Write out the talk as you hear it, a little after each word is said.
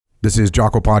This is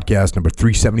Jocko Podcast number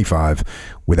 375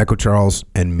 with Echo Charles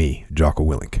and me, Jocko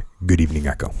Willink. Good evening,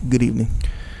 Echo. Good evening.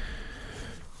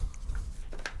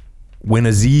 When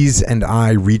Aziz and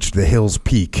I reached the hill's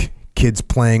peak, kids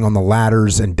playing on the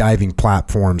ladders and diving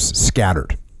platforms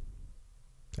scattered.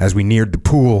 As we neared the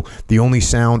pool, the only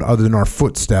sound other than our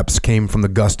footsteps came from the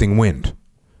gusting wind.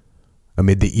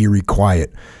 Amid the eerie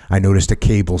quiet, I noticed a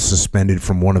cable suspended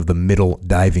from one of the middle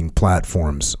diving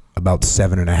platforms, about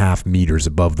 7.5 meters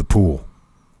above the pool.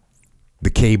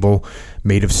 The cable,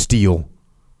 made of steel,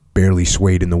 barely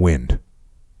swayed in the wind.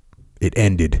 It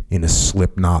ended in a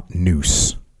slip-knot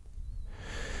noose.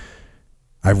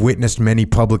 I've witnessed many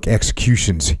public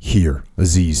executions here,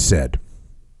 Aziz said.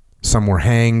 Some were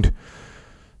hanged,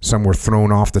 some were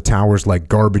thrown off the towers like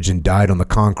garbage and died on the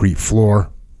concrete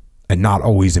floor, and not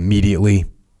always immediately.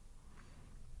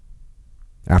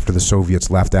 After the Soviets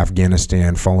left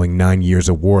Afghanistan following 9 years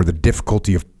of war, the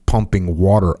difficulty of pumping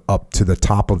water up to the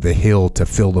top of the hill to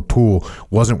fill the pool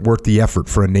wasn't worth the effort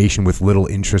for a nation with little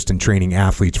interest in training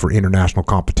athletes for international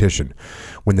competition.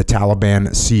 When the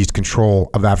Taliban seized control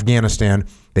of Afghanistan,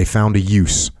 they found a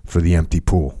use for the empty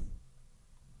pool.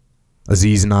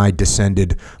 Aziz and I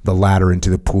descended the ladder into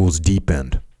the pool's deep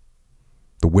end.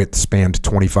 The width spanned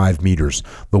 25 meters.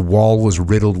 The wall was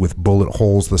riddled with bullet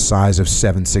holes the size of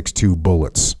 .762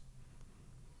 bullets.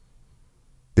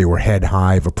 They were head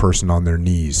high of a person on their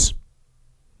knees,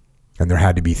 and there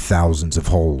had to be thousands of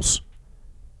holes.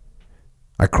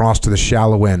 I crossed to the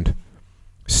shallow end,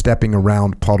 stepping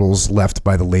around puddles left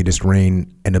by the latest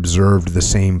rain, and observed the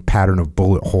same pattern of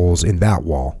bullet holes in that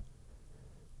wall.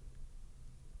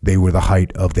 They were the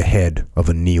height of the head of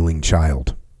a kneeling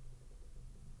child.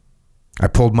 I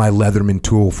pulled my Leatherman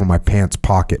tool from my pants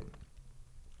pocket.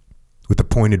 With the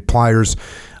pointed pliers,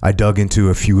 I dug into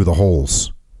a few of the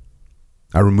holes.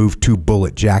 I removed 2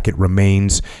 bullet jacket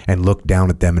remains and looked down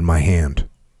at them in my hand.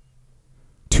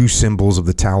 2 symbols of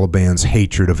the Taliban's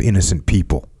hatred of innocent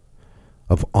people,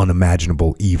 of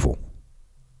unimaginable evil.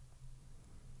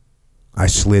 I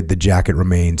slid the jacket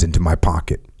remains into my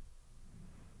pocket.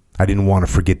 I didn't want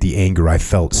to forget the anger I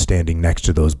felt standing next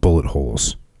to those bullet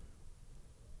holes.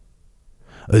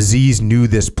 Aziz knew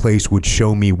this place would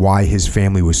show me why his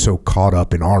family was so caught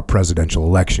up in our presidential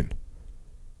election.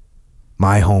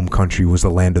 My home country was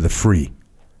the land of the free.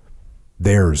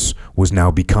 Theirs was now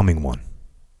becoming one.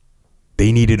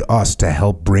 They needed us to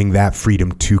help bring that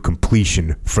freedom to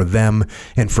completion for them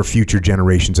and for future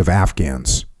generations of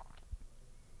Afghans.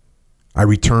 I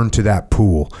returned to that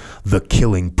pool, the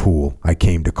killing pool, I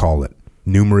came to call it,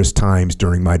 numerous times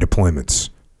during my deployments.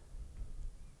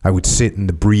 I would sit in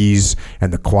the breeze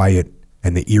and the quiet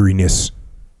and the eeriness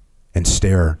and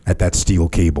stare at that steel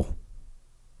cable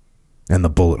and the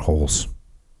bullet holes.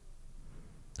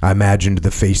 I imagined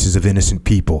the faces of innocent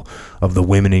people, of the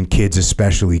women and kids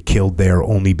especially, killed there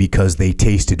only because they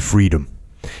tasted freedom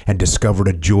and discovered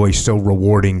a joy so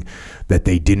rewarding that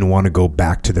they didn't want to go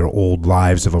back to their old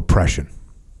lives of oppression.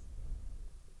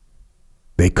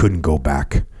 They couldn't go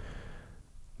back,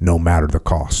 no matter the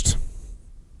cost.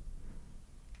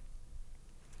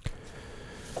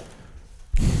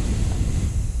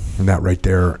 And that right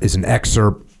there is an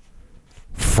excerpt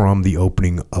from the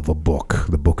opening of a book.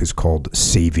 The book is called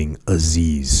Saving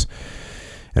Aziz,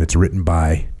 and it's written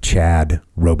by Chad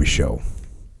Robichaux.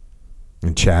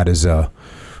 And Chad is a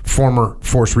former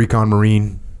Force Recon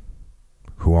Marine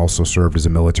who also served as a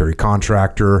military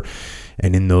contractor,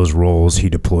 and in those roles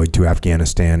he deployed to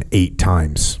Afghanistan 8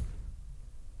 times.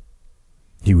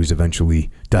 He was eventually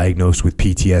diagnosed with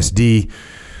PTSD,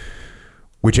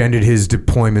 which ended his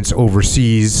deployments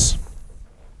overseas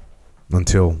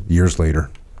until years later,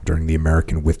 during the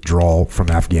American withdrawal from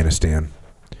Afghanistan.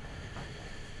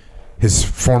 His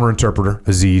former interpreter,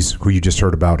 Aziz, who you just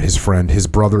heard about, his friend, his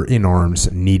brother in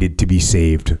arms, needed to be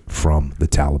saved from the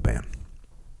Taliban.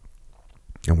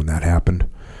 And when that happened,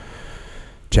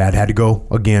 Chad had to go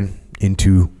again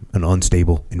into an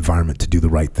unstable environment to do the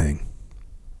right thing,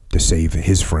 to save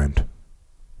his friend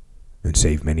and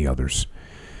save many others.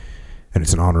 And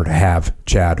it's an honor to have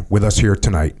Chad with us here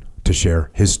tonight to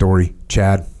share his story.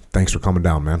 Chad, thanks for coming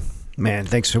down, man. Man,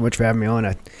 thanks so much for having me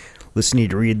on. Listening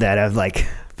to read that, I've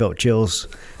felt chills.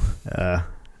 I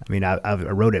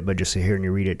wrote it, but just hearing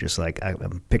you read it, just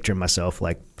I'm picturing myself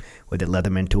with the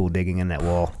Leatherman tool digging in that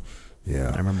wall.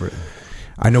 Yeah, I remember it.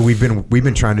 I know we've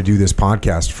been trying to do this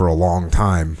podcast for a long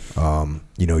time.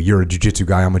 You're a jiu-jitsu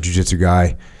guy. I'm a jiu-jitsu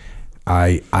guy.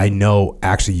 I know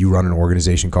actually you run an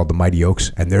organization called the Mighty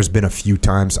Oaks, and there's been a few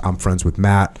times, I'm friends with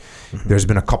Matt. Mm-hmm. There's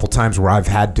been a couple times where I've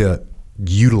had to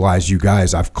utilize you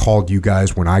guys. I've called you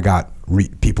guys when I got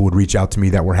people would reach out to me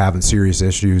that were having serious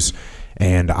issues,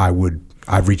 and I would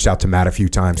I've reached out to Matt a few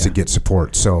times to get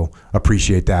support, so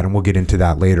appreciate that, and we'll get into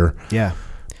that later. Yeah.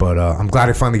 But I'm glad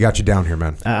I finally got you down here,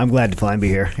 man. I'm glad to finally be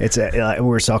here. It's we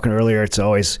were talking earlier. It's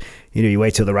always, you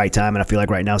wait till the right time, and I feel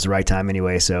like right now is the right time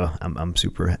anyway. So I'm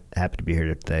super happy to be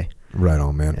here today. Right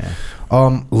on, man.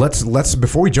 Yeah. Let's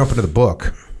before we jump into the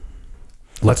book,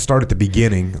 let's start at the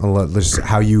beginning. Let's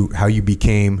how you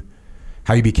became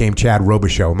Chad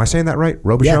Robichaux. Am I saying that right?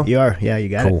 Robichaux? Yeah, you are. Yeah, you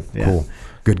got it. Yeah. Cool.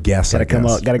 Good guess. Got to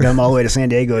come all the way to San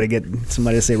Diego to get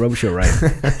somebody to say Robichaux right.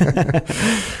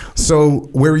 So,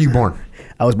 where were you born?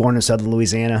 I was born in Southern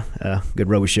Louisiana. Good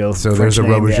Robichaux. So there's a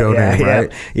Robichaux name,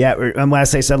 right? Yeah. And when I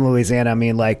say Southern Louisiana, I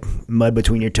mean like mud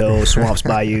between your toes, swamps,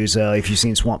 bayous. If you've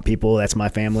seen swamp people, that's my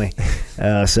family.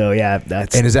 So yeah,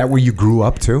 that's. And is that where you grew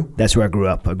up too? That's where I grew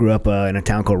up. I grew up in a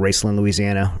town called Raceland,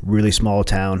 Louisiana. Really small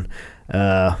town,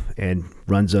 and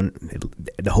runs on.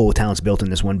 The whole town's built in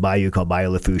this one bayou called Bayou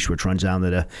Lafourche, which runs down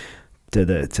to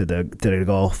the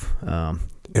Gulf.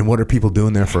 And what are people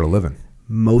doing there for a living?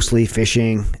 Mostly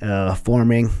fishing,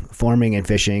 farming and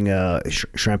fishing,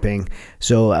 shrimping.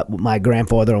 So my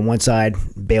grandfather on one side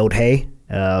baled hay,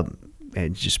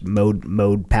 and just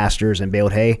mowed pastures and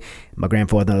baled hay. My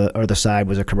grandfather on the other side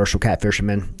was a commercial cat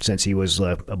fisherman since he was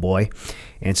a boy.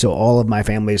 And so all of my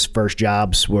family's first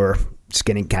jobs were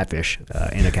skinning catfish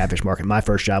in a catfish market. My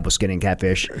first job was skinning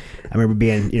catfish. I remember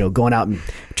being, going out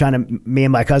and me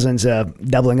and my cousins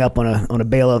doubling up on a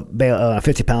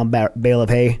 50-pound bale of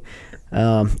hay.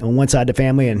 On one side of the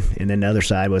family, and then the other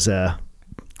side was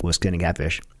skinning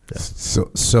catfish.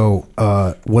 So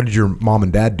what did your mom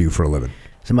and dad do for a living?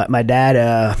 So my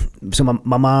dad,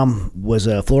 my mom was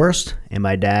a florist, and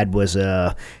my dad was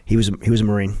he was a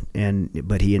Marine,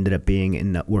 but he ended up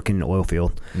working in the oil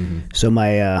field. Mm-hmm. So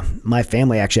my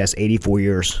family actually has 84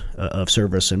 years of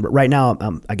service, and right now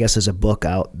I guess there's a book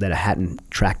out that I hadn't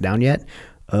tracked down yet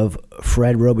of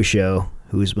Fred Robichaux,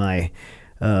 who's my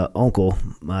uncle,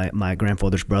 my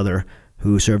grandfather's brother,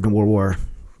 who served in World War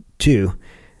II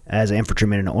as an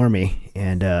infantryman in the Army,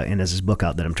 and there's this book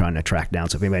out that I'm trying to track down.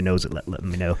 So if anybody knows it, let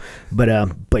me know.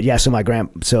 But yeah, so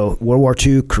World War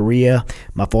II, Korea.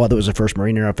 My father was the first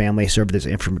Marine in our family, served as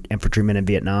infantryman in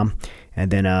Vietnam,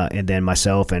 and then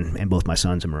myself and both my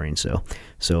sons are Marines.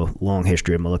 So long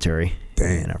history of military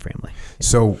in our family.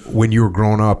 So when you were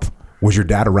growing up, was your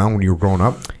dad around when you were growing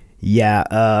up?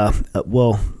 Yeah.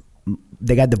 Well.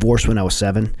 They got divorced when I was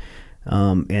 7,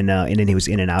 and then he was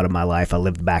in and out of my life. I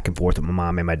lived back and forth with my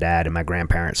mom and my dad and my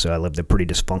grandparents, so I lived a pretty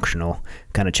dysfunctional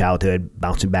kind of childhood,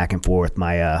 bouncing back and forth.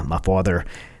 My father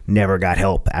never got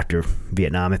help after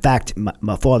Vietnam. In fact,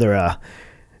 my father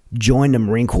joined the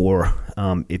Marine Corps.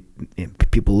 If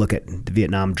people look at the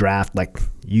Vietnam draft,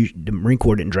 the Marine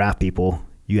Corps didn't draft people.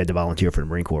 You had to volunteer for the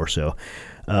Marine Corps. So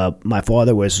my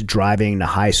father was driving to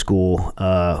high school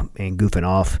and goofing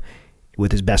off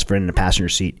with his best friend in the passenger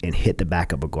seat and hit the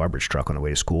back of a garbage truck on the way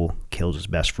to school, kills his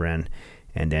best friend,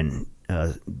 and then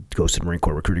goes to the Marine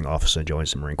Corps recruiting office and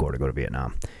joins the Marine Corps to go to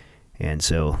Vietnam. And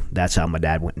so that's how my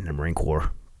dad went in the Marine Corps.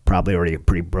 Probably already a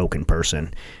pretty broken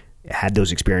person. Had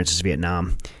those experiences in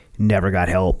Vietnam, never got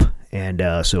help. And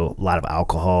so a lot of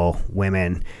alcohol,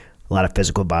 women, a lot of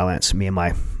physical violence. Me and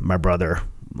my brother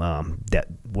that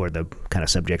were the kind of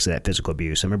subjects of that physical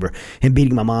abuse. I remember him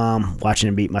beating my mom, watching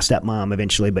him beat my stepmom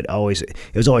eventually, but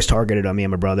it was always targeted on me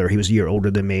and my brother. He was a year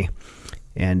older than me.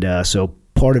 And so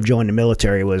part of joining the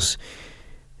military was,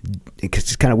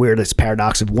 it's kind of weird, this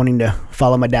paradox of wanting to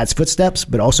follow my dad's footsteps,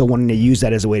 but also wanting to use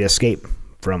that as a way to escape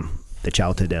from the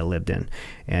childhood that I lived in.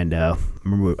 And I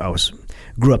remember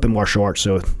grew up in martial arts,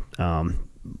 so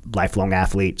lifelong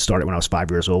athlete, started when I was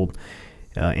 5 years old.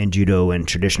 In judo and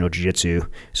traditional jiu-jitsu.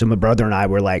 So my brother and I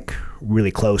were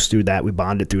really close through that. We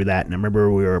bonded through that. And I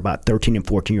remember we were about 13 and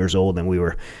 14 years old, and we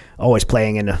were always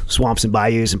playing in the swamps and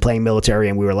bayous and playing military.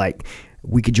 And we were like,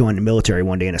 we could join the military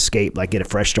one day and escape, get a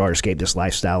fresh start, escape this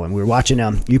lifestyle. And we were watching,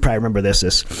 you probably remember this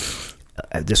was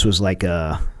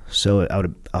so I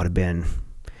would have been,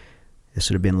 this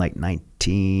would have been late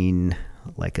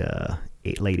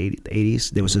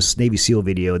 80s. There was this Navy SEAL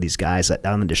video of these guys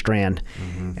down in the Strand,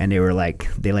 and they were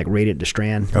they raided the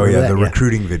Strand. Oh yeah, the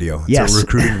recruiting video. It's a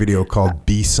recruiting video called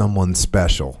 "Be Someone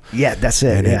Special." Yeah, that's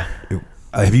it. And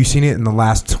have you seen it in the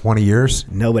last 20 years?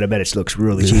 No, but I bet it looks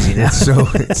really cheesy now.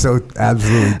 It's so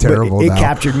absolutely terrible. But it now.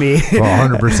 Captured me. Well,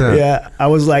 100%. Yeah, I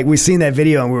was we seen that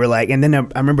video and we were and then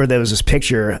I remember there was this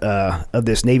picture of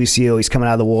this Navy SEAL. He's coming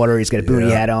out of the water. He's got a booty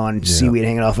hat on, seaweed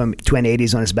hanging off him, twin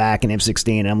 80s on his back, and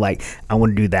M16. And I'm like, I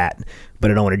want to do that,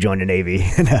 but I don't want to join the Navy.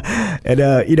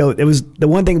 It was the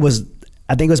one thing was,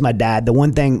 I think it was my dad. The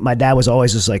one thing, my dad was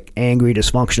always this angry,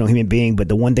 dysfunctional human being, but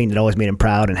the one thing that always made him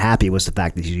proud and happy was the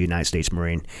fact that he's a United States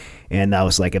Marine. And I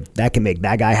was like, if that can make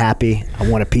that guy happy, I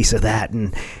want a piece of that.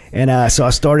 And so I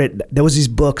started, there was these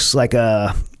books like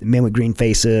Men with Green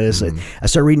Faces. I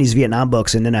started reading these Vietnam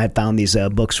books, and then I had found these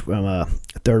books from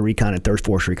 3rd Recon and 3rd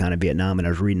Force Recon in Vietnam, and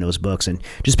I was reading those books and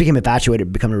just became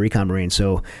infatuated, becoming a Recon Marine.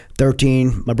 So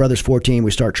 13, my brother's 14,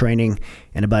 we start training,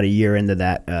 and about a year into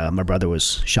that, my brother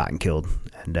was shot and killed,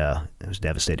 and it was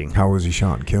devastating. How was he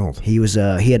shot and killed? He was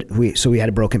we had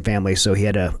a broken family, so he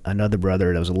had another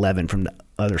brother that was 11 from the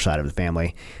other side of the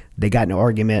family. They got in an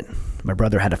argument. My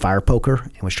brother had a fire poker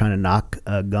and was trying to knock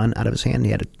a gun out of his hand.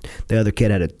 The other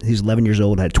kid he's 11 years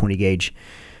old, had a 20 gauge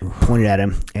pointed at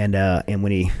him, and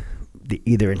when he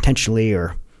either intentionally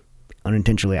or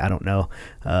unintentionally, I don't know,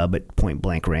 but point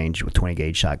blank range with 20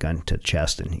 gauge shotgun to the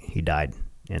chest, and he died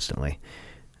instantly.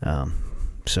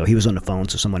 So he was on the phone,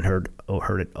 so someone heard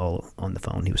it all on the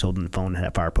phone. He was holding the phone and had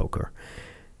a fire poker,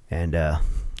 and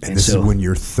this is when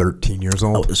you're 13 years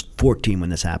old? I was 14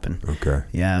 when this happened. Okay.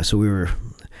 Yeah, so we were,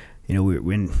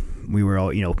 when we were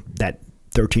all, that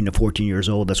 13 to 14 years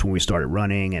old, that's when we started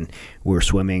running, and we were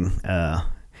swimming,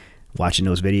 watching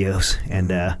those videos,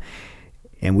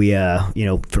 and we,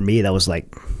 for me, that was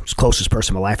like the closest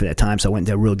person in my life at that time, so I went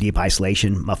into real deep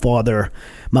isolation. My father,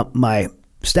 my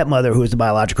stepmother, who was the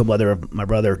biological mother of my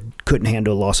brother, couldn't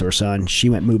handle the loss of her son. She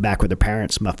moved back with her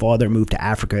parents. My father moved to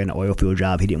Africa in an oil field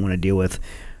job. He didn't want to deal with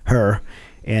her.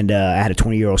 And I had a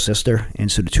 20-year-old sister.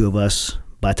 And so the two of us,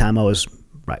 by the time I was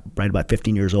right about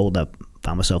 15 years old, I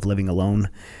found myself living alone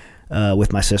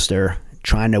with my sister,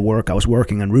 trying to work. I was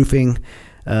working on roofing.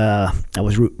 I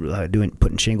was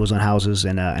putting shingles on houses,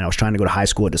 and I was trying to go to high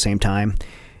school at the same time.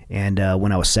 And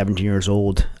when I was 17 years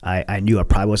old, I knew I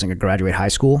probably wasn't going to graduate high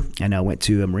school, and I went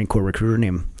to a Marine Corps recruiter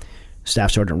named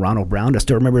Staff Sergeant Ronald Brown. I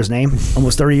still remember his name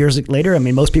almost 30 years later. I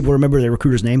mean, most people remember their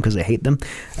recruiter's name because they hate them.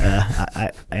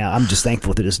 I'm just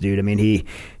thankful to this dude. I mean,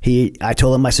 I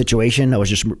told him my situation. I was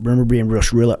just remember being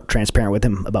real transparent with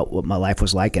him about what my life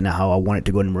was like and how I wanted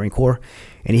to go in the Marine Corps.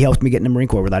 And he helped me get in the Marine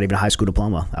Corps without even a high school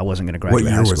diploma. I wasn't going to graduate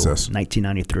high school. What year was this?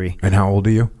 1993. And how old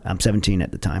are you? I'm 17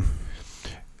 at the time.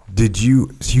 You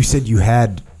said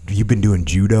you've been doing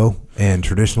judo and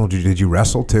traditional. Did you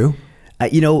wrestle too?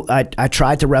 I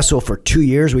tried to wrestle for 2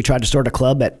 years. We tried to start a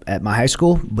club at my high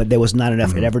school, but there was not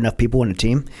enough, never enough people on the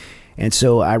team. And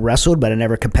so I wrestled, but I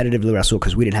never competitively wrestled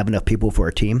because we didn't have enough people for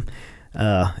a team.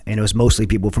 And it was mostly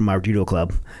people from our judo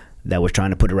club that was trying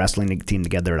to put a wrestling team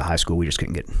together at a high school. We just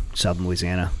couldn't get, Southern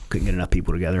Louisiana, couldn't get enough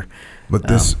people together. But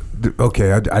I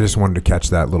just wanted to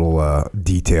catch that little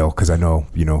detail because I know,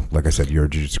 like I said, you're a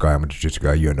jiu-jitsu guy, I'm a jiu-jitsu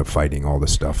guy, you end up fighting all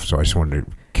this stuff. So I just wanted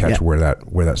to catch where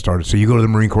that started. So you go to the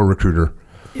Marine Corps recruiter.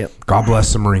 Yep. God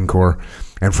bless the Marine Corps.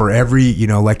 And for every,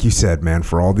 like you said, man,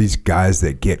 for all these guys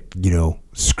that get,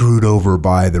 screwed over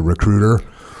by the recruiter,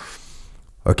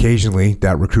 occasionally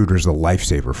that recruiter is a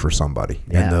lifesaver for somebody.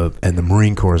 Yeah. And the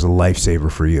Marine Corps is a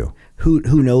lifesaver for you.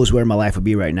 Who knows where my life would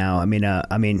be right now? I mean,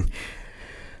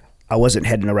 I wasn't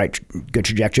heading the right good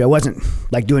trajectory. I wasn't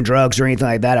like doing drugs or anything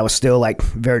like that. I was still like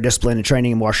very disciplined in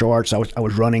training in martial arts. I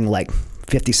was running like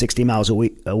 50, 60 miles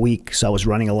a week. So I was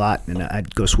running a lot, and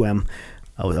I'd go swim.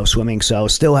 I was swimming. So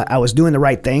I was doing the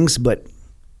right things, but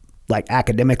like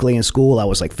academically in school, I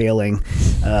was like failing.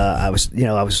 I was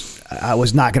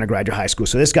not going to graduate high school.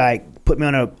 So this guy put me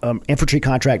on an infantry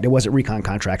contract. There wasn't recon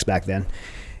contracts back then.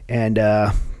 And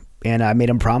I made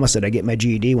him promise that I get my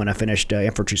GED when I finished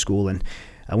infantry school. And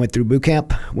I went through boot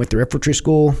camp, went through infantry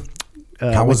school.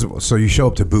 How was it? So you show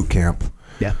up to boot camp.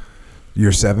 Yeah.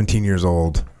 You're 17 years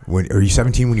old. Are you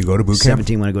 17 when you go to boot camp?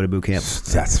 17 when I go to boot camp.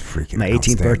 That's freaking my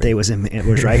 18th birthday was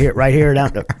right here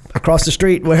down across the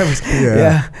street, whatever.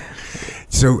 Yeah.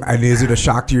 So, and is it a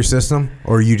shock to your system,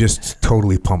 or are you just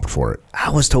totally pumped for it? I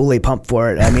was totally pumped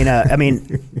for it. I mean,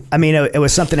 it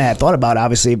was something I had thought about,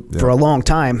 obviously, for a long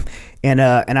time, and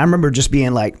I remember just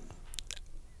being like,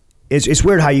 it's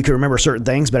weird how you can remember certain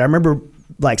things, but I remember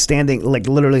like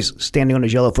literally standing on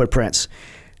those yellow footprints,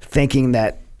 thinking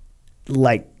that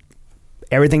like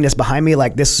everything that's behind me,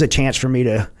 like this is a chance for me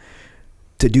to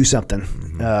do something,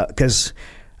 because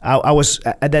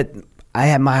I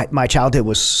had my childhood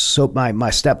was so my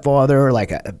stepfather,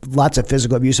 like lots of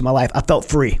physical abuse in my life. I felt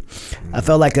free. I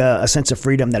felt like a sense of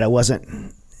freedom that I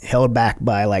wasn't held back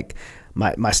by like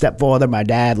my stepfather, my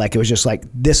dad. Like it was just like,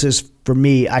 this is for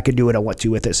me. I could do what I want to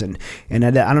with this. And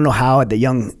I don't know how at the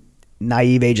young,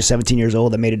 naive age of 17 years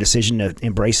old, I made a decision to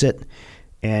embrace it.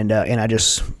 And I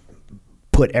just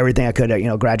put everything I could,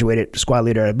 graduated squad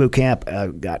leader at boot camp,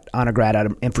 got honor grad out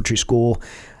of infantry school.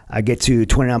 I get to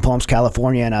 29 Palms,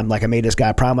 California, and I'm like, I made this guy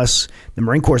a promise. The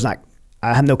Marine Corps is not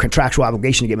I have no contractual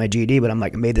obligation to get my GED, but I'm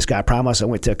like, I made this guy a promise. I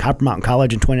went to Copper Mountain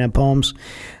College in 29 Palms,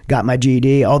 got my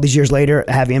GED. All these years later,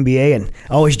 I have an MBA, and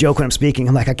I always joke when I'm speaking.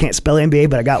 I'm like, I can't spell MBA,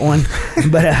 but I got one.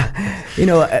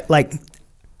 But, like,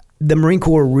 the Marine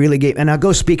Corps really gave, and I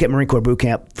go speak at Marine Corps boot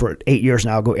camp for 8 years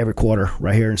now. I'll go every quarter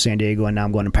right here in San Diego, and now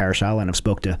I'm going to Parris Island. I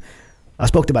spoke to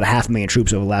about 500,000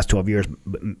 troops over the last 12 years,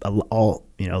 a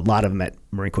lot of them at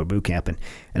Marine Corps boot camp.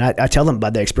 And I tell them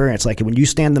about the experience. Like, when you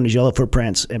stand on these yellow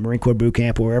footprints at Marine Corps boot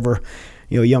camp or wherever,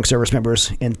 young service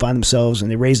members and find themselves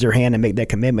and they raise their hand and make that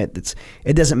commitment,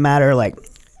 it doesn't matter like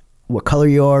what color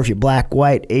you are, if you're black,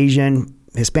 white, Asian,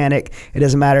 Hispanic. It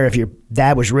doesn't matter if your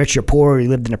dad was rich or poor, or you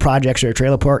lived in the projects or a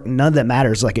trailer park. None of that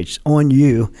matters. Like, it's on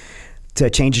you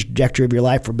to change the trajectory of your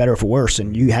life for better or for worse.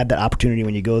 And you have that opportunity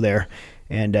when you go there.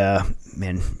 And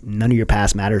man, none of your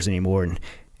past matters anymore.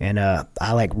 And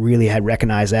I like really had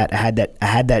recognized that. I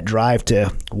had that drive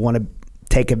to want to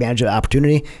take advantage of the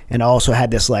opportunity, and I also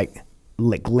had this like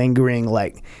lingering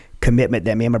like commitment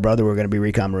that me and my brother were going to be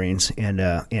Recon Marines.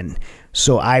 And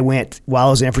so I went, while I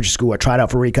was in infantry school, I tried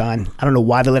out for Recon. I don't know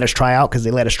why they let us try out, because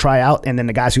they let us try out, and then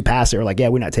the guys who passed, they were like, yeah,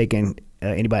 we're not taking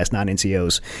anybody that's not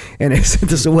NCOs, and they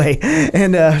sent us away.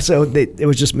 And so it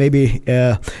was just maybe,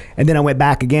 and then I went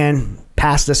back again,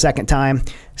 passed the second time,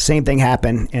 same thing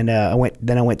happened, and I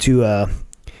went to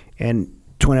and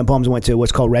Twin Palms went to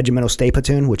what's called Regimental Stay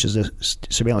Platoon, which is a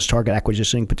surveillance target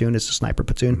acquisition platoon. It's a sniper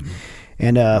platoon. Mm-hmm.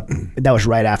 And that was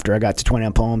right after I got to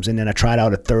 29 Palms, and then I tried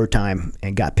out a third time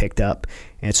and got picked up.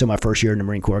 And so my first year in the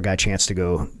Marine Corps, I got a chance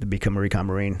to become a Recon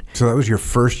Marine. So that was your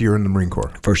first year in the Marine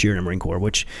Corps? First year in the Marine Corps,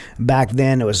 which back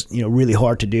then it was really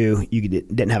hard to do. You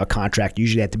didn't have a contract. You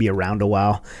usually had to be around a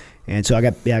while. And so I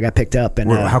got picked up.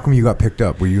 And how come you got picked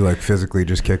up? Were you like physically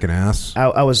just kicking ass?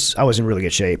 I was in really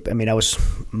good shape. I mean, I'm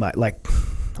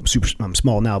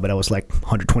small now, but I was like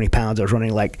 120 pounds. I was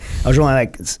running like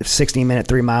 16-minute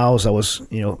 3 miles. I was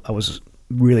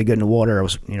really good in the water.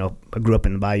 I grew up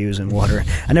in the bayous and water.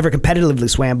 I never competitively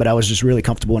swam, but I was just really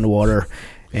comfortable in the water.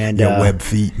 And web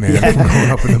feet, man, yeah. Growing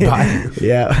up in the bayou.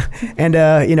 Yeah, and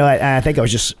I think I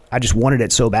just wanted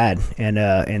it so bad,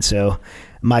 and so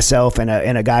myself and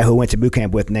a guy who went to boot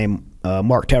camp with named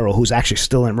Mark Terrell, who's actually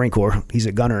still in the Marine Corps. He's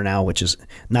a gunner now, which is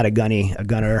not a gunny, a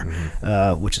gunner,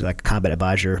 mm-hmm. Which is like a combat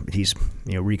advisor. He's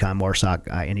Recon MARSOC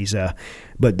guy, and he's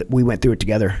but we went through it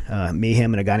together. Me,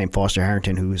 him, and a guy named Foster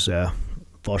Harrington, who's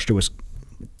Foster was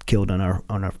killed on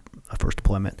our first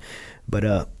deployment,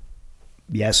 but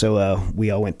so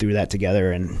we all went through that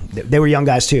together, and they were young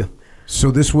guys too. So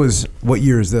this was, what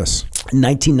year is this?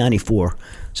 1994.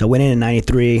 So I went in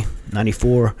 93,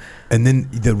 94. And then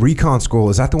the Recon School,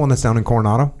 is that the one that's down in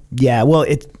Coronado? Yeah, well,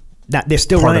 they're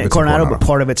still running in Coronado, but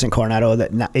part of it's in Coronado.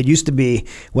 It used to be,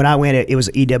 when I went, it was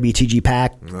EWTG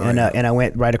PAC, and I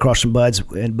went right across from Bud's.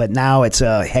 But now it's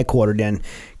headquartered in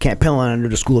Camp Pillen under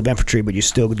the School of Infantry, but you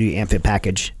still do amphib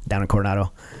package down in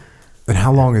Coronado. And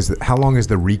how long is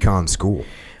the Recon School?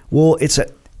 Well, it's a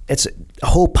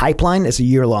whole pipeline. It's a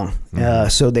year long. Mm-hmm.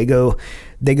 So they go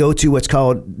to what's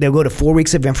called, they'll go to 4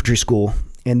 weeks of infantry school,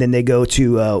 and then they go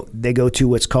to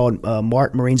what's called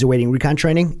Marines Awaiting Recon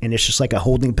Training, and it's just like a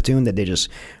holding platoon that they just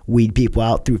weed people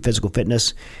out through physical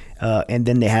fitness. And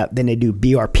then they do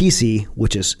BRPC,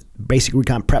 which is Basic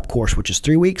Recon Prep Course, which is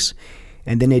 3 weeks,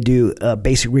 and then they do a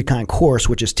Basic Recon Course,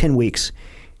 which is 10 weeks.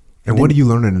 And what are you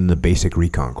learning in the Basic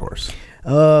Recon Course?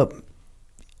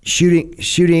 Shooting,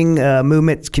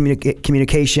 movement,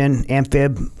 communication,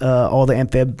 amphib, all the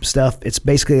amphib stuff. It's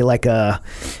basically like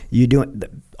you doing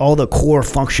all the core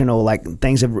functional like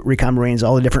things of Recon Marines,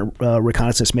 all the different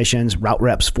reconnaissance missions, route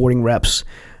reps, fording reps,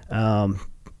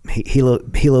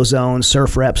 helo zones,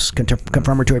 surf reps,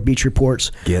 confirmatory beach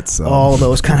reports, all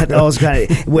those kind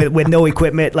of with no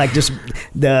equipment, like just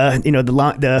the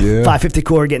 550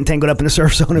 core getting tangled up in the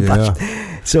surf zone,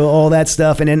 so all that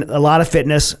stuff, and then a lot of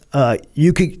fitness.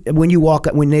 You could,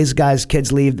 when these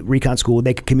kids leave Recon School,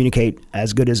 they could communicate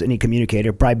as good as any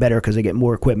communicator, probably better because they get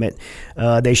more equipment.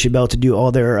 They should be able to do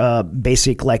all their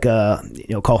basic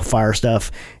call fire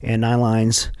stuff and 9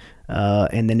 lines.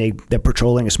 And then they're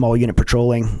patrolling, a small unit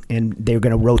patrolling, and they're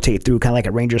going to rotate through kind of like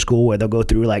a ranger school where they'll go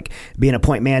through like being a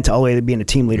point man to all the way to being a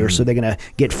team leader. Mm-hmm. So they're going to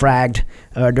get fragged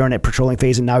during that patrolling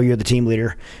phase, and now you're the team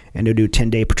leader, and they'll do a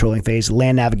 10-day patrolling phase.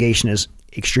 Land navigation is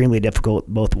extremely difficult,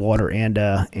 both water and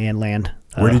land.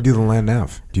 Where do you do the land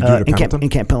nav? Do you do it at Pendleton? In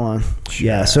Camp Pillen.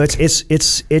 Yeah, so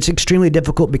it's extremely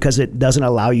difficult because it doesn't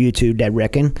allow you to dead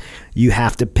reckon. You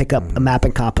have to pick up a map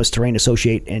and compass, terrain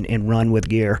associate, and run with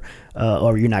gear,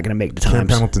 or you're not going to make the times. Camp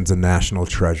Pendleton's a national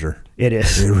treasure. It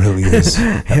is. It really is.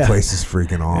 That place is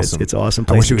freaking awesome. It's awesome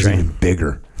I place wish it was even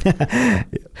bigger.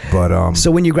 But so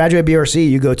when you graduate BRC,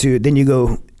 you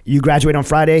go you graduate on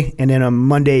Friday, and then on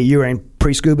Monday you're in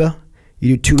pre-scuba.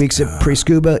 You do 2 weeks of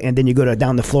pre-scuba, and then you go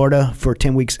down to Florida for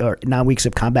 10 weeks or 9 weeks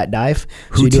of combat dive.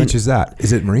 Who teaches that?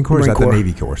 Is it Marine Corps or is that the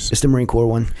Navy course? It's the Marine Corps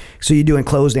one. So you do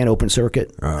enclosed and open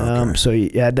circuit. Okay. So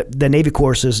yeah, the Navy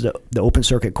course is the open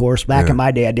circuit course. Back in my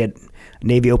day, I did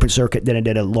Navy open circuit, then I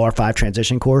did a LAR 5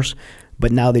 transition course.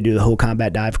 But now they do the whole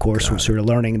combat dive course, which sort of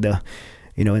learning the,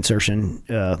 insertion,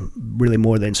 really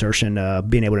more the insertion,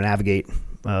 being able to navigate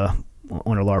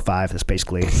on a LAR 5. That's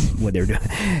basically what they're doing.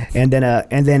 And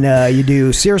then you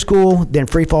do SEER school, then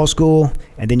free fall school,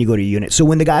 and then you go to unit. So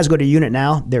when the guys go to unit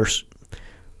now, they're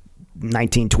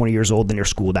 19, 20 years old, then they're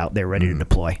schooled out. They're ready to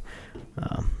deploy.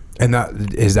 And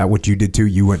is that what you did too?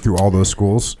 You went through all those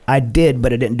schools? I did,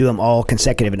 but I didn't do them all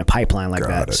consecutive in a pipeline like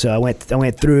that. So I went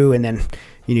through, and then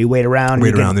you wait around.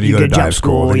 Then you go to dive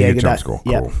school. Then you get jump school.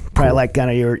 Yeah, cool. Probably like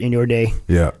kind of in your day.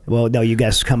 Yeah. Well, no, you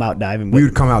guys come out diving. We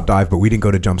would come out dive, but we didn't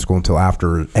go to jump school until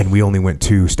after, and we only went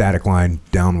to static line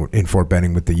down in Fort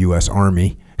Benning with the U.S.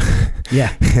 Army.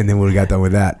 Yeah. And then when we got done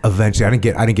with that, eventually I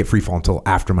didn't get free fall until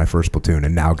after my first platoon,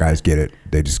 and now guys get it.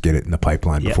 They just get it in the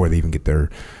pipeline before they even get their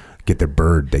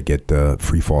bird. They get the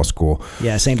free fall school.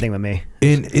 Yeah, same thing with me.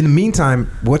 In the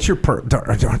meantime, what's your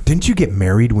didn't you get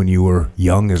married when you were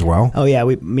young as well? Oh yeah,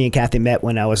 me and Kathy met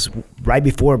when I was right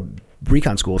before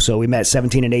Recon school. So we met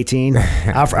 17 and 18.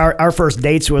 our first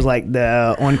dates was like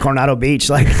on Coronado Beach,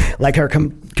 like her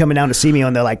coming down to see me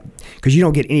on the because you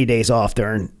don't get any days off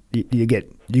during you get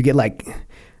like.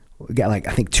 We got I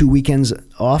think 2 weekends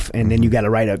off, and then you got to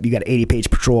write you got an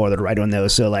 80-page patrol order to write on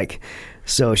those.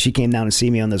 So she came down to see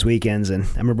me on those weekends, and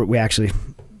I remember we actually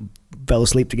fell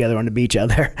asleep together on the beach out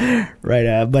there,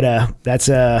 right? But that's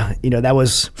that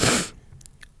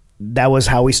was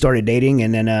how we started dating,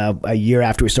 and then a year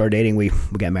after we started dating, we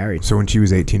got married. So when she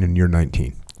was 18 and you're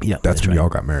 19, yeah, that's when y'all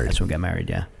got married. That's when we got married,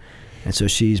 yeah. And so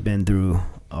she's been through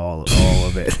all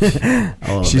of it.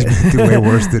 She's been through way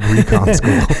worse than Recon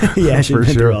school. Yeah, she's been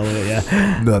through all of it.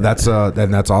 Yeah. No, that's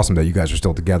awesome that you guys are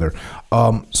still together.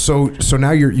 So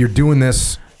now you're doing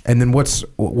this, and then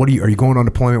are you going on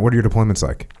deployment? What are your deployments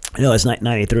like? No, it's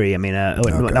 93. I mean,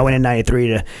 I went in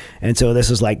 93 and so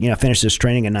this is finished this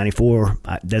training in 94.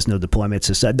 There's no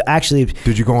deployments. Actually,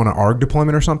 did you go on an ARG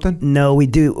deployment or something? No, we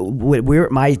do.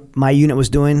 My unit was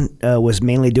doing was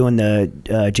mainly doing the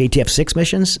JTF 6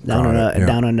 missions down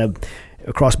on the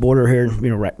across border here,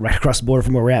 right across the border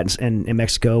from where we're at in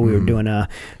Mexico. We were doing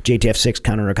JTF 6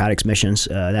 counter narcotics missions.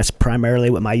 That's primarily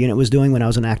what my unit was doing when I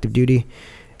was on active duty.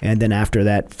 And then after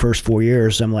that first 4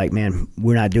 years, I'm like, man,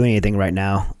 we're not doing anything right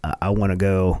now. I want to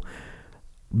go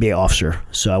be an officer.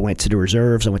 So I went to the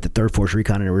reserves. I went to 3rd Force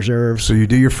Recon in the reserves. So you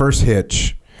do your first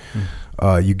hitch.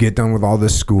 You get done with all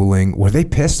this schooling. Were they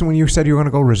pissed when you said you were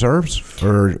going to go reserves?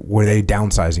 Or were they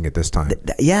downsizing at this time?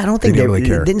 Yeah, I don't think they really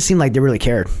cared. It didn't seem like they really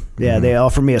cared. Yeah, they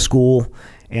offered me a school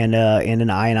and an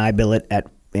I&I billet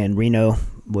in Reno,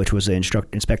 which was an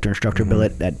inspector-instructor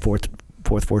billet at 4th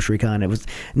Force Recon. It was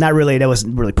not really, that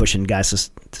wasn't really pushing guys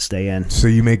to stay in. So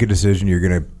you make a decision, you're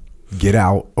going to get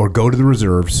out or go to the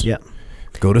reserves,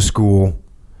 go to school,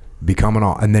 become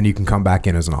and then you can come back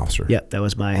in as an officer. Yeah, that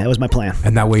was my plan.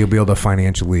 And that way you'll be able to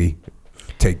financially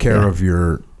take care of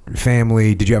your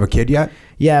family. Did you have a kid yet?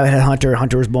 Yeah, I had Hunter.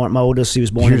 Hunter was born. My oldest, he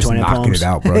was born in 20 Palms. You're just knocking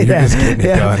it out, bro. You're just getting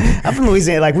it done. I'm from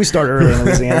Louisiana. We started early in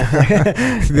Louisiana.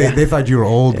 They thought you were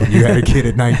old when you had a kid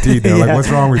at 19. They're like, what's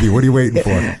wrong with you? What are you waiting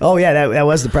for? Oh, yeah, that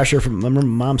was the pressure from, I remember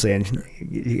Mom saying,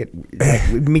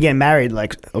 me getting married,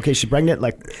 okay, she's pregnant?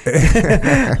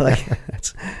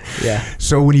 Yeah.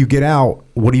 So when you get out,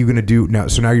 what are you going to do now?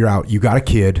 So now you're out. You got a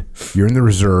kid. You're in the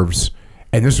reserves.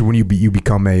 And this is when you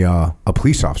become a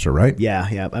police officer, right?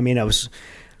 Yeah. I mean, I was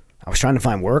trying to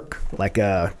find work,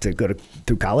 to go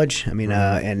through college. I mean,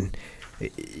 and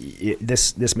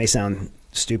this may sound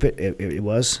stupid. It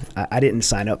was. I didn't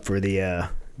sign up for the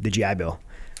GI Bill.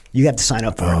 You have to sign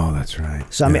up for it. Oh, that's right.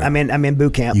 So I'm in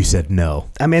boot camp. You said no.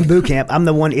 I'm in boot camp. I'm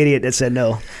the one idiot that said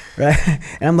no, right?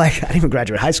 And I'm like, I didn't even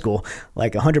graduate high school.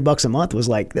 $100 a month was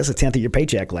that's a tenth of your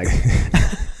paycheck.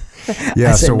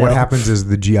 Yeah. So what happens is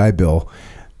the GI Bill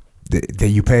that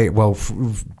you pay,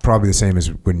 probably the same as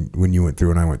when you went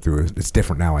through and I went through. It's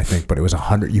different now, I think, but it was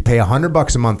 $100. You pay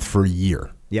 $100 a month for a year.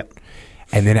 Yep.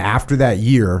 And then after that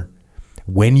year,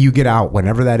 when you get out,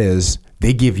 whenever that is,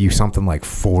 they give you something like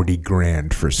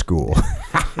 $40,000 for school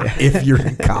if you're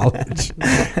in college.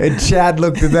 And Chad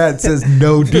looked at that and says,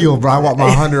 "No deal, bro. I want my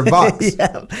 $100."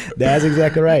 Yeah, that's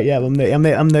exactly right. Yeah, I'm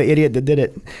the idiot that did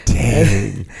it.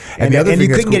 Dang. and you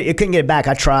couldn't get it back.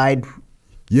 I tried.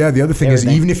 Yeah, the other thing is,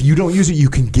 even if you don't use it, you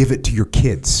can give it to your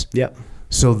kids. Yep.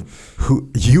 So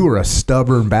you were a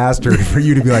stubborn bastard for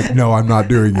you to be like, "No, I'm not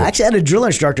doing it." I actually had a drill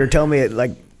instructor tell me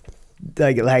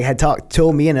had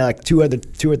told me and like two or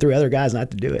three other guys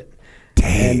not to do it.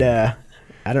 Dang. And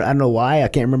I don't know why. I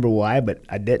can't remember why, but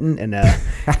I didn't. And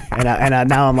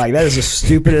now I'm like, that is the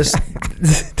stupidest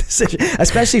decision,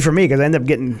 especially for me, because I ended up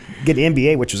getting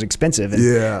MBA, which was expensive. And,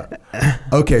 yeah.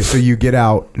 Okay, so you get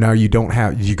out now. You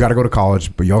got to go to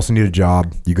college, but you also need a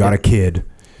job. You got a kid.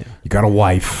 Yeah. You got a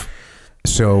wife.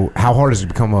 So how hard is it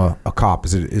to become a cop?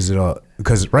 Is it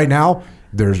because right now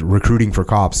there's recruiting for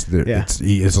cops.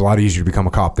 It's a lot easier to become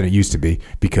a cop than it used to be,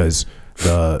 because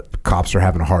the cops are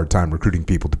having a hard time recruiting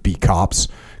people to be cops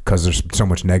because there's so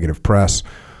much negative press.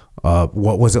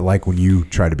 What was it like when you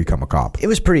tried to become a cop? It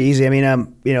was pretty easy. I mean,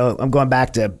 I'm going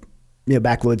back to,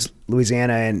 backwoods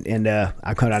Louisiana, and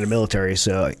I'm coming out of the military,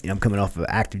 so I'm coming off of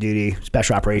active duty,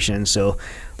 special operations, so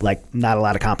like not a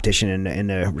lot of competition in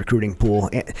the recruiting pool.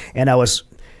 And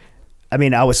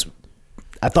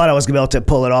I thought I was going to be able to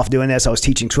pull it off doing this. I was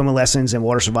teaching swimming lessons and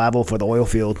water survival for the oil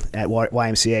field at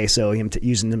YMCA. So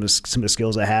using some of the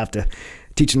skills I have to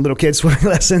teaching little kids swimming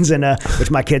lessons, and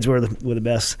which my kids were the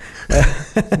best.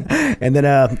 and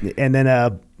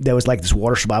then there was like this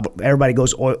water survival. Everybody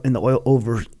goes in the oil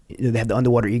over. They have the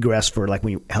underwater egress for like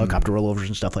when you helicopter rollovers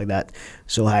and stuff like that.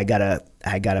 So I got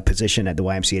a position at the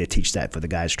YMCA to teach that for the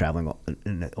guys traveling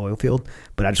in the oil field.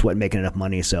 But I just wasn't making enough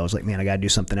money, so I was like, man, I got to do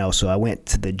something else. So I went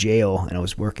to the jail, and I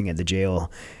was working at the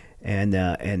jail, and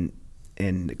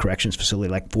in the corrections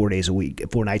facility like 4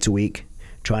 nights a week,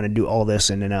 trying to do all this,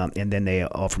 and then they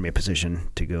offered me a position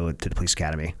to go to the police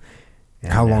academy.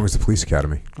 And, how long was the police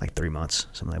academy? Like 3 months.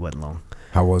 Something that wasn't long.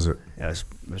 How was it? It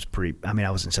was pretty. I mean,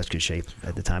 I was in such good shape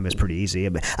at the time. It was pretty easy.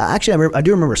 But actually, I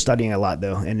do remember studying a lot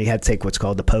though, and you had to take what's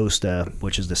called the post,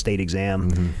 which is the state exam.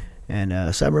 Mm-hmm.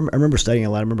 And so I remember studying a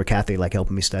lot. I remember Kathy like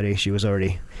helping me study. She was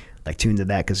already like tuned to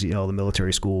that because all the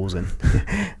military schools and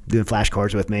doing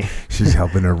flashcards with me. She's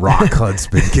helping a rock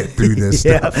husband get through this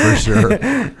stuff for sure.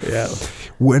 Yeah.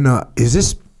 When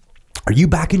are you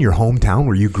back in your hometown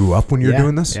where you grew up when you're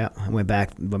doing this? Yeah, I went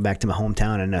back to my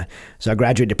hometown, and so I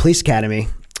graduated police academy,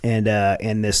 and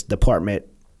in this department,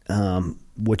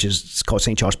 which is called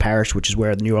St. Charles Parish, which is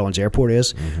where the New Orleans airport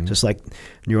is. Mm-hmm. Just like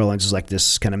New Orleans is like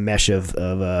this kind of mesh of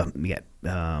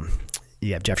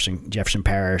you have Jefferson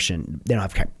Parish, and they don't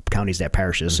have counties that have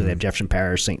parishes, so they have Jefferson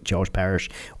Parish, St. Charles Parish,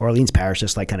 Orleans Parish,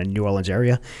 just like kind of New Orleans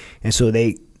area. And so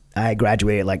I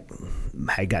graduated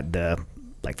I got the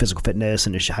like physical fitness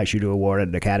and the high shooter award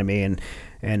at the academy, and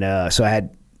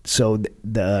so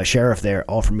the sheriff there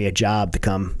offered me a job to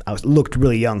come. Looked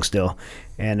really young still,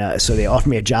 and so they offered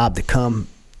me a job to come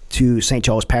to St.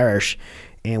 Charles Parish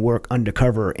and work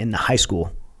undercover in the high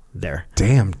school there.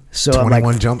 Damn. So I'm like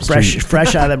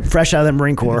fresh out of the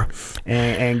Marine Corps,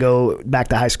 and go back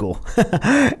to high school,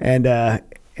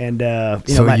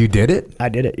 So you did it? I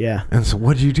did it, yeah. And so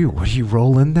what did you do? What did you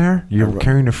roll in there? You're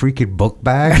carrying a freaking book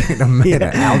bag and an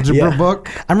algebra book?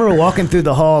 I remember walking through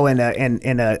the hall, and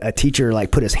a teacher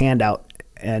like put his hand out,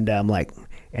 and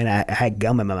I had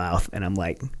gum in my mouth, and I'm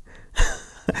like,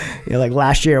 like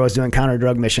last year I was doing counter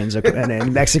drug missions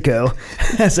in Mexico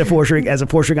as a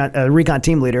recon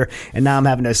team leader, and now I'm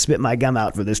having to spit my gum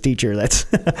out for this teacher. That's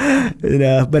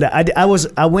but I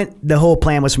went. The whole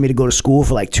plan was for me to go to school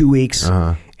for like 2 weeks,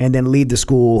 and then leave the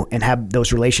school and have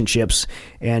those relationships.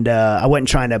 And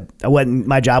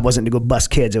my job wasn't to go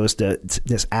bust kids. It was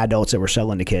this adults that were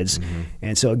selling to kids,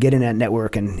 and so get in that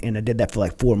network, and I did that for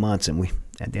like 4 months, and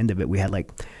at the end of it we had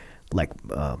like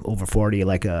over 40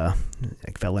 like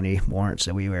felony warrants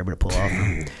that we were able to pull off.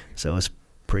 So it was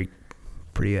pretty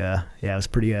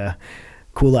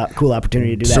cool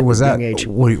opportunity to do that. So was at that a young age.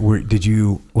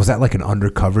 Was that like an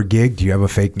undercover gig? Do you have a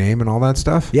fake name and all that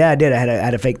stuff? Yeah, I did. I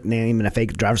had a fake name and a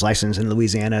fake driver's license in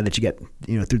Louisiana that you get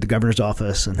through the governor's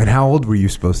office. And how old were you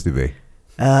supposed to be?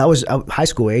 I was high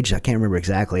school age. I can't remember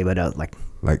exactly, but like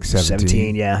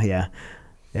 17.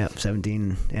 Yeah,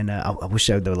 17, and I wish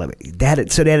I would. They had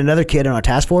another kid in our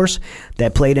task force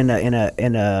that played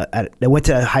that went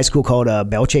to a high school called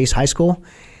Belchase High School,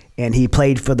 and he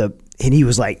played he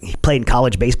played in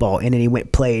college baseball, and then he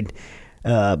played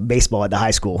baseball at the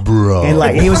high school. Bro.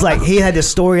 And he had this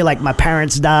story like my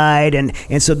parents died, and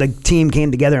so the team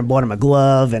came together and bought him a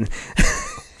glove, and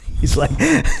he's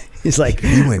like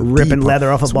ripping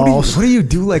leather off of balls. What do you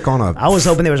do like on a... I was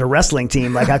hoping there was a wrestling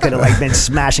team. Like I could have been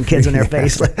smashing kids in their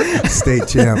face. State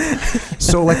champ.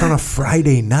 So like on a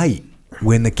Friday night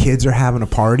when the kids are having a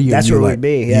party, that's where we'd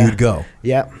be. Yeah. You'd go.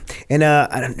 Yeah. And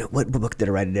I don't know what book did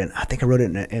I write it in. I think I wrote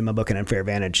it in my book, An Unfair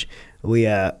Advantage. We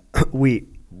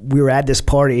were at this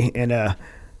party, and I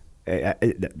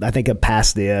think I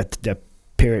passed the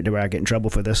period where I get in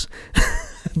trouble for this.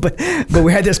 But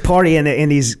we had this party,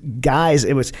 and these guys,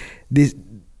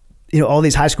 all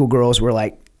these high school girls were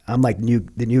like, I'm like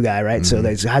the new guy, right? So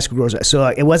there's high school girls. So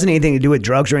it wasn't anything to do with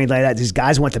drugs or anything like that. These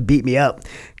guys wanted to beat me up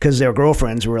because their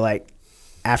girlfriends were like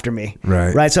after me,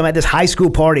 right? So I'm at this high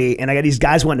school party, and I got these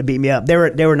guys wanting to beat me up. They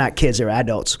were not kids; they were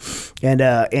adults,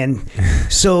 and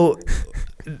so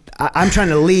I'm trying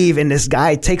to leave, and this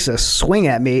guy takes a swing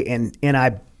at me, and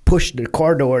I push the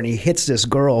car door, and he hits this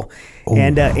girl,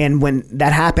 and when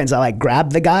that happens, I like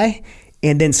grab the guy,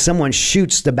 and then someone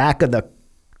shoots the back of the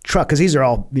truck, because these are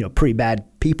all pretty bad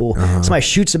people. Somebody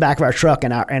shoots the back of our truck,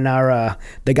 and our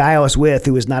the guy I was with,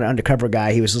 who was not an undercover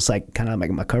guy, he was just like kind of like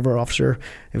my cover officer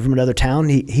from another town.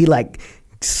 He like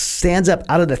stands up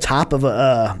out of the top of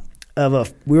a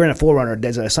we were in a 4Runner.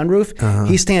 There's a sunroof.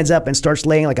 He stands up and starts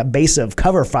laying like a base of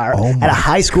cover fire at a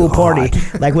high school party,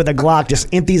 like with a Glock, just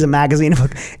empties a magazine.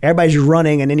 Everybody's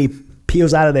running, and then he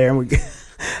peels out of there, and we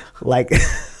like.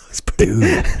 Dude,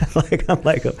 I'm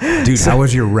like, dude, how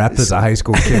was your rep as a high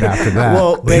school kid after that?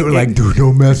 Well, they were like, dude,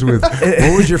 don't mess with.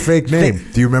 What was your fake name?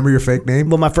 Do you remember your fake name?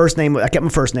 Well, my first name, I kept my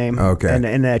first name. Okay.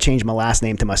 And I changed my last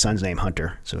name to my son's name,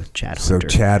 Hunter. So Chad Hunter. So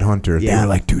Chad Hunter. Yeah. They were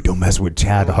like, dude, don't mess with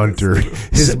Chad Hunter.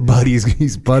 His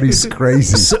buddy's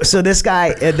crazy. So this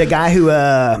guy, the guy who,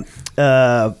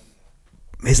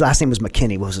 his last name was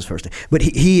McKinney. What was his first name? But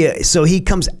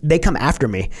they come after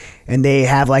me, and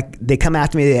they come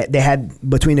after me. They had,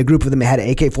 between a group of them, they had an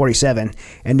AK-47,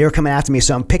 and they were coming after me.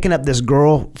 So I'm picking up this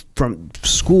girl from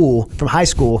high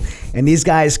school, and these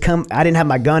guys come. I didn't have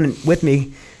my gun with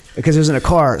me because it was in a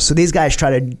car. So these guys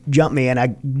try to jump me, and I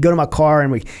go to my car,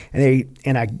 and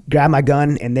I grab my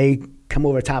gun, and they come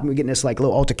over the top, and we get in this like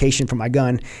little altercation for my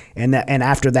gun, and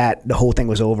after that, the whole thing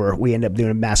was over. We ended up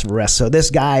doing a massive arrest. So this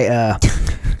guy,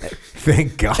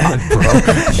 thank God, bro.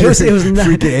 it was not,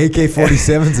 freaking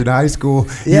AK-47s in high school.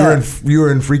 Yeah. You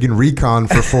were in freaking Recon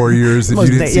for 4 years, and you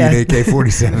didn't see an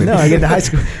AK-47. No, I get to high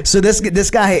school. So this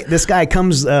guy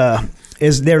comes.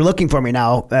 They're looking for me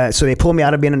now? So they pull me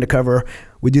out of being undercover.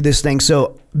 We do this thing.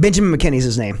 So Benjamin McKinney's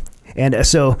his name, and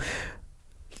so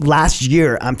last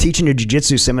year I'm teaching a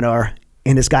jiu-jitsu seminar.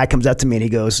 And this guy comes up to me and he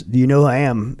goes, "Do you know who I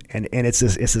am?" And it's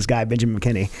this guy, Benjamin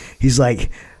McKinney. He's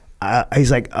like, "I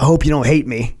hope you don't hate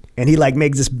me." And he like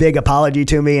makes this big apology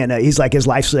to me, and he's like, his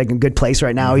life's like in a good place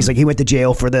right now. He's like, he went to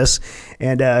jail for this,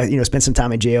 and spent some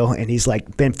time in jail, and he's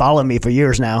like been following me for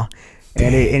years now.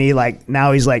 And he like,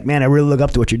 now he's like, "Man, I really look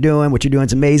up to what you're doing. What you're doing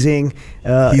is amazing."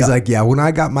 He's like, "Yeah, when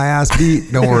I got my ass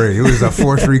beat, don't worry, it was a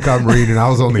 4th Recon Marine, and I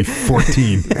was only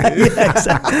 14. Yeah,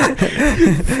 exactly.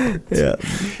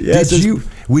 Yeah. Did you,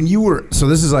 when you were, so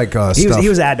this is like he stuff. He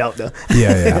was adult though.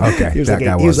 Yeah, okay. he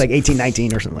was like 18,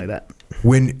 19 or something like that.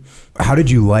 How did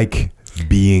you like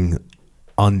being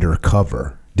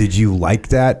undercover? Did you like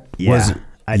that? Yeah,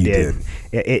 I did.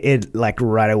 It like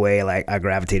right away, like I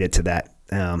gravitated to that.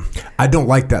 I don't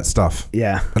like that stuff.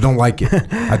 Yeah, I don't like it.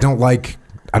 I don't like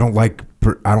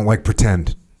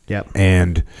pretend. Yep.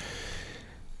 And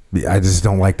I just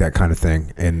don't like that kind of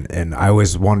thing. And I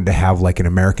always wanted to have like an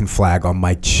American flag on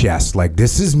my chest. Like,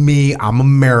 this is me. I'm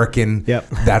American. Yep.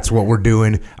 That's what we're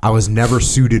doing. I was never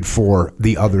suited for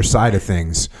the other side of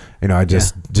things. I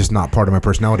just not part of my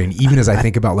personality. And even as I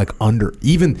think about like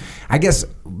I guess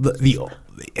the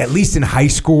at least in high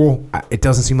school, it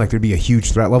doesn't seem like there'd be a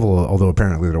huge threat level, although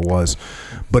apparently there was.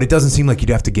 But it doesn't seem like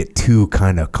you'd have to get too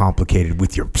kind of complicated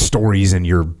with your stories and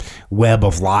your web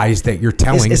of lies that you're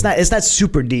telling. It's not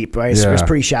super deep, right? It's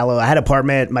pretty shallow. I had an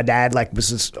apartment. My dad was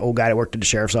this old guy that worked at the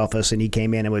sheriff's office, and he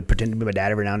came in and would pretend to be my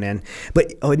dad every now and then.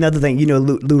 But another thing,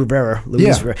 Lou Rivera.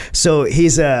 Rivera. So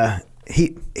he's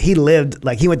he lived,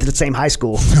 like, he went to the same high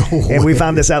school. And we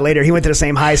found this out later. He went to the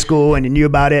same high school and he knew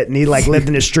about it, and he like lived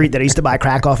in the street that I used to buy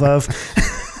crack off of.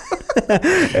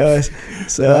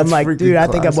 So I'm like, dude, I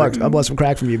think I bought some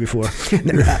crack from you before.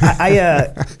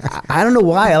 I don't know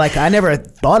why. Like, I never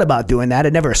thought about doing that. I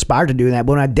never aspired to doing that.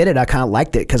 But when I did it, I kind of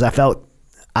liked it because I felt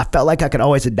like I could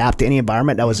always adapt to any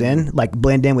environment I was in, like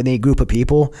blend in with any group of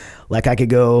people. Like I could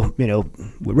go,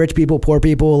 with rich people, poor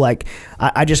people. Like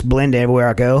I just blend in everywhere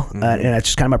I go, and that's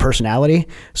just kind of my personality.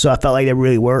 So I felt like it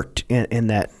really worked in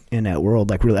that world.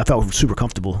 Like, really, I felt super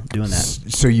comfortable doing that.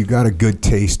 So you got a good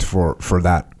taste for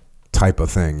that type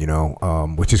of thing,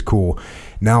 which is cool.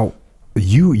 Now,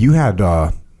 you had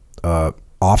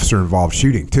officer involved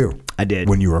shooting too. I did.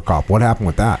 When you were a cop. What happened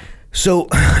with that? So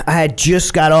I had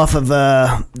just got off of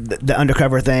the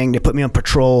undercover thing. They put me on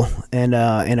patrol, and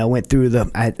I went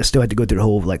through I still had to go through the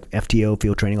whole like FTO,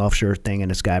 field training officer thing. And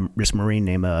this Marine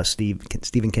named Stephen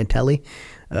Cantelli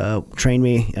trained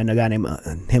me, and a guy named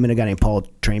him and a guy named Paul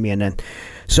trained me. And then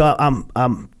so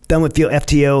I'm done with field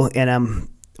FTO, and I'm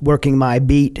working my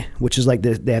beat, which is like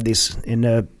they have these in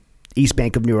the East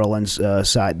Bank of New Orleans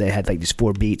side. They had like these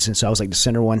 4 beats, and so I was like the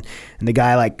center one. And the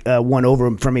guy like one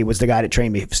over from me was the guy that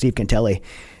trained me, Steve Cantelli.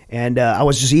 And I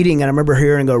was just eating, and I remember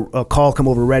hearing a call come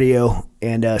over radio,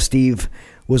 and Steve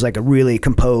was like a really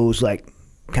composed, like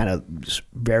kind of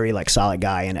very like solid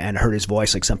guy, and I heard his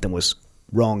voice like something was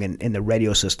wrong in the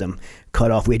radio system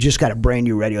cut off. We had just got a brand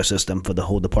new radio system for the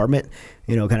whole department,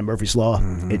 kind of Murphy's Law.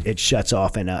 It shuts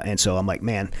off, and so I'm like,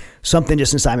 man, something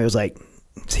just inside me was like,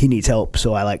 he needs help.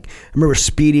 So I remember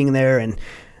speeding there and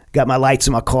got my lights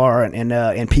in my car,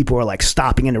 and people were like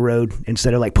stopping in the road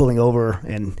instead of like pulling over,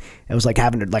 and it was like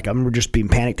having to I remember just being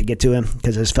panicked to get to him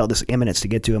because I just felt this imminence to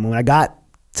get to him. And when I got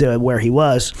to where he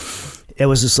was, it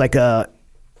was just like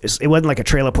it wasn't like a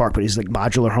trailer park, but it's like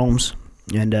modular homes,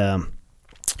 and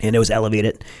it was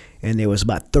elevated, and there was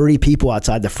about 30 people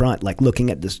outside the front, like looking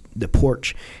at the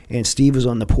porch, and Steve was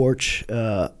on the porch,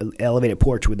 elevated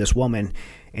porch with this woman,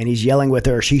 and he's yelling with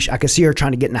her. I could see her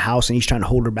trying to get in the house, and he's trying to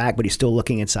hold her back, but he's still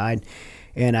looking inside.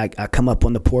 And I come up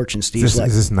on the porch, and Steve's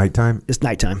is this nighttime? It's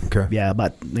nighttime. Okay. Yeah, I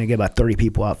get about 30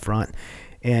 people out front,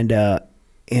 and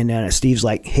Steve's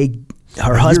like, hey,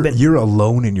 her husband. You're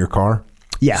alone in your car?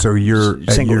 Yeah. So you're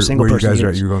single where person you guys are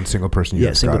units. at, you're going single person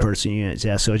units. Yeah, single person units.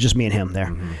 Yeah, so it's just me and him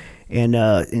there.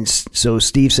 And so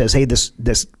Steve says, hey, this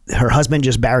her husband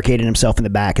just barricaded himself in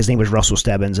the back. His name was Russell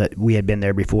Stebbins. We had been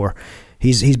there before.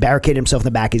 He's barricaded himself in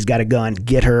the back. He's got a gun.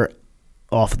 Get her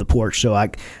off the porch. So I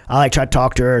tried to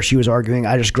talk to her. She was arguing.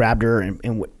 I just grabbed her,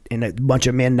 and a bunch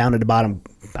of men down at the bottom.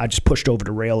 I just pushed over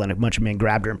the rail, and a bunch of men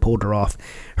grabbed her and pulled her off.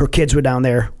 Her kids were down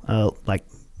there, I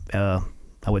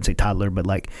wouldn't say toddler, but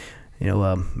like,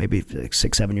 maybe like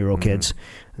 6-7-year-old kids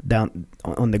down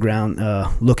on the ground,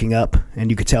 looking up, and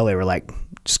you could tell they were like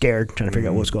scared, trying to figure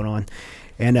out what's going on.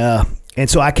 And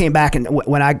so I came back, and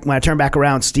when I turned back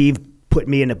around, Steve put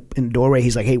me in the doorway.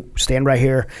 He's like, hey, stand right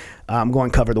here. I'm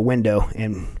going to cover the window.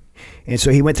 And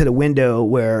so he went to the window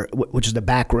which is the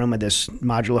back room of this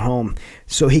modular home,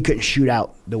 so he couldn't shoot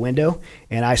out the window.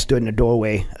 And I stood in the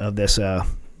doorway of this, like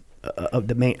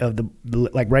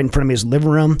right in front of me is the living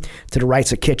room. To the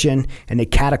right's a kitchen, and the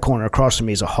cat corner across from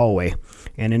me is a hallway.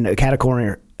 And in the cat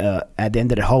corner, at the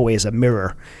end of the hallway is a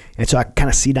mirror. And so I kind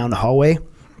of see down the hallway,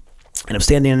 and I'm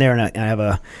standing in there, and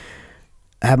I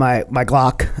have my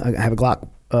Glock. I have a Glock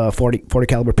 40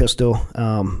 caliber pistol,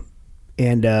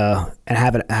 and I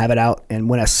have it out. And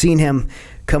when I seen him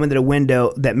come into the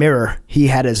window, that mirror, he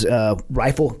had his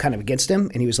rifle kind of against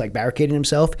him, and he was like barricading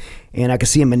himself, and I could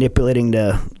see him manipulating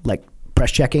the like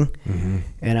press checking.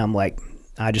 And I'm like,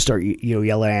 I just start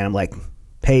yelling at him like,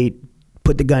 hey,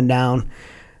 put the gun down,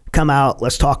 come out,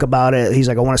 let's talk about it. He's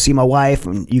like, I want to see my wife,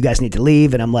 and you guys need to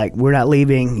leave. And I'm like, we're not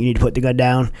leaving, you need to put the gun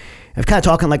down. I'm kind of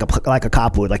talking like a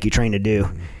cop would, like you trained to do.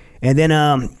 And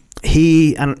then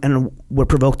he, I don't know what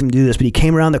provoked him to do this, but he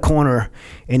came around the corner,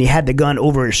 and he had the gun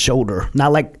over his shoulder,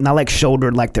 not like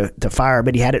shouldered like to fire,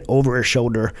 but he had it over his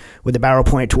shoulder with the barrel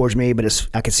pointed towards me. But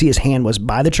I could see his hand was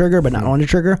by the trigger, but not on the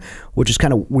trigger, which is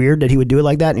kind of weird that he would do it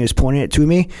like that. And he was pointing it to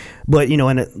me, but in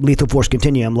a lethal force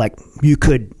continuum, like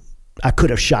I could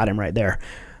have shot him right there,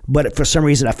 but for some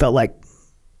reason I felt like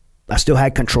I still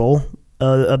had control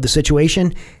of the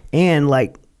situation. And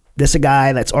like, this a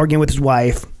guy that's arguing with his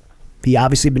wife. He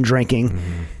obviously been drinking.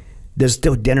 There's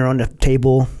still dinner on the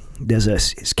table. There's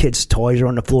his kids' toys are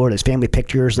on the floor. There's family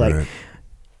pictures. Like, right.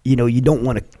 You don't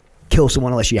want to kill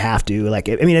someone unless you have to. Like,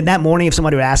 I mean, in that morning, if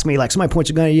somebody would ask me, like, somebody points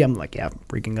a gun at you, I'm like, yeah, I'm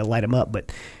freaking gonna light him up.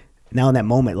 But now in that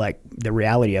moment, like, the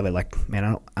reality of it, like,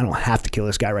 man, I don't have to kill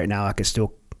this guy right now. I can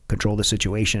still control the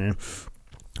situation. And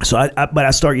so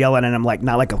I start yelling at him, like,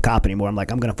 not like a cop anymore. I'm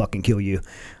like, I'm gonna fucking kill you.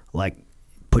 Like,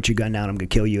 put your gun down. I'm gonna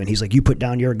kill you. And he's like, you put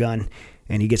down your gun.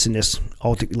 And he gets in this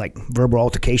verbal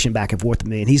altercation back and forth with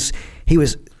me. And he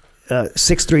was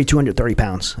 6'3", 230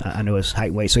 pounds. I know his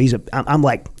height and weight. So I'm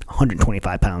like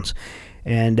 125 pounds.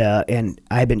 And I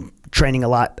had been training a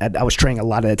lot. I was training a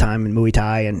lot of the time in Muay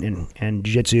Thai and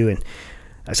Jiu-Jitsu. And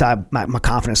so my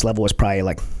confidence level was probably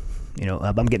like,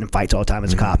 I'm getting in fights all the time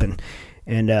as a cop.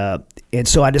 And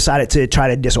so I decided to try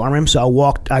to disarm him.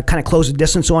 So I kind of closed the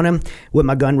distance on him with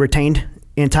my gun retained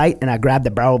in tight, and I grabbed the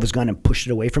barrel of his gun and pushed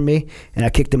it away from me, and I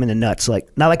kicked him in the nuts, like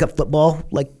not like a football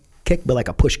like kick, but like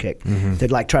a push kick to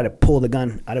like try to pull the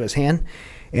gun out of his hand.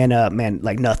 And man,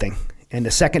 like nothing. And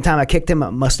the second time I kicked him, I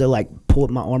must have like pulled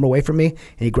my arm away from me,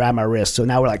 and he grabbed my wrist. So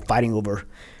now we're like fighting over.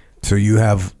 So you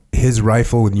have his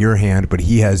rifle in your hand, but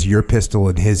he has your pistol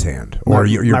in his hand, or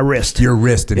my wrist. Your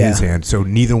wrist in his hand. So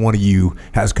neither one of you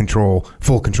has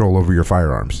full control over your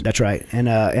firearms. That's right.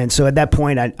 And so at that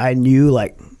point, I knew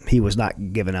like he was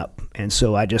not giving up. And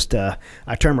so I just I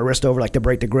turned my wrist over like to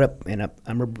break the grip, and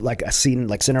I'm like I seen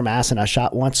like center mass, and I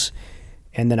shot once,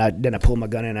 And then I pulled my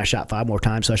gun in and I shot 5 more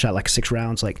times. So I shot like 6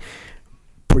 rounds, like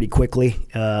pretty quickly.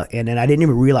 And then I didn't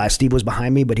even realize Steve was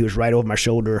behind me, but he was right over my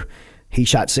shoulder. He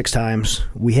shot 6 times.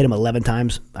 We hit him 11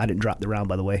 times. I didn't drop the round,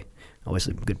 by the way. Always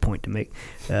a good point to make.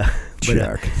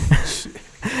 Check.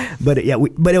 But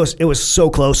it was so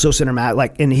close, so cinematic.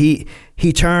 Like, and he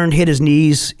turned, hit his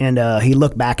knees, and he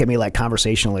looked back at me like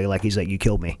conversationally, like he's like, "You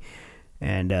killed me."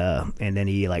 And then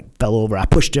he like fell over. I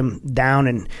pushed him down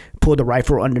and pulled the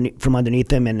rifle from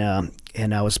underneath him, and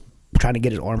I was trying to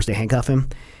get his arms to handcuff him,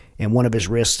 and one of his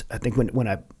wrists. I think when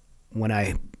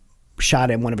I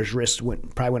shot him, one of his wrists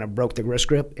went. Probably when I broke the wrist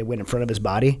grip, it went in front of his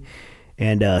body,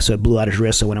 and so it blew out his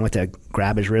wrist. So when I went to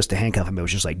grab his wrist to handcuff him, it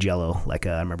was just like jello. Like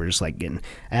I remember just like I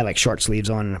had like short sleeves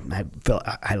on, and I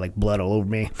had like blood all over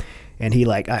me, and he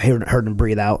like I heard him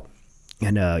breathe out.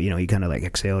 And, he kind of like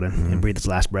exhaled and breathed his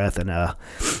last breath. And I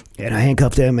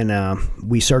handcuffed him, and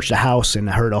we searched the house, and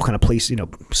I heard all kind of police,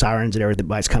 sirens and everything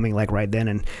coming like right then.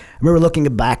 And I remember looking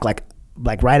back, like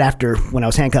right after when I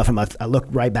was handcuffing him, I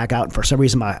looked right back out, and for some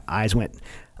reason my eyes went,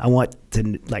 I want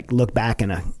to like look back,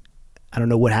 and I don't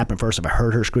know what happened first, if I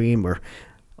heard her scream or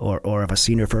if I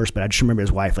seen her first, but I just remember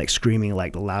his wife like screaming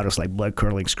like the loudest, like blood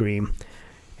curdling scream.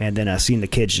 And then I seen the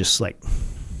kids just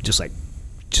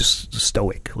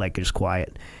stoic, like just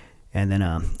quiet. And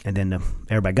then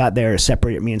everybody got there,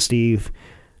 separated me and Steve,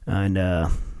 and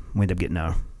we ended up getting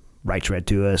our rights read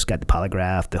to us, got the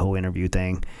polygraph, the whole interview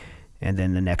thing. And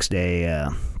then the next day,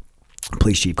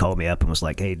 police chief called me up and was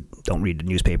like, "Hey, don't read the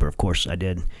newspaper." Of course I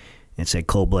did. And said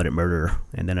cold-blooded murder.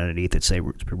 And then underneath it say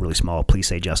really small, please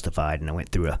say justified. And I went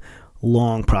through a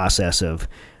long process of,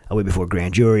 I went before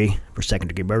grand jury for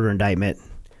second-degree murder indictment,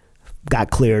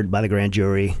 got cleared by the grand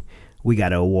jury. We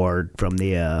got an award from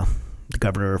the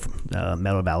governor,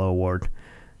 Medal of Valor Award.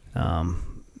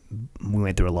 We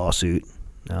went through a lawsuit,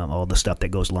 all the stuff that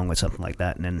goes along with something like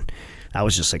that. And then I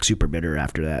was just like super bitter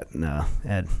after that,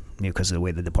 and because of the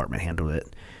way the department handled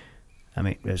it. I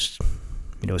mean, it's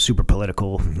super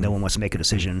political. Mm-hmm. No one wants to make a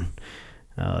decision.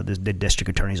 The district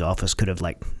attorney's office could have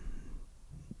like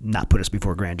not put us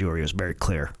before a grand jury. It was very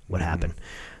clear what happened,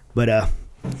 but.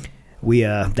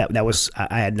 That was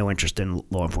I had no interest in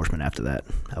law enforcement after that.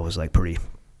 I was like pretty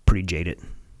jaded.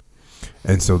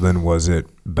 And so then was it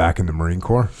back in the Marine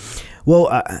Corps? Well,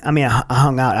 I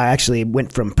hung out. I actually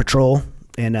went from patrol,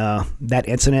 and that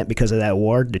incident, because of that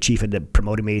award, the chief had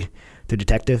promoted me to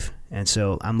detective, and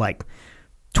so I'm like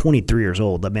 23 years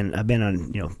old. I've been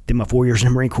on did my 4 years in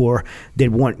the Marine Corps,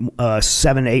 did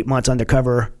 7 to 8 months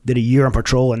undercover, did a year on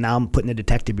patrol, and now I'm put in the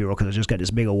detective bureau because I just got this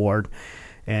big award.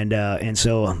 And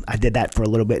so I did that for a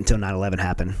little bit until 9/11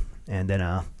 happened. And then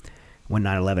when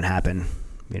 9/11 happened,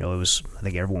 it was, I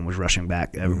think everyone was rushing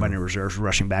back. Everybody in the reserves was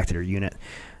rushing back to their unit.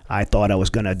 I thought I was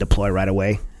going to deploy right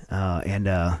away, and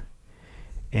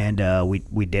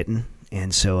we didn't.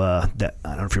 And so I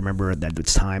don't know if you remember at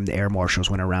this time, the air marshals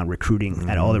went around recruiting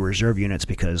at all the reserve units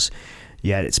because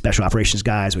you had special operations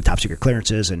guys with top secret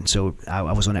clearances, and so I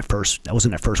was on that first. I was in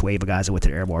that first wave of guys that went to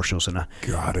the air marshals, and I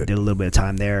did a little bit of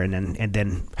time there, and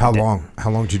then. How long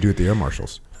did you do at the air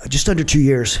marshals? Just under 2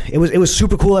 years. It was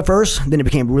super cool at first, then it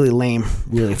became really lame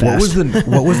really fast.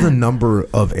 What was the number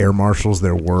of air marshals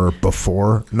there were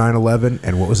before 9/11,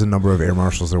 and what was the number of air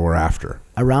marshals there were after?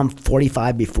 Around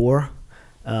 45 before.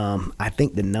 I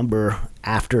think the number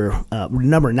after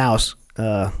number now is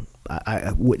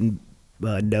I wouldn't.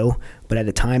 No, but at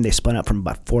the time they spun up from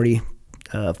about 40,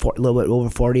 a little bit over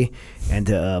 40, and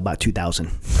to about 2,000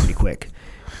 pretty quick.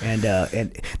 And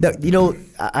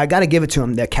I got to give it to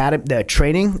them. The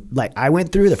training, like I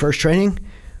went through, the first training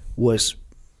was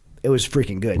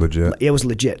freaking good. Legit. It was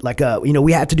legit. Like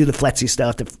we had to do the FLETC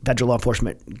stuff, the Federal Law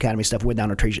Enforcement Academy stuff. We went down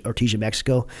to Ortiz,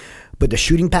 Mexico, but the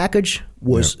shooting package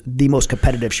was the most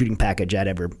competitive shooting package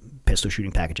pistol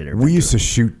shooting package I'd ever. We used to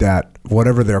shoot that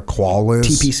whatever their qual is.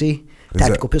 TPC.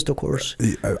 Tactical pistol course.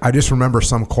 I just remember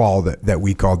some qual that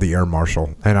we called the air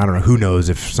marshal, and I don't know, who knows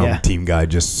if some team guy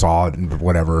just saw it and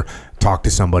whatever, talked to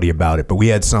somebody about it. But we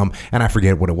had some, and I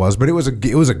forget what it was, but it was a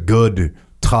good,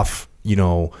 tough.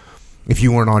 If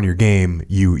you weren't on your game,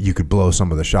 you could blow some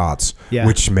of the shots,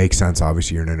 which makes sense.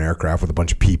 Obviously, you're in an aircraft with a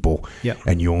bunch of people,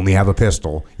 and you only have a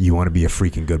pistol. You want to be a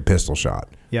freaking good pistol shot.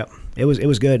 Yep, it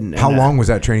was good. How long was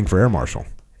that training for air marshal?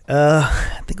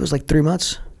 I think it was like 3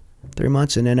 months. 3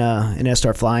 months, and then I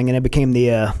started flying, and I became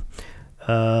the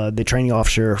training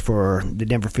officer for the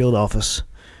Denver field office,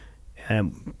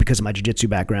 because of my jiu-jitsu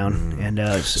background. And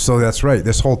so that's right.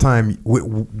 This whole time,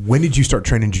 when did you start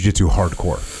training jiu-jitsu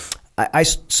hardcore? I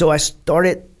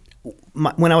started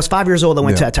when I was 5 years old, I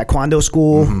went Yeah. to taekwondo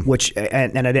school, which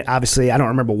and I did, obviously I don't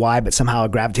remember why, but somehow I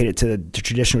gravitated to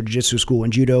traditional jiu-jitsu school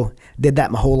and judo. Did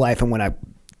that my whole life, and when I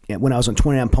was on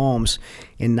 29 Palms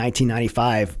in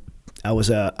 1995,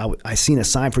 I seen a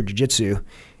sign for jiu-jitsu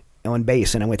on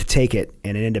base, and I went to take it,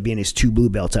 and it ended up being these 2 blue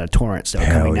belts out of Torrance that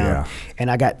were coming down. Yeah. And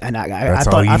I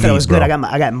thought it was good. Bro.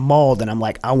 I got mauled, and I'm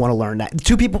like, I want to learn that.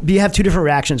 You have 2 different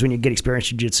reactions when you get experience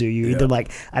jiu-jitsu. You either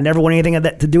like, I never want anything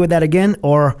to do with that again,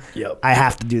 or I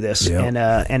have to do this. Yep.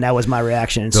 And that was my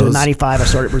reaction. So 95, I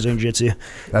started Brazilian jiu-jitsu.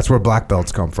 That's where black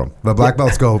belts come from. The black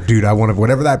belts go, dude, I want to,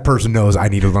 whatever that person knows, I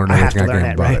need to learn everything I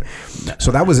can about it. So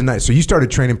that was a nice, so you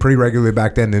started training pretty regularly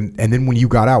back then. And then when you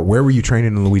got out, where were you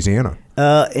training in Louisiana?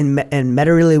 In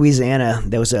Metairie, Louisiana,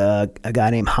 there was a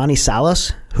guy named Hani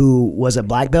Salas who was a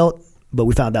black belt, but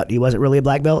we found out he wasn't really a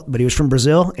black belt, but he was from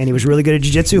Brazil, and he was really good at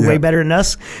jiu-jitsu, way better than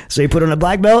us. So he put on a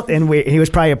black belt, and he was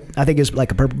probably, I think he was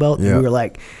like a purple belt, and we were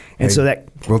like, and so that...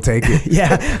 We'll take it.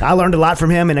 Yeah, I learned a lot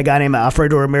from him, and a guy named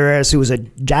Alfredo Ramirez, who was a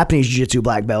Japanese jiu-jitsu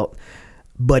black belt,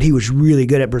 but he was really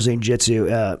good at Brazilian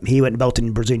jiu-jitsu. He wasn't belted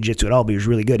in Brazilian jiu-jitsu at all, but he was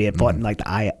really good. He had fought in like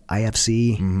the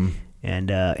IFC, and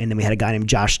then we had a guy named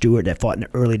Josh Stewart that fought in the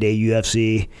early day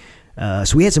UFC.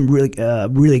 So we had some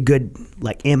really good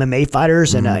like MMA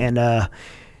fighters, and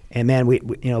man, we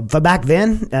but back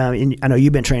then, and I know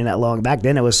you've been training that long. Back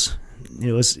then, it was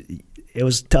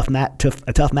a tough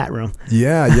mat room.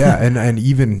 Yeah, and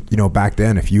even back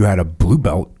then, if you had a blue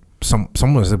belt,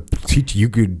 someone was a teacher, you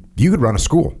could run a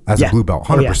school as a blue belt,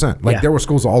 100%. Like there were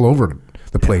schools all over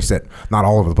the place that, not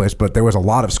all over the place, but there was a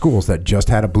lot of schools that just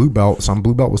had a blue belt. Some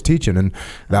blue belt was teaching, and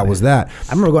that was that.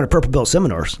 I remember going to purple belt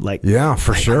seminars.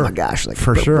 Sure. Oh my gosh,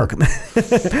 for sure.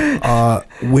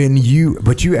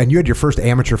 You had your first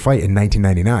amateur fight in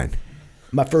 1999.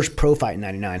 My first pro fight in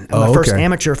 99. My first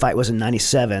amateur fight was in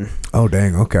 97. Oh,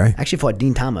 dang. Okay. I actually fought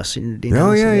Dean Thomas.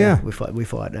 Yeah. We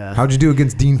fought. How'd you do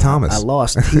against Dean Thomas? I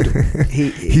lost.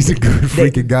 He's a good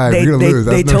freaking guy. You're going to lose.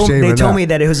 That's no shame in that. They told me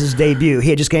that it was his debut. He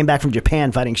had just came back from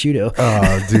Japan fighting Shooto.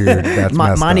 Oh, dude. That's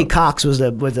messed Monty up. Cox was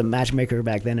the matchmaker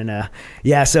back then. And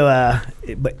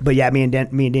but yeah, me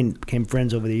and Dean became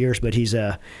friends over the years. But he's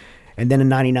and then in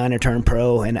 99 I turned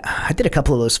pro. And I did a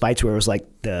couple of those fights where it was like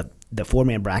the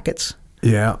 4-man brackets.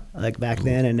 Yeah, like back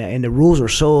then, and the rules were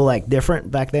so like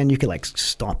different back then. You could like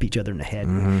stomp each other in the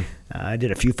head. I did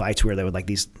a few fights where there were like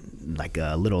these like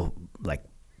little like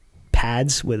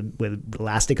pads with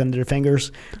elastic under their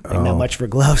fingers. Like not much for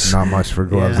gloves. Not much for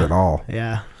gloves at all.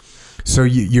 Yeah. So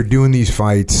you're doing these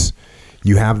fights.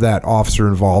 You have that officer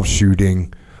involved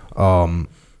shooting.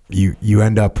 You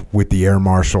end up with the air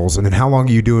marshals, and then how long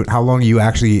are you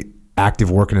actually active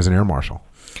working as an air marshal?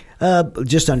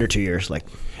 Just under 2 years, like.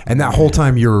 And that whole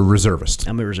time you're a reservist.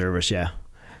 I'm a reservist, yeah.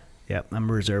 I'm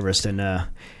a reservist, and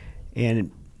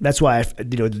that's why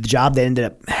the job they ended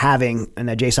up having in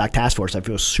that JSOC task force, I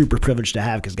feel super privileged to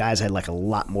have because guys had like a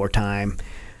lot more time,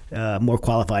 more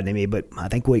qualified than me. But I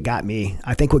think what got me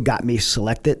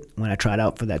selected when I tried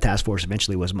out for that task force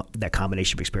eventually was that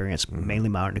combination of experience, mainly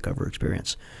my undercover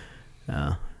experience.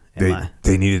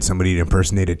 They needed somebody to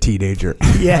impersonate a teenager.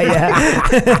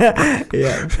 Yeah.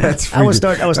 That's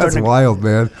that's wild,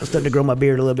 man. I was starting to grow my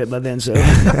beard a little bit by then. So,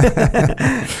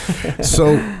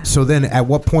 so then at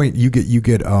what point you get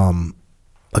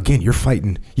again? You're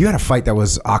fighting. You had a fight that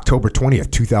was October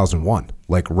 20th, 2001,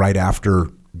 like right after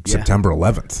September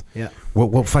 11th. Yeah.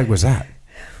 What fight was that?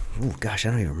 Oh gosh,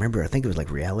 I don't even remember. I think it was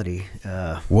like reality.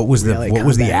 What was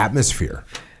the atmosphere?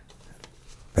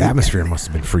 The atmosphere must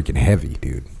have been freaking heavy,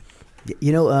 dude.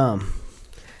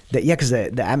 Because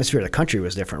the atmosphere of the country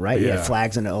was different, right? You had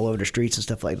flags all over the streets and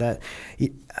stuff like that.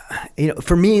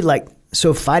 For me, like,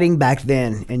 so fighting back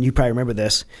then, and you probably remember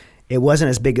this, it wasn't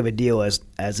as big of a deal as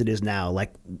it is now.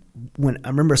 Like, when I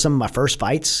remember some of my first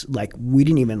fights, like, we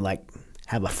didn't even like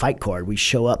have a fight card. We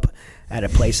show up at a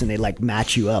place and they like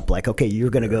match you up. Like, okay, you're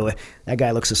gonna go. That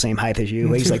guy looks the same height as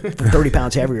you. He's like 30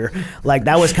 pounds heavier. Like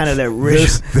that was kind of the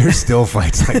original. There's still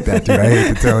fights like that, dude. I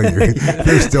hate to tell you,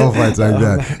 there's still fights like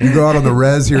that. You go out on the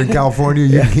res here in California,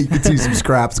 you can see some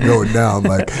scraps going down.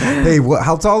 Like, hey,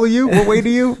 how tall are you? What weight are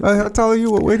you? How tall are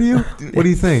you? What weight are you? What do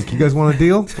you think? You guys want a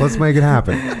deal? Let's make it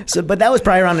happen. So, but that was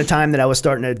probably around the time that I was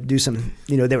starting to do some.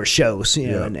 There were shows,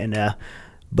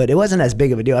 but it wasn't as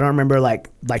big of a deal. I don't remember like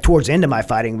towards the end of my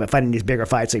fighting, but fighting these bigger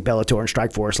fights like Bellator and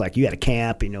Strikeforce, like you had a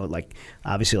camp, like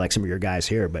obviously like some of your guys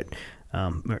here, but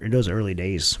In those early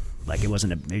days, like it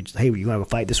wasn't hey, you want to go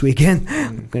fight this weekend?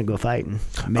 I'm gonna go fight and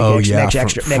make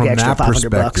extra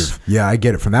 $500. Yeah, I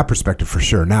get it from that perspective for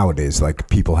sure. Nowadays, like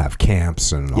people have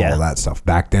camps and all of that stuff.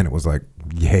 Back then, it was like,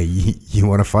 hey, you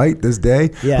want to fight this day?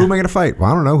 Yeah. Who am I going to fight? Well,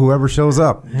 I don't know. Whoever shows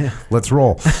up. Yeah. Let's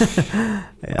roll.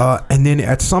 And then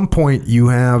at some point, you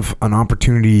have an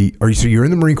opportunity, so you're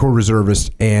in the Marine Corps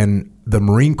Reservist, and the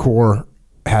Marine Corps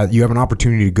you have an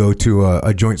opportunity to go to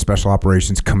a Joint Special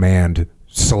Operations Command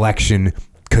selection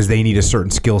because they need a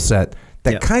certain skill set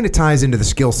that kind of ties into the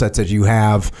skill sets that you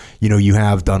have. You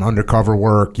have done undercover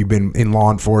work. You've been in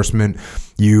law enforcement.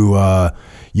 You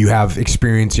have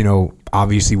experience,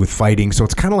 obviously with fighting. So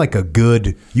it's kind of like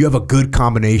you have a good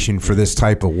combination for this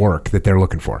type of work that they're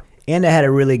looking for. And I had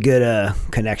a really good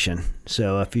connection.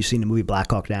 So if you've seen the movie Black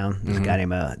Hawk Down, there's a guy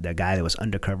named the guy that was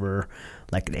undercover,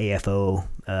 like an AFO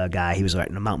guy. He was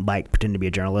riding a mountain bike, pretending to be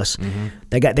a journalist.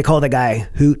 They call the guy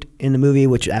Hoot in the movie,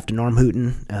 which after Norm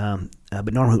Hooten.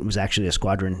 But Norm Hooten was actually a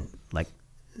squadron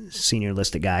senior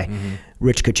enlisted guy.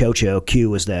 Rich Cachocho,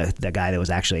 Q, was the guy that was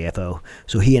actually AFO.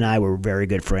 So he and I were very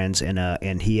good friends,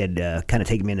 and he had kind of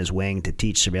taken me in his wing to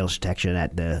teach surveillance detection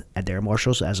at the Air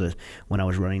Marshals when I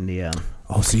was running the.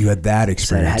 So you had that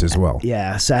experience as well.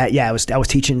 Yeah. So I was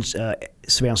teaching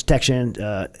surveillance detection.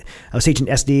 I was teaching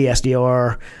SD,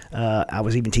 SDR. I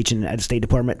was even teaching at the State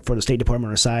Department on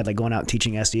the side, like going out and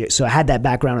teaching SD. So I had that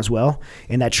background as well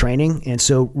in that training. And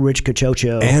so Rich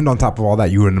Cachocho. And on top of all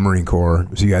that, you were in the Marine Corps.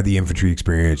 So you had the infantry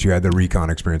experience. You had the recon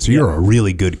experience. So you're a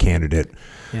really good candidate.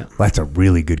 Yeah. That's a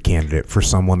really good candidate for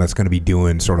someone that's going to be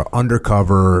doing sort of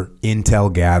undercover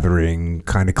intel gathering,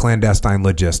 kind of clandestine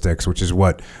logistics, which is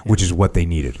what they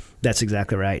needed. That's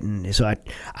exactly right. And so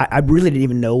I really didn't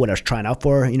even know what I was trying out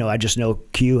for. I just know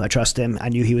Q. I trust him. I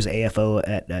knew he was AFO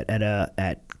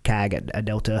at CAG at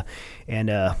Delta,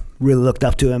 and really looked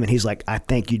up to him. And he's like, I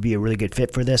think you'd be a really good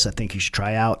fit for this. I think you should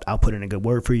try out. I'll put in a good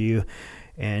word for you.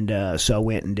 And so I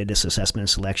went and did this assessment and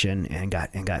selection and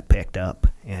got picked up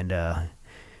and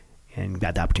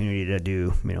got the opportunity to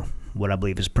do what I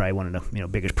believe is probably one of the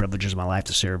biggest privileges of my life,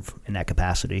 to serve in that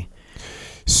capacity.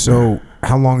 So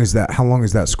how long is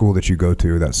that school that you go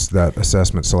to? That's that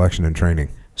assessment, selection, and training.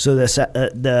 So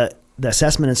the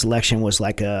assessment and selection was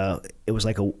like a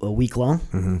week long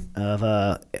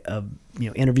of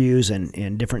interviews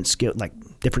and different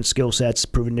skill sets,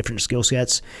 proving different skill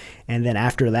sets, and then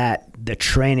after that, the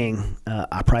training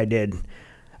I probably did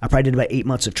about 8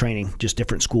 months of training, just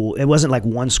different school. It wasn't like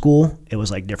one school; it was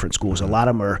like different schools. A lot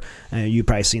of them are, you've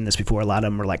probably seen this before. A lot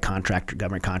of them are like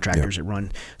government contractors that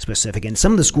run specific. And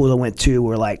some of the schools I went to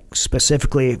were like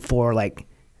specifically for like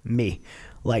me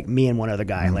and one other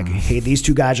guy. Like, hey, these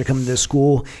two guys are coming to this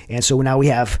school, and so now we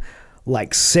have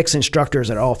like 6 instructors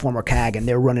that are all former CAG, and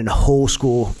they're running the whole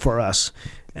school for us.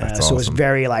 That's so awesome. it's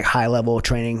very like high level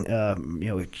training.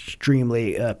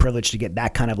 Extremely privileged to get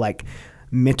that kind of like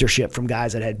mentorship from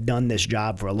guys that had done this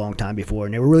job for a long time before,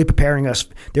 and they were really preparing us.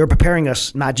 They were preparing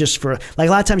us not just for, like,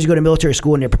 a lot of times you go to military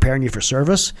school and they're preparing you for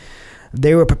service.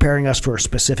 They were preparing us for a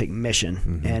specific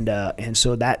mission, and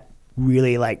so that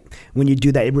really, like, when you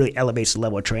do that, it really elevates the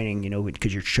level of training,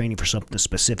 because you're training for something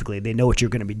specifically. They know what you're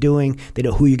going to be doing. They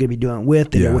know who you're going to be doing it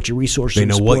with. They know what your resources. They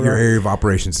know what your area of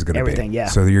operations is going to be. Everything, yeah.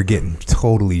 So you're getting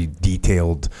totally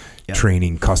detailed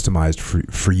training, customized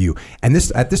for you. And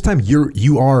at this time,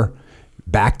 you are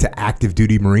back to active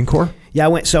duty Marine Corps? Yeah, I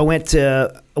went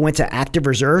to active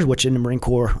reserves, which in the Marine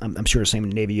Corps, I'm sure the same in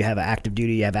the Navy, you have active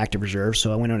duty, you have active reserves.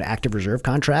 So I went on an active reserve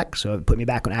contract. So it put me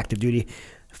back on active duty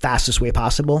fastest way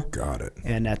possible. Got it.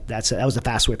 And that was the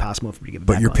fastest way possible for me to get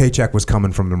back. But your paycheck was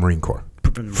coming from the Marine Corps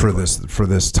for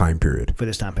this time period. For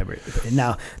this time period.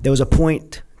 Now, there was a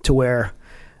point to where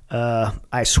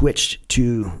I switched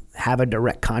to have a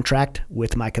direct contract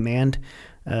with my command.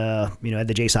 At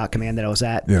the JSOC command that I was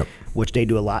at, which they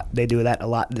do a lot. They do that a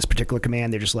lot. This particular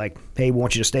command, they're just like, hey, we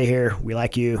want you to stay here. We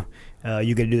like you.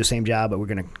 You're going to do the same job, but we're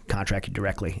going to contract you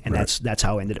directly. And that's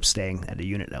how I ended up staying at the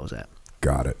unit that I was at.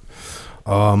 Got it.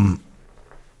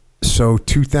 So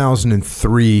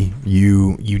 2003,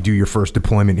 you do your first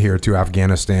deployment here to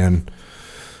Afghanistan.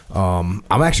 I'm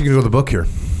actually going to go to the book here.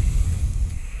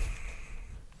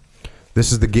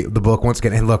 This is the book once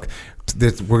again. And look,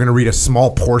 we're going to read a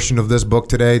small portion of this book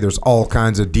today. There's all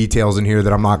kinds of details in here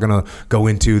that I'm not going to go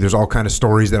into. There's all kinds of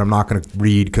stories that I'm not going to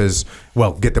read because,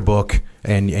 well, get the book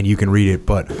and you can read it.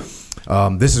 But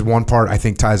this is one part I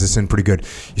think ties this in pretty good.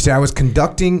 You say, I was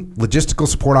conducting logistical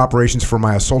support operations for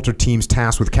my assaulter teams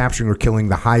tasked with capturing or killing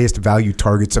the highest value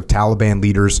targets of Taliban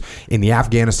leaders in the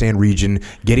Afghanistan region,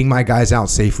 getting my guys out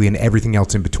safely and everything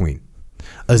else in between.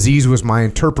 Aziz was my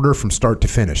interpreter from start to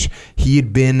finish. He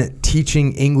had been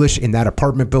teaching English in that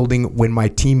apartment building when my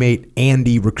teammate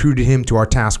Andy recruited him to our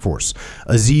task force.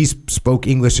 Aziz spoke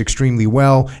English extremely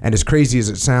well, and as crazy as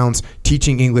it sounds,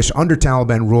 teaching English under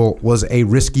Taliban rule was a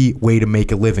risky way to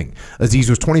make a living. Aziz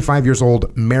was 25 years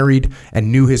old, married,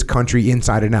 and knew his country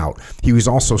inside and out. He was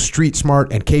also street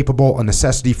smart and capable, a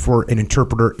necessity for an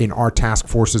interpreter in our task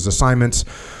force's assignments.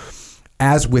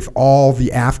 As with all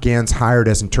the Afghans hired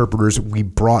as interpreters, we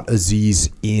brought Aziz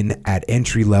in at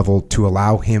entry level to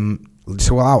allow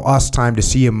us time to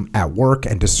see him at work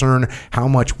and discern how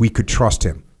much we could trust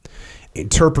him.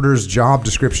 Interpreters' job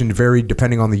description varied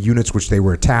depending on the units which they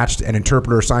were attached. An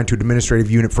interpreter assigned to an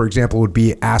administrative unit, for example, would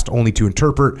be asked only to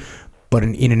interpret, but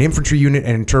in an infantry unit,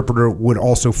 an interpreter would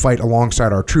also fight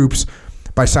alongside our troops.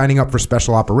 By signing up for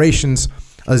special operations,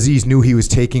 Aziz knew he was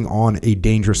taking on a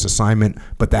dangerous assignment,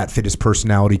 but that fit his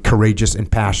personality, courageous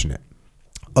and passionate.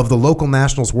 Of the local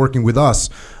nationals working with us,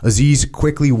 Aziz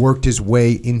quickly worked his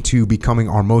way into becoming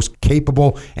our most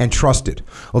capable and trusted.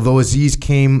 Although Aziz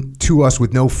came to us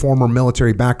with no former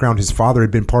military background, his father had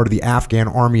been part of the Afghan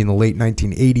army in the late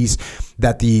 1980s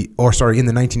in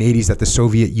the 1980s that the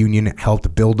Soviet Union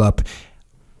helped build up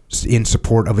in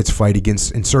support of its fight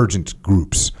against insurgent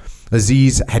groups.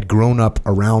 Aziz had grown up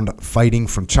around fighting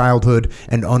from childhood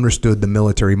and understood the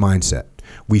military mindset.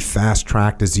 We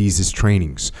fast-tracked Aziz's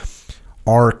trainings.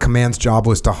 Our command's job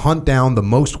was to hunt down the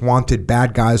most wanted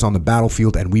bad guys on the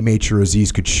battlefield, and we made sure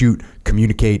Aziz could shoot,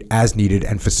 communicate as needed,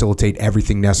 and facilitate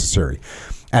everything necessary.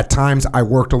 At times, I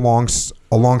worked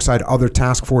alongside other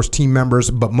task force team members,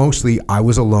 but mostly I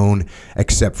was alone,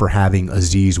 except for having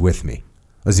Aziz with me.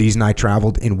 Aziz and I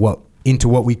traveled into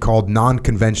what we called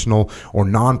non-conventional or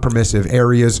non-permissive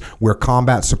areas where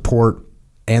combat support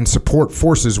and support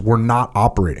forces were not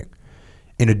operating.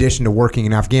 In addition to working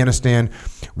in Afghanistan,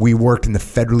 we worked in the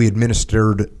federally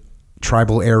administered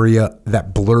tribal area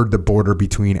that blurred the border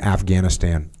between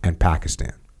Afghanistan and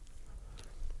Pakistan.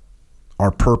 Our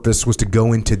purpose was to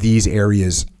go into these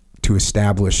areas to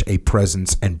establish a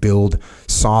presence and build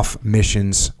soft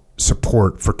missions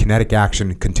support for kinetic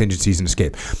action, contingencies, and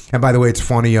escape. And by the way, it's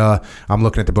funny, I'm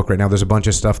looking at the book right now. There's a bunch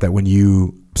of stuff that when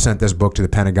you sent this book to the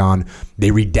Pentagon, they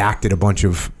redacted a bunch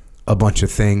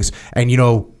of things. And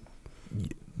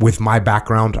with my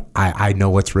background, I know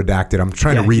what's redacted. I'm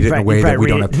trying to read it in a way that we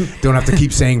don't have to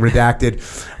keep saying redacted.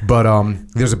 But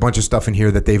there's a bunch of stuff in here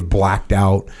that they've blacked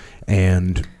out,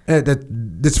 and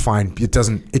that's fine. It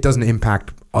doesn't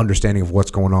impact understanding of what's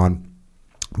going on.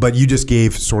 But you just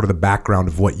gave sort of the background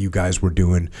of what you guys were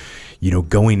doing,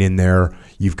 going in there.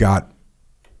 You've got,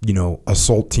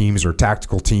 assault teams or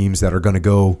tactical teams that are going to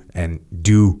go and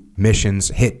do missions,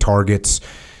 hit targets.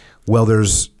 Well,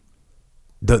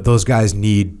 those guys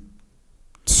need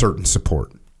certain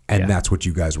support, and that's what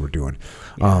you guys were doing.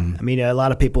 Yeah. A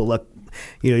lot of people look,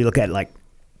 you look at like,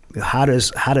 how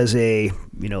does a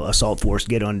assault force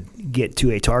get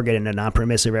to a target in a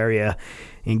non-permissive area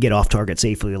and get off target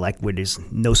safely, like where there's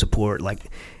no support,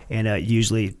 and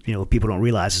usually people don't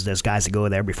realize is there's guys that go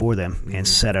there before them and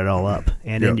set it all up,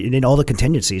 and then all the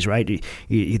contingencies, right?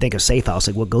 You think of safe house,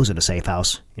 like what goes in a safe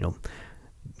house?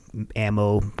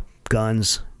 Ammo,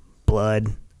 guns,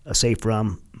 blood, a safe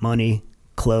room, money,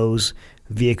 clothes,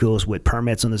 vehicles with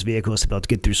permits on those vehicles to be able to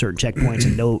get through certain checkpoints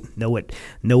and know what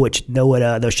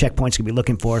those checkpoints can be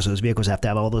looking for. So those vehicles have to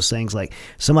have all those things. Like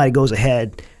somebody goes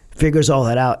ahead, figures all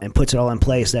that out, and puts it all in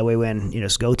place. That way, when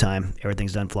it's go time,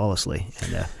 everything's done flawlessly.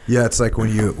 And, it's like when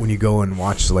you go and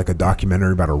watch like a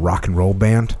documentary about a rock and roll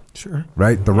band. Sure.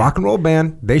 Right. The rock and roll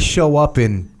band, they show up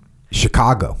in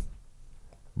Chicago,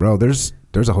 bro. There's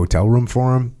a hotel room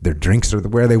for them. Their drinks are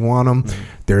where they want them. Mm-hmm.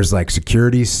 There's like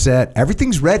security set.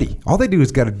 Everything's ready. All they do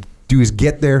is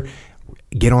get there,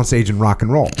 get on stage and rock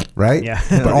and roll, right? Yeah.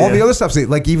 But all the other stuff,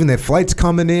 like even the flights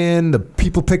coming in, the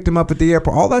people picked them up at the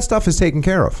airport, all that stuff is taken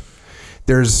care of.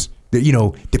 There's,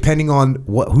 depending on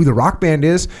who the rock band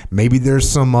is, maybe there's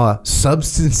some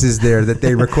substances there that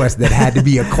they request that had to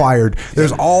be acquired.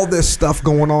 There's all this stuff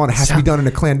going on. It has to be done in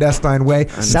a clandestine way.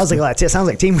 Sounds like a lot. It sounds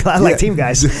like team. I like team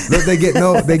guys. They get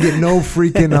no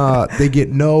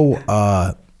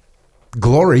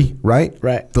glory, right?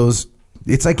 Right. Those.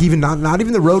 It's like even not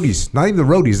even the roadies. Not even the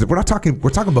roadies. We're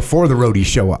talking before the roadies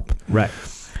show up. Right.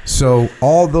 So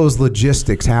all those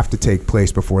logistics have to take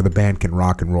place before the band can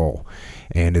rock and roll.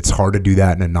 And it's hard to do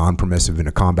that in a non-permissive, in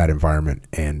a combat environment,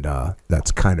 and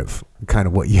that's kind of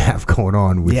what you have going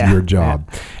on with your job,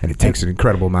 and it takes an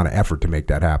incredible amount of effort to make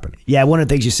that happen. Yeah, one of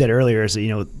the things you said earlier is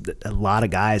that, a lot of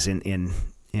guys in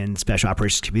special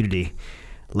operations community,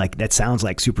 like that sounds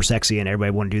like super sexy and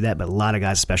everybody want to do that, but a lot of guys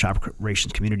in the special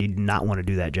operations community do not want to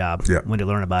do that job when they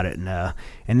learn about it.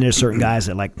 And there's certain guys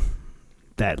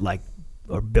that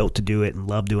are built to do it and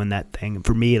love doing that thing. And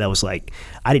for me, that was like,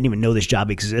 I didn't even know this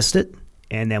job existed.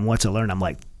 And then once I learned, I'm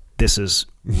like, this is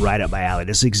right up my alley.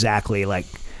 This is exactly like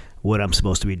what I'm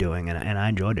supposed to be doing. And I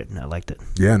enjoyed it and I liked it.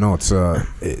 Yeah, no,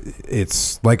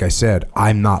 it's like I said,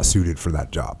 I'm not suited for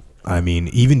that job. I mean,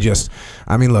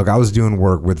 look, I was doing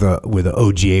work with a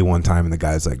OGA one time, and the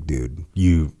guy's like, "Dude,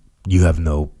 you have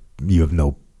no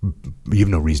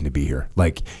reason to be here.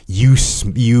 Like, you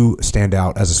stand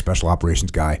out as a special operations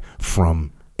guy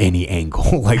from any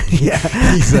angle." Like,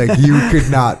 he's like, "You could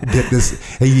not get this."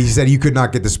 He said, "You could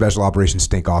not get the special operations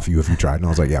stink off you if you tried." And I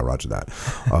was like, "Yeah, roger that."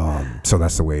 So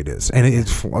that's the way it is, and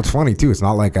it's funny too. It's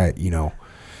not like I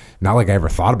ever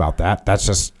thought about that. That's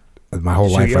just. My whole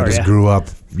life, I just grew up,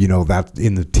 that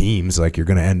in the teams, like you're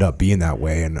going to end up being that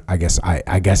way, and I guess I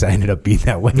ended up being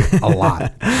that way a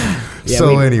lot.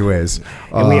 Anyways,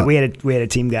 we had a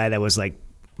team guy that was like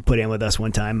put in with us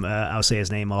one time. I'll say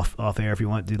his name off air if you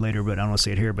want to later, but I don't want to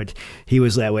say it here. But he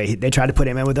was that way. They tried to put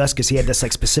him in with us because he had this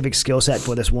like specific skill set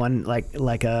for this one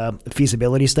like a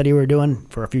feasibility study we were doing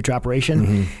for a future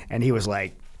operation, and he was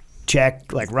like.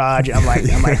 Check, like Raj. I'm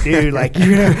like, dude, like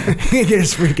you're gonna get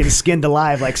us freaking skinned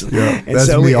alive, like. Yeah,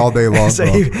 that's me all day long. So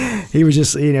he was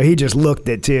just, he just looked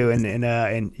it too,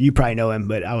 and you probably know him,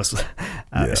 but I was,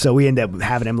 so we ended up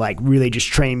having him like really just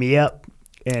train me up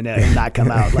and not come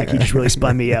out. Like he just really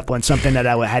spun me up on something that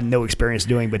I had no experience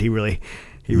doing, but he really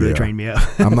trained me up.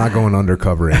 I'm not going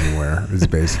undercover anywhere. Is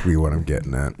basically what I'm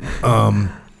getting at.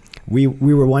 We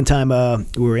were one time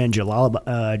we were in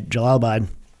Jalalabad.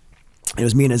 It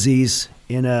was me and Aziz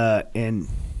and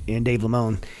Dave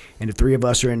Lamone, and the three of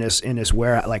us are in this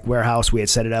warehouse. We had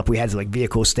set it up. We had like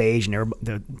vehicle stage, and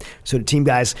so the team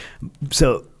guys,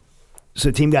 so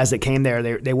team guys that came there,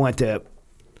 they went to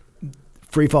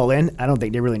free fall in. I don't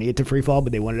think they really needed to free fall,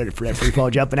 but they wanted it for that free fall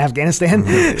jump in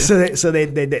Afghanistan. So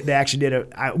they actually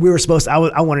did I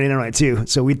wanted in on it too.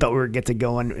 So we thought we were get to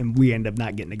go in, and we ended up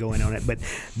not getting to go in on it. But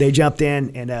they jumped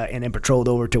in and then patrolled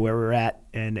over to where we were at,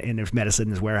 and there's medicine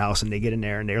in this warehouse, and they get in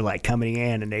there and they're like coming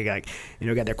in, and they like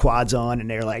got their quads on, and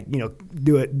they're like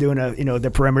doing a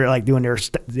their perimeter, like doing their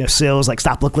sills, like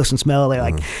stop, look, listen, smell. They're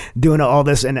like doing all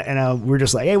this, and we're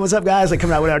just like, hey, what's up, guys? Like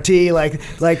coming out with our tea, like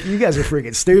you guys are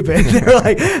freaking stupid. They're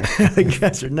like, you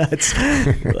guys are nuts.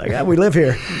 We're like, we live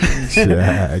here.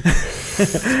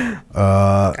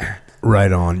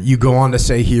 Right on. You go on to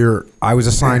say here, I was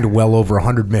assigned well over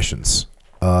 100 missions.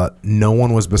 No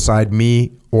one was beside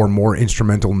me or more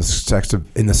instrumental in the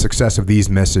success of these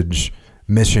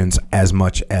missions as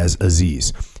much as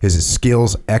Aziz. His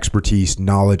skills, expertise,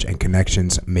 knowledge, and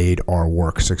connections made our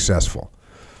work successful.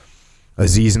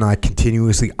 Aziz and I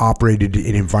continuously operated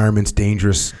in environments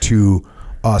dangerous to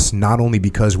us, not only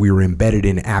because we were embedded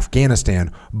in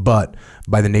Afghanistan, but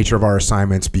by the nature of our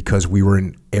assignments, because we were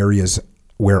in areas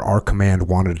where our command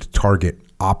wanted to target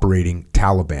operating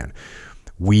Taliban.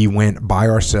 We went by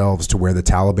ourselves to where the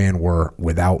Taliban were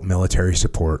without military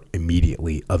support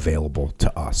immediately available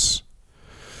to us.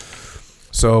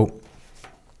 So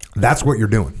that's what you're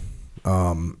doing.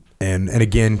 And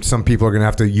again, some people are going to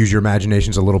have to use your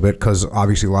imaginations a little bit, because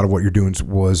obviously a lot of what you're doing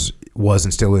was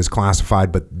and still is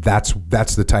classified, but that's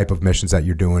the type of missions that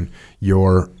you're doing.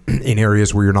 You're in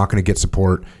areas where you're not going to get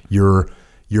support. Your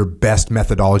best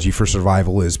methodology for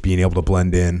survival is being able to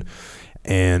blend in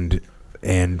and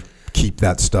keep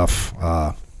that stuff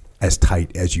as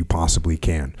tight as you possibly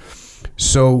can.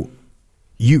 So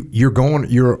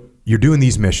you're doing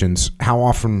these missions. How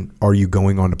often are you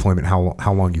going on deployment? How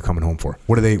long are you coming home for?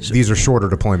 What are they? These are shorter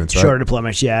deployments, right? Shorter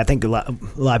deployments, yeah. I think a lot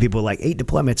of people are like 8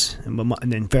 deployments,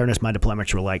 and in fairness, my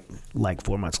deployments were like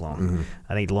 4 months long. Mm-hmm.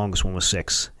 I think the longest one was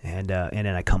 6, and then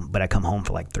I come home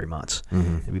for like 3 months,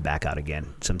 and be back out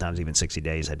again. Sometimes even 60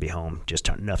 days, I'd be home just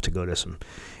enough to go to some.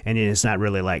 And it's not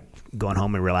really like going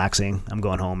home and relaxing. I'm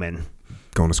going home and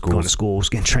going to schools,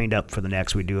 getting trained up for the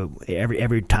next. We do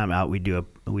every time out. We do a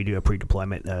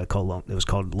pre-deployment it was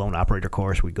called Lone Operator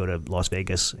Course. We go to Las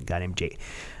Vegas. A guy named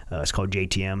it's called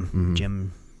JTM,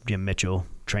 Jim Mitchell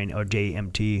training, or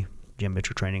JMT, Jim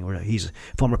Mitchell training. He's a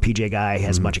former PJ guy.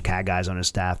 Has a bunch of CAD guys on his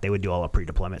staff. They would do all our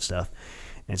pre-deployment stuff,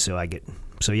 and so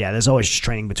there's always just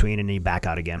training between, and then you back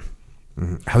out again.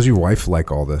 Mm-hmm. How's your wife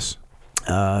like all this?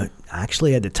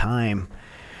 Actually, at the time,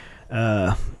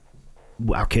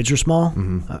 our kids are small,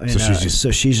 and so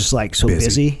she's just like so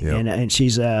busy. Yep. And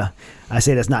she's I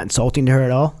say that's not insulting to her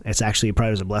at all. It's actually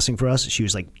probably was a blessing for us. She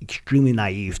was like extremely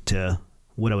naive to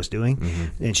what I was doing,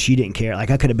 and she didn't care.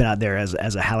 Like I could have been out there as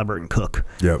a Halliburton cook,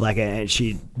 like, and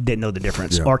she didn't know the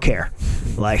difference or care.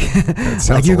 Like,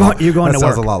 like you're going to work.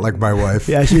 Sounds a lot like my wife.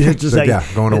 Yeah, she's just like,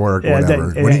 going to work,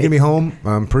 whatever. When are you gonna be home?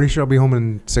 I'm pretty sure I'll be home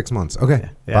in 6 months. Okay,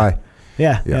 bye.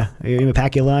 Yeah. You gonna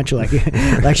pack your lunch? Like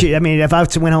she. I mean, if I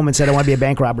went home and said I want to be a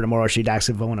bank robber tomorrow, she'd ask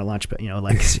if I want a lunch. But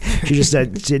like she just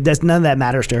does none of that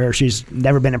matters to her. She's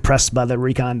never been impressed by the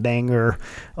Recon thing or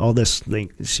all this.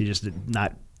 Like she just did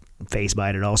not fazed by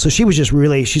it at all. So she was just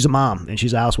really, she's a mom and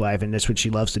she's a housewife and that's what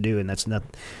she loves to do, and that's not,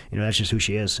 that's just who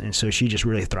she is. And so she just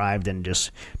really thrived in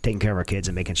just taking care of her kids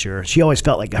and making sure. She always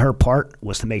felt like her part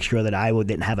was to make sure that I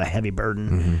didn't have a heavy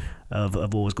burden of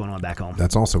what was going on back home.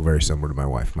 That's also very similar to my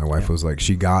wife. My wife was like,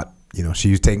 she got,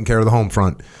 she was taking care of the home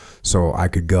front so I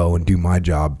could go and do my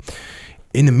job.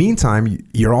 In the meantime,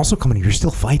 you're also you're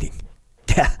still fighting.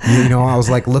 Yeah. I was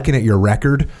like looking at your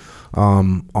record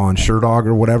on SureDog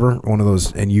or whatever, one of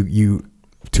those, and you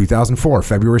 2004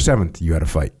 February 7th you had a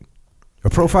fight, a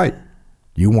pro fight,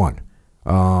 you won.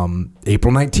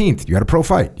 April 19th you had a pro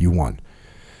fight, you won.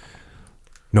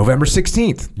 November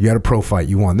 16th you had a pro fight,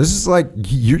 you won. This is like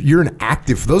you're an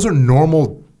active. Those are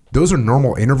normal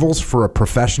intervals for a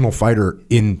professional fighter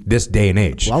in this day and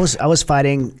age. Well, I was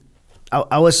fighting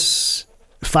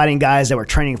guys that were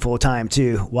training full time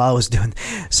too while I was doing.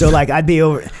 So like I'd be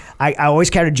over. I always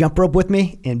carried a jump rope with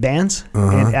me in bands,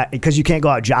 because you can't go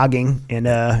out jogging in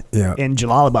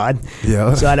Jalalabad.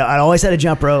 Yeah. So I always had a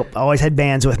jump rope. I always had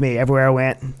bands with me everywhere I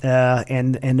went.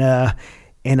 And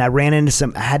I ran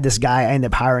into I had this guy. I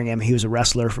ended up hiring him. He was a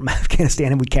wrestler from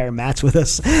Afghanistan, and we'd carry mats with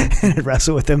us and I'd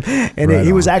wrestle with him. And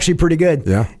he was actually pretty good.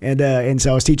 Yeah. And so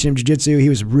I was teaching him jiu-jitsu. He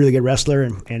was a really good wrestler,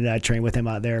 and I trained with him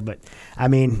out there. But I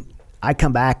mean, I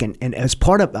come back and as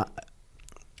part of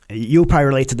you'll probably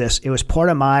relate to this. It was part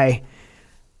of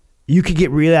you could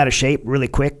get really out of shape really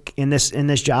quick in this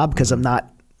job because they don't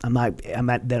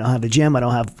have the gym. I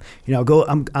don't have,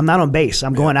 I'm not on base.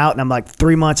 I'm going out and I'm like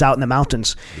 3 months out in the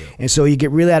mountains. Yeah. And so you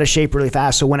get really out of shape really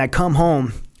fast. So when I come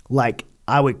home, like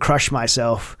I would crush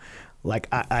myself. Like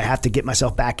I have to get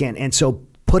myself back in. And so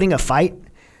putting a fight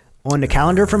on the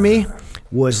calendar for me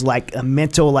was like a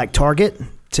mental target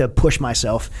to push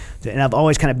myself. And I've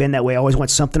always kind of been that way. I always want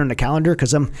something on the calendar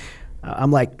because I'm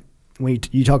like, when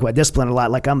you talk about discipline a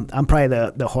lot, like I'm probably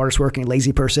the hardest working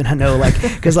lazy person I know,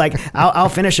 because I'll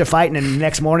finish a fight and then the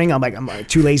next morning I'm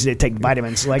too lazy to take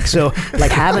vitamins. Having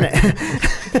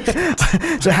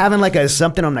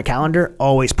something on the calendar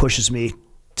always pushes me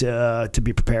to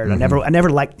be prepared. Mm-hmm. I never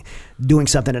like doing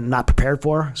something that I'm not prepared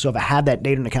for. So if I have that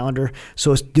date on the calendar,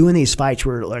 so it's doing these fights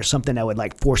were something that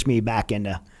would force me back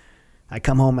into. I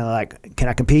come home and can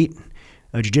I compete?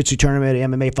 A jiu-jitsu tournament,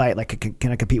 an MMA fight,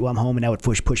 can I compete while I'm home? And that would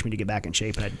push me to get back in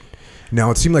shape.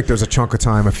 Now, it seemed like there was a chunk of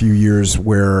time, a few years,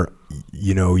 where,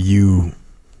 you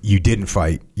didn't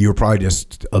fight. You were probably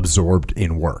just absorbed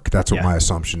in work. That's what my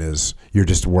assumption is. You're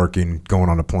just working, going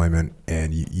on deployment,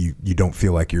 and you don't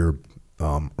feel like you're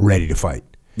ready to fight.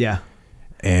 Yeah.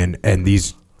 And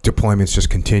these deployments just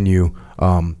continue.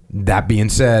 That being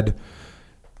said,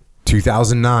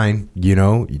 2009,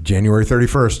 January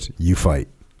 31st, you fight.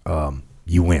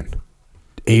 You win.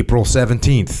 April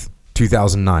 17th,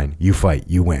 2009, you fight,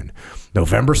 you win.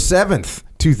 November 7th,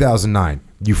 2009,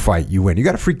 you fight, you win. You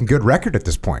got a freaking good record at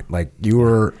this point. You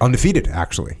were undefeated,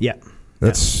 actually. Yeah.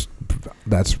 That's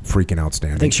freaking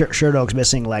outstanding. I think SureDog's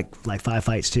missing like 5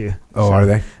 fights too. Oh, so, are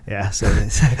they? Yeah. So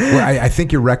well, I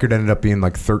think your record ended up being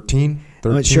 13.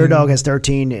 SureDog has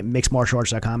 13.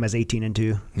 MixedMartialArts.com has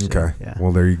 18-2. So, okay. Yeah.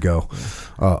 Well, there you go.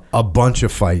 A bunch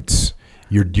of fights.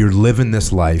 You're living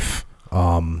this life.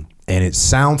 And it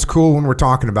sounds cool when we're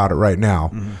talking about it right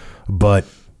now, but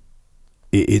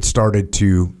it started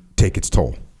to take its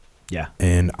toll. Yeah.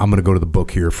 And I'm going to go to the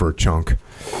book here for a chunk.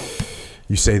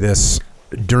 You say this: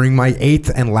 during my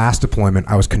 8th and last deployment,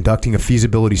 I was conducting a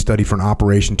feasibility study for an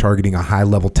operation targeting a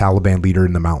high-level Taliban leader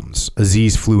in the mountains.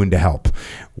 Aziz flew in to help.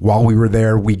 While we were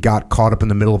there, we got caught up in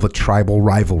the middle of a tribal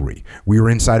rivalry. We were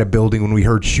inside a building when we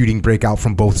heard shooting break out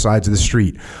from both sides of the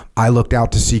street. I looked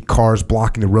out to see cars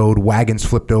blocking the road, wagons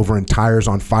flipped over, and tires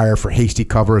on fire for hasty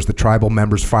cover as the tribal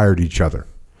members fired at each other.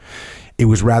 It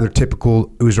was a rather typical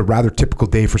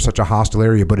day for such a hostile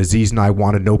area, but Aziz and I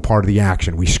wanted no part of the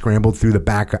action. We scrambled through the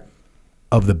back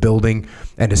of the building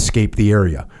and escaped the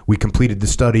area. We completed the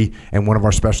study, and one of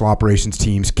our special operations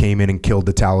teams came in and killed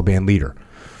the Taliban leader.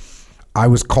 I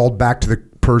was called back to the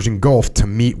Persian Gulf to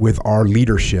meet with our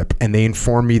leadership, and they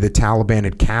informed me the Taliban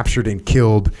had captured and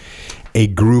killed a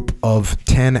group of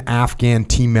 10 Afghan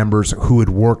team members who had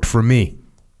worked for me.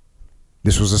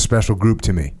 This was a special group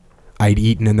to me. I'd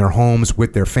eaten in their homes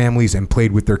with their families and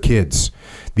played with their kids.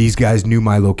 These guys knew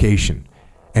my location.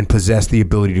 and possessed the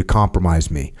ability to compromise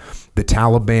me. The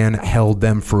Taliban held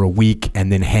them for a week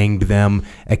and then hanged them,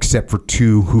 except for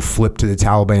 2 who flipped to the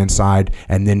Taliban side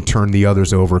and then turned the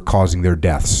others over, causing their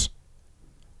deaths.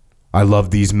 I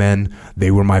love these men.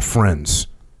 They were my friends.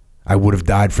 I would have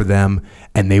died for them,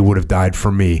 and they would have died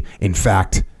for me. In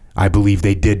fact, I believe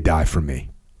they did die for me.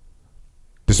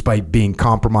 Despite being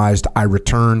compromised, I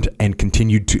returned and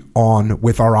continued on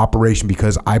with our operation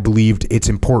because I believed its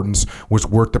importance was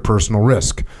worth the personal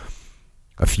risk.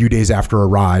 A few days after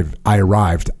I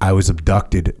arrived, I was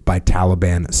abducted by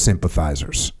Taliban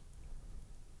sympathizers.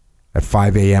 At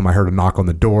 5 a.m., I heard a knock on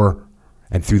the door,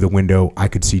 and through the window, I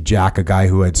could see Jack, a guy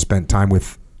who I had spent time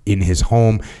with in his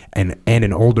home, and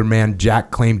an older man.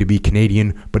 Jack claimed to be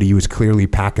Canadian, but he was clearly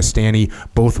Pakistani.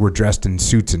 Both were dressed in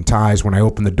suits and ties. When I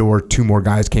opened the door, 2 more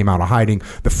guys came out of hiding.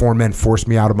 The 4 men forced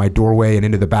me out of my doorway and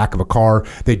into the back of a car.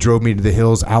 They drove me to the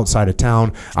hills outside of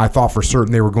town. I thought for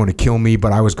certain they were going to kill me,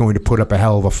 but I was going to put up a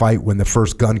hell of a fight. When the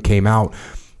first gun came out,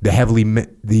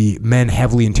 the men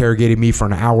heavily interrogated me for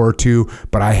an hour or 2,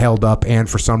 but I held up, and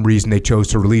for some reason they chose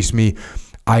to release me.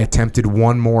 I attempted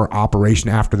one more operation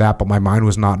after that, but my mind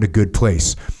was not in a good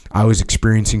place. I was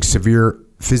experiencing severe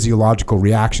physiological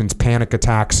reactions, panic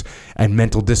attacks, and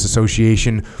mental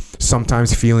disassociation,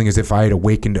 sometimes feeling as if I had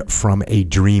awakened from a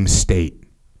dream state.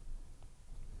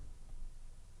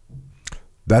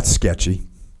 That's sketchy.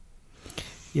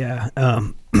 Yeah,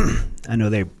 I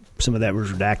know some of that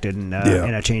was redacted, and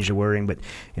I changed the wording, but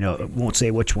I won't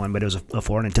say which one. But it was a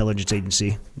foreign intelligence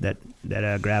agency that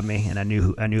grabbed me, and I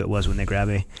knew it was when they grabbed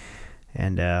me.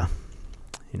 And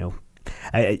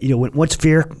when once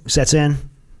fear sets in,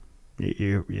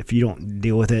 if you don't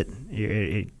deal with it,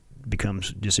 it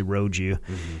becomes just erodes you.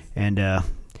 Mm-hmm. And I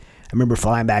remember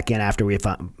flying back in after we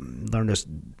learned this.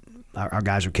 Our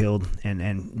guys were killed,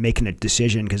 and making a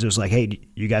decision because it was like, hey,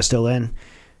 you guys still in?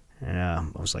 And I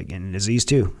was like, and Aziz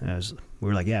too. We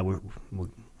were like, yeah,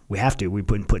 we have to. We've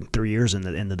been putting 3 years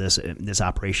into this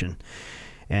operation,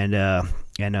 and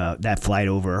that flight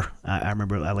over, I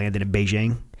remember I landed in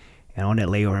Beijing, and on that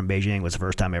layover in Beijing was the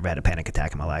first time I ever had a panic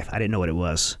attack in my life. I didn't know what it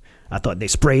was. I thought they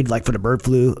sprayed like for the bird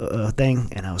flu thing,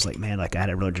 and I was like, man, like I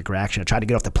had a allergic reaction. I tried to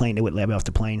get off the plane, they wouldn't let me off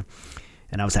the plane,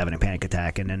 and I was having a panic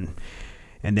attack. And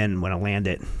then when I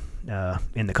landed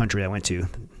in the country I went to,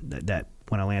 that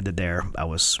when I landed there, I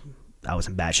was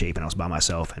in bad shape, and I was by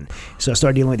myself, and so I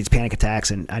started dealing with these panic attacks,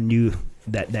 and I knew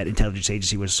that intelligence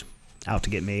agency was out to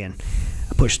get me, and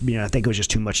I pushed. I think it was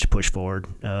just too much to push forward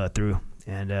through,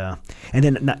 and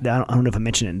then I don't know if I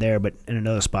mentioned it in there, but in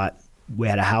another spot, we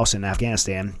had a house in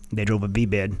Afghanistan. They drove a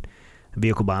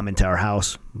vehicle bomb into our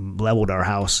house, leveled our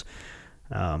house.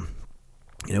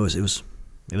 It was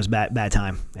bad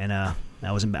time, and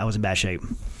I was in bad shape.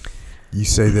 You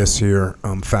say this here,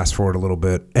 fast forward a little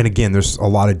bit. And again, there's a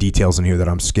lot of details in here that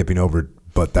I'm skipping over,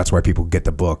 but that's why people get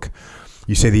the book.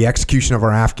 You say the execution of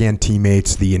our Afghan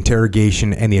teammates, the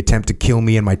interrogation, and the attempt to kill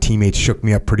me and my teammates shook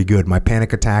me up pretty good. My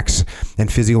panic attacks and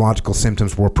physiological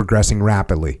symptoms were progressing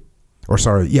rapidly.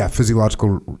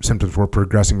 Physiological symptoms were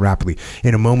progressing rapidly.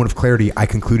 In a moment of clarity, I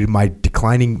concluded my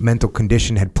declining mental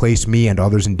condition had placed me and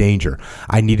others in danger.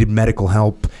 I needed medical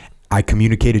help. I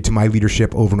communicated to my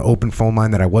leadership over an open phone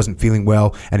line that I wasn't feeling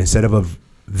well, and instead of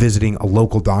visiting a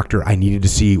local doctor, I needed to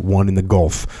see one in the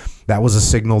Gulf. That was a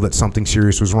signal that something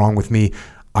serious was wrong with me.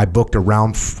 I booked a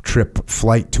round-trip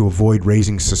flight to avoid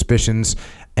raising suspicions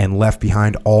and left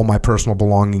behind all my personal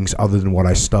belongings other than what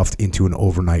I stuffed into an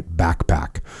overnight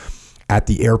backpack. At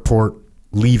the airport,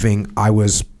 leaving, I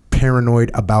was paranoid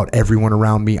about everyone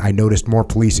around me. I noticed more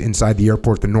police inside the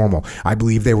airport than normal. I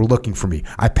believe they were looking for me.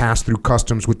 I passed through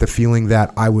customs with the feeling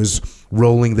that I was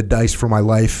rolling the dice for my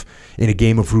life in a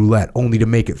game of roulette, only to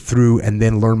make it through and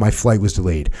then learn my flight was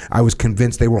delayed. I was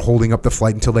convinced they were holding up the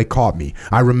flight until they caught me.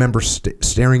 I remember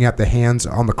staring at the hands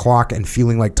on the clock and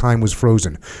feeling like time was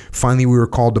frozen. Finally, we were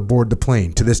called to board the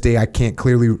plane. To this day, I can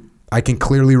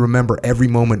clearly remember every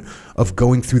moment of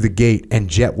going through the gate and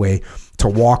jetway to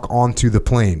walk onto the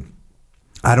plane.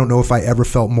 I don't know if I ever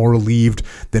felt more relieved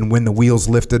than when the wheels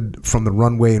lifted from the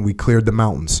runway and we cleared the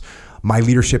mountains. My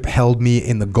leadership held me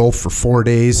in the Gulf for 4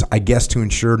 days, I guess to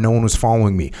ensure no one was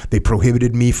following me. They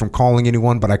prohibited me from calling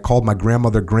anyone, but I called my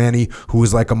grandmother Granny, who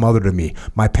was like a mother to me.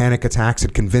 My panic attacks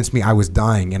had convinced me I was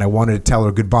dying, and I wanted to tell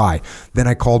her goodbye. Then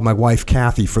I called my wife,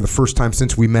 Kathy. For the first time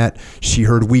since we met, she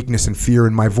heard weakness and fear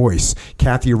in my voice.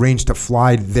 Kathy arranged to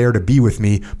fly there to be with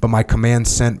me, but my command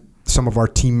sent some of our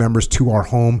team members to our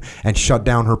home and shut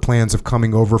down her plans of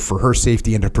coming over for her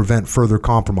safety and to prevent further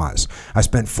compromise. I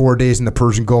spent 4 days in the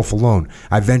Persian Gulf alone.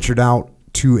 I ventured out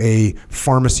to a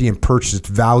pharmacy and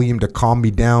purchased Valium to calm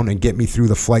me down and get me through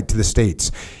the flight to the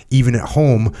States. Even at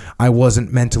home, I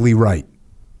wasn't mentally right.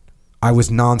 I was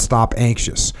nonstop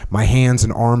anxious. My hands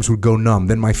and arms would go numb.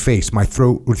 Then my face, my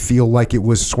throat would feel like it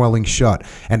was swelling shut,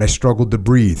 and I struggled to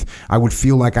breathe. I would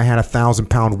feel like I had a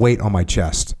 1,000-pound weight on my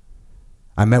chest.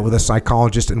 I met with a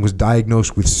psychologist and was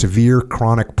diagnosed with severe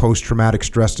chronic post-traumatic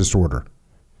stress disorder.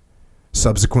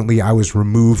 Subsequently, I was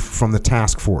removed from the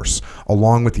task force,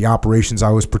 along with the operations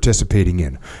I was participating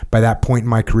in. By that point in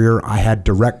my career, I had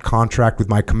direct contract with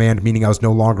my command, meaning I was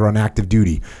no longer on active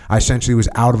duty. I essentially was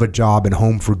out of a job and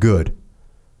home for good.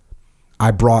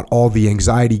 I brought all the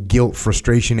anxiety, guilt,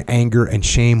 frustration, anger, and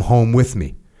shame home with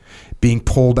me. Being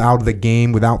pulled out of the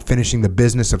game without finishing the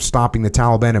business of stopping the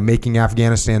Taliban and making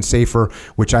Afghanistan safer,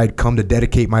 which I had come to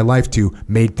dedicate my life to,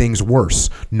 made things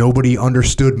worse. Nobody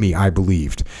understood me, I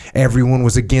believed. Everyone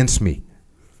was against me.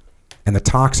 And the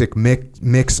toxic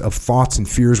mix of thoughts and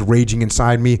fears raging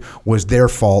inside me was their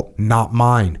fault, not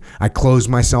mine. I closed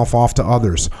myself off to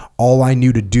others. All I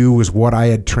knew to do was what I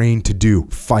had trained to do,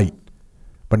 fight.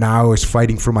 But now I was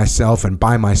fighting for myself and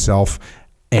by myself,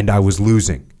 and I was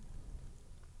losing.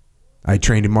 I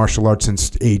trained in martial arts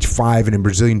since age 5 and in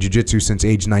Brazilian Jiu-Jitsu since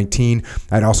age 19.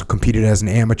 I'd also competed as an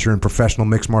amateur and professional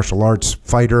mixed martial arts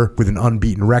fighter with an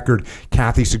unbeaten record.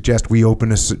 Kathy suggested we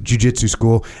open a jiu-jitsu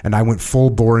school, and I went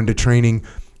full bore into training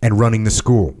and running the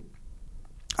school.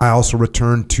 I also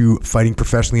returned to fighting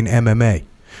professionally in MMA.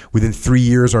 Within 3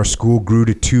 years, our school grew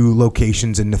to 2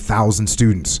 locations and 1,000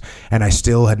 students, and I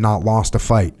still had not lost a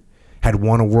fight, had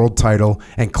won a world title,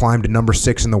 and climbed to number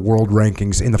 6 in the world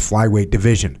rankings in the flyweight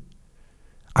division.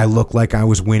 I looked like I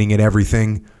was winning at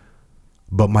everything,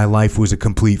 but my life was a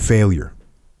complete failure.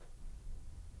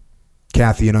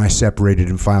 Kathy and I separated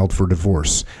and filed for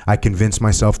divorce. I convinced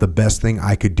myself the best thing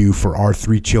I could do for our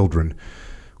 3 children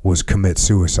was commit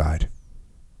suicide.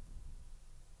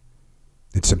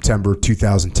 In September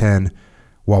 2010,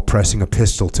 while pressing a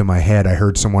pistol to my head, I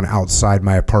heard someone outside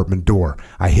my apartment door.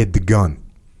 I hid the gun.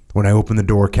 When I opened the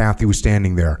door, Kathy was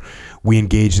standing there. We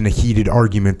engaged in a heated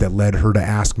argument that led her to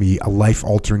ask me a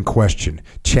life-altering question.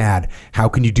 Chad, how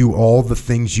can you do all the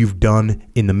things you've done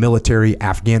in the military,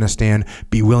 Afghanistan,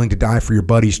 be willing to die for your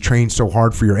buddies, train so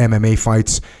hard for your MMA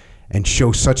fights, and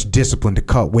show such discipline to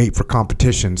cut weight for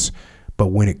competitions, but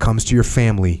when it comes to your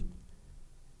family,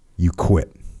 you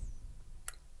quit?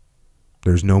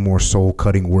 There's no more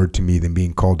soul-cutting word to me than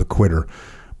being called a quitter,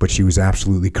 but she was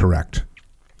absolutely correct.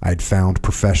 I had found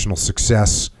professional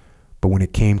success, but when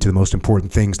it came to the most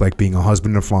important things like being a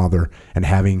husband and a father and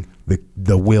having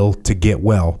the will to get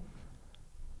well,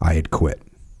 I had quit.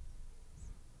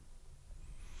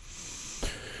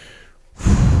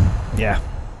 Yeah.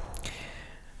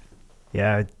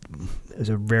 Yeah, it was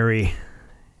a very,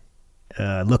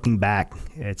 looking back,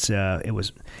 it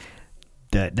was,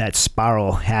 that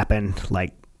spiral happened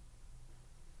like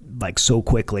so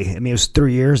quickly. I mean, it was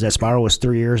 3 years. That spiral was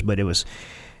 3 years, but it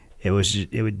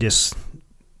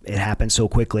happened so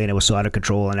quickly, and it was so out of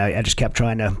control, and I just kept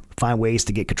trying to find ways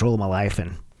to get control of my life,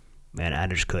 and I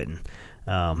just couldn't.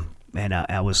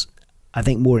 I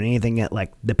think more than anything,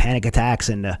 like the panic attacks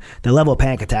and the level of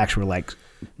panic attacks were like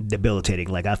debilitating.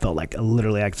 Like I felt like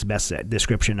literally, like the best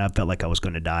description, I felt like I was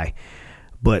going to die.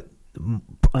 But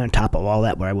on top of all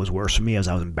that, what was worse for me is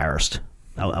I was embarrassed.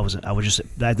 I was just,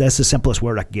 that's the simplest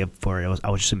word I could give for it. I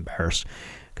was just embarrassed.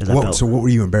 So what were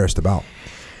you embarrassed about?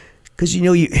 Because,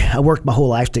 I worked my whole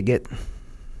life to get,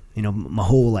 my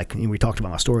whole, we talked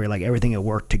about my story, like everything at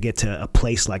work to get to a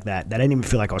place like that I didn't even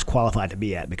feel like I was qualified to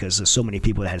be at, because there's so many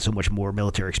people that had so much more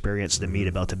military experience than me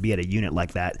to be at a unit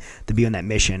like that, to be on that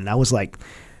mission. And I was like,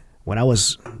 when I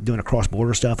was doing the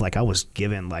cross-border stuff, like I was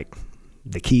given like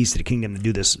the keys to the kingdom to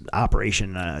do this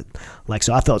operation.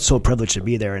 So I felt so privileged to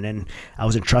be there. And then I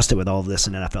was entrusted with all of this,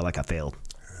 and then I felt like I failed.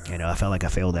 I felt like I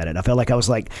failed at it. I felt like I was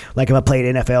like if I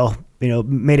played NFL,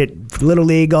 made it Little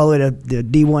League all the way to the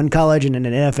D1 college and then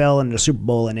an NFL and the Super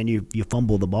Bowl, and then you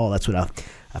fumble the ball. That's what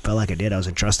I felt like I did. I was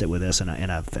entrusted with this, and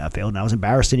I failed, and I was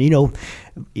embarrassed. And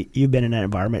you've been in that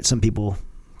environment. Some people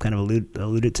kind of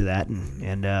alluded to that,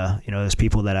 and there's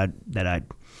people that I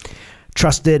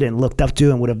trusted and looked up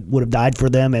to and would have died for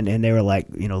them, and they were like,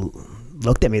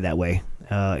 looked at me that way,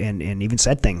 and even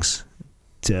said things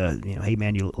to, hey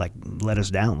man, you like let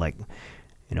us down, like,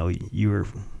 you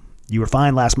were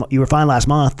fine last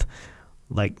month,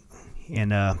 like,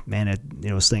 and man,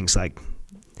 it was things like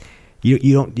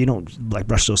you don't like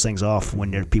brush those things off when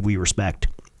they're people you respect.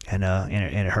 and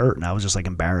it hurt, and I was just like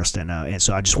embarrassed, and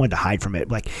so I just wanted to hide from it.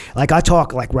 Like I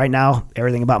talk like right now,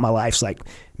 everything about my life's like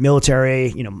military,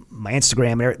 you know, my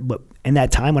Instagram, but in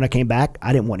that time when I came back,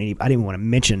 I didn't want to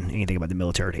mention anything about the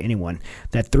military to anyone.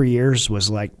 That 3 years was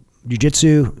like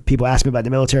jiu-jitsu. People asked me about the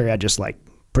military, I just like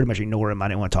pretty much ignore them. I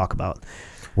didn't want to talk about.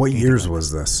 What years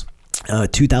was this?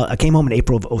 2000. I came home in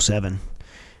April of 2007,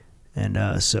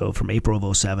 and so from April of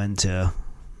 2007 to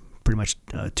pretty much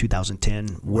 2010.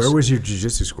 Where was your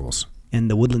jiu-jitsu schools? In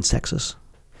the Woodlands, Texas.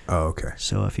 Oh, okay.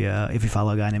 So if you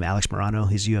follow a guy named Alex Morano,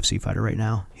 he's a UFC fighter right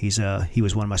now. He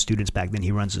was one of my students back then.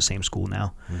 He runs the same school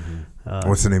now. Mm-hmm.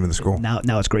 What's the name of the school? Now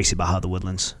it's Gracie Baja, the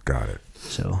Woodlands. Got it.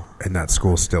 So and that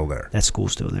school's still there. That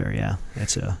school's still there. Yeah,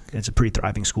 it's a pretty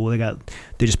thriving school. They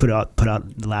just put out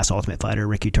the last Ultimate Fighter.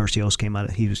 Ricky Tercios came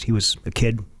out. He was a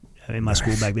kid in my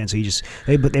school back then. So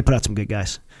they put out some good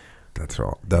guys.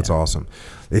 That's awesome.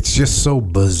 It's just so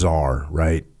bizarre,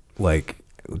 right? Like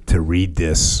to read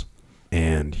this,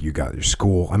 and you got your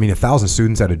school. I mean, 1,000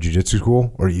 students at a jiu-jitsu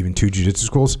school, or even 2 jiu-jitsu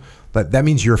schools. But that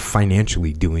means you're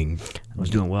financially doing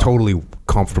well. Totally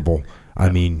comfortable. I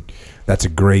mean, that's a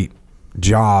great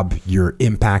job. You're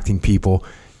impacting people.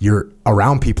 You're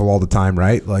around people all the time,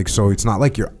 right? Like, so it's not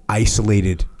like you're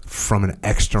isolated from an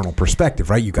external perspective,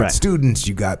 right? You got students,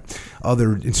 you got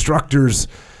other instructors.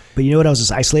 But you know what I was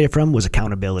just isolated from was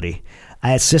accountability.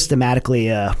 I had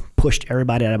systematically pushed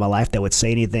everybody out of my life that would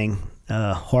say anything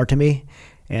hard to me,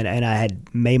 and I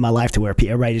had made my life to where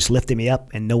everybody just lifted me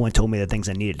up, and no one told me the things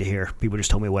I needed to hear. People just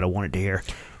told me what I wanted to hear.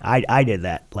 I did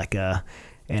that, like, and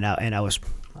I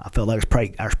felt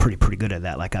like I was pretty good at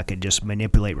that. Like I could just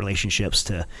manipulate relationships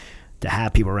to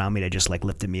have people around me that just like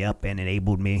lifted me up and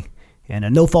enabled me.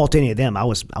 And no fault to any of them. I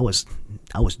was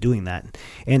doing that.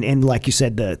 And like you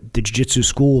said, the jiu-jitsu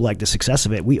school, like the success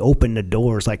of it, we opened the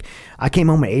doors. Like I came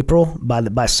home in April.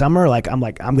 By summer, I'm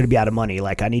going to be out of money.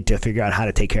 Like I need to figure out how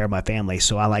to take care of my family.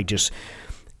 So I like just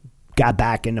got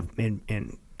back and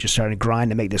just started to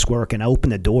grind to make this work. And I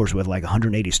opened the doors with like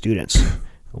 180 students.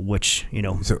 Which, you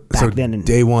know, back then,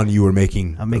 day one you were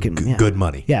making good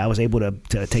money. Yeah, I was able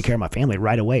to take care of my family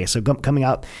right away. So coming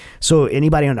out, so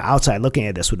anybody on the outside looking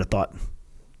at this would have thought,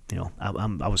 you know,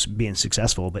 I was being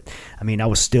successful, but I mean, I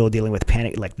was still dealing with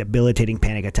panic, like debilitating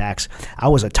panic attacks. I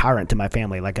was a tyrant to my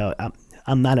family. Like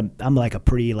I'm like a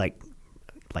pretty like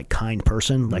kind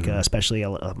person, like especially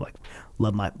like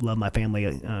love my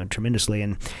family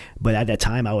tremendously, but at that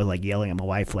time I was like yelling at my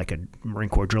wife like a Marine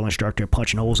Corps drill instructor,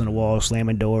 punching holes in the wall,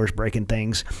 slamming doors, breaking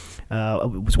things.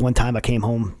 It was one time I came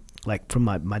home like from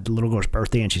my little girl's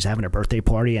birthday, and she's having her birthday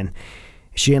party, and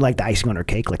she didn't like the icing on her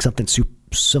cake, like something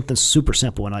super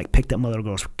simple, and I like picked up my little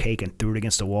girl's cake and threw it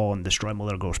against the wall and destroyed my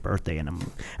little girl's birthday. And I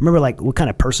remember like what kind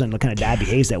of dad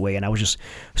behaves that way, and I was just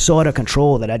so out of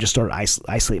control that I just started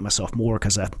isolating myself more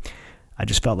because I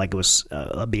just felt like it was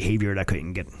a behavior that I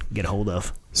couldn't get a hold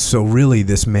of. So really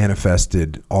this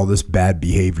manifested, all this bad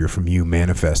behavior from you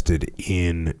manifested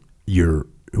in your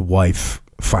wife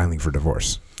filing for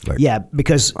divorce. Like, yeah,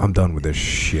 because I'm done with this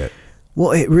shit.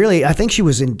 Well, I think she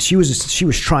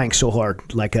was trying so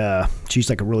hard. Like, she's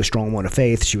like a really strong woman of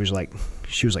faith. She was like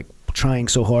trying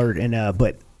so hard, and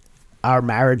but our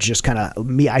marriage just kind of,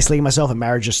 me isolating myself, and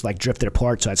marriage just like drifted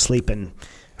apart. So I'd sleep in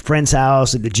a friend's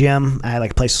house, at the gym. I had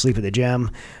like a place to sleep at the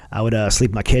gym. I would sleep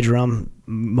in my kid's room.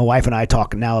 My wife and I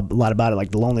talk now a lot about it.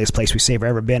 Like the loneliest place we've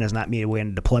ever been is not me away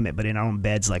in deployment, but in our own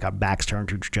beds, like our backs turned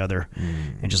to each other,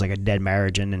 and just like a dead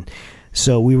marriage. And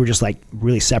so we were just like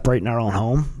really separating our own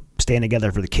home, staying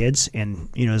together for the kids. And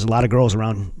you know, there's a lot of girls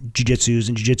around jiu-jitsus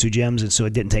and jiu-jitsu gyms, and so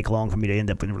it didn't take long for me to end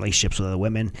up in relationships with other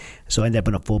women. So I ended up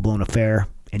in a full-blown affair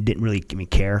and didn't really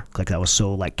care, like I was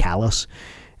so like callous,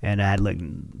 and I had like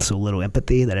so little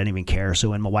empathy that I didn't even care. So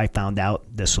when my wife found out,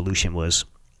 the solution was,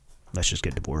 let's just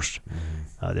get divorced.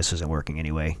 This isn't working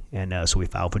anyway. And so we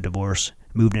filed for divorce,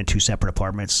 moved into 2 separate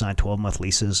apartments, signed 12-month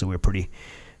leases, so we were pretty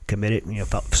committed. You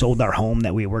know, sold our home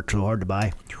that we worked so hard to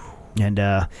buy. And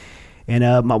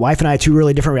my wife and I had 2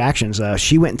 really different reactions.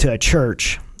 She went into a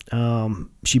church.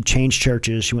 She changed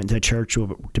churches. She went into a church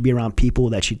to be around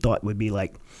people that she thought would be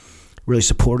like really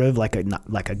supportive, like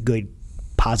a good,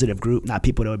 positive group, not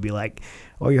people that would be like,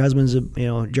 "Oh, your husband's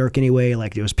a jerk anyway."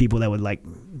 Like there was people that would like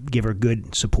give her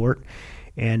good support,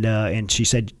 and she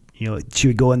said she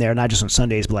would go in there not just on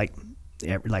Sundays, but like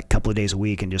a couple of days a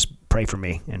week and just pray for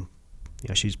me. And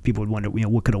people would wonder,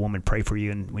 what could a woman pray for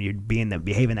you, and when you're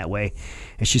behaving that way.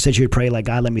 And she said she would pray like,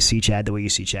 God, let me see Chad the way you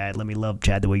see Chad. Let me love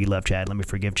Chad the way you love Chad. Let me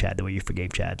forgive Chad the way you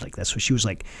forgave Chad. Like that's what she was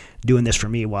like doing this for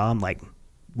me while I'm like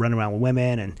running around with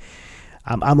women. And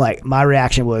I'm like, my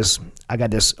reaction was, I got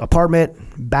this apartment,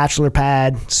 bachelor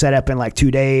pad set up in like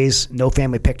 2 days, no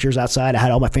family pictures outside. I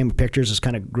had all my family pictures. It's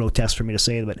kind of grotesque for me to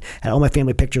say, but I had all my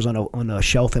family pictures on a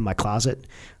shelf in my closet.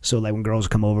 So like when girls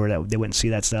come over, they wouldn't see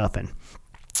that stuff. And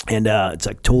it's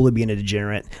like totally being a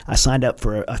degenerate. I signed up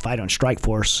for a fight on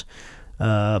Strikeforce.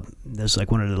 That's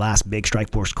like one of the last big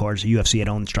Strikeforce cards. The UFC had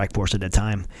owned Strikeforce at the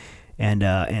time.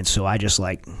 And so I just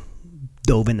like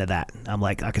dove into that. I'm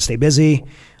like, I can stay busy.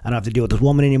 I don't have to deal with this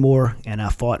woman anymore. And I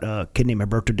fought a kid named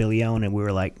Roberto De Leon, and we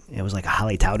were like, it was like a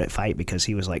highly touted fight because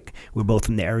he was like, we were both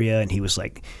from the area, and he was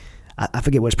like, I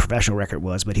forget what his professional record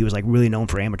was, but he was like really known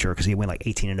for amateur because he went like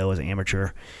 18-0 as an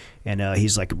amateur. And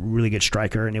he's like a really good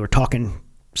striker. And they were talking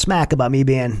smack about me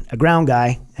being a ground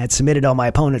guy. I had submitted all my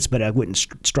opponents, but I wouldn't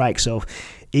strike. So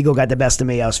ego got the best of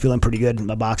me. I was feeling pretty good in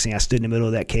my boxing. I stood in the middle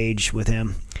of that cage with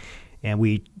him, and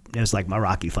it was like my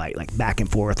Rocky fight, like back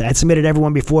and forth. I had submitted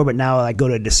everyone before, but now I go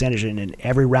to a decision, and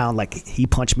every round, like he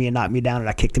punched me and knocked me down, and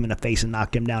I kicked him in the face and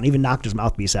knocked him down, even knocked his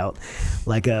mouthpiece out,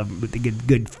 like with a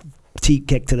good teat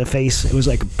kick to the face. It was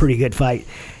like a pretty good fight.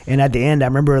 And at the end, I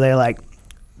remember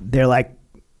they're like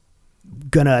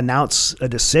gonna announce a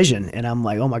decision, and I'm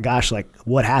like, oh my gosh, like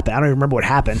what happened? I don't even remember what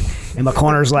happened. And my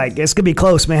corner's like, it's gonna be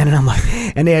close, man. And I'm like,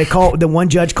 and they had called, the one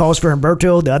judge calls for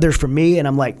Humberto, the other's for me, and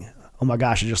I'm like, oh my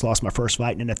gosh, I just lost my first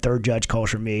fight. And then the third judge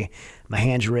calls for me, my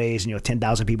hands raised,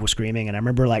 10,000 people screaming. And I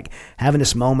remember like having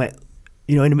this moment,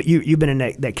 and you've been in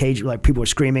that cage, like people were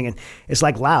screaming, and it's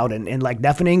like loud and like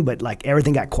deafening, but like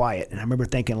everything got quiet. And I remember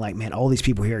thinking like, man, all these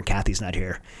people here and Kathy's not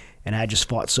here. And I just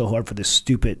fought so hard for this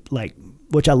stupid, like,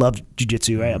 which I love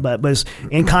jiu-jitsu, right? But it's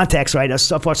in context, right? I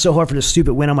fought so hard for this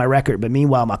stupid win on my record. But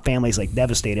meanwhile, my family's like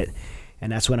devastated.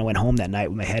 And that's when I went home that night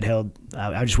with my head held.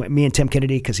 I just went, me and Tim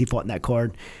Kennedy, because he fought in that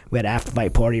card. We had an after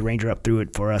fight party. Ranger up threw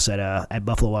it for us at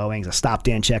Buffalo Wild Wings. I stopped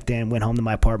in, checked in, went home to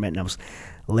my apartment, and I was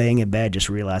laying in bed just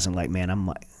realizing, like, man, I'm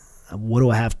like, what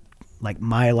do I have? Like,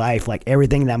 my life, like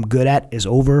everything that I'm good at is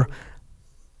over.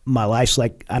 My life's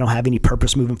like, I don't have any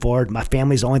purpose moving forward. My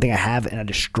family's the only thing I have, and I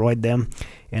destroyed them.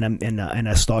 And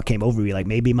a thought came over me, like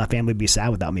maybe my family would be sad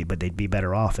without me, but they'd be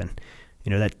better off. And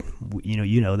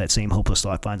that same hopeless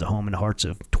thought finds a home in the hearts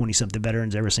of 20-something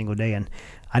veterans every single day. And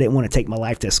I didn't want to take my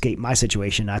life to escape my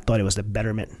situation. I thought it was for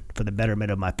the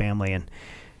betterment of my family,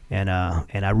 and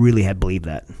I really had believed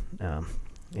that,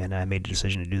 and I made the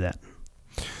decision to do that.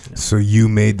 So you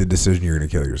made the decision you're going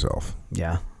to kill yourself.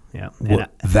 Yeah.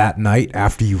 That night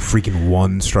after you freaking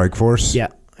won Strikeforce? Yeah.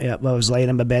 I was laying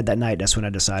in my bed that night. That's when I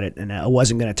decided, and I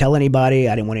wasn't going to tell anybody.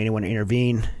 I didn't want anyone to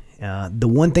intervene. The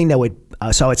one thing that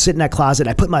so I would sit in that closet.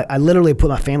 I literally put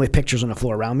my family pictures on the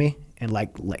floor around me, and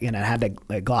and I had that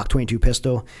Glock 22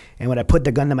 pistol. And when I put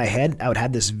the gun to my head, I would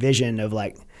have this vision of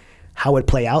like how it would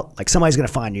play out. Like somebody's gonna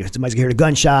find you. Somebody's gonna hear a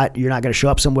gunshot. You're not gonna show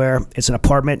up somewhere. It's an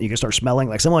apartment. You can start smelling.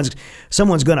 Like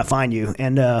someone's gonna find you.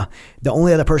 And the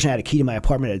only other person who had a key to my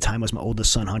apartment at the time was my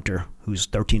oldest son Hunter, who's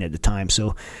 13 at the time.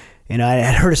 So. And I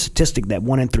had heard a statistic that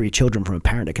 1 in 3 children from a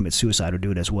parent that commits suicide would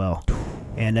do it as well.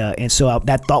 And so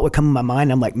that thought would come in my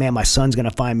mind. I'm like, man, my son's going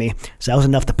to find me. So that was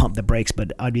enough to pump the brakes.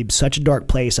 But I'd be in such a dark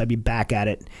place. I'd be back at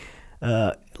it.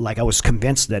 Like I was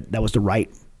convinced that was the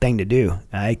right thing to do.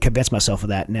 I convinced myself of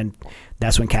that. And then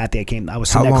that's when Kathy came. I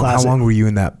was in that closet. How long were you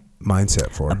in that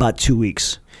mindset for? About 2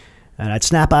 weeks. And I'd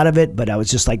snap out of it, but I was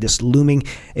just like this looming.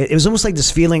 It was almost like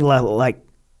this feeling like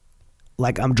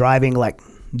I'm driving like,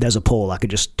 there's a pole, I could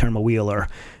just turn my wheel, or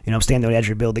I'm standing on the edge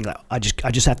of a building, like I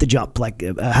just have to jump, like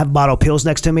I have a bottle of pills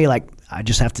next to me, like I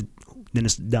just have to, then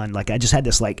it's done. Like I just had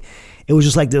this, like it was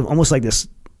just like almost like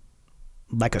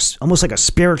a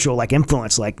spiritual like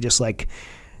influence, like just like,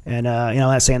 and I'm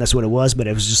not saying that's what it was, but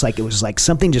it was like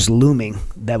something just looming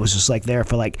that was just like there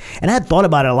for like, and I had thought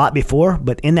about it a lot before,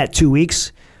 but in that 2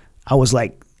 weeks I was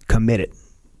like committed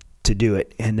to do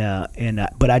it,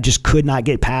 but I just could not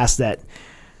get past that,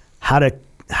 how to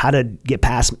get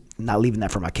past not leaving that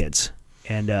for my kids.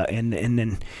 And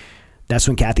then that's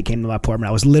when Kathy came to my apartment.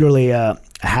 I was literally, I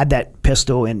had that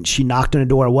pistol, and she knocked on the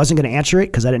door. I wasn't going to answer it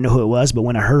because I didn't know who it was, but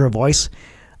when I heard her voice,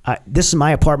 this is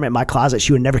my apartment, my closet.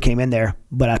 She would never came in there,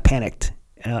 but I panicked,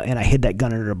 and I hid that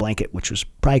gun under a blanket, which was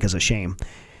probably because of shame.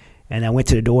 And I went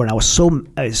to the door, and I was so,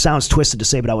 it sounds twisted to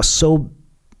say, but I was so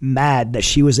mad that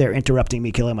she was there interrupting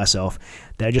me killing myself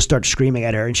that I just started screaming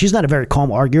at her. And she's not a very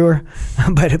calm arguer,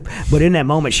 but in that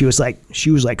moment she was like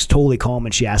totally calm,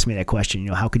 and she asked me that question,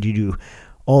 how could you do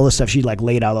all this stuff? She like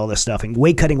laid out all this stuff, and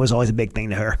weight cutting was always a big thing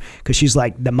to her because she's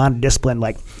like the amount of discipline,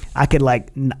 like I could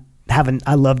like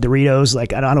I love Doritos,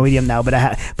 like I don't eat them now,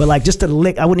 but like just to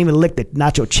lick, I wouldn't even lick the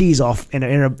nacho cheese off in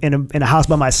a house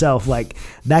by myself, like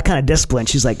that kind of discipline.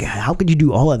 She's like, how could you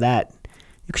do all of that?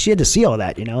 because she had to see all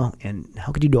that, and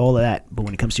how could you do all of that? But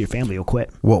when it comes to your family, you'll quit.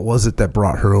 What was it that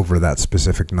brought her over that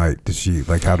specific night?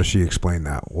 How does she explain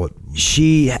that? What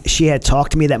she had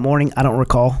talked to me that morning. I don't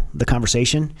recall the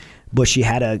conversation, but she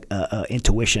had a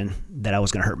intuition that I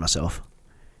was going to hurt myself,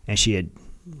 and she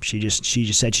just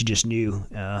said she just knew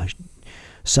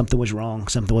something was wrong,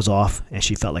 something was off, and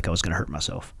she felt like I was going to hurt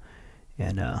myself.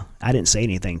 And I didn't say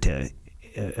anything to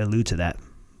allude to that,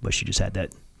 but she just had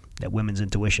that women's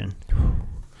intuition.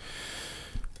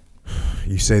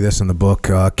 You say this in the book.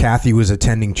 Kathy was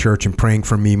attending church and praying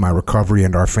for me, my recovery,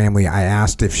 and our family. I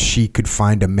asked if she could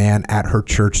find a man at her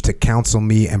church to counsel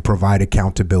me and provide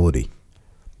accountability.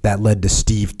 That led to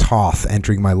Steve Toth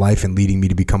entering my life and leading me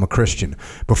to become a Christian.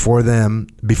 Before then,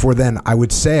 I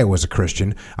would say I was a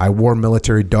Christian. I wore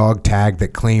military dog tag that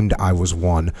claimed I was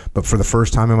one, but for the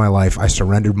first time in my life, I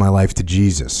surrendered my life to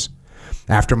Jesus.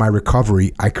 After my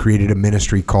recovery, I created a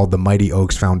ministry called the Mighty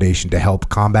Oaks Foundation to help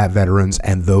combat veterans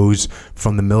and those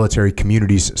from the military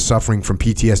communities suffering from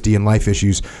PTSD and life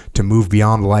issues to move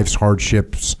beyond life's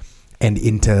hardships and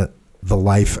into the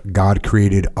life God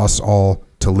created us all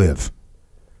to live.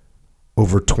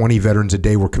 Over 20 veterans a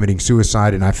day were committing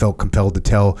suicide, and I felt compelled to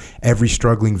tell every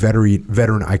struggling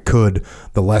veteran I could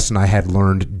the lesson I had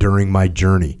learned during my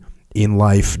journey. In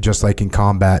life, just like in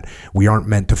combat, we aren't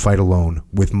meant to fight alone.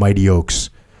 With Mighty Oaks,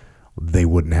 they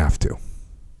wouldn't have to.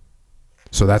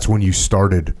 So that's when you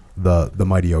started the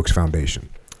Mighty Oaks Foundation.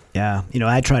 Yeah,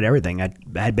 I had tried everything. I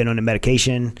had been on the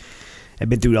medication. I'd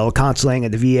been through all the counseling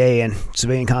at the VA and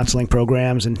civilian counseling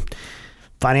programs, and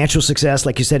financial success,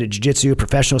 like you said, at jiu-jitsu,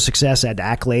 professional success, I had the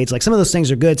accolades. Like, some of those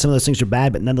things are good, some of those things are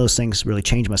bad, but none of those things really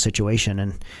changed my situation.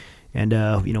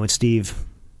 And with Steve,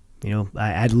 I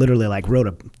had literally wrote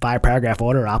a 5-paragraph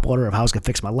op order of how I was going to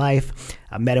fix my life.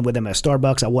 I met him with him at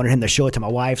Starbucks. I wanted him to show it to my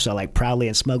wife, so I proudly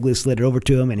and smugly slid it over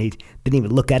to him, and he didn't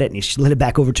even look at it, and he slid it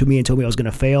back over to me and told me I was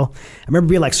going to fail. I remember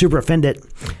being super offended,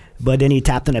 but then he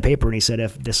tapped on the paper and he said,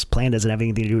 if this plan doesn't have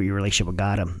anything to do with your relationship with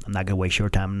God, I'm not going to waste your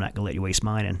time. I'm not going to let you waste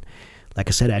mine. And like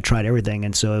I said, I tried everything,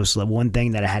 and so it was the one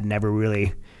thing that I had never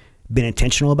really been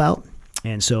intentional about.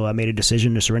 And so I made a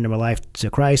decision to surrender my life to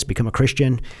Christ, become a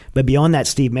Christian. But beyond that,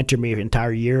 Steve mentored me an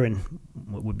entire year in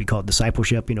what would be called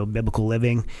discipleship, biblical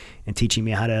living, and teaching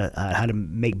me how to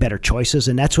make better choices.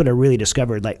 And that's what I really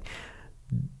discovered.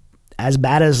 As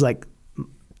bad as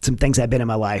some things have been in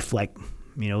my life, like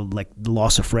the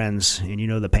loss of friends, and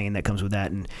the pain that comes with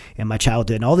that, and my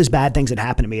childhood, and all these bad things that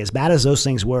happened to me, as bad as those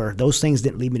things were, those things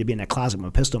didn't lead me to be in that closet with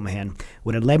a pistol in my hand.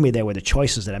 What had led me there were the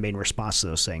choices that I made in response to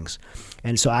those things.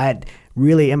 And so I had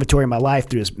really inventory my life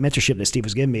through this mentorship that Steve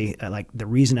was giving me. The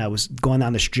reason I was going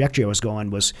down this trajectory I was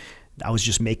going was I was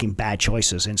just making bad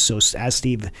choices. And so as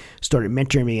Steve started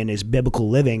mentoring me in his biblical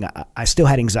living, I still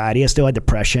had anxiety, I still had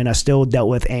depression, I still dealt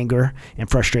with anger and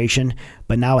frustration,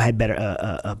 but now I had better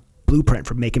a blueprint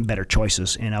for making better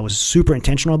choices. And I was super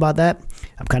intentional about that.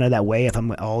 I'm kind of that way. If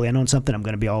I'm all in on something, I'm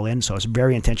going to be all in. So I was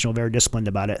very intentional, very disciplined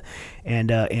about it.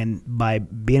 And by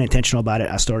being intentional about it,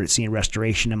 I started seeing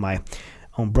restoration in my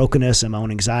own brokenness and my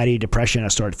own anxiety, depression. I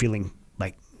started feeling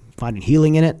finding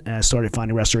healing in it. And I started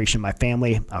finding restoration in my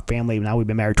family. Our family, now we've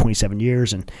been married 27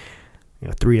 years, and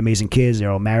 3 amazing kids.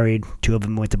 They're all married. 2 of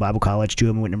them went to Bible college. 2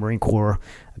 of them went to Marine Corps.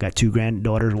 I got 2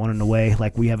 granddaughters, 1 on the way.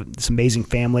 We have this amazing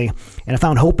family. And I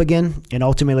found hope again. And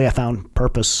ultimately, I found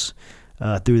purpose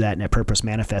through that. And that purpose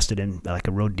manifested in a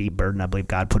real deep burden. I believe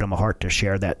God put on my heart to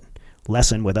share that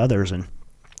lesson with others. And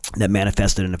that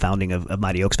manifested in the founding of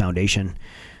Mighty Oaks Foundation.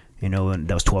 And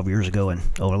that was 12 years ago. And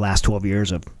over the last 12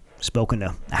 years, I've spoken to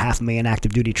 500,000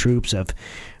 active duty troops.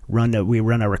 We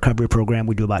run a recovery program.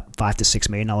 We do about $5 to $6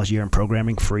 million a year in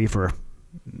programming, free for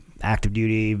active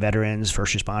duty veterans,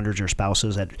 first responders, or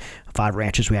spouses at 5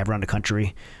 ranches we have around the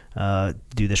country.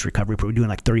 Do this recovery program. We're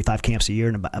doing 35 camps a year,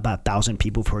 and about 1,000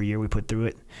 people per year we put through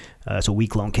it. It's a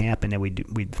week-long camp, and then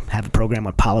we have a program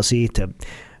on policy to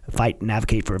fight and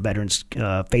advocate for veterans,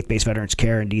 faith-based veterans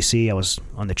care in D.C. I was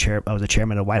the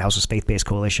chairman of the White House's Faith-Based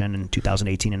Coalition in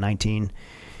 2018 and 19.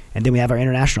 And then we have our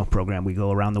international program. We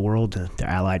go around the world to their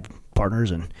allied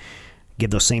partners and give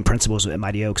those same principles at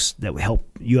Mighty Oaks that we help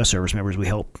U.S. service members. We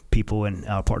help people and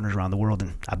our partners around the world.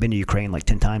 And I've been to Ukraine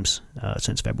 10 times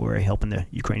since February, helping the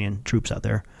Ukrainian troops out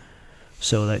there.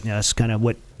 So that's kind of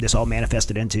what this all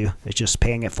manifested into. It's just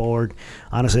paying it forward.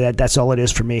 Honestly, that's all it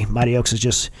is for me. Mighty Oaks is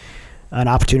just an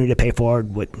opportunity to pay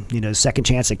forward what, the second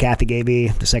chance that Kathy gave me,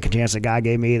 the second chance that God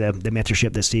gave me, the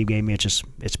mentorship that Steve gave me.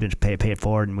 It's been to pay it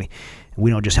forward. And we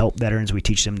don't just help veterans, we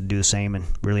teach them to do the same and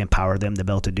really empower them to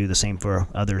be able to do the same for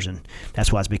others. And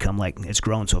that's why it's become it's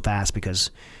grown so fast,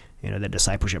 because the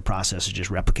discipleship process is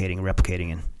just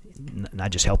replicating. And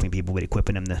not just helping people, but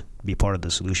equipping them to be part of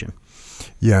the solution.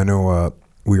 Yeah, I know.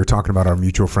 We were talking about our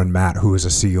mutual friend Matt, who is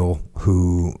a SEAL,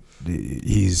 who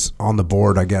he's on the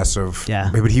board, I guess, of. Yeah.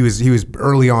 But he was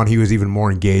early on. He was even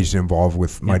more engaged and involved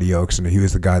with Mighty Oaks, and he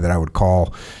was the guy that I would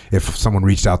call if someone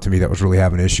reached out to me that was really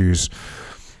having issues.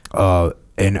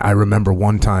 And I remember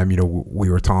one time, we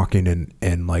were talking,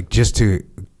 and like just to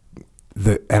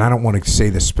and I don't want to say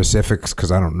the specifics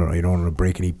because I don't know, you don't want to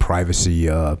break any privacy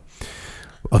of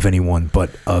anyone,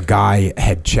 but a guy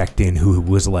had checked in who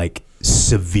was like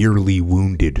severely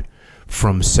wounded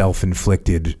from a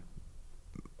self-inflicted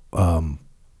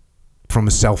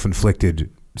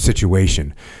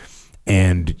situation,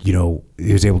 and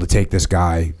he was able to take this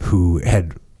guy who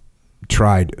had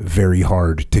tried very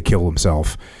hard to kill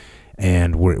himself,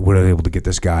 and we're able to get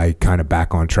this guy kind of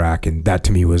back on track, and that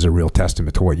to me was a real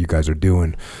testament to what you guys are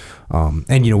doing. And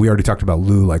we already talked about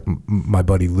Lou, like my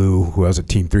buddy Lou, who I was at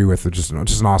Team 3 with, just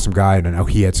an awesome guy, and I know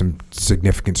he had some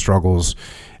significant struggles,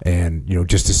 and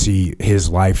just to see his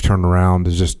life turn around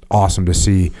is just awesome to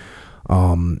see.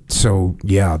 So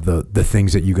yeah, the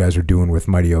things that you guys are doing with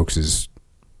Mighty Oaks is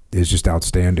just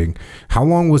outstanding. How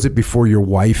long was it before your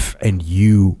wife and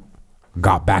you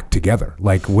got back together?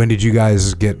 Like, when did you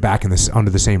guys get back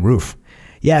under the same roof?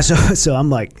 Yeah, so I'm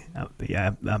like,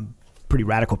 I'm pretty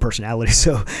radical personality.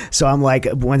 So I'm like,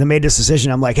 when I made this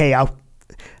decision, I'm like, hey,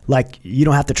 you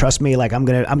don't have to trust me. Like, I'm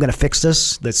gonna fix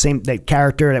this. That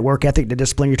character, that work ethic, the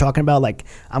discipline you're talking about. Like,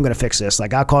 I'm gonna fix this.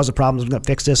 Like, I'll cause the problems. I'm gonna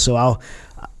fix this. So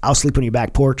I'll sleep on your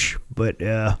back porch, but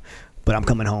I'm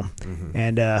coming home. Mm-hmm.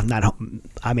 And not home.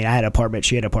 I mean, I had an apartment,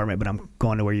 she had an apartment, but I'm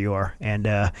going to where you are.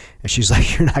 And she's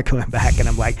like, you're not coming back. And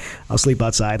I'm like, I'll sleep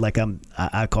outside. Like,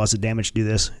 I caused the damage to do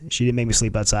this. She didn't make me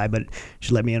sleep outside, but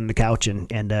she let me on the couch,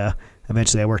 and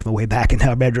eventually I worked my way back into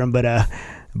our bedroom. But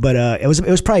it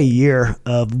was probably a year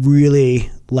of really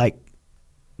like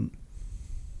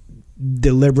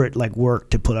deliberate like work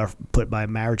to put my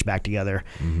marriage back together.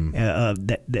 Mm-hmm.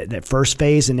 That first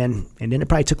phase, and then it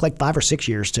probably took like 5 or 6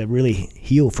 years to really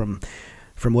heal from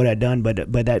what I'd done.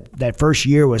 But that first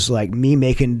year was like me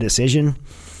making a decision,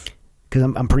 because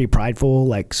I'm pretty prideful.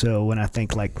 Like, so when I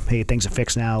think like, hey, things are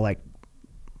fixed now, like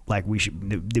we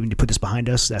need to put this behind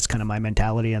us. That's kind of my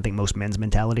mentality. I think most men's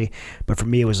mentality. But for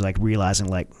me, it was like realizing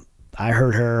like I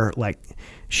hurt her. Like,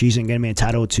 she's going to be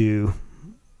entitled to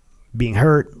being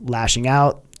hurt, lashing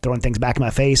out, throwing things back in my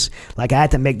face. Like, I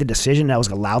had to make the decision that I was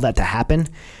going to allow that to happen,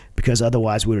 because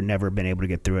otherwise we would have never been able to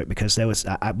get through it. Because there was,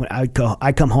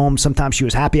 I'd come home. Sometimes she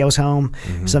was happy I was home.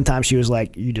 Mm-hmm. Sometimes she was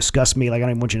like, you disgust me. Like, I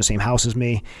don't even want you in the same house as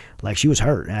me. Like, she was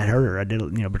hurt. I hurt her. I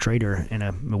did, betrayed her in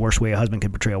the worst way a husband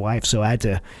could betray a wife. So I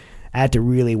had to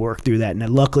really work through that. And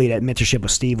then luckily that mentorship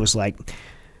with Steve was like,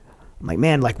 I'm like,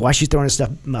 man, like, why is she throwing this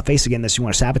stuff in my face again? Does she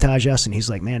want to sabotage us? And he's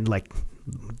like, man, like,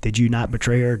 did you not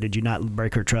betray her? Did you not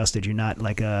break her trust? Did you not,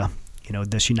 like,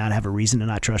 does she not have a reason to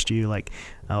not trust you? Like,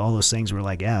 all those things were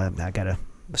like, yeah,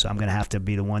 so I'm going to have to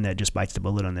be the one that just bites the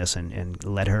bullet on this and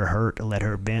let her hurt, let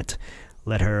her vent,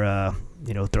 let her,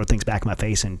 throw things back in my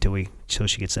face until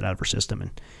she gets it out of her system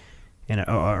and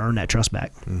earn that trust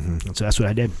back. Mm-hmm. And so that's what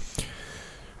I did.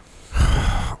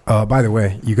 By the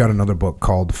way, you got another book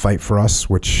called Fight for Us,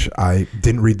 which I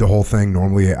didn't read the whole thing.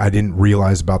 Normally, I didn't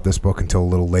realize about this book until a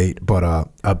little late,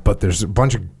 but there's a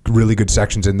bunch of really good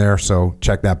sections in there, so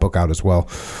check that book out as well.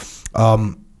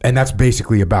 And that's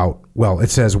basically about, it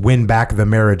says win back the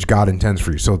marriage God intends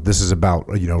for you. So this is about,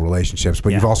 relationships,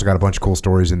 but you've also got a bunch of cool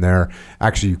stories in there.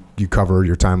 Actually, you cover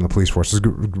your time in the police force. It's a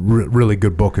really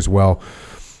good book as well.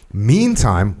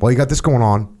 Meantime, while you got this going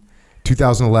on,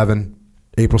 2011,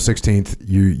 April 16th,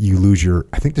 you lose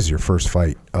I think this is your first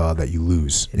fight that you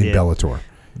lose in Bellator.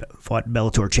 Fought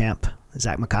Bellator champ.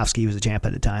 Zach Makovsky was the champ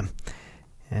at the time.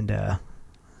 And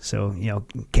so,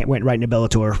 went right into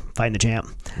Bellator, fighting the champ.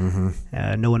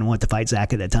 Mm-hmm. No one wanted to fight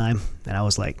Zach at that time. And I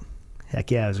was like, heck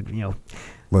yeah. I was,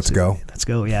 Let's go.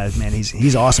 Yeah, man,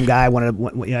 he's an awesome guy.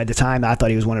 At the time, I thought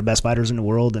he was one of the best fighters in the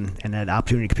world, and that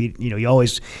opportunity to compete. You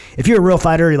always, if you're a real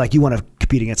fighter, like, you want to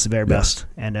compete against the very best.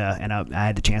 And I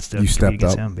had the chance to compete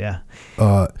against him.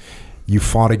 Yeah. You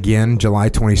fought again July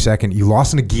 22nd. You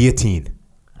lost in a guillotine,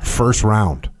 first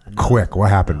round. Quick, what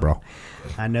happened, bro?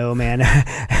 I know, man.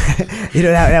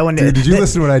 That one. Dude, did you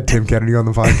listen when I had Tim Kennedy on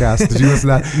the podcast? Did you listen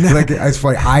to that? No. Like, it's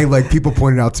funny. People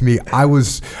pointed out to me,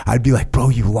 I'd be like, bro,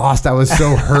 you lost. I was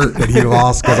so hurt that he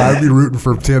lost, because I'd be rooting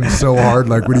for Tim so hard,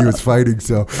 like, when he was fighting.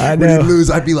 So when he'd lose,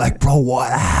 I'd be like, bro,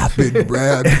 what happened,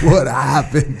 Brad? What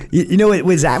happened?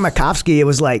 With Zach Makovsky, it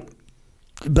was like,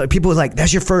 but people were like,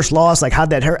 that's your first loss. Like,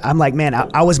 how'd that hurt? I'm like, man,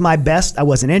 I was my best. I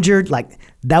wasn't injured. Like,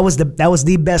 that was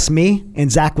the best me,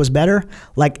 and Zach was better.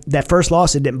 Like, that first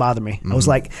loss, it didn't bother me. I was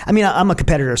like, I mean, I'm a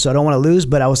competitor, so I don't want to lose,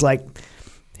 but I was like,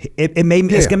 it made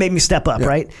me, it's going to make me step up,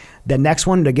 right? The next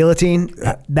one, the guillotine,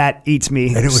 that eats me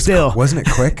and it was still. Wasn't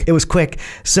it quick? It was quick.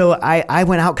 So I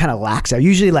went out kind of lax. I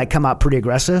usually like come out pretty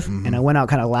aggressive, and I went out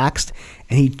kind of laxed,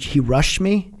 and he rushed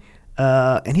me.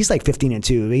 And he's like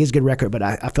 15-2. He has a good record, but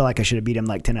I feel like I should have beat him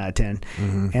like 10 out of 10.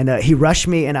 And he rushed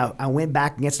me, and I went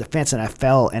back against the fence, and I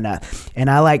fell, and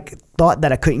I like thought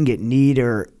that I couldn't get kneed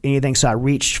or anything, so I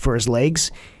reached for his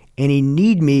legs, and he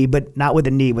kneed me, but not with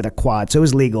a knee, with a quad, so it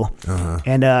was legal.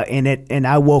 And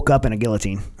I woke up in a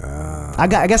guillotine. I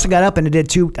guess I got up and I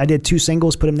did two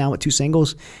singles, put him down with two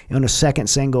singles. And on the second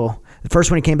single, the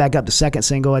first one he came back up, the second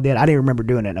single I didn't remember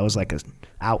doing it. I was like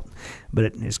out, but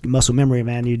it's muscle memory,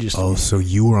 man. You just so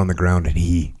you were on the ground and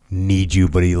he kneed you,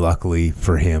 but he luckily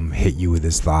for him hit you with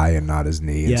his thigh and not his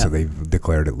knee, and so they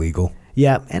declared it legal.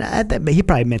 Yeah, and he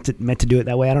probably meant to do it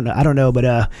that way. I don't know,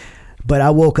 but I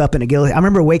woke up in a guillotine. I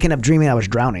remember waking up dreaming I was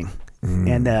drowning.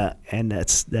 And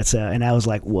I was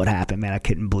like, what happened, man? I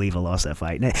couldn't believe I lost that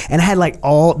fight. And I had like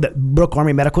all the Brooke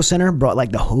Army Medical Center brought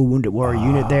like the whole Wounded Warrior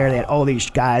unit there. They had all these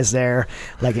guys there,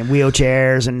 like in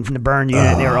wheelchairs, and from the burn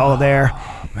unit, they were all there.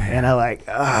 And I like,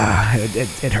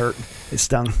 it hurt. It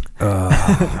stung.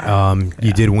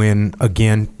 You did win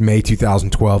again, May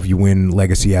 2012. You win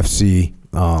Legacy FC.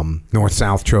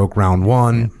 North-South choke round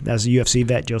 1. That was a UFC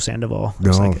vet, Joe Sandoval.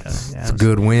 It's a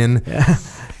good win.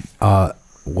 Yeah.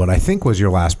 What I think was your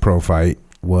last pro fight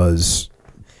was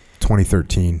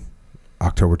 2013,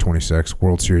 October 26th,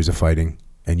 World Series of Fighting,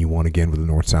 and you won again with a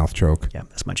North-South choke. Yeah,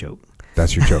 that's my choke.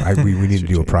 That's your choke. We need to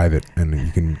do a private, and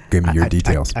you can give me your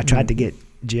details. I tried to get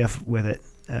Jeff with it.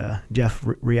 Jeff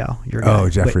Real, your guy. Oh,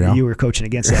 Jeff Real. You were coaching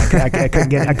against it. I couldn't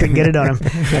get it on him.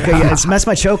 It's messed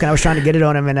my choke, and I was trying to get it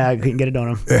on him, and I couldn't get it on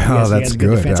him. That's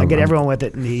good. Defense. I get everyone with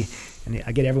it,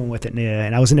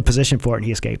 and I was in a position for it, and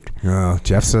he escaped. Oh,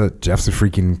 Jeff's a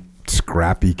freaking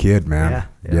scrappy kid, man.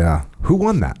 Yeah. Who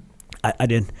won that? I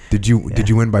did. Did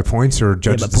you win by points or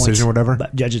judge's decision or whatever?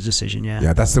 Judge's decision, yeah.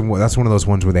 Yeah, that's one of those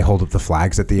ones where they hold up the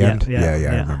flags at the end. Yeah,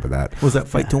 I remember that. Was that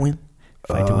fight to win?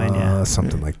 Fight to win, yeah.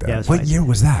 Something like that. Yeah, what year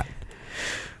was that?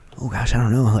 Oh gosh, I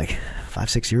don't know, like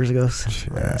 5-6 years ago,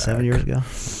 7 years ago.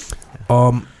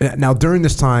 Now during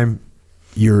this time,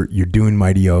 you're doing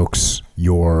Mighty Oaks.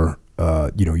 You're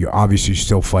obviously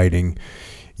still fighting.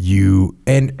 You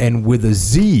and with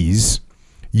Aziz,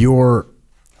 you're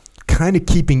kind of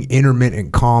keeping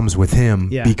intermittent comms with him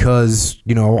because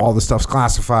all the stuff's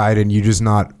classified and you're just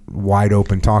not wide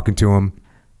open talking to him.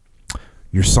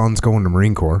 Your son's going to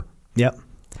Marine Corps. Yep.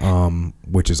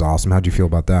 Which is awesome. How'd you feel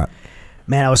about that?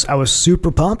 Man, I was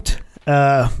super pumped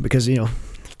because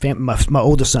my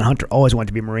oldest son Hunter always wanted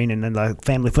to be a Marine, and then the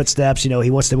family footsteps.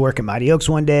 He wants to work at Mighty Oaks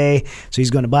one day, so he's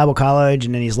going to Bible college,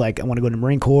 and then he's like, I want to go to the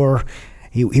Marine Corps.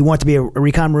 He wanted to be a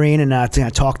Recon Marine, and I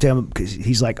talked to him because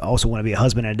he's like, also want to be a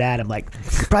husband and a dad. I'm like,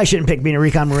 you probably shouldn't pick being a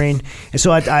Recon Marine. And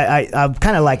so I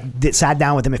kind of like sat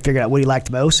down with him and figured out what he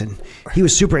liked most, and he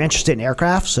was super interested in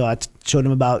aircraft. So I showed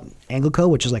him about Anglico,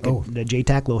 which is like the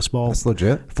JTAC, low small. That's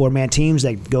legit. 4-man teams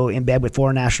that go in bed with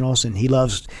foreign nationals, and he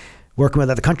loves working with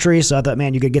other countries. So I thought,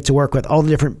 man, you could get to work with all the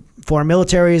different foreign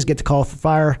militaries, get to call for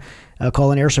fire,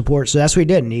 call in air support. So that's what he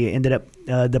did, and he ended up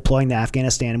deploying to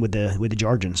Afghanistan with the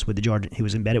Georgians. He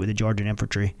was embedded with the Georgian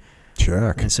infantry.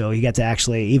 Check. And so he got to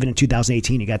actually, even in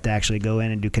 2018, he got to actually go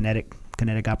in and do kinetic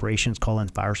operations, call in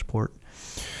fire support.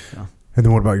 So. And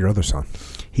then what about your other son?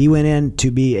 He went in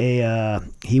to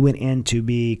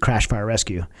be crash fire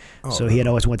rescue. So he had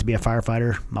always wanted to be a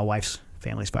firefighter. My wife's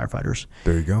family's firefighters.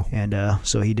 There you go. And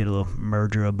so he did a little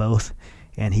merger of both,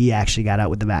 and he actually got out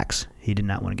with the vax. He did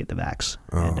not want to get the vax,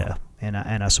 and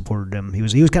I supported him. He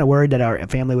was kind of worried that our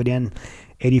family would end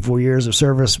 84 years of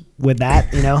service with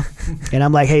that, And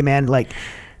I'm like, hey man, like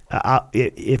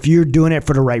if you're doing it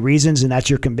for the right reasons and that's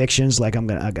your convictions, like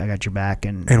I got your back.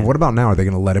 And what about now? Are they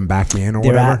going to let him back in or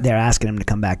whatever? They're asking him to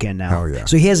come back in now. Hell yeah.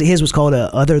 So his was called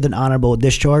a other than honorable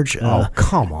discharge.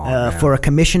 Come on, for a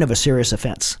commission of a serious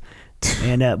offense.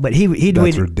 And but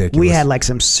that's ridiculous. We had like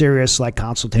some serious like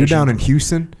consultation. You're down in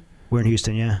Houston? We're in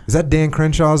Houston, yeah. Is that Dan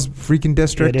Crenshaw's freaking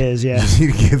district? It is, yeah.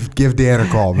 You give Dan a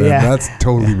call, man. Yeah. That's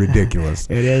totally ridiculous.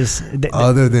 It is.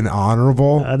 Other than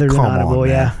honorable? Other than honorable,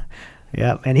 yeah.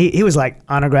 Yeah, and he was like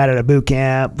honor grad at a boot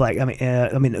camp. Like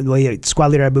squad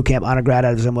leader at boot camp, honor grad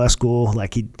at his MLS school.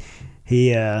 Like he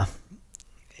was,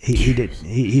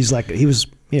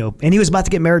 and he was about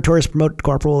to get meritorious promoted to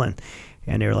corporal, and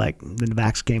they were like, then the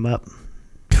vax came up.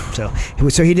 So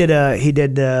he did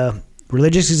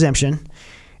religious exemption.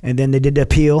 And then they did the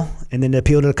appeal, and then the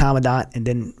appeal to the commandant, and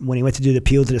then when he went to do the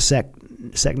appeal to the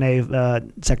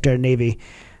Secretary of Navy,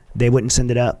 they wouldn't send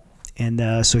it up,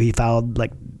 and so he filed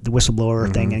like the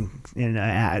whistleblower thing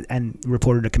and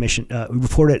reported a commission,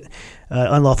 reported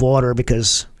unlawful order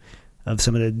because of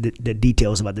some of the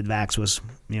details about the vax was,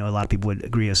 a lot of people would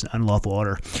agree as an unlawful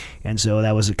order, and so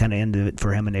that was the kind of end of it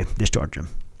for him, and they discharged him.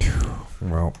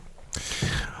 Well,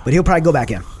 but he'll probably go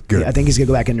back in. Good. I think he's gonna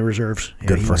go back into reserves.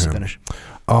 Good he for wants him. to finish.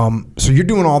 So you're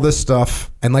doing all this stuff,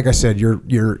 and like I said,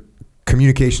 your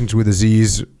communications with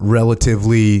Aziz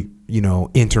relatively,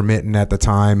 intermittent at the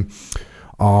time,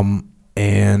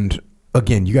 and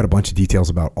again, you got a bunch of details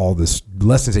about all this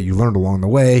lessons that you learned along the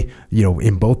way,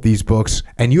 in both these books,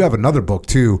 and you have another book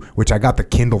too, which I got the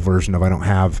Kindle version of. I don't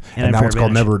have, and that one's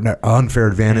called Unfair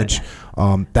Advantage.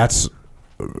 Yeah. That's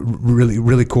really,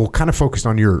 really cool. Kind of focused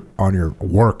on your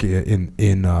work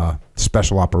in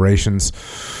special operations.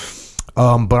 But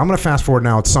I'm going to fast forward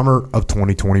now. It's summer of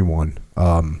 2021.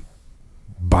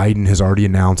 Biden has already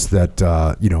announced that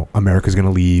America's going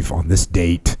to leave on this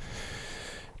date,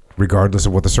 regardless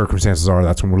of what the circumstances are.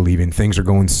 That's when we're leaving. Things are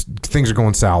going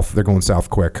south. They're going south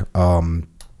quick. I'm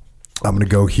going to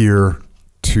go here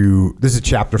to, this is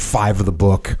chapter 5 of the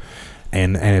book,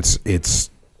 and it's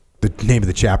the name of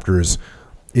the chapter is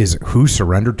Who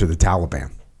Surrendered to the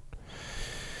Taliban.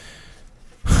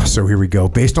 So here we go.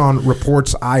 Based on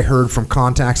reports I heard from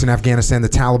contacts in Afghanistan, the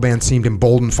Taliban seemed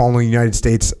emboldened following the United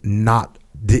States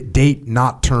date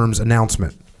not terms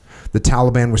announcement. The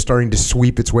Taliban was starting to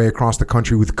sweep its way across the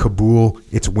country with Kabul,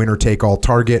 its winner-take-all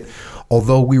target.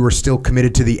 Although we were still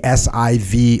committed to the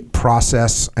SIV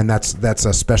process, and that's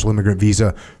a special immigrant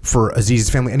visa for Aziz's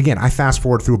family. And again, I fast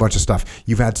forward through a bunch of stuff.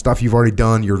 You've had stuff you've already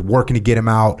done. You're working to get him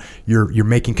out. You're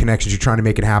making connections. You're trying to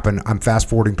make it happen. I'm fast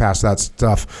forwarding past that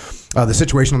stuff. The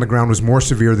situation on the ground was more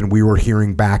severe than we were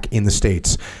hearing back in the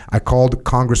States. I called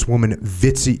Congresswoman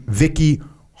Vicky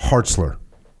Hartzler,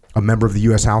 a member of the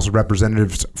U.S. House of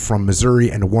Representatives from Missouri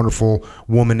and a wonderful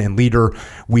woman and leader.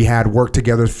 We had worked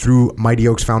together through Mighty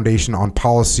Oaks Foundation on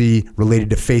policy related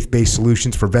to faith-based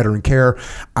solutions for veteran care.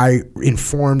 I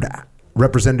informed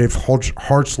Representative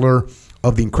Hartzler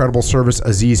of the incredible service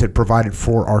Aziz had provided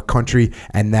for our country,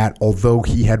 and that although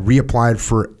he had reapplied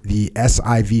for the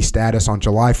SIV status on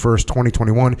July 1st,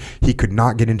 2021, he could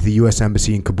not get into the U.S.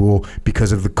 Embassy in Kabul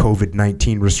because of the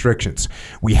COVID-19 restrictions.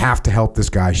 We have to help this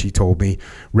guy, she told me.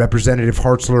 Representative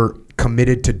Hartzler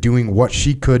committed to doing what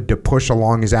she could to push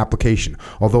along his application.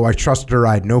 Although I trusted her,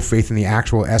 I had no faith in the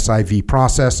actual SIV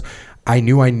process. I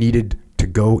knew I needed to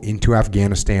go into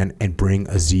Afghanistan and bring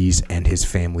Aziz and his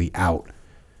family out.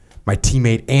 My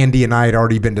teammate Andy and I had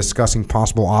already been discussing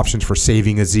possible options for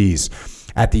saving Aziz.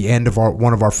 At the end of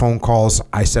one of our phone calls,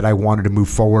 I said I wanted to move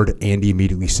forward. Andy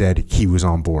immediately said he was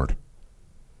on board.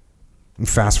 And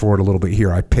fast forward a little bit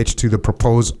here. I pitched the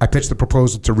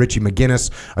proposal to Richie McGinnis,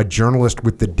 a journalist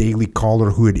with the Daily Caller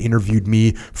who had interviewed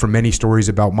me for many stories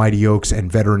about Mighty Oaks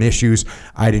and veteran issues.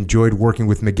 I'd enjoyed working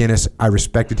with McGinnis. I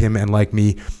respected him, and like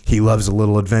me, he loves a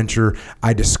little adventure.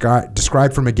 I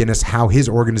described for McGinnis how his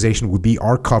organization would be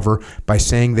our cover by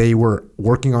saying they were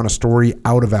working on a story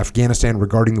out of Afghanistan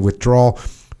regarding the withdrawal.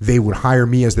 They would hire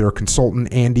me as their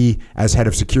consultant, Andy as head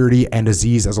of security, and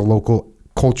Aziz as a local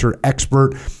culture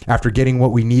expert. After getting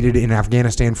what we needed in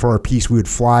Afghanistan for our piece, we would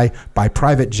fly by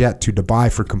private jet to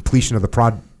Dubai for completion of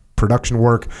the production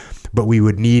work, but we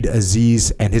would need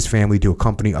Aziz and his family to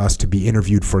accompany us to be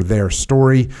interviewed for their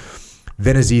story.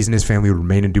 Then Aziz and his family would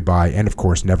remain in Dubai and, of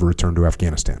course, never return to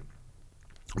Afghanistan.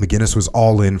 McGinnis was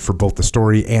all in for both the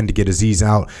story and to get Aziz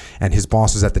out, and his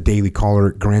bosses at the Daily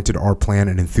Caller granted our plan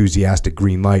an enthusiastic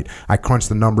green light. I crunched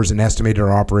the numbers and estimated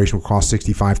our operation would cost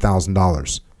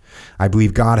 $65,000. I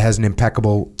believe God has an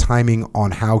impeccable timing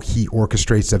on how he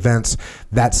orchestrates events.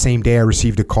 That same day, I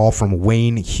received a call from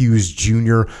Wayne Hughes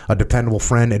Jr., a dependable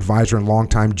friend, advisor, and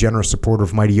longtime generous supporter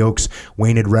of Mighty Oaks.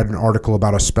 Wayne had read an article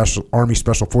about a Army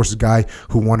Special Forces guy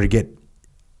who wanted to get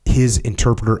his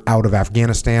interpreter out of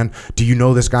Afghanistan. Do you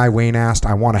know this guy? Wayne asked.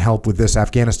 I want to help with this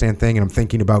Afghanistan thing, and I'm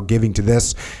thinking about giving to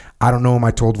this. I don't know him, I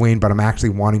told Wayne, but I'm actually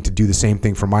wanting to do the same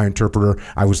thing for my interpreter.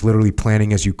 I was literally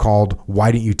planning as you called.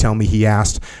 Why didn't you tell me? He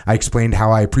asked. I explained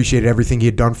how I appreciated everything he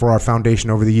had done for our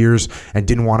foundation over the years and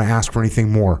didn't want to ask for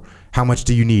anything more. How much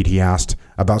do you need? He asked.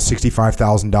 About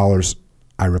 $65,000,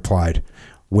 I replied.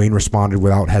 Wayne responded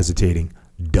without hesitating.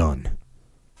 Done.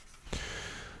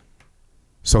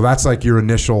 So that's like your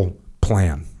initial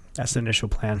plan. That's the initial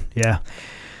plan, yeah.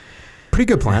 Pretty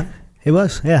good plan. It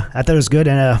was, yeah. I thought it was good.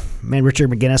 And man, Richard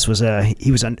McGinnis was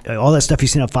he was all that stuff you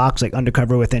seen on Fox, like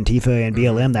undercover with Antifa and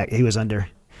BLM. That he was under.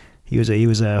 He was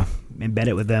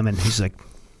embedded with them, and he's like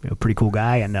pretty cool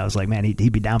guy, and I was like, man,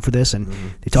 he'd be down for this. And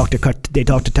they talked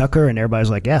to Tucker, and everybody's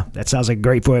like, yeah, that sounds like a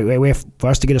great way for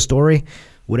us to get a story.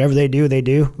 Whatever they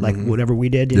do, like whatever we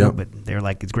did, you know. But they're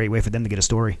like, it's a great way for them to get a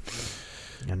story.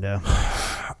 And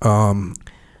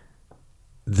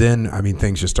then, I mean,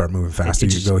 things just start moving faster.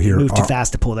 You go here. Moved too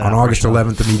fast to pull that on August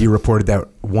 11th, the media reported that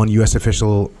one U.S.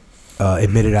 official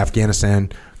admitted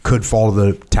Afghanistan could fall to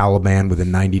the Taliban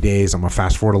within 90 days. I'm going to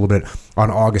fast forward a little bit. On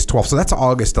August 12th, so that's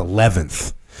August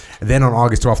 11th. And then on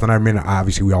August 12th, and I mean,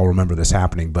 obviously we all remember this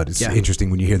happening, but it's interesting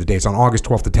when you hear the dates. On August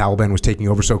 12th, the Taliban was taking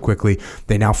over so quickly,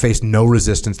 they now faced no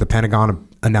resistance. The Pentagon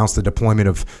announced the deployment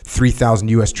of 3,000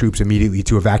 U.S. troops immediately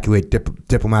to evacuate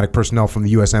diplomatic personnel from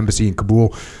the U.S. Embassy in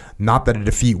Kabul. Not that a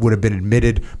defeat would have been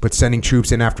admitted, but sending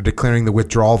troops in after declaring the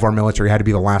withdrawal of our military had to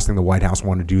be the last thing the White House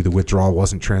wanted to do. The withdrawal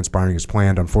wasn't transpiring as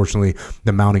planned. Unfortunately,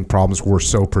 the mounting problems were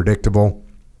so predictable.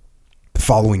 The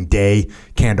following day,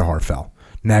 Kandahar fell.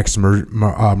 Next,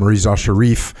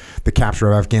 Mazar-i-Sharif, the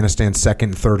capture of Afghanistan's second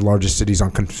and third largest cities on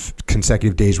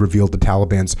consecutive days, revealed the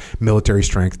Taliban's military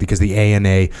strength because the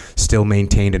ANA still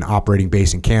maintained an operating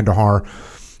base in Kandahar.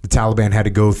 The Taliban had to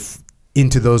go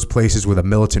into those places with a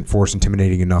militant force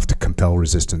intimidating enough to compel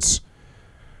resistance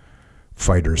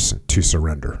fighters to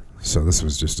surrender. So this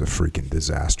was just a freaking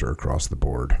disaster across the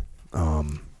board.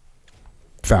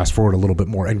 Fast forward a little bit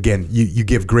more. And again, you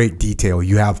give great detail.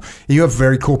 You have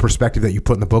very cool perspective that you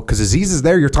put in the book because Aziz is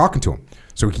there. You're talking to him.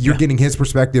 So you're getting his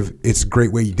perspective. It's a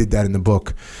great way you did that in the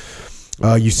book.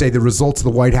 You say the results of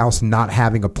the White House not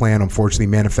having a plan unfortunately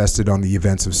manifested on the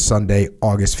events of Sunday,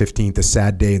 August 15th, a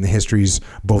sad day in the histories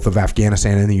both of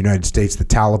Afghanistan and the United States. The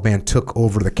Taliban took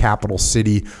over the capital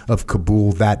city of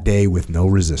Kabul that day with no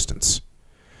resistance.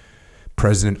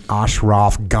 President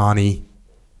Ashraf Ghani,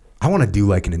 I want to do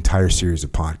like an entire series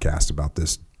of podcasts about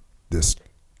this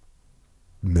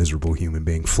miserable human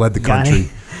being, fled the country,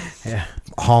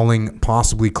 hauling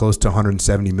possibly close to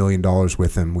 $170 million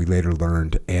with him, we later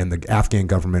learned, and the Afghan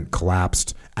government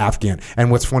collapsed. And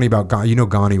what's funny about Ghani,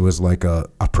 Ghani was like a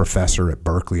professor at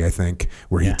Berkeley, I think,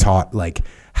 where he taught like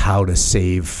how to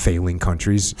save failing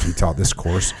countries. He taught this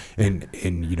course, and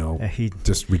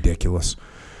just ridiculous.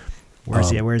 Where's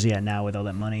he at now with all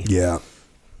that money? Yeah.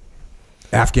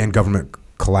 Afghan government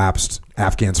collapsed.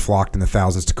 Afghans flocked in the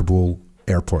thousands to Kabul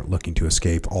airport looking to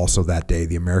escape. Also that day,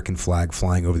 the American flag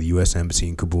flying over the U.S. Embassy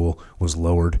in Kabul was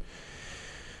lowered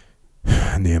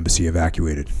and the embassy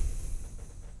evacuated.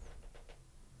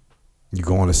 You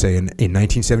go on to say, in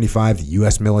 1975, the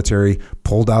U.S. military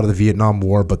pulled out of the Vietnam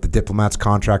War, but the diplomats,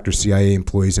 contractors, CIA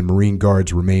employees, and Marine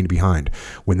guards remained behind.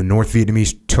 When the North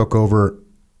Vietnamese took over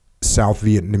South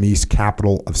Vietnamese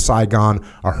capital of Saigon,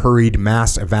 a hurried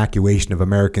mass evacuation of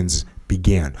Americans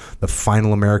began. The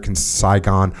final Americans in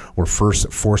Saigon were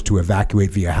first forced to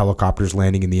evacuate via helicopters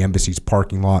landing in the embassy's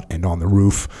parking lot and on the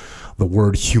roof. The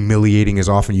word humiliating is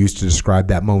often used to describe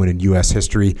that moment in U.S.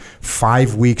 history.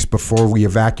 5 weeks before we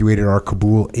evacuated our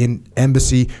Kabul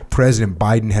embassy, President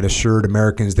Biden had assured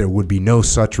Americans there would be no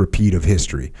such repeat of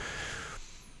history.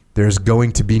 There's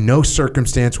going to be no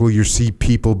circumstance where you see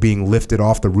people being lifted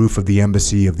off the roof of the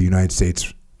embassy of the United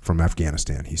States from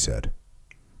Afghanistan, he said.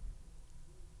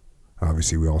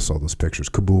 Obviously, we all saw those pictures.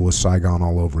 Kabul was Saigon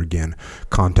all over again.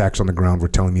 Contacts on the ground were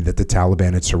telling me that the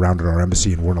Taliban had surrounded our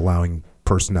embassy and weren't allowing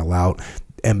personnel out.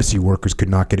 Embassy workers could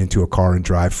not get into a car and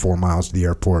drive 4 miles to the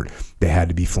airport. They had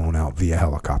to be flown out via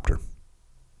helicopter.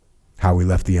 How we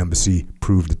left the embassy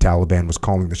proved the Taliban was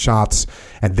calling the shots,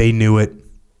 and they knew it.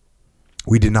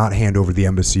 We did not hand over the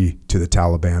embassy to the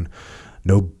Taliban.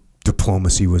 No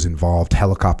diplomacy was involved.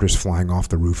 Helicopters flying off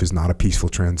the roof is not a peaceful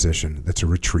transition. That's a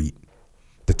retreat.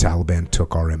 The Taliban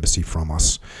took our embassy from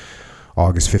us.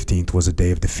 August 15th was a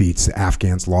day of defeats. The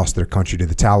Afghans lost their country to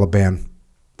the Taliban.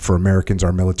 For Americans,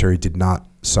 our military did not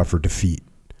suffer defeat,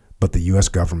 but the U.S.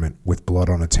 government, with blood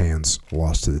on its hands,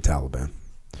 lost to the Taliban.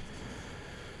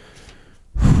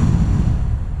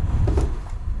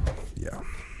 Yeah.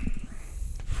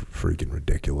 Freaking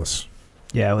ridiculous.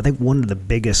 Yeah, I think one of the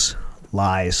biggest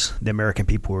lies the American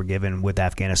people were given with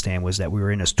Afghanistan was that we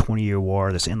were in this 20-year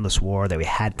war, this endless war, that we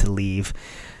had to leave.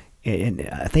 And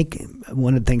I think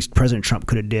one of the things President Trump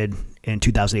could have did in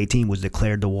 2018 was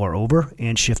declared the war over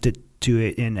and shifted to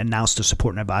it and announced a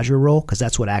support and advisory role, because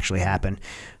that's what actually happened.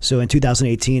 So in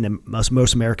 2018, and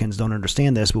most Americans don't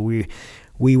understand this, but we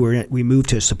moved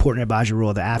to a support and advisory role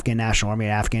of the Afghan National Army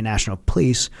and Afghan National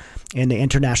Police, and the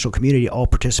international community all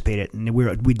participated. And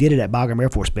we did it at Bagram Air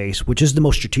Force Base, which is the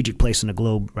most strategic place in the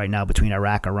globe right now between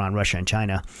Iraq, Iran, Russia, and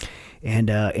China. and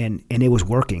it was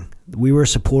working. We were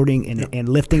supporting and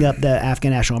lifting up the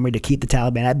Afghan National Army to keep the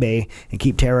Taliban at bay and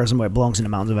keep terrorism where it belongs in the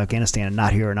mountains of Afghanistan, and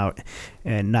not here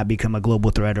and not become a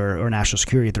global threat or national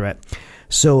security threat.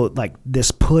 So like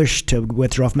this push to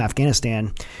withdraw from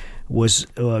Afghanistan was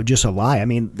just a lie. I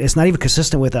mean, it's not even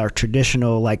consistent with our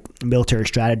traditional like military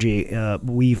strategy.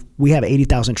 We have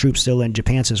 80,000 troops still in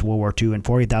Japan since World War II, and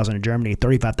 40,000 in Germany,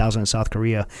 35,000 in South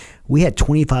Korea. We had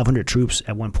 2,500 troops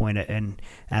at one point in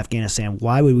Afghanistan.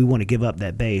 Why would we want to give up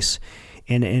that base?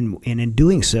 And in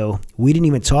doing so, we didn't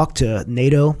even talk to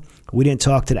NATO. We didn't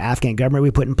talk to the Afghan government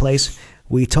we put in place.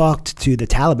 We talked to the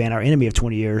Taliban, our enemy of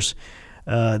 20 years.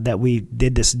 That we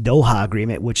did this Doha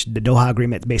agreement, which the Doha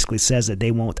agreement basically says that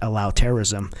they won't allow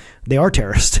terrorism. They are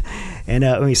terrorists, and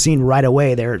we've seen right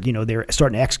away they're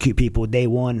starting to execute people day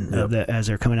one as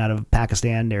they're coming out of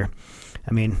Pakistan.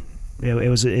 It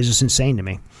was just insane to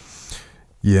me.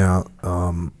 Yeah,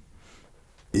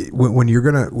 when you're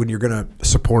gonna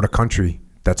support a country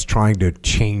that's trying to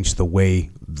change the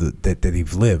way that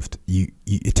they've lived,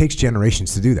 it takes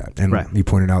generations to do that. And right. You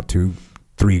pointed out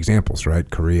 3 examples, right?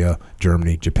 Korea,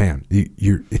 Germany, Japan.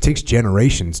 It takes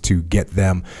generations to get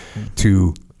them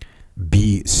to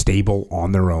be stable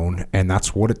on their own, and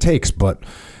that's what it takes. But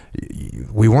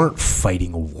we weren't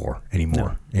fighting a war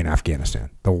anymore in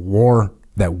Afghanistan. The war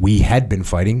that we had been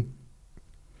fighting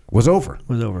was over.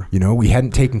 We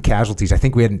hadn't taken casualties. I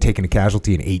think we hadn't taken a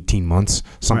casualty in 18 months,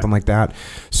 something like that.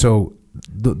 So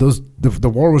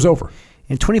the war was over.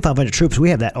 And 2,500 troops, we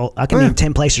have that. I can name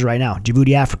 10 places right now: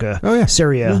 Djibouti, Africa,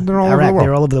 Syria, Iraq.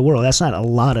 They're all over the world. That's not a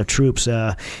lot of troops.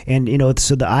 So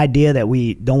the idea that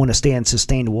we don't want to stay in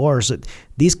sustained wars, that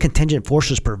these contingent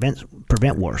forces prevent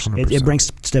wars. It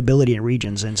brings stability in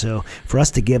regions. And so for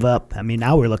us to give up,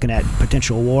 now we're looking at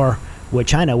potential war with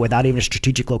China without even a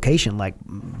strategic location like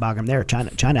Bagram there.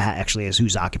 China actually is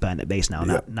who's occupying the base now,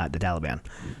 not the Taliban.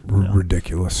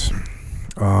 Ridiculous.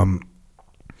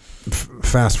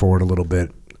 Fast forward a little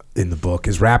bit in the book.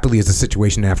 As rapidly as the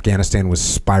situation in Afghanistan was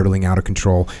spiraling out of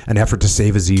control, an effort to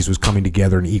save Aziz was coming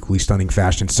together in equally stunning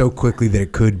fashion, so quickly that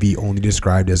it could be only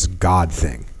described as a God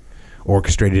thing,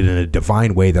 orchestrated in a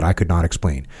divine way that I could not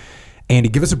explain. Andy,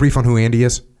 give us a brief on who Andy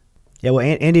is. Yeah, well,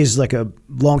 Andy's like a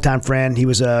longtime friend. He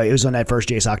was on that first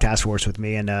JSOC task force with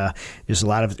me, and just a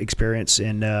lot of experience.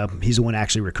 And he's the one that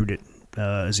actually recruited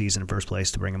Aziz in the first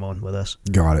place to bring him on with us.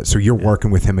 Got it. So you're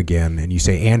working with him again, and you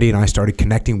say, Andy and I started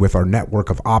connecting with our network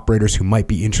of operators who might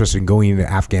be interested in going into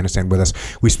Afghanistan with us.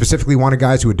 We specifically wanted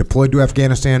guys who had deployed to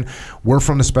Afghanistan, were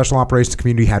from the special operations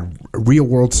community, had real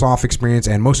world SOF experience,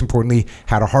 and most importantly,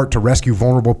 had a heart to rescue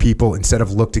vulnerable people instead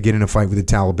of look to get in a fight with the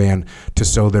Taliban to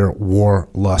sow their war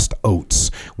lust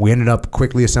oats. We ended up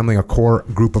quickly assembling a core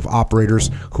group of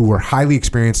operators who were highly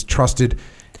experienced, trusted,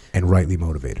 and rightly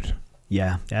motivated.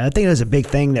 Yeah, I think it was a big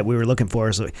thing that we were looking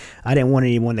for. So I didn't want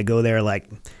anyone to go there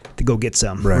to go get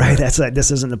some. Right? That's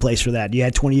this isn't the place for that. You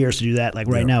had 20 years to do that.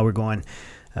 Right now we're going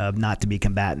not to be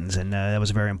combatants, and that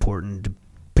was very important to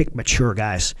pick mature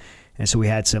guys. And so we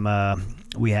had some, a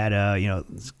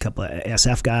couple of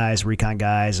SF guys, Recon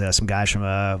guys, some guys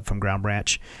from Ground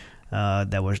Branch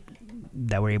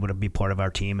that were able to be part of our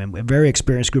team, and a very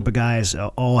experienced group of guys.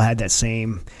 All had that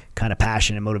same kind of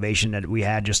passion and motivation that we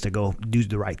had just to go do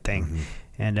the right thing. Mm-hmm.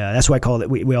 And that's why I call it.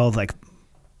 We all have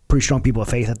pretty strong people of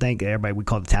faith. I think everybody we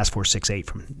called the Task Force 6-8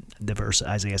 from the verse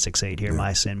Isaiah 6-8. Hear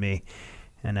my send me,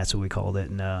 and that's what we called it.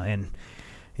 And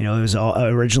it was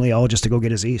originally all just to go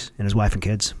get Aziz and his wife and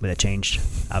kids, but it changed,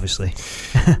 obviously.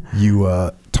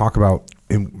 You talk about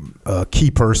a key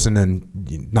person, and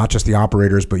not just the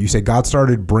operators, but you say God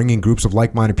started bringing groups of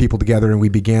like-minded people together, and we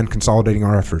began consolidating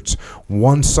our efforts.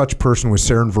 One such person was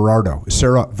Sarah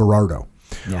Verardo,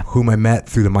 whom I met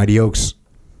through the Mighty Oaks.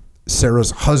 Sarah's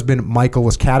husband, Michael,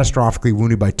 was catastrophically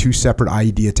wounded by 2 separate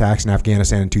IED attacks in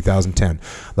Afghanistan in 2010.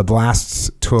 The blasts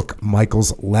took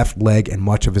Michael's left leg and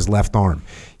much of his left arm.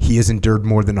 He has endured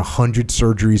more than 100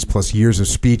 surgeries plus years of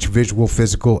speech, visual,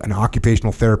 physical, and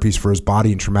occupational therapies for his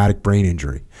body and traumatic brain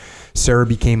injury. Sarah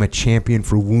became a champion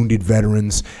for wounded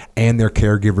veterans and their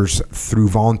caregivers through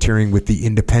volunteering with the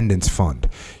Independence Fund.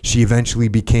 She eventually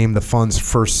became the fund's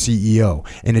first CEO.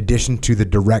 In addition to the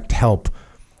direct help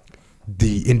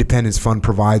the Independence Fund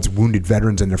provides wounded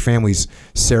veterans and their families,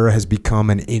 Sarah has become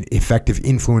an effective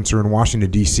influencer in Washington,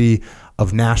 D.C.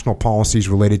 of national policies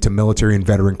related to military and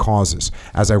veteran causes.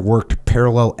 As I worked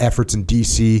parallel efforts in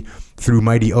D.C. through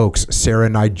Mighty Oaks, Sarah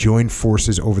and I joined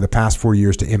forces over the past 4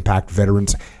 years to impact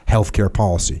veterans' healthcare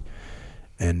policy.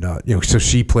 And so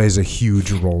she plays a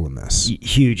huge role in this.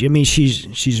 Huge.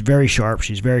 She's very sharp.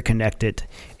 She's very connected,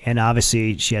 and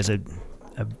obviously she has a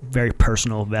very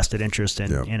personal vested interest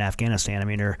in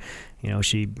Afghanistan.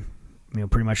 She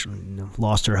pretty much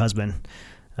lost her husband.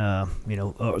 Or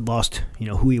lost,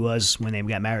 who he was when they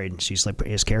got married. She's like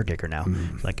his caretaker now.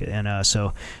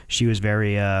 So she was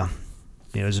very,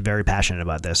 was very passionate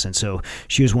about this. And so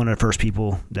she was one of the first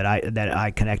people that I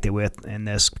connected with in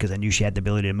this, because I knew she had the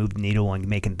ability to move the needle and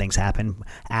making things happen.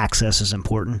 Access is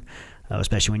important,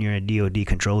 especially when you're in a DOD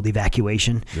controlled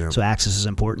evacuation. Yeah. So access is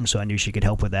important. So I knew she could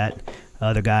help with that.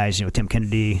 Other guys, Tim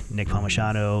Kennedy, Nick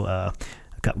Palmisano,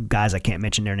 guys I can't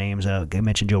mention their names. I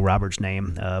mentioned Joe Roberts'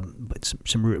 name, but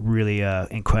some really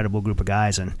incredible group of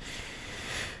guys. And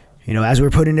as we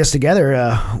were putting this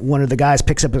together, one of the guys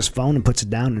picks up his phone and puts it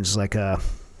down and is like,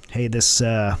 "Hey, there's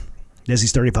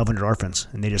these 3,500 orphans,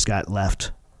 and they just got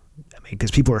left." I mean, because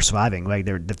people are surviving. Like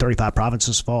the 35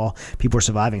 provinces fall, people are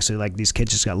surviving. So like these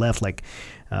kids just got left. Like,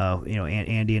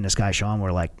 Andy and this guy Sean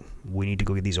were like, "We need to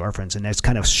go get these orphans," and that's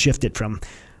kind of shifted from,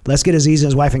 let's get Aziz and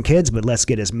his wife and kids, but let's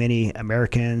get as many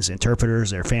Americans, interpreters,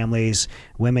 their families,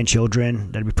 women,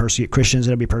 children that'll be persecuted, Christians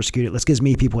that'll be persecuted. Let's get as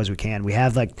many people as we can. We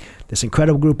have like this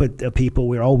incredible group of people.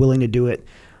 We're all willing to do it.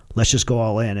 Let's just go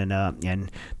all in.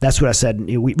 And that's what I said.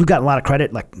 We've gotten a lot of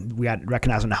credit. Like we got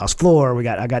recognized on the House floor.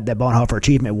 I got that Bonhoeffer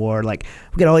Achievement Award. Like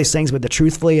we get all these things, but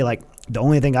truthfully, like the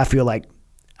only thing I feel like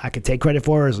I could take credit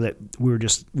for is that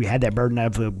we had that burden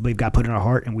of believe God put in our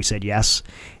heart, and we said yes.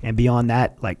 And beyond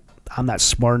that, like, I'm not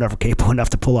smart enough or capable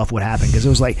enough to pull off what happened, because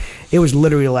it was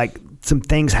literally like some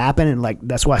things happen, and like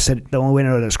that's why I said the only way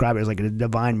to describe it is like a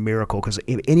divine miracle, because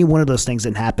if any one of those things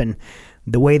didn't happen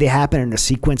the way they happened in the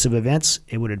sequence of events,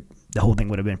 the whole thing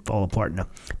would have been fall apart. And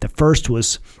the first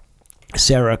was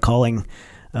Sarah calling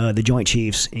the Joint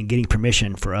Chiefs and getting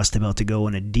permission for us to be able to go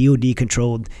in a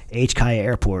DOD-controlled HKIA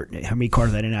airport, Henry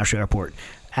Carter International Airport,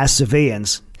 as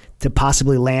civilians, to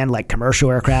possibly land like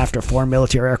commercial aircraft or foreign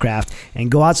military aircraft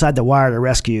and go outside the wire to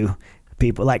rescue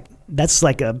people. Like that's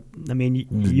like you're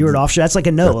an officer. That's like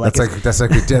a no. That's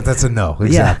a no.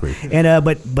 Exactly. Yeah. And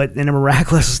but in a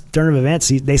miraculous turn of events,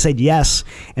 they said yes,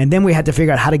 and then we had to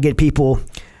figure out how to get people.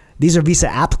 These are visa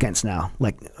applicants now.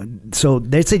 So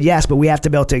they said yes, but we have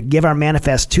to be able to give our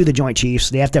manifest to the Joint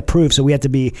Chiefs. They have to approve. So we have to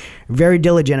be very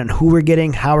diligent on who we're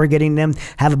getting, how we're getting them,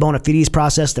 have a bona fides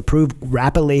process to prove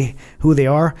rapidly who they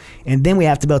are. And then we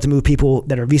have to be able to move people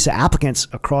that are visa applicants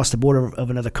across the border of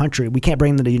another country. We can't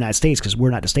bring them to the United States because we're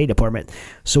not the State Department.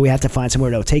 So we have to find somewhere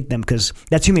to take them, because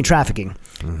that's human trafficking.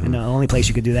 Mm-hmm. And the only place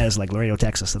you could do that is like Laredo,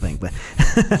 Texas, I think. But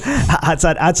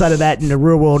outside of that, in the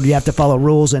real world, you have to follow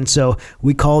rules. And so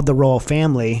we called the royal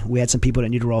family. We had some people that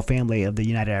knew the royal family of the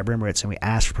United Arab Emirates, and we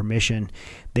asked for permission.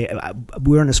 We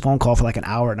were on this phone call for like an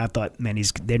hour, and I thought, man,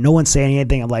 no one's saying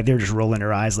anything. I'm like, they're just rolling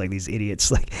their eyes like these idiots.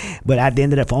 But at the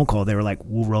end of that phone call, they were like,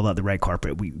 we'll roll out the red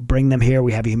carpet. We bring them here.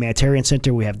 We have a humanitarian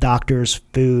center. We have doctors,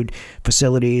 food,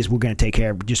 facilities. We're going to take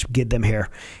care of. Just get them here.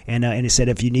 And it said,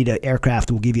 if you need an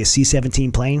aircraft, we'll give you a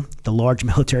C-17 plane, the large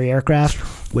military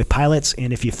aircraft with pilots.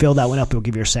 And if you fill that one up, we'll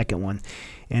give you a second one.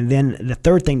 And then the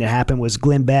third thing that happened was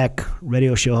Glenn Beck,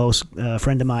 radio show host, a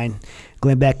friend of mine,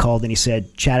 Glenn Beck called and he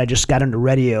said, Chad, I just got on the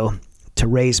radio to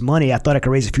raise money. I thought I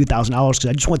could raise a few $1,000s because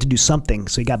I just wanted to do something.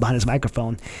 So he got behind his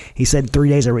microphone. He said in 3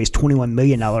 days I raised $21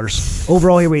 million.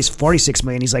 Overall, he raised $46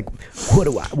 million. He's like, I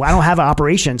don't have an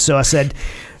operation. So I said,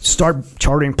 start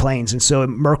chartering planes. And so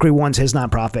Mercury One's his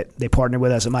nonprofit. They partnered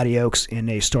with us at Mighty Oaks, and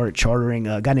they started chartering.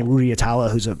 A guy named Rudy Atala,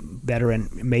 who's a veteran,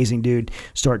 amazing dude,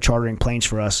 started chartering planes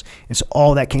for us. And so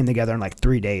all that came together in like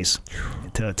 3 days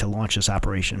to launch this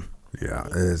operation. Yeah,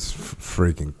 it's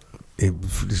freaking.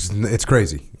 It's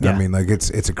crazy. Yeah. I mean, like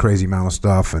it's a crazy amount of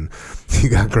stuff, and you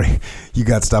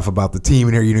got stuff about the team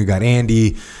in here. You got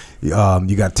Andy, you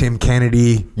got Tim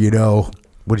Kennedy.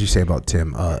 What did you say about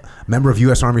Tim? Member of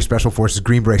U.S. Army Special Forces,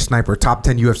 Green Beret sniper, top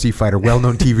 10 UFC fighter,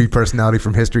 well-known TV personality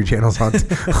from History Channel's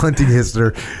Hunting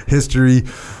History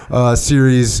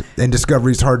series, and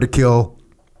Discovery's Hard to Kill,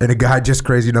 and a guy just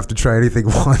crazy enough to try anything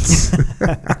once.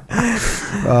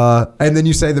 And then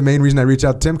you say the main reason I reach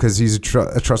out to Tim, because he's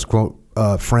a trust quote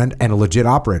friend and a legit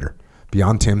operator.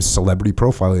 Beyond Tim's celebrity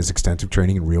profile, he has extensive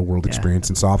training and real-world experience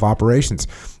in soft operations.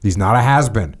 He's not a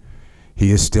has-been. He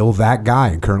is still that guy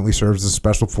and currently serves as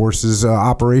Special Forces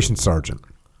Operations Sergeant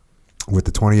with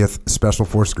the 20th Special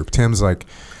Forces Group. Tim's like,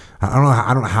 I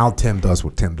don't know how Tim does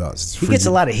what Tim does. He gets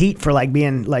a lot of heat for like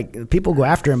being like, people go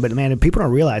after him, but man, people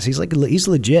don't realize he's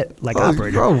legit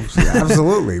operator. Oh,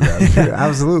 absolutely, man.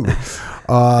 Absolutely.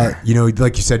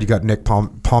 Like you said, you got Nick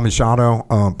Palmisano.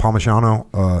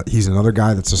 He's another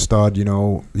guy that's a stud.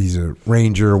 He's a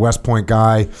Ranger, West Point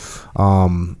guy.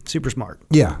 Super smart.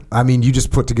 Yeah, I mean, you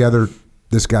just put together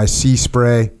this guy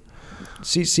Sea-Spray.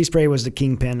 Sea-Spray was the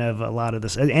kingpin of a lot of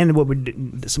this, and what we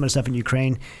did, some of the stuff in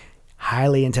Ukraine.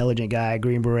 Highly intelligent guy,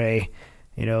 Green Beret,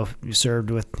 you served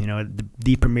with,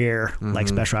 the premier like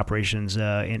special operations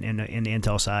in the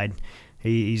intel side.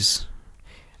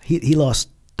 He lost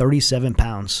 37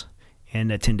 pounds in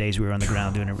the 10 days we were on the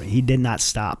ground doing it. He did not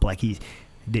stop. Like he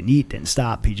didn't eat, didn't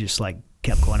stop. He just like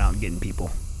kept going out and getting people.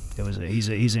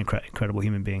 He's an incredible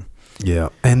human being. Yeah.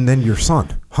 And then your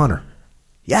son, Hunter.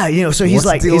 Yeah, so he's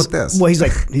What's the deal with this? Well, he's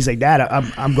like, Dad,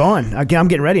 I'm going. I'm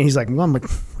getting ready. And he's like, well, I'm like,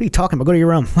 what are you talking about? Go to your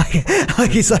room.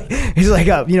 He's like,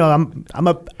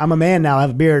 I'm a man now. I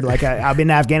have a beard. Like I've been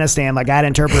in Afghanistan. Like I had an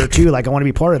interpreter too. Like I want to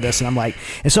be part of this. And I'm like,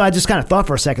 and so I just kind of thought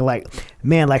for a second, like,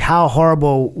 man, like how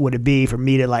horrible would it be for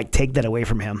me to like take that away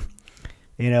from him?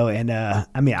 And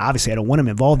I mean, obviously I don't want him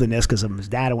involved in this because I'm his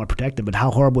dad. I want to protect him, but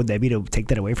how horrible would that be to take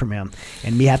that away from him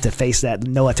and me have to face that?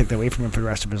 No, I took that away from him for the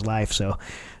rest of his life.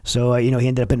 So he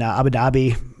ended up in Abu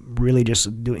Dhabi, really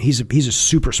just doing, he's a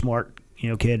super smart,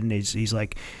 kid. And he's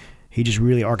like, he just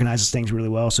really organizes things really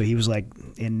well. So he was like,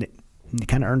 he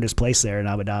kind of earned his place there in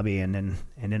Abu Dhabi. And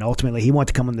then ultimately he wanted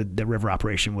to come on the river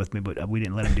operation with me, but we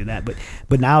didn't let him do that.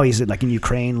 But now he's like in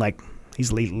Ukraine, like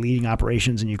he's leading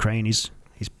operations in Ukraine. He's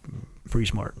pretty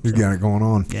smart. He's got it going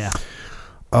on. Yeah.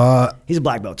 He's a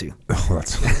black belt too. Oh,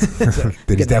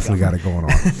 he's definitely got it going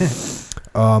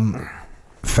on.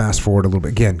 Fast forward a little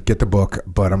bit. Again, get the book,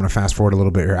 but I'm going to fast forward a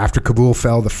little bit here. After Kabul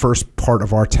fell, the first part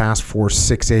of our Task Force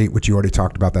 6-8, which you already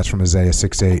talked about, that's from Isaiah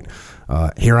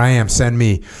 6-8. Here I am, send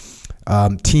me.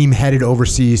 Team headed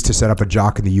overseas to set up a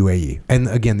JOC in the UAE. And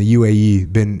again, the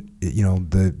UAE been,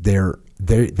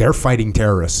 they're fighting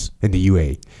terrorists in the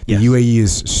UAE. The UAE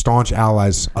is staunch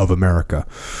allies of America.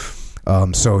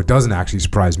 So it doesn't actually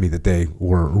surprise me that they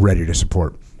were ready to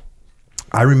support.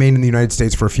 I remained in the United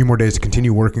States for a few more days to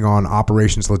continue working on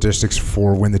operations logistics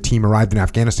for when the team arrived in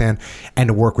Afghanistan and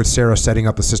to work with Sarah setting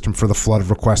up the system for the flood of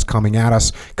requests coming at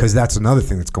us, because that's another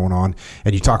thing that's going on.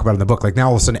 And you talk about it in the book. Like now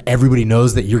all of a sudden everybody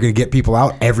knows that you're going to get people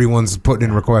out. Everyone's putting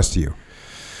in requests to you.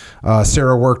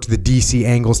 Sarah worked the DC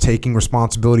angles, taking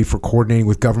responsibility for coordinating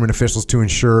with government officials to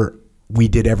ensure we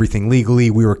did everything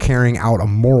legally. We were carrying out a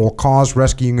moral cause,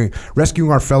 rescuing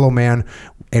our fellow man,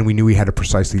 and we knew we had to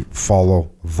precisely follow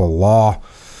the law.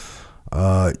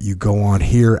 You go on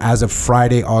here. As of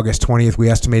Friday, August 20th, we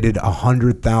estimated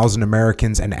 100,000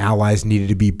 Americans and allies needed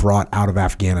to be brought out of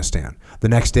Afghanistan. The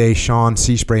next day, Sean,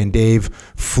 Seaspray, and Dave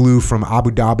flew from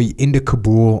Abu Dhabi into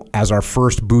Kabul as our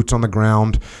first boots on the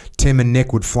ground. Tim and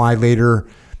Nick would fly later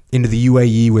into the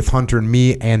UAE with Hunter and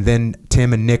me, and then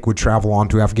Tim and Nick would travel on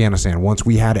to Afghanistan. Once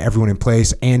we had everyone in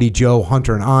place, Andy, Joe,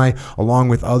 Hunter, and I, along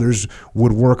with others,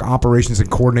 would work operations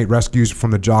and coordinate rescues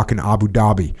from the JOC in Abu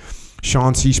Dhabi.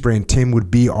 Sean, Seaspray, and Tim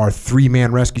would be our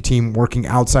three-man rescue team working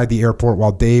outside the airport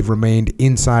while Dave remained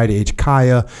inside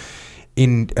HKIA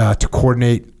to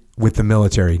coordinate with the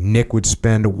military. Nick would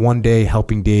spend one day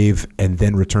helping Dave and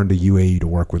then return to UAE to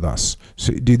work with us.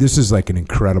 So, dude, this is like an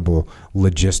incredible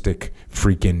logistic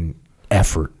freaking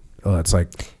effort. It's like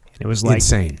it was like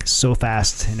insane, so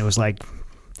fast, and it was like,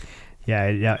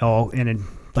 all. And then,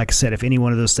 like I said, if any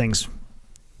one of those things,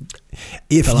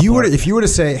 if you were to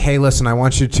say, hey, listen, I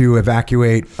want you to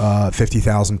evacuate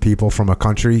 50,000 people from a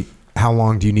country, how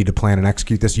long do you need to plan and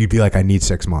execute this? You'd be like, I need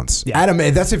 6 months. Yeah. Adam,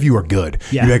 that's if you were good.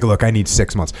 Yeah. You'd be like, look, I need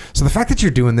 6 months. So the fact that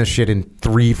you're doing this shit in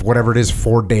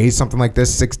 4 days, something like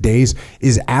this, 6 days,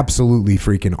 is absolutely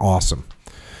freaking awesome.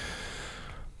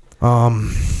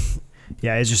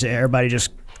 Yeah, it's just everybody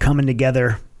just coming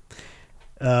together.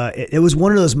 It was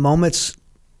one of those moments.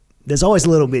 There's always a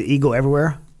little bit of ego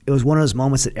everywhere. It was one of those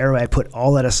moments that everybody put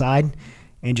all that aside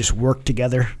and just worked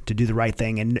together to do the right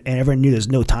thing. And everyone knew there's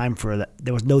no time for that.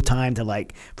 There was no time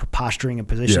for posturing and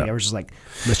positioning. Yeah. I was just like,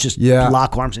 let's just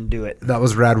lock arms and do it. That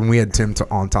was rad when we had Tim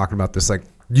on talking about this. Like,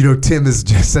 Tim is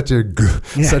just such a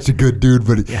good dude,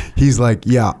 but he's like,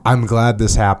 I'm glad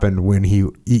this happened when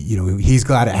he's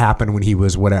glad it happened when he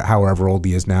was however old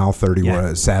he is now,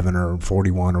 37 or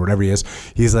 41 or whatever he is.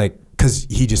 He's like, because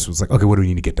he just was like, okay, what do we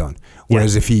need to get done?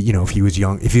 Whereas if he was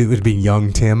young, if he was being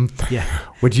young Tim,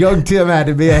 which young Tim had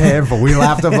to be a handful. We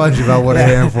laughed a bunch about what a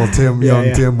handful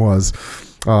Tim was.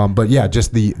 But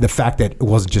just the fact that it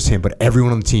wasn't just him, but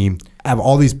everyone on the team have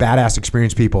all these badass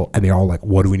experienced people, and they're all like,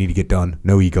 what do we need to get done?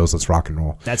 No egos, let's rock and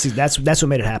roll. That's what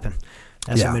made it happen.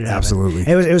 What made it happen.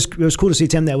 Absolutely. It was cool to see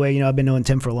Tim that way. I've been knowing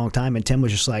Tim for a long time, and Tim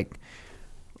was just like,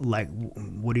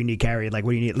 what do you need carried? Like,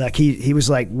 what do you need? Like, he was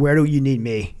like, where do you need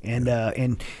me? And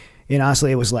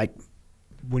honestly, it was like,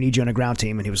 we need you on a ground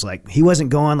team. And he was like, he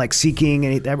wasn't going like seeking,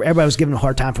 and everybody was giving him a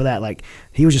hard time for that. Like,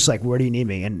 he was just like, where do you need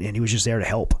me? And he was just there to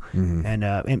help.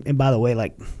 Mm-hmm. And by the way,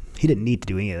 like, he didn't need to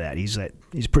do any of that. He's like,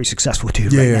 he's a pretty successful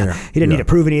dude right now. He didn't need to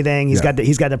prove anything. He's got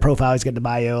the profile. He's got the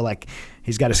bio. Like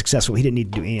he's got a successful. He didn't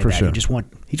need to do any of that. Sure. He just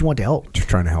wanted to help. Just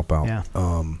trying to help out.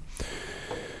 Yeah.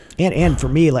 And for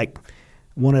me, like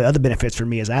one of the other benefits for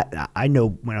me is I know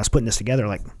when I was putting this together,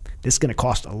 like this is going to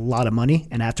cost a lot of money,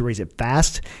 and I have to raise it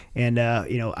fast. And I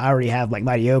already have like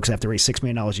Mighty Oaks. I have to raise $6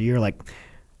 million a year. Like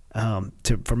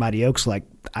for Mighty Oaks, like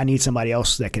I need somebody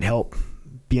else that could help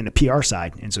be in the PR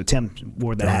side. And so Tim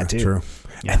wore that hat too. True.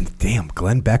 Yeah. And damn,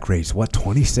 Glenn Beck raised what,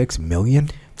 26 million?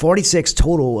 46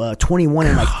 total, 21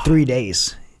 in like 3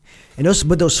 days. And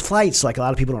those flights, like a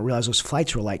lot of people don't realize, those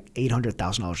flights were like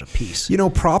 $800,000 a piece.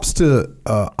 Props to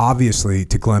obviously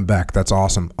to Glenn Beck. That's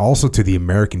awesome. Also to the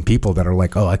American people that are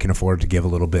like, oh, I can afford to give a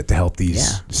little bit to help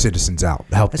these citizens out,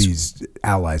 these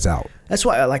allies out. That's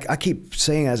why, like I keep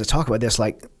saying as I talk about this,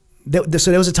 like so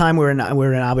there was a time we were in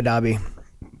Abu Dhabi,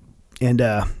 and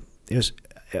I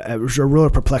was really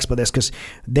perplexed by this because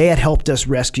they had helped us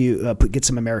rescue, get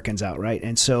some Americans out, right?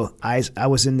 And so I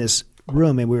was in this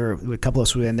room, and a couple of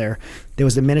us were in there. There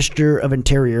was the Minister of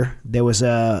Interior. There was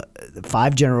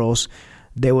 5 generals.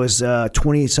 There was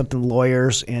 20-something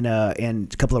lawyers and a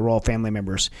couple of royal family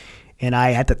members. And I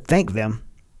had to thank them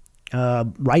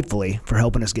rightfully for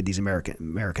helping us get these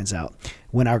Americans out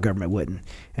when our government wouldn't.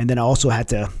 And then I also had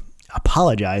to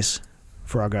apologize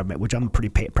for our government, which I'm a pretty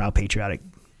proud patriotic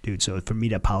dude. So for me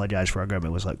to apologize for our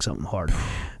government was like something hard.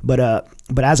 But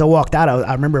as I walked out,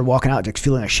 I remember walking out just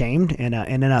feeling ashamed, and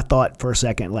then I thought for a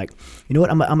second, like, you know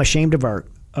what, I'm ashamed of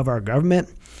our government,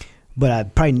 but I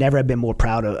probably never have been more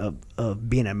proud of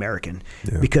being an American,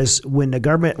 because when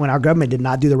our government did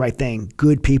not do the right thing,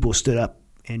 good people stood up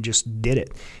and just did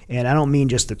it. And I don't mean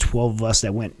just the 12 of us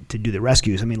that went to do the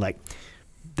rescues. I mean like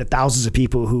the thousands of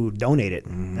people who donated,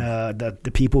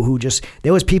 the people who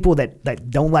there was people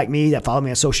that don't like me, that follow me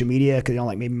on social media because they don't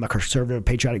like maybe my conservative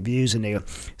patriotic views, and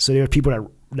so there were people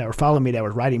that were following me that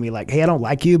were writing me like, hey, I don't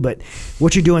like you, but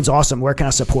what you're doing is awesome. Where can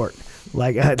I support?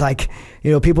 Like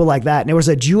people like that. And there was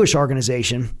a Jewish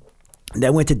organization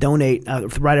that went to donate,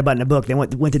 write about in the book, they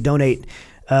went to donate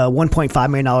 $1.5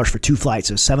 million for 2 flights.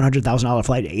 So $700,000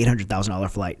 flight, $800,000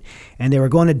 flight. And they were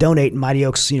going to donate. Mighty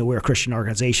Oaks, we're a Christian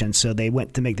organization. So they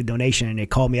went to make the donation, and they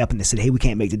called me up and they said, hey, we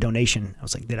can't make the donation. I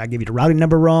was like, did I give you the routing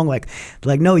number wrong? Like,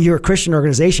 no, you're a Christian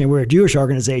organization. We're a Jewish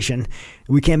organization.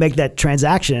 We can't make that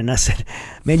transaction. And I said,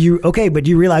 man, but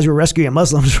you realize we're rescuing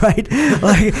Muslims, right?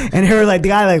 And they were like, the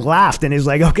guy laughed, and he was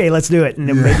like, okay, let's do it. And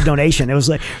then we made the donation. It was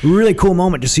like a really cool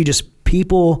moment to see just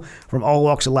people from all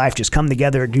walks of life just come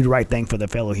together and do the right thing for their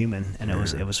fellow human, and it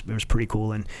was pretty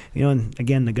cool. And and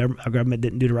again, our government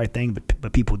didn't do the right thing,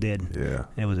 but people did. Yeah,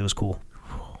 it was cool.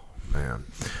 Oh, man,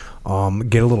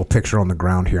 get a little picture on the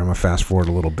ground here. I'm gonna fast forward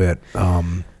a little bit.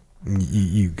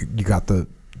 You got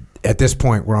at this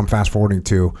point where I'm fast forwarding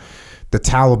to, the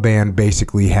Taliban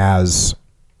basically has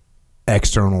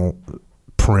external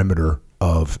perimeter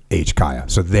of HKIA.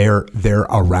 So they're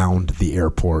around the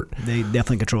airport. They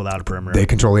definitely control the outer perimeter. They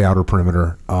control the outer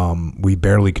perimeter. We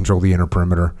barely control the inner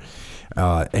perimeter.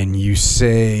 And you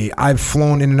say, I've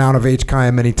flown in and out of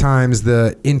HKIA many times.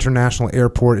 The international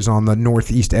airport is on the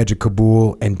northeast edge of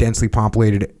Kabul, and densely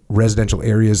populated residential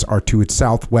areas are to its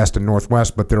southwest and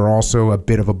northwest, but there are also a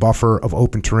bit of a buffer of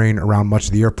open terrain around much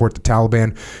of the airport. The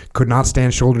Taliban could not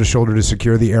stand shoulder to shoulder to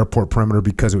secure the airport perimeter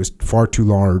because it was far too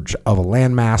large of a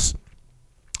landmass.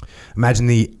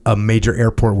 Imagine a major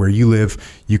airport where you live.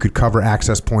 You could cover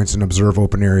access points and observe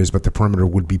open areas, but the perimeter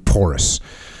would be porous.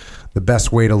 The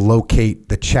best way to locate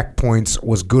the checkpoints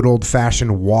was good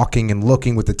old-fashioned walking and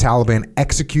looking, with the Taliban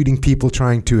executing people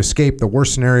trying to escape. The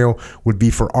worst scenario would be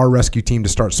for our rescue team to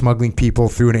start smuggling people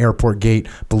through an airport gate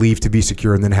believed to be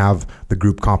secure, and then have the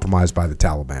group compromised by the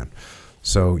Taliban.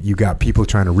 So you got people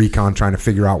trying to recon, trying to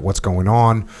figure out what's going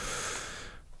on.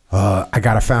 I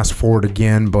got to fast forward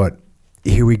again, but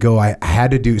here we go. I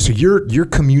had to do, so you're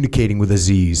communicating with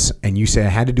Aziz, and you say I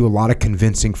had to do a lot of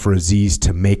convincing for Aziz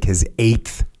to make his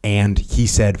 8th, and he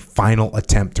said final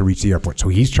attempt to reach the airport. So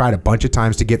he's tried a bunch of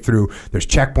times to get through. There's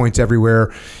checkpoints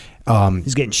everywhere.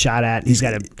 He's getting shot at. He's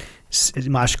got a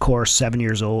Mashkour, 7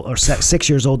 years old or 6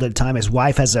 years old at the time. His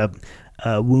wife has a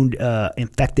wound,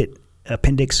 infected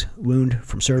appendix wound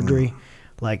from surgery.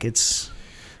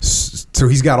 So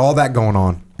he's got all that going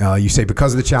on. You say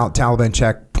because of the Taliban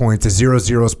checkpoints, the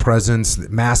 0-0's presence,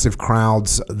 massive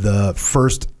crowds, the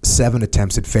first 7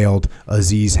 attempts had failed.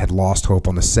 Aziz had lost hope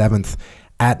on the 7th.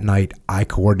 At night, I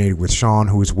coordinated with Sean,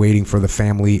 who was waiting for the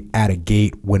family at a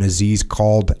gate when Aziz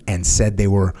called and said they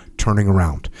were turning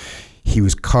around. He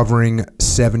was covering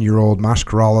 7-year-old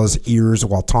Mashkarala's ears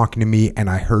while talking to me,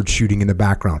 and I heard shooting in the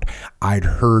background. I'd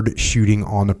heard shooting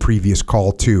on the previous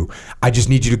call too. I just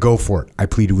need you to go for it, I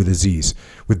pleaded with Aziz.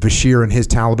 With Bashir and his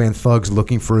Taliban thugs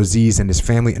looking for Aziz and his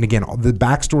family, and again, the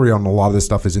backstory on a lot of this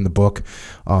stuff is in the book.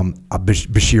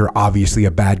 Bashir, obviously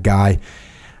a bad guy.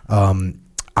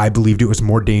 I believed it was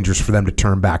more dangerous for them to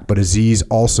turn back, but Aziz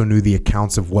also knew the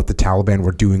accounts of what the Taliban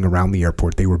were doing around the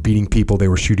airport. They were beating people, they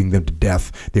were shooting them to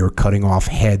death, they were cutting off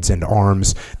heads and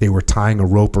arms, they were tying a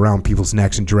rope around people's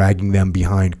necks and dragging them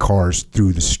behind cars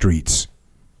through the streets.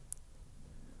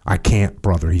 I can't,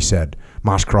 brother, he said.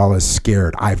 Mashkarala is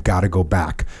scared. I've got to go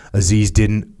back. Aziz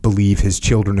didn't believe his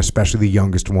children, especially the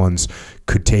youngest ones,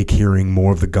 could take hearing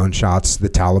more of the gunshots the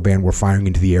Taliban were firing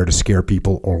into the air to scare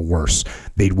people, or worse.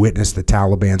 They'd witnessed the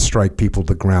Taliban strike people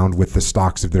to the ground with the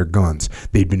stocks of their guns.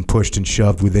 They'd been pushed and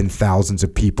shoved within thousands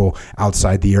of people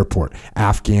outside the airport.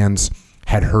 Afghans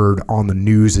had heard on the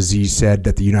news, Aziz said,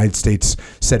 that the United States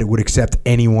said it would accept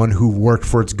anyone who worked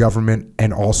for its government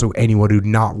and also anyone who'd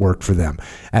not worked for them.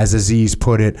 As Aziz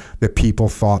put it, the people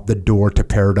thought the door to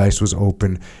paradise was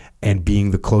open, and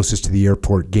being the closest to the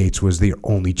airport gates was their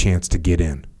only chance to get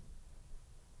in.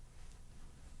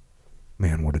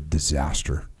 Man, what a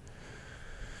disaster.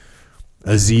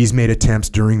 Aziz made attempts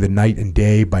during the night and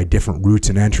day by different routes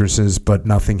and entrances, but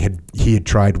nothing he had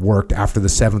tried worked. After the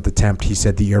 7th attempt, he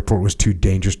said the airport was too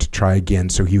dangerous to try again,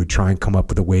 so he would try and come up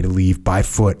with a way to leave by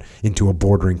foot into a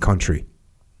bordering country.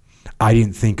 I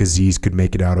didn't think Aziz could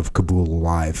make it out of Kabul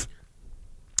alive.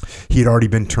 He had already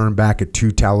been turned back at 2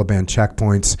 Taliban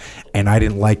checkpoints, and I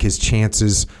didn't like his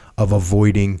chances of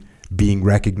avoiding being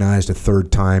recognized a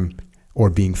third time or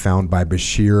being found by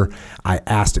Bashir. I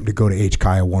asked him to go to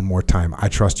HKIA one more time. I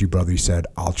trust you, brother, he said.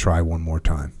 I'll try one more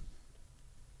time.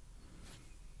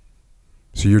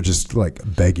 So you're just like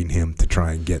begging him to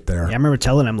try and get there. Yeah, I remember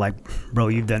telling him, like, bro,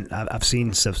 I've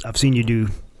seen you do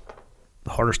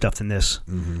harder stuff than this.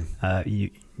 Mm-hmm.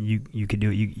 You could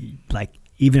do it. You like,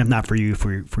 even if not for you,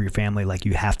 for your family, like,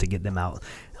 you have to get them out.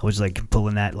 I was like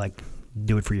pulling that, like,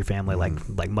 do it for your family,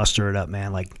 like muster it up,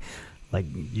 man. Like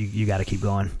you got to keep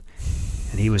going.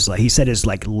 And he was like, he said his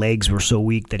like legs were so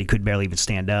weak that he could barely even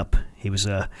stand up. He was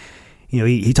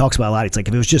he talks about a lot. It's like,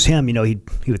 if it was just him, he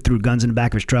would throw guns in the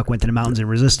back of his truck, went to the mountains and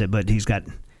resisted. But he's got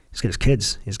his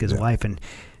kids, he's got his wife, and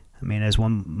I mean, there's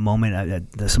one moment,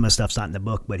 some of the stuff's not in the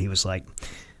book, but he was like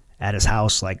at his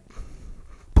house, like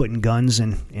putting guns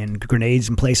and grenades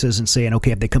in places and saying,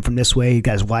 okay, if they come from this way, he's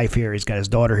got his wife here, he's got his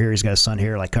daughter here, he's got his son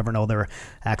here, like covering all their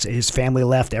acts. His family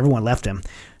left, everyone left him.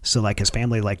 So like his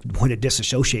family like wanted to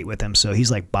disassociate with him. So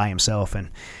he's like by himself and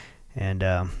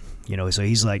so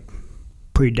he's like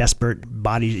pretty desperate.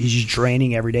 Body, he's just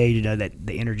draining every day. That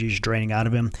the energy is draining out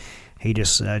of him. He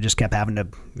just kept having to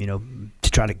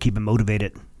to try to keep him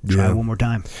motivated. Try one more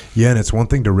time. Yeah, and it's one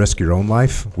thing to risk your own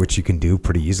life, which you can do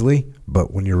pretty easily.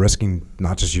 But when you're risking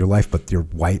not just your life, but your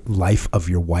life of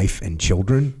your wife and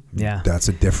children, that's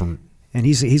a different. And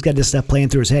he's got this stuff playing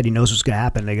through his head. He knows what's going to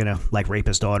happen. They're going to like rape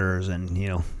his daughters, and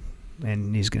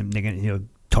and they're going to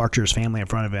torture his family in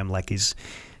front of him. Like he's,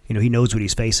 he knows what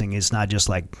he's facing. It's not just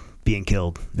like being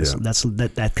killed. That's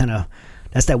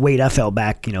that weight I felt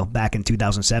back in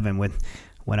 2007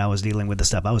 when I was dealing with the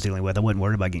stuff I was dealing with. I wasn't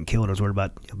worried about getting killed. I was worried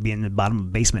about being in the bottom of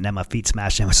the basement and having my feet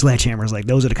smashed in with sledgehammers. Like,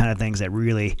 those are the kind of things that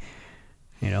really,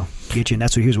 get you. And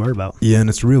that's what he was worried about. Yeah, and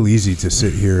it's real easy to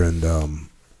sit here and,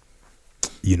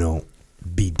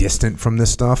 be distant from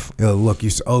this stuff. Look, you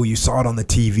saw it on the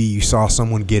TV. You saw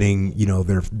someone getting,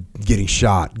 they're getting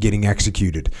shot, getting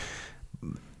executed.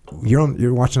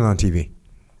 You're watching it on TV,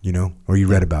 or you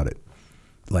read about it.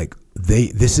 Like,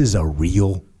 this is a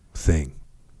real thing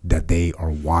that they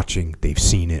are watching. They've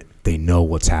seen it. They know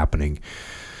what's happening.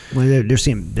 Well, they're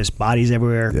seeing there's bodies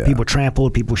everywhere. Yeah. People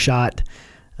trampled, people shot.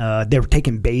 They were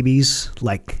taking babies.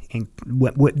 Like,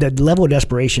 the level of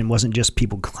desperation wasn't just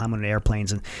people climbing on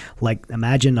airplanes and like,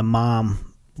 imagine a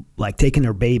mom like taking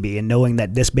her baby and knowing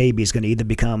that this baby is going to either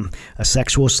become a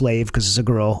sexual slave because it's a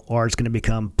girl, or it's going to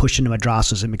become pushed into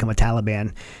madrasas and become a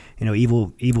Taliban,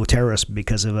 evil terrorist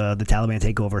because of the Taliban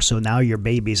takeover. So now your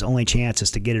baby's only chance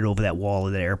is to get it over that wall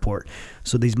of the airport.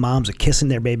 So these moms are kissing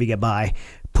their baby goodbye,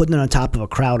 putting it on top of a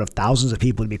crowd of thousands of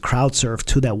people to be crowd surfed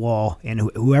to that wall, and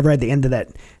whoever at the end of that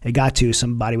it got to,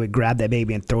 somebody would grab that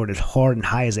baby and throw it as hard and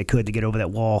high as they could to get over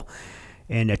that wall,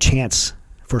 and a chance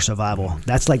for survival.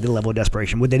 That's like the level of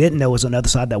desperation. What they didn't know was on the other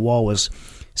side of that wall was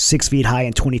 6 feet high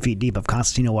and 20 feet deep of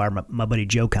concertina wire. My buddy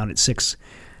Joe counted 6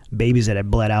 babies that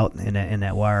had bled out in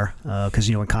that wire, because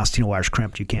when concertina wire is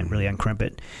crimped, you can't really uncrimp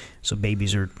it. So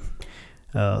babies are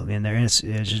in there, and it's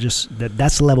just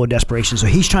that's the level of desperation. So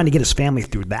he's trying to get his family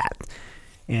through that,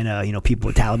 And, people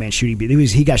with Taliban shooting.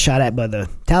 He got shot at by the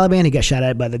Taliban. He got shot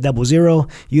at by the 00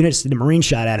 units. The Marines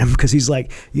shot at him because he's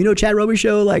like, Chad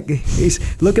Robichaux? Like,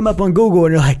 look him up on Google,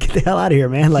 and they're like, get the hell out of here,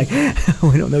 man. Like,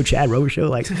 we don't know Chad Robichaux.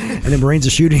 Like, and the Marines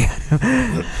are shooting at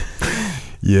him.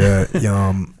 Yeah.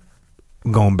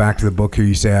 Going back to the book here,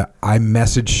 you say, I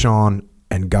messaged Sean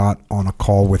and got on a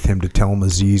call with him to tell him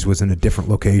Aziz was in a different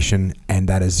location and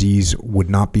that Aziz would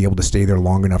not be able to stay there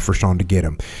long enough for Sean to get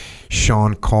him.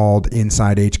 Sean called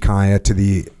inside HKIA to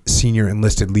the senior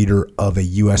enlisted leader of a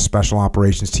U.S. Special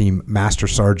Operations Team, Master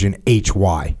Sergeant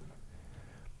HY,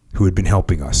 who had been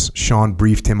helping us. Sean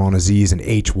briefed him on Aziz, and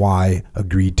HY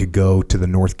agreed to go to the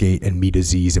North Gate and meet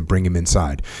Aziz and bring him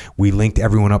inside. We linked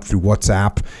everyone up through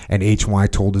WhatsApp, and HY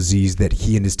told Aziz that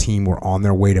he and his team were on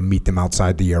their way to meet them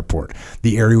outside the airport.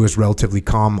 The area was relatively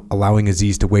calm, allowing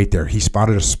Aziz to wait there. He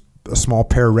spotted a small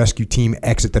pararescue team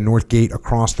exit the North Gate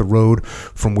across the road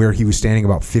from where he was standing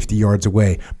about 50 yards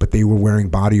away, but they were wearing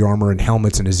body armor and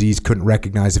helmets, and Aziz couldn't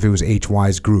recognize if it was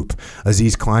HY's group.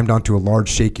 Aziz climbed onto a large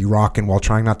shaky rock, and while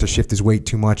trying not to shift his weight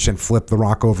too much and flip the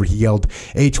rock over, he yelled,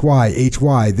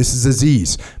 HY, this is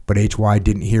Aziz. But HY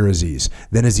didn't hear Aziz.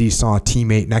 Then Aziz saw a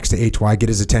teammate next to HY get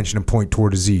his attention and point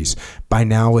toward Aziz. By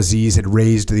now, Aziz had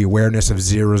raised the awareness of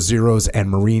 00s and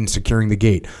Marines securing the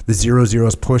gate. The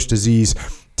 00s pushed Aziz,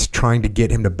 trying to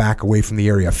get him to back away from the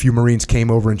area. A few Marines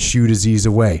came over and shooed Aziz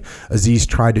away. Aziz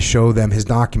tried to show them his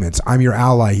documents. I'm your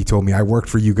ally, he told me. I worked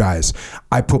for you guys.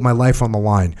 I put my life on the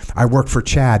line. I worked for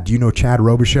Chad. Do you know Chad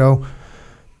Robichaux?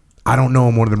 I don't know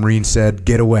him, one of the Marines said.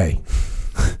 Get away.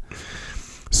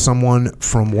 Someone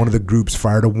from one of the groups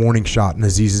fired a warning shot in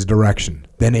Aziz's direction.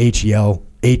 Then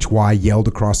HY yelled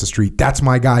across the street, that's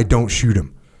my guy, don't shoot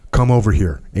him. Come over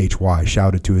here, HY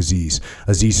shouted to Aziz.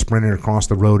 Aziz sprinted across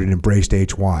the road and embraced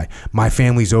HY. My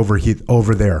family's over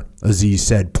there, Aziz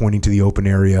said, pointing to the open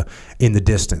area in the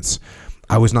distance.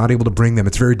 I was not able to bring them.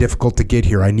 It's very difficult to get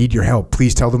here. I need your help.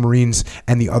 Please tell the Marines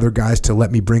and the other guys to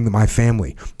let me bring my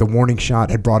family. The warning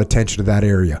shot had brought attention to that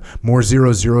area. More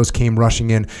 00s came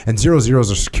rushing in, and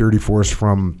 00s are security force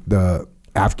from the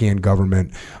Afghan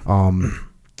government.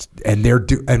 And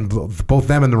both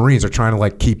them and the Marines are trying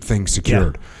to keep things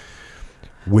secured. Yeah.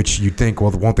 Which you'd think, well,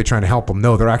 won't they trying to help them?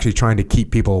 No, they're actually trying to keep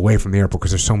people away from the airport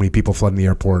because there's so many people flooding the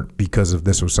airport because of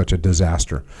this was such a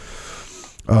disaster.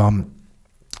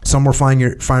 Some were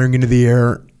firing into the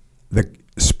air,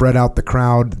 spread out the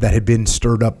crowd that had been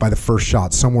stirred up by the first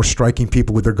shot. Some were striking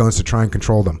people with their guns to try and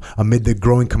control them. Amid the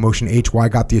growing commotion, HY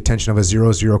got the attention of a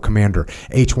 00 commander.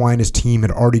 HY and his team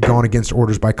had already gone against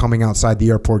orders by coming outside the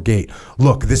airport gate.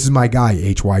 Look, this is my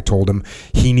guy, HY told him.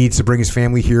 He needs to bring his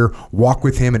family here. Walk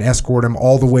with him and escort him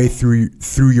all the way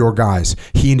through your guys.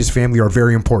 He and his family are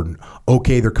very important.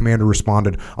 Okay, their commander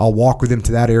responded. I'll walk with him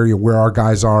to that area where our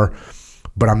guys are,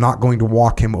 but I'm not going to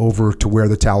walk him over to where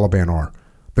the Taliban are.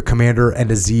 The commander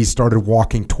and Aziz started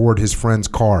walking toward his friend's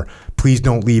car. Please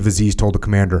don't leave, Aziz told the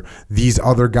commander. These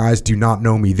other guys do not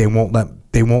know me. They won't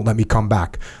let me come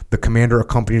back. The commander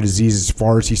accompanied Aziz as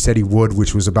far as he said he would,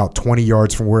 which was about 20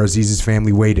 yards from where Aziz's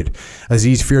family waited.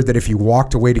 Aziz feared that if he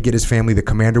walked away to get his family, the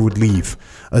commander would leave.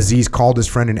 Aziz called his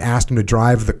friend and asked him to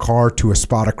drive the car to a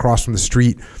spot across from the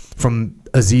street from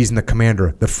Aziz and the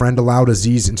commander. The friend allowed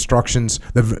Aziz instructions.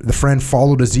 The friend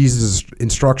followed Aziz's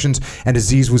instructions, and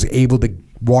Aziz was able to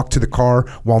walk to the car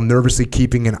while nervously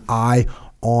keeping an eye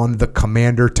on the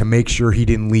commander to make sure he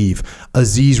didn't leave.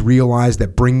 Aziz realized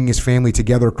that bringing his family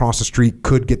together across the street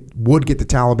would get the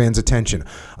Taliban's attention.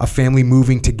 A family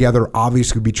moving together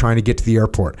obviously would be trying to get to the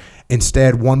airport.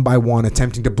 Instead, one by one,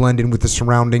 attempting to blend in with the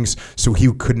surroundings so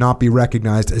he could not be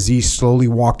recognized, Aziz slowly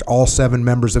walked all 7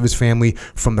 members of his family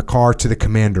from the car to the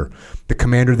commander. The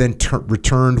commander then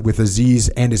returned with Aziz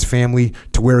and his family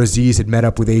to where Aziz had met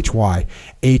up with HY.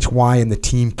 HY and the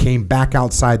team came back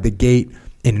outside the gate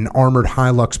in an armored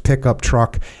Hilux pickup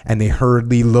truck, and they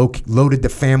hurriedly loaded the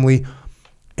family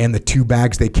and the 2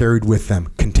 bags they carried with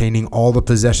them, containing all the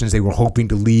possessions they were hoping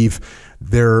to leave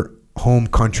their home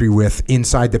country with,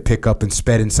 inside the pickup and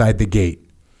sped inside the gate.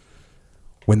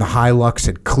 When the Hilux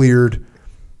had cleared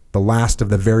the last of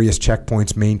the various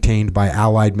checkpoints maintained by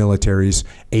Allied militaries,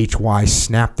 HY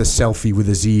snapped a selfie with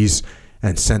Aziz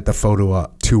and sent the photo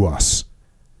up to us.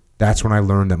 That's when I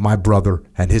learned that my brother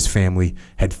and his family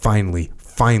had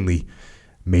finally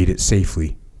made it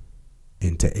safely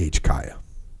into HKIA.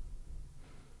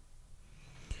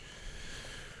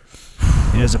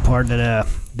 There's a part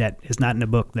that is not in the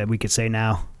book that we could say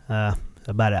now.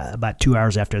 About 2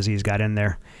 hours after Aziz got in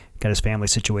there, got his family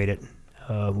situated,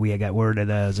 we got word that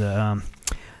a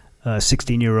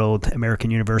 16-year-old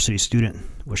American university student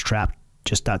was trapped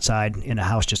just outside in a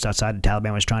house just outside. The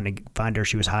Taliban was trying to find her.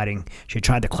 She was hiding. She had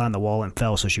tried to climb the wall and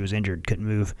fell, so she was injured, couldn't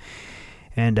move.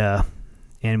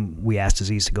 And we asked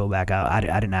Aziz to go back out. I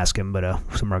didn't ask him, but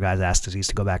some of our guys asked Aziz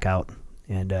to go back out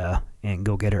and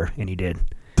go get her, and he did.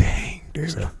 Dang,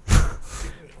 dude. So,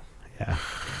 yeah,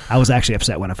 I was actually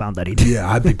upset when I found that he did.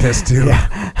 Yeah, I'd be pissed too.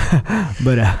 Yeah,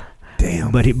 but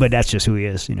damn. But that's just who he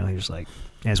is. You know, he was like,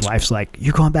 and his wife's like,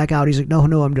 "You going back out?" He's like, "No,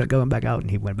 I'm not going back out."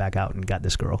 And he went back out and got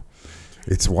this girl.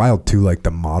 It's wild too, like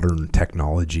the modern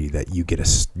technology that you get a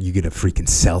freaking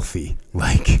selfie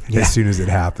like as soon as it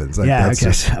happens. Like, yeah,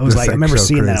 that's I was like, I remember so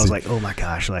seeing crazy. that. I was like, oh my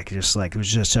gosh, like it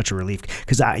was just such a relief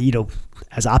because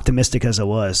as optimistic as I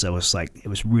was like, it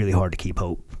was really hard to keep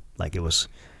hope. Like it was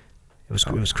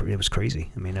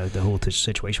crazy. I mean, the whole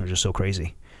situation was just so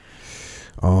crazy.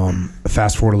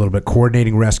 Fast forward a little bit,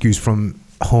 coordinating rescues from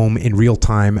home in real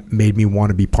time made me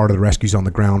want to be part of the rescues on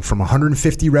the ground. From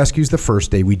 150 rescues the first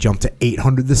day, we jumped to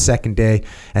 800 the second day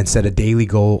and set a daily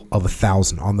goal of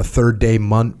 1,000. On the third day,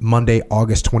 Monday,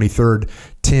 August 23rd,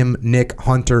 Tim, Nick,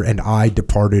 Hunter, and I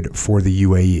departed for the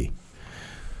UAE.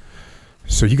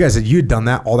 So you had done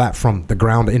all that from the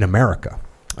ground in America.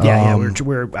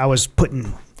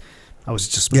 I was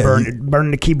just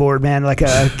burning the keyboard, man, like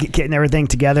getting everything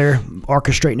together,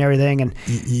 orchestrating everything. And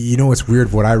you know what's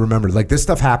weird? What I remember, like this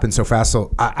stuff happened so fast.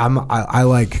 So I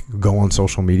like go on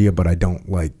social media, but I don't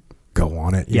like go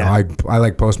on it. You know, I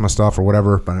like post my stuff or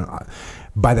whatever. But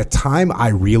by the time I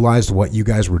realized what you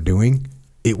guys were doing,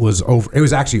 it was over. It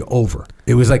was actually over.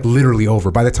 It was like literally over.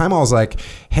 By the time I was like,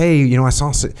 hey, you know, I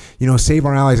saw, you know, Save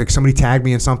Our Allies, like somebody tagged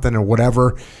me in something or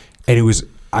whatever, and it was.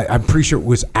 I'm pretty sure it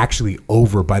was actually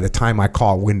over by the time I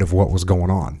caught wind of what was going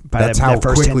on. That's how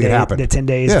quickly it happened. The 10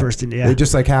 days first. It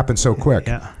just like happened so quick.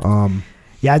 Yeah.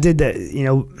 I did that. You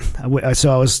know,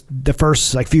 so I was the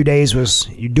first like few days was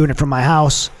you doing it from my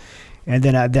house, and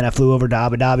then I flew over to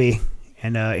Abu Dhabi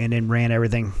and then ran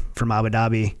everything from Abu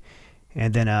Dhabi,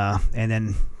 and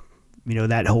then you know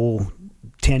that whole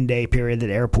 10-day period at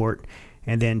the airport.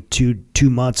 And then two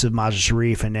months of Mazar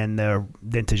Sharif, and then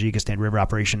Tajikistan river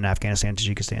operation in Afghanistan,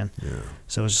 Tajikistan. Yeah.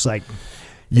 So it was just like,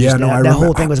 that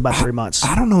whole thing was about 3 months.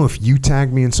 I don't know if you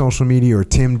tagged me in social media or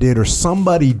Tim did or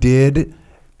somebody did,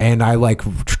 and I like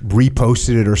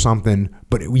reposted it or something.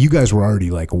 But you guys were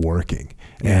already like working,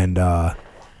 and at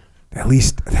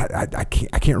least I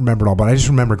can't remember it all, but I just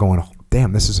remember going, oh,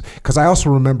 damn, this is because I also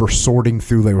remember sorting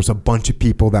through. There was a bunch of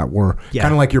people that were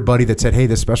kind of like your buddy that said, hey,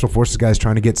 this special forces guy is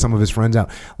trying to get some of his friends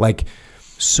out. Like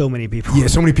so many people. Yeah,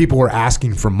 so many people were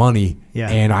asking for money. Yeah.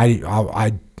 And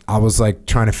I was like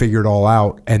trying to figure it all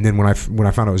out. And then when I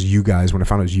found out it was you guys, when I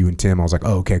found out it was you and Tim, I was like,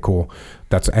 oh, okay, cool.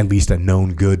 That's at least a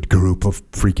known good group of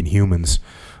freaking humans.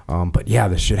 But yeah,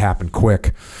 this shit happened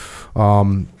quick.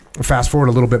 Fast forward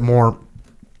a little bit more.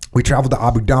 We traveled to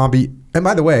Abu Dhabi. And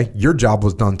by the way, your job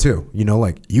was done too. You know,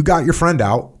 like you got your friend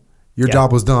out. Your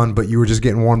job was done, but you were just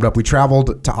getting warmed up. We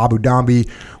traveled to Abu Dhabi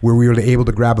where we were able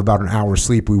to grab about an hour's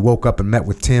sleep. We woke up and met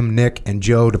with Tim, Nick, and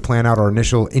Joe to plan out our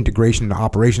initial integration into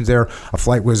operations there. A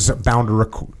flight was about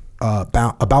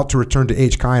to return to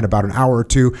HK in about an hour or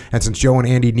two, and since Joe and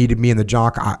Andy needed me in the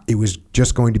jock, it was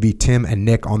just going to be Tim and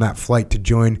Nick on that flight to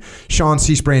join Sean,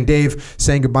 Seaspray, and Dave.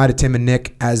 Saying goodbye to Tim and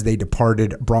Nick as they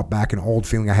departed brought back an old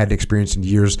feeling I hadn't experienced in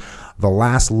years. The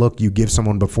last look you give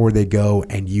someone before they go,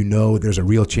 and you know there's a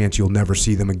real chance you'll never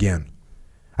see them again.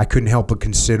 I couldn't help but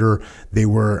consider they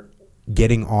were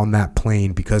getting on that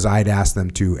plane because I'd asked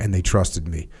them to, and they trusted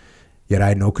me. Yet I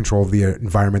had no control of the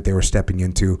environment they were stepping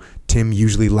into. Tim,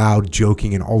 usually loud,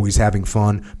 joking, and always having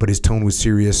fun, but his tone was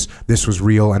serious. This was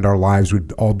real, and our lives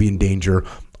would all be in danger,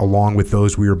 along with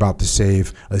those we were about to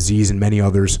save, Aziz and many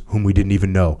others whom we didn't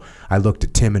even know. I looked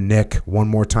at Tim and Nick one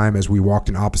more time as we walked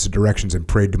in opposite directions and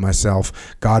prayed to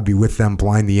myself, God be with them,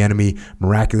 blind the enemy,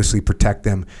 miraculously protect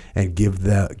them, and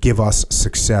give us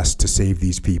success to save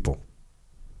these people.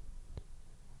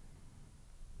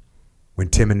 When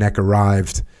Tim and Nick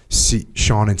arrived,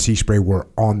 Sean and Seaspray were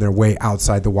on their way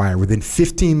outside the wire. Within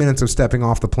 15 minutes of stepping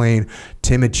off the plane,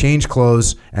 Tim had changed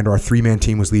clothes, and our three-man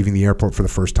team was leaving the airport for the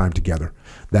first time together.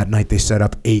 That night, they set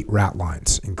up 8 rat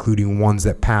lines, including ones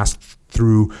that passed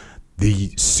through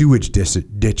the sewage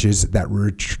ditches that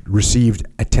received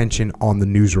attention on the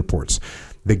news reports.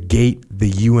 The gate the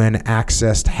UN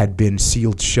accessed had been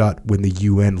sealed shut when the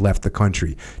UN left the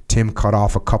country. Tim cut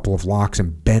off a couple of locks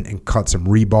and bent and cut some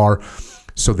rebar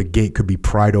so the gate could be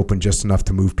pried open just enough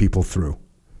to move people through.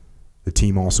 The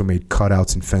team also made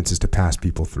cutouts and fences to pass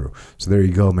people through. So there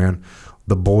you go, man.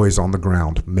 The boys on the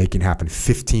ground making happen.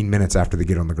 15 minutes after they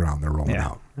get on the ground, they're rolling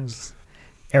out.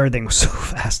 Everything was so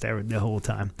fast the whole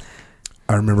time.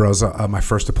 I remember I was my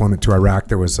first deployment to Iraq.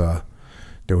 There was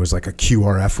There was like a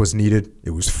QRF was needed.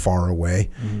 It was far away.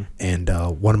 And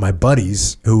one of my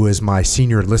buddies, who was my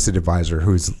senior enlisted advisor,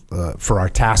 who's for our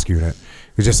task unit,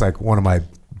 was just like one of my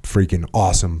freaking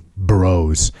awesome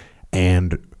bros.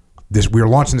 And we were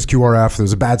launching this QRF. There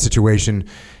was a bad situation.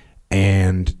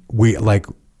 And what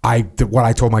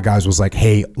I told my guys was like,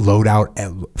 hey, load out,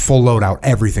 full load out,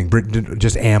 everything,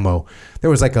 just ammo. There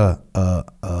was like a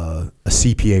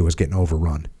CPA was getting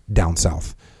overrun down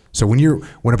south. So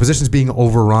when a position's being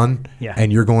overrun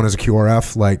and you're going as a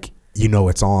QRF, like, you know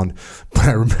it's on. But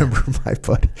I remember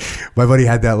my buddy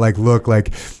had that like look,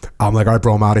 like, I'm like, all right,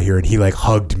 bro, I'm out of here, and he like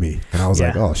hugged me, and I was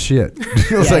like, oh shit.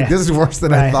 I was like, this is worse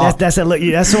than I thought. That's that look.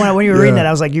 That's the one when you were reading that,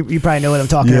 I was like, you probably know what I'm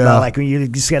talking about. Like when you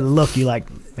just get a look, you like,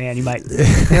 man, you might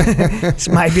this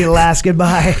might be the last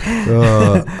goodbye.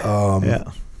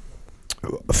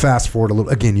 Fast forward a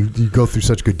little. Again, you go through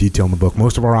such good detail in the book.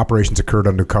 Most of our operations occurred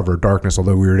under cover of darkness,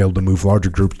 although we were able to move larger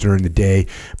groups during the day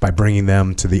by bringing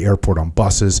them to the airport on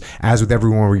buses. As with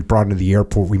everyone we brought into the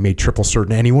airport, we made triple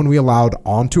certain anyone we allowed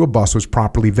onto a bus was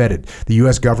properly vetted. The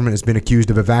U.S. government has been accused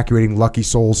of evacuating lucky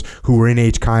souls who were in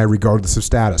HKIA regardless of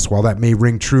status. While that may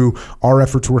ring true, our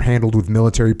efforts were handled with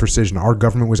military precision. Our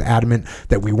government was adamant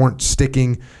that we weren't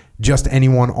sticking just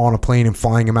anyone on a plane and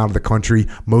flying them out of the country.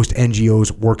 Most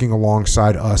NGOs working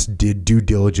alongside us did due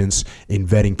diligence in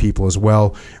vetting people as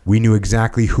well. We knew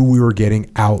exactly who we were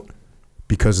getting out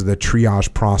because of the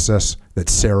triage process that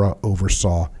Sarah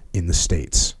oversaw in the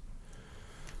States.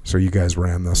 So you guys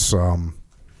ran this, like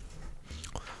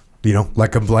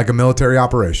a military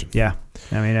operation. Yeah.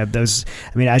 I mean,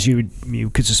 as you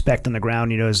could suspect on the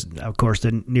ground, is, of course,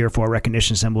 the near fall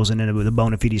recognition symbols, and then the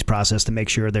bona fides process to make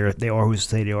sure they are who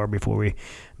say they are before we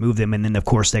move them. And then, of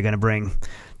course, they're going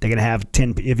to have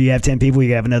 10. If you have 10 people,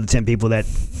 you have another 10 people that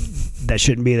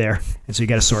shouldn't be there, and so you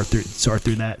got to sort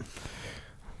through that.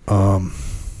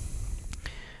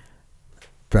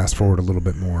 Fast forward a little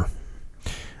bit more.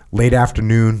 Late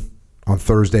afternoon on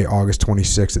Thursday, August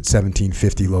 26th at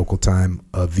 1750 local time,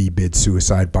 a V-bid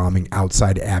suicide bombing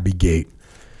outside Abbey Gate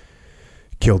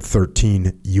killed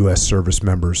 13 U.S. service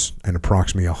members and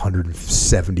approximately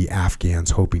 170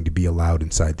 Afghans hoping to be allowed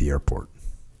inside the airport.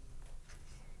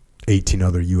 18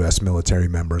 other U.S. military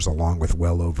members, along with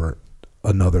well over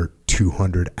another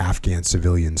 200 Afghan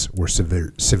civilians, were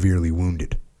severely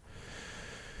wounded.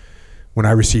 When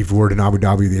I received word in Abu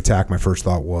Dhabi of the attack, my first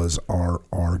thought was, are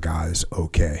our guys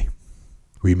okay?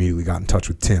 We immediately got in touch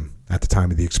with Tim. At the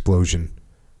time of the explosion,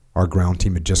 our ground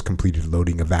team had just completed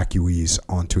loading evacuees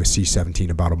onto a C-17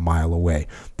 about a mile away.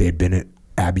 They had been at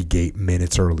Abbey Gate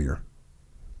minutes earlier.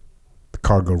 The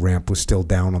cargo ramp was still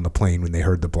down on the plane when they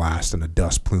heard the blast, and a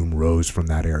dust plume rose from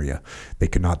that area. They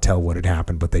could not tell what had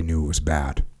happened, but they knew it was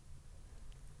bad.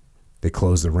 They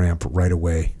closed the ramp right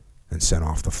away and sent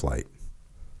off the flight.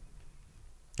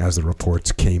 As the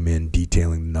reports came in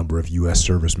detailing the number of U.S.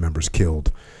 service members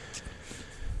killed,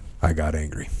 I got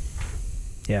angry.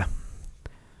 Yeah.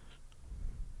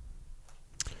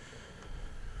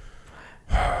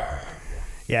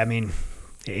 Yeah, I mean,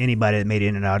 anybody that made it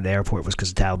in and out of the airport was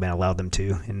because the Taliban allowed them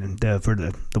to. And for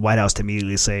the White House to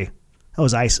immediately say, oh, it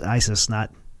was ISIS,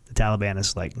 not the Taliban,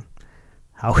 it's like,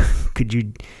 how could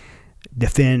you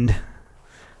defend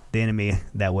the enemy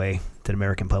that way to the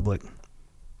American public?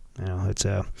 It's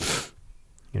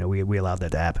we allowed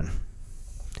that to happen.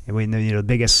 And we the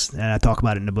biggest, and I talk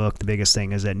about it in the book, the biggest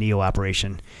thing is that NEO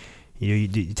operation. You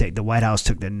take the White House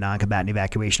took the non-combatant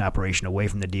evacuation operation away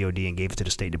from the DOD and gave it to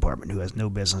the State Department, who has no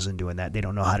business in doing that. They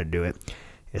don't know how to do it.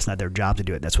 It's not their job to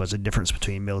do it. That's what's the difference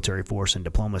between military force and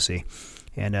diplomacy.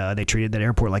 And they treated that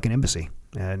airport like an embassy,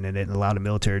 and it allowed the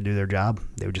military to do their job.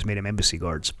 They just made them embassy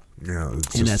guards. Yeah,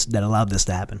 that allowed this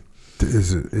to happen.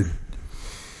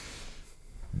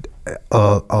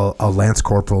 A Lance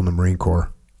Corporal in the Marine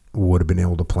Corps would have been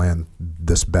able to plan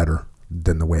this better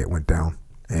than the way it went down,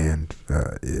 and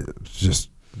it's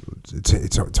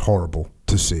horrible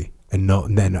to see. And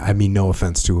no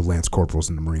offense to Lance Corporals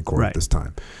in the Marine Corps at this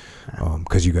time,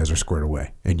 because you guys are squared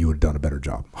away, and you would have done a better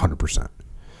job, 100%.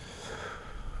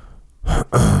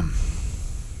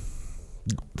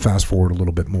 Fast forward a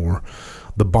little bit more.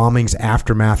 The bombing's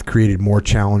aftermath created more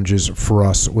challenges for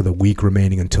us, with a week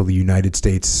remaining until the United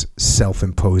States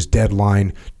self-imposed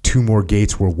deadline. 2 more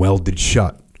gates were welded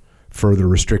shut, further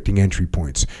restricting entry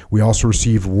points. We also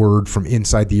received word from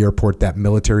inside the airport that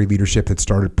military leadership had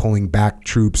started pulling back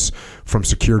troops from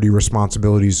security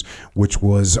responsibilities, which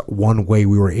was one way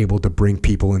we were able to bring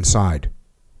people inside.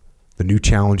 The new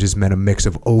challenges meant a mix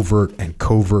of overt and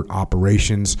covert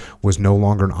operations was no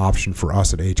longer an option for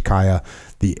us at HKIA.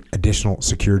 The additional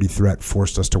security threat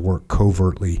forced us to work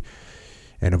covertly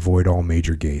and avoid all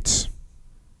major gates.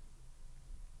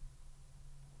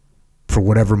 For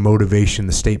whatever motivation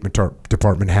the State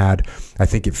Department had, I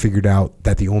think it figured out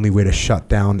that the only way to shut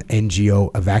down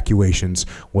NGO evacuations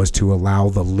was to allow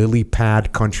the lily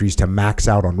pad countries to max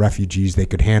out on refugees they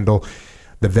could handle.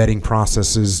 The vetting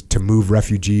processes to move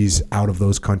refugees out of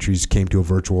those countries came to a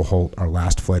virtual halt. Our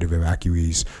last flight of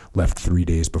evacuees left 3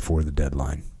 days before the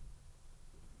deadline.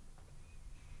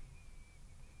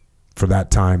 For that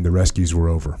time, the rescues were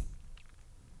over.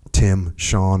 Tim,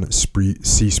 Sean,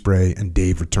 Sea Spray, and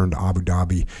Dave returned to Abu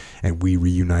Dhabi, and we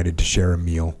reunited to share a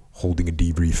meal, hold the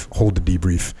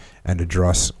debrief, and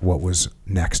address what was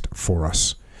next for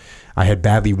us. I had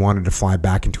badly wanted to fly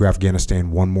back into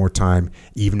Afghanistan one more time,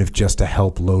 even if just to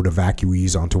help load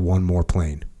evacuees onto one more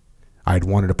plane. I had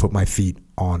wanted to put my feet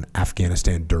on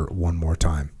Afghanistan dirt one more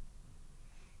time.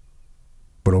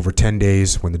 But over 10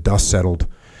 days, when the dust settled,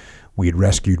 we had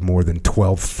rescued more than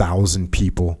 12,000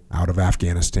 people out of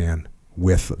Afghanistan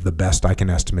with, the best I can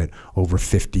estimate, over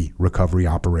 50 recovery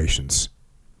operations.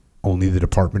 Only the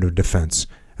Department of Defense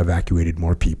evacuated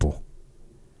more people.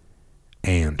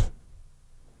 And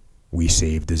we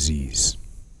saved Aziz.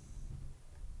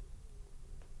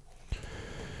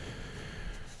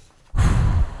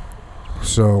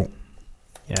 So,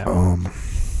 yeah.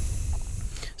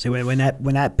 So when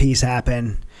that piece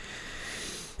happened,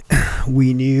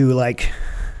 we knew like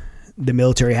the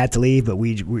military had to leave, but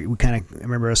we kind of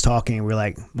remember us talking. And we were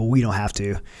like, well, we don't have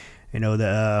to. We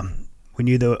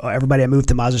knew everybody that moved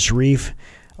to Mazar Sharif.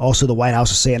 Also, the White House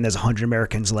was saying there's 100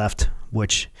 Americans left,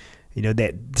 which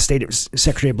that State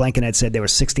Secretary Blinken had said there were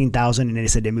 16,000, and then he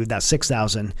said they moved out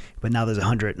 6,000, but now there's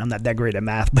 100. I'm not that great at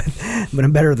math, but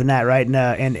I'm better than that, right?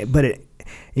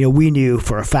 We knew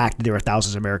for a fact that there were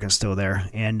thousands of Americans still there,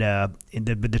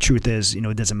 but the truth is,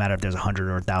 it doesn't matter if there's 100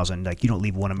 or 1,000. Like, you don't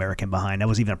leave one American behind. That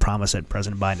was even a promise that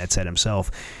President Biden had said himself.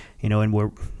 And we're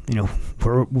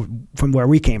from where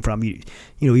we came from,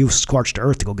 you scorched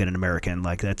earth to go get an American.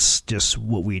 Like, that's just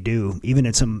what we do. Even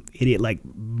in some idiot like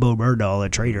Bo Berdahl, a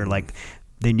traitor, like,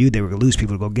 they knew they were going to lose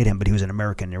people to go get him, but he was an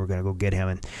American. They were going to go get him,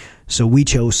 and so we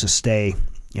chose to stay,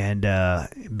 and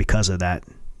because of that,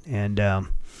 and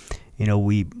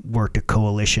we worked a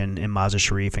coalition in Mazar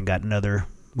Sharif and got another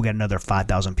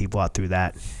 5,000 people out through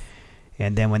that,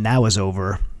 and then when that was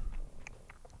over,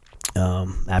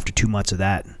 after 2 months of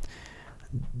that,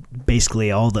 basically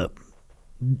all the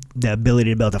ability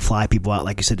to be able to fly people out,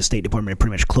 like you said, the State Department had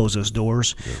pretty much closed those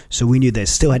doors. Yeah. So we knew there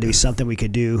still had to be something we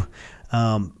could do.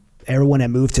 Everyone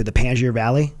had moved to the Panjshir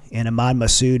Valley, and Ahmad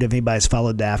Massoud, if anybody's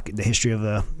followed the history of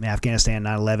Afghanistan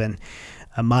 9/11,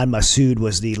 Ahmad Massoud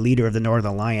was the leader of the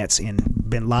Northern Alliance, and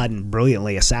bin Laden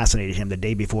brilliantly assassinated him the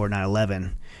day before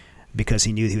 9/11 because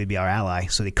he knew he would be our ally.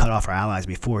 So they cut off our allies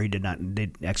before they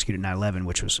executed 9/11,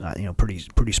 which was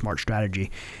pretty smart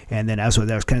strategy. And then also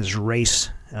there was kind of this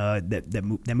race,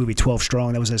 that movie 12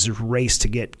 Strong. That was this race to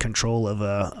get control of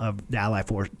the Allied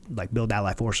force, like build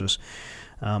Allied forces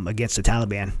against the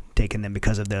Taliban, taking them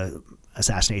because of the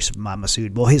assassination of Ahmad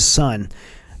Massoud. Well, his son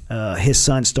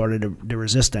started the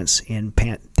resistance in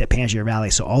the Panjshir Valley.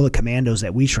 So all the commandos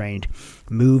that we trained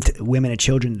moved women and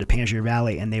children to the Panjshir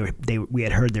Valley, and we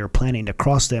had heard they were planning to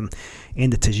cross them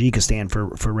into Tajikistan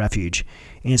for refuge.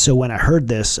 And so when I heard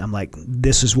this, I'm like,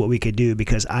 this is what we could do,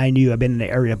 because I knew, I've been in the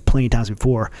area plenty of times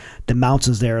before. The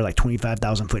mountains there are like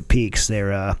 25,000 foot peaks.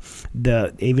 They're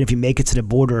even if you make it to the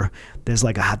border, there's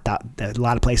like a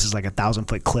lot of places like 1,000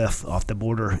 foot cliff off the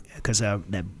border, because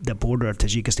the border of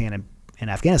Tajikistan and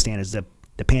Afghanistan is the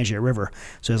Panjshir River.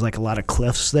 So there's like a lot of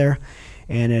cliffs there.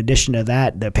 And in addition to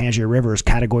that, the Panjshir River is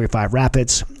Category 5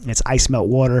 rapids. It's ice melt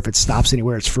water. If it stops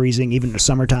anywhere, it's freezing, even in the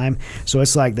summertime. So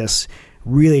it's like this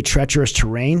really treacherous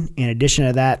terrain. In addition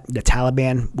to that, the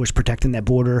Taliban was protecting that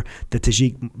border. The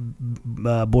Tajik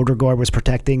border guard was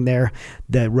protecting there.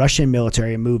 The Russian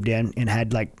military moved in and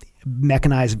had like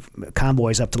mechanized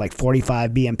convoys up to like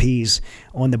 45 BMPs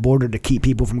on the border to keep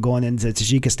people from going into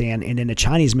Tajikistan. And then the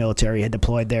Chinese military had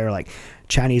deployed there like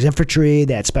Chinese infantry.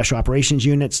 They had special operations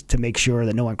units to make sure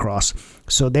that no one crossed.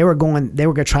 So they were going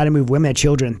to try to move women and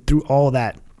children through all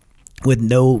that with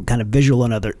no kind of visual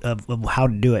of how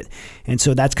to do it. And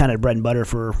so that's kind of bread and butter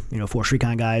for Force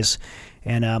Recon guys.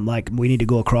 And we need to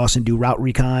go across and do route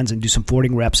recons and do some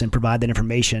forwarding reps and provide that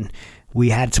information. We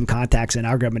had some contacts in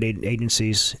our government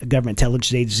agencies, government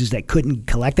intelligence agencies, that couldn't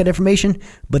collect that information,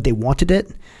 but they wanted it.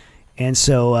 And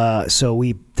so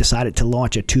we decided to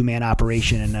launch a 2-man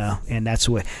operation, and that's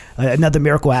what another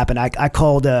miracle happened. I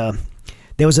called. There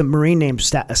was a Marine named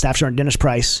Staff Sergeant Dennis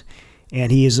Price, And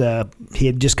he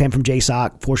had just came from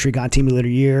JSOC, Force Recon Team Leader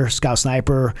Year, Scout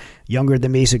Sniper, younger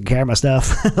than me, so he could carry my stuff.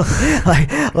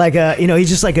 He's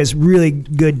just like a really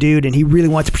good dude, and he really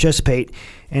wants to participate.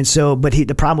 And so, but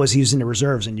the problem was he was in the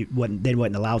reserves, and they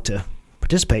wasn't allowed to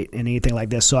participate in anything like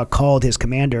this. So I called his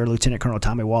commander, Lieutenant Colonel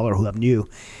Tommy Waller, who I knew,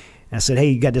 and I said,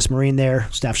 "Hey, you got this Marine there,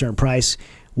 Staff Sergeant Price.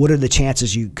 What are the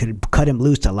chances you could cut him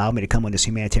loose to allow me to come on this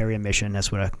humanitarian mission?"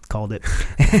 That's what I called it.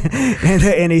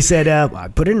 and he said, "I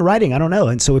put it in writing. I don't know."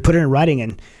 And so we put it in writing,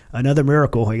 and another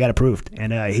miracle, he got approved,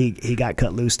 and he got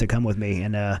cut loose to come with me.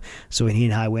 And so he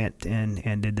and I went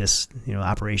and did this,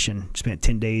 operation. Spent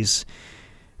 10 days.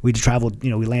 We traveled,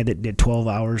 we landed, did 12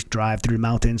 hours drive through the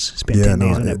mountains, spent 10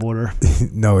 days on that border.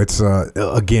 No, it's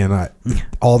again,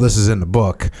 all this is in the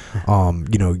book.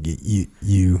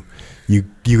 You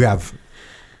have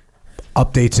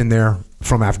updates in there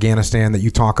from Afghanistan that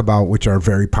you talk about, which are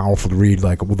very powerful to read.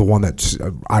 Like the one that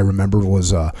I remember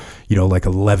was, like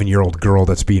 11-year-old girl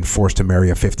that's being forced to marry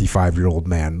a 55-year-old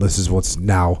man. This is what's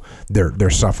now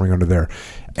they're suffering under there.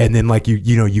 And then like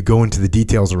you go into the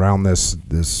details around this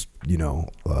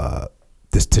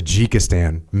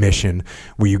Tajikistan mission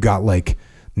where you got like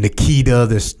Nikita,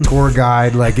 this tour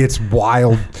guide, like it's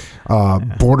wild,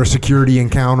 border security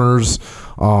encounters.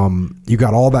 You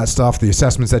got all that stuff, the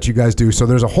assessments that you guys do. So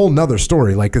there's a whole nother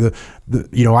story. Like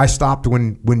I stopped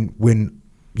when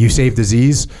you saved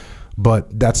Aziz,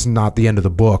 but that's not the end of the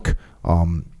book.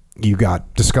 You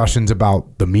got discussions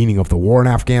about the meaning of the war in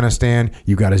Afghanistan.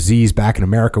 You got Aziz back in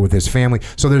America with his family.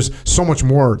 So there's so much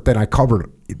more that I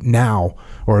covered now,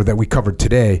 or that we covered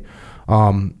today.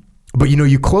 But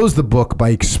you close the book by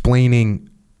explaining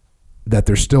that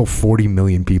there's still 40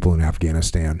 million people in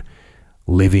Afghanistan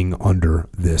living under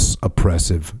this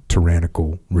oppressive,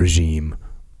 tyrannical regime,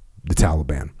 the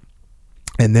Taliban.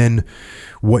 And then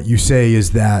what you say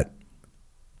is that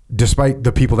despite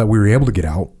the people that we were able to get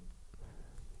out,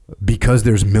 because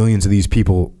there's millions of these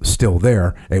people still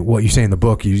there, what you say in the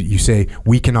book, you say,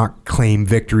 we cannot claim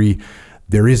victory.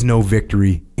 There is no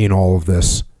victory in all of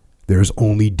this. There's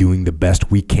only doing the best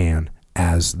we can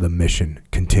as the mission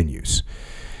continues.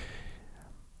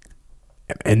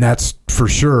 And that's for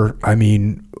sure. I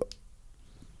mean,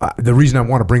 the reason I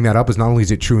want to bring that up is not only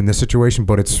is it true in this situation,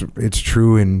 but it's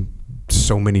true in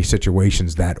so many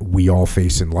situations that we all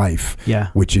face in life. Yeah.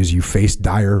 Which is you face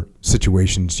dire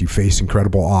situations, you face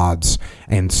incredible odds,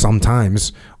 and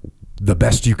sometimes the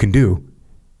best you can do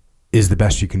is the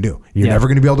best you can do. You're never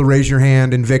going to be able to raise your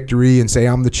hand in victory and say,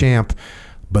 I'm the champ.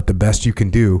 But the best you can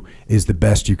do is the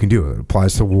best you can do. It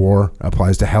applies to war, it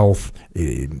applies to health,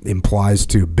 it applies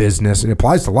to business, it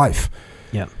applies to life.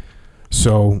 Yeah.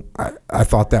 So I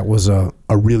thought that was a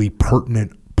really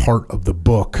pertinent part of the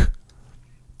book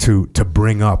to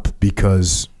bring up,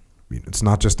 because it's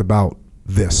not just about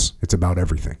this, it's about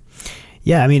everything.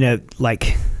 Yeah, I mean, a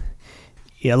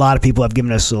lot of people have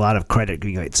given us a lot of credit.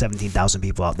 17,000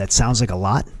 people out. That sounds like a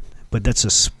lot, but that's a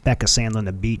speck of sand on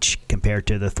the beach compared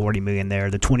to the 40 million there.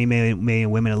 The 20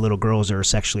 million women and little girls are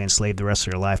sexually enslaved the rest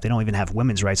of their life. They don't even have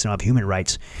women's rights. They don't have human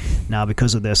rights now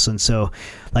because of this. And so,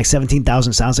 like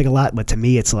 17,000 sounds like a lot, but to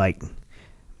me, it's like,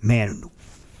 man,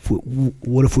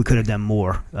 what if we could have done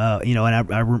more? And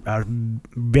I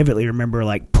vividly remember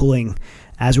like pulling,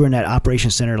 as we're in that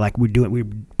operations center, like we're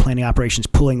planning operations,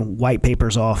 pulling white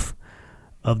papers off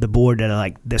of the board that are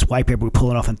like this white paper we're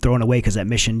pulling off and throwing away because that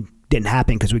mission didn't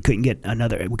happen because we couldn't get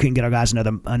our guys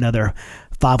another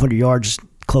 500 yards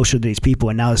closer to these people,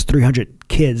 and now there's 300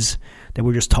 kids that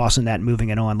we're just tossing that and moving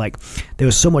it on. Like there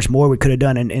was so much more we could have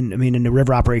done. And I mean, in the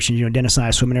river operations, Dennis and I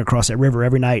are swimming across that river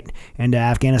every night into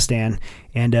Afghanistan,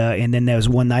 and then there was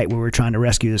one night where we were trying to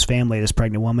rescue this family, this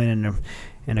pregnant woman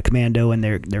and a commando and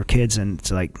their kids, and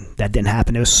it's like that didn't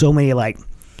happen. There was so many like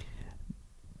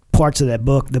parts of the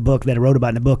book that I wrote about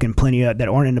in the book, and plenty of that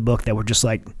aren't in the book, that were just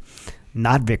like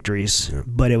not victories,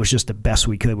 but it was just the best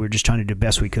we could. We were just trying to do the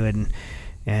best we could,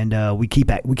 and we keep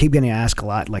getting asked a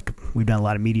lot. Like we've done a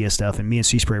lot of media stuff, and me and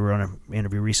Seaspray were on an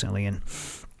interview recently, and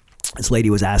this lady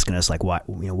was asking us like why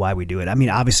we do it. I mean,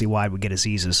 obviously why we get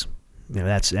Aziz's.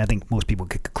 That's, I think most people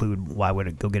could conclude why would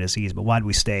it go get Aziz, but why do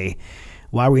we stay?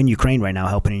 Why are we in Ukraine right now,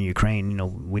 helping in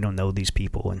Ukraine? We don't know these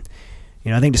people, and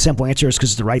I think the simple answer is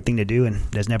because it's the right thing to do, and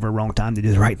there's never a wrong time to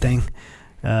do the right thing.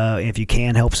 If you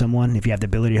can help someone, if you have the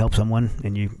ability to help someone,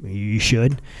 and you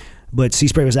should. But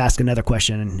Seaspray was asked another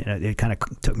question, and it kind of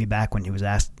took me back when he was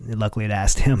asked. Luckily, it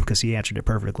asked him because he answered it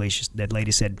perfectly. That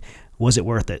lady said, "Was it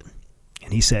worth it?"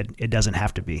 And he said, "It doesn't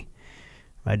have to be.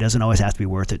 It doesn't always have to be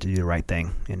worth it to do the right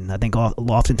thing." And I think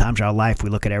oftentimes in our life, we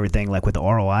look at everything like with the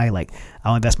ROI, like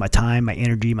I'll invest my time, my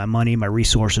energy, my money, my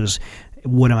resources.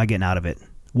 What am I getting out of it?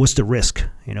 what's the risk?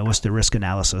 What's the risk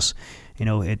analysis?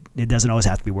 It doesn't always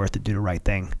have to be worth it to do the right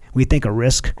thing. We think a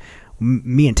risk.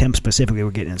 Me and Tim specifically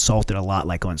were getting insulted a lot,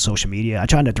 like on social media. I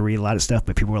tried not to read a lot of stuff,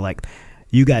 but people were like,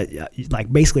 "You got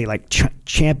basically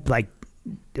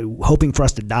hoping for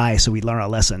us to die so we learn our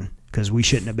lesson." Because we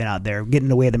shouldn't have been out there getting in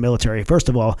the way of the military. First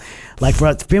of all, for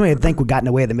us, family to think we got in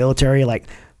the way of the military,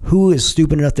 who is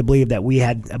stupid enough to believe that we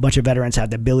had a bunch of veterans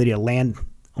had the ability to land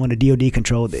on a DOD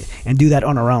control and do that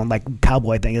on our own, like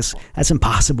cowboy thing? That's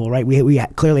impossible, right? We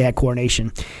clearly had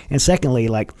coordination. And secondly,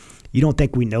 you don't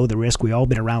think we know the risk. We all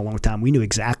been around a long time. We knew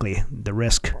exactly the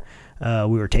risk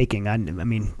we were taking. I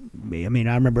mean,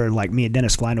 I remember me and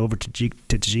Dennis flying over to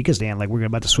Tajikistan. We were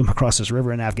about to swim across this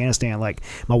river in Afghanistan.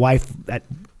 My wife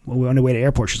when we were on the way to the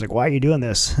airport, she's like, "Why are you doing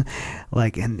this?"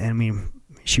 And I mean,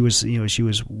 she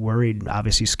was worried,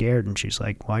 obviously scared, and she's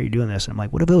like, "Why are you doing this?" And I'm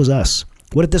like, "What if it was us?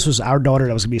 What if this was our daughter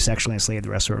that was going to be sexually enslaved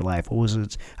the rest of her life? What was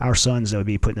it our sons that would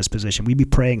be put in this position? We'd be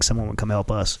praying someone would come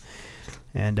help us."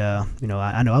 And I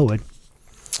know I would.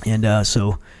 And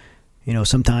so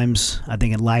sometimes I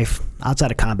think in life, outside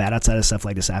of combat, outside of stuff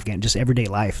like this, just everyday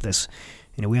life,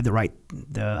 we have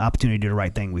the opportunity to do the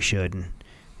right thing. We should. And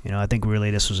I think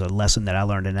really this was a lesson that I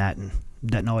learned in that, and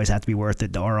doesn't always have to be worth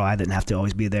it. The ROI didn't have to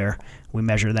always be there. We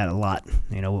measure that a lot,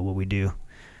 what we do.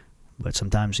 But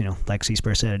sometimes, like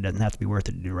C-Spare said, it doesn't have to be worth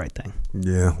it to do the right thing.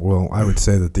 Yeah, well, I would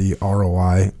say that the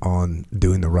ROI on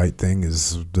doing the right thing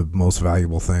is the most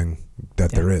valuable thing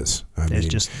that there is. It's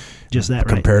just that, right?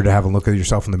 Compared to having a look at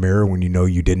yourself in the mirror when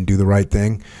you didn't do the right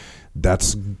thing,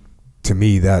 that's, to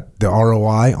me, that the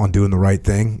ROI on doing the right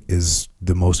thing is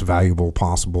the most valuable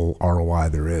possible ROI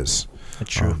there is.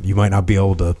 That's true. You might not be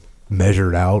able to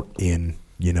measure it out in,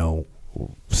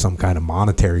 some kind of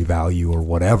monetary value or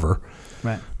whatever.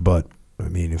 Right. But I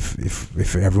mean,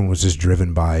 if everyone was just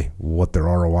driven by what their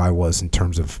ROI was in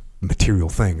terms of material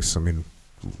things, I mean,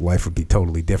 life would be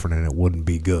totally different and it wouldn't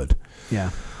be good. Yeah.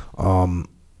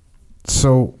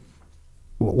 So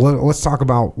let's talk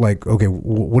about okay,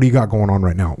 what do you got going on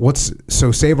right now?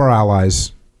 So Save Our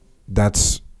Allies,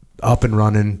 that's up and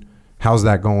running. How's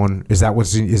that going? Is that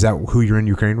who you're in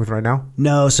Ukraine with right now?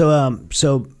 No. So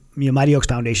Mighty Oaks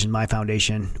Foundation, my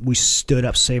foundation, we stood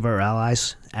up Save Our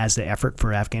Allies as the effort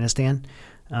for Afghanistan.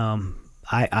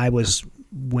 I was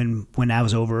when I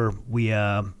was over,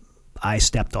 I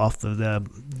stepped off of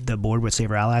the board with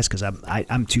Save Our Allies because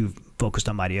I'm too focused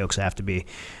on Mighty Oaks. I have to be.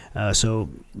 So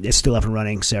it's still up and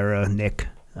running. Sarah, Nick,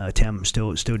 Tim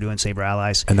still doing Save Our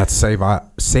Allies. And that's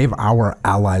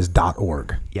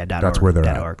saveourallies.org. Yeah, that's where they're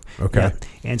at. .org. Okay. Yeah.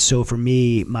 And so for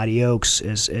me, Mighty Oaks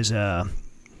is we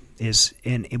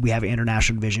have an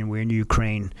international division. We're in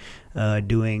Ukraine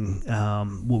doing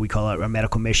what we call a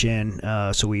medical mission.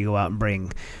 So we go out and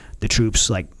bring the troops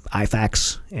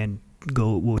IFACs and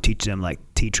we'll teach them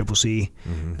TCCC,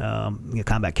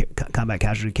 combat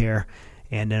casualty care,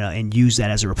 and use that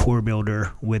as a rapport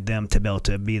builder with them to be able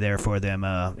to be there for them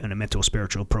in a mental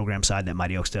spiritual program side that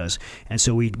Mighty Oaks does. And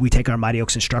so we take our Mighty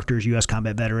Oaks instructors, U.S.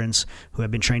 combat veterans who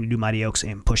have been trained to do Mighty Oaks,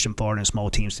 and push them forward in small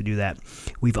teams to do that.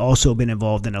 We've also been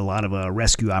involved in a lot of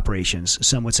rescue operations.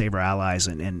 Some would Save Our Allies,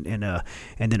 and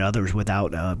then others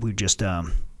without. We've just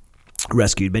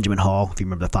rescued Benjamin Hall. If you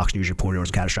remember the Fox News reporter,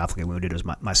 was catastrophically wounded. It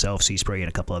was myself, C-Spray, and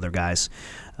a couple other guys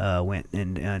went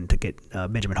and to get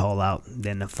Benjamin Hall out.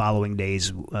 Then the following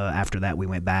days after that, we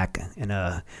went back, and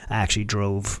I actually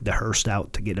drove the Hearst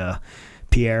out to get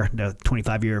Pierre, the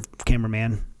 25-year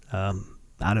cameraman,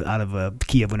 out of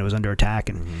Kiev when it was under attack,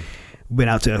 and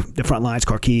went out to the front lines,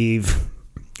 Kharkiv,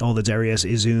 all those areas,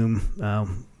 Izum.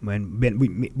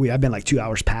 I've been 2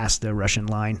 hours past the Russian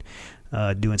line.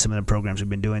 Doing some of the programs we've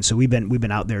been doing. So we've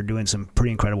been out there doing some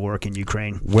pretty incredible work in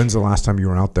Ukraine. When's the last time you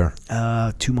were out there?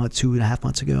 2.5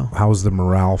 months ago. How's the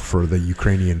morale for the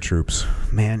Ukrainian troops?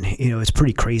 Man, it's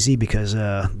pretty crazy because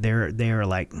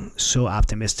they're so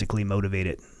optimistically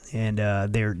motivated. And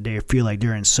they feel like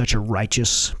they're in such a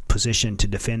righteous position to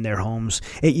defend their homes.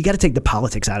 You got to take the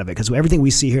politics out of it, because everything we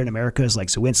see here in America is like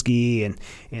Zelensky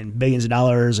and billions of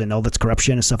dollars and all that's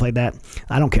corruption and stuff like that.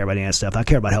 I don't care about any of that stuff. I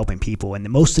care about helping people. And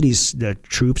most of the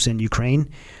troops in Ukraine,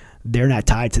 they're not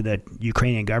tied to the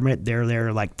Ukrainian government. They're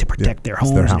there to protect their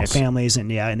homes and their families and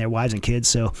their wives and kids.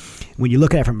 So when you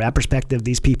look at it from that perspective,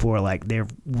 these people are they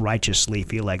righteously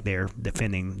feel like they're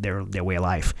defending their way of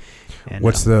life. And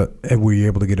were you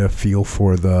able to get a feel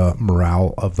for the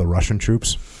morale of the Russian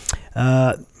troops?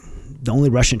 The only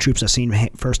Russian troops I've seen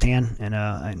firsthand, and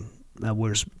I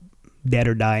was dead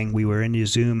or dying. We were in a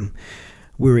Zoom,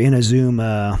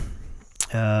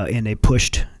 and they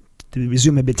pushed the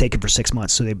Zoom had been taken for 6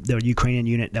 months. So the Ukrainian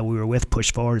unit that we were with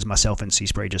pushed forward. It was myself and Sea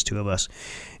Spray, just two of us.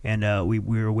 And we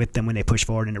were with them when they pushed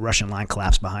forward, and the Russian line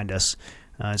collapsed behind us.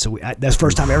 That's the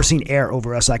first time I ever seen air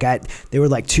over us. They were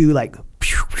like two, like,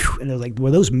 pew, pew, and they were like, were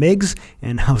those MiGs?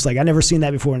 And I was like, I never seen that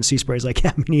before. And Sea Spray's like,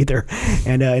 yeah, me neither.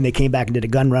 And they came back and did a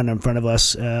gun run in front of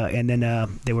us. And then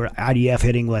they were IDF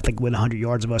hitting, I think, within 100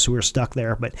 yards of us. We were stuck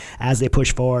there. But as they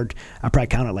pushed forward, I probably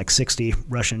counted like 60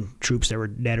 Russian troops that were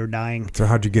dead or dying. So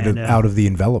how'd you get out of the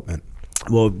envelopment?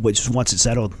 Well, once it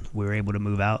settled, we were able to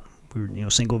move out. We were,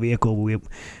 single vehicle. We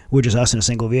were just us in a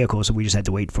single vehicle, so we just had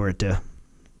to wait for it to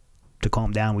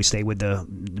calm down. We stayed with the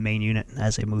main unit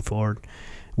as they moved forward.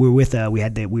 We were with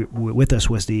with us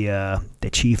was the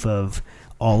chief of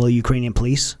all the Ukrainian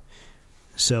police.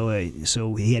 So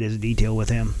he had his detail with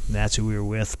him. That's who we were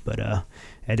with. But I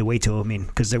had to wait till,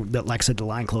 because like I said, the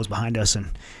line closed behind us,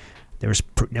 and there was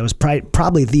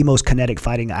probably the most kinetic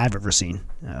fighting I've ever seen.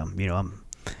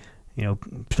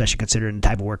 Especially considering the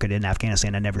type of work I did in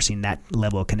Afghanistan, I'd never seen that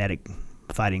level of kinetic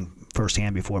fighting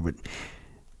firsthand before. But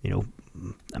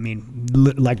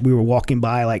like we were walking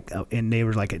by, and they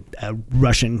were like a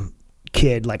Russian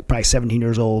kid, like probably 17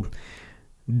 years old,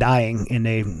 dying, and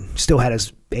they still had his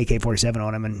AK-47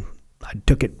 on him, and I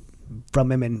took it from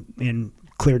him and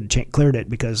cleared it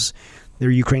because there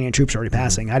were Ukrainian troops already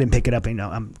passing. I didn't pick it up.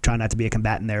 I'm trying not to be a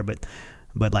combatant there, but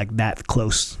like that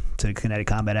close to kinetic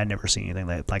combat, I'd never seen anything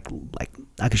like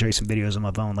I could show you some videos on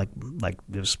my phone, like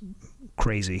it was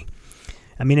crazy.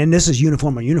 And this is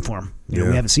uniform on uniform. We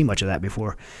haven't seen much of that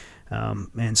before.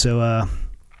 And so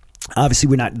obviously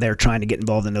we're not there trying to get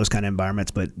involved in those kind of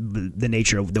environments, but the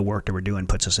nature of the work that we're doing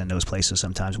puts us in those places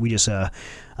sometimes. We just, I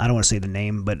don't want to say the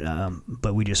name,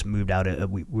 but we just moved out.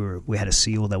 We had a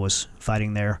SEAL that was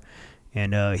fighting there,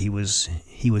 and he was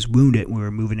wounded. We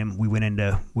were moving him. We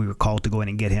were called to go in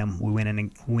and get him. We went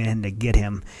in to get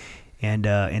him, and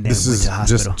then went to the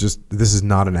hospital. This is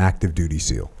not an active duty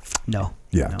SEAL. No.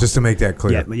 Yeah, no. just to make that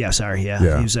clear. Yeah, sorry.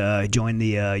 Yeah. He was joined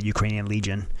the Ukrainian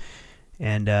Legion,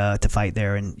 and to fight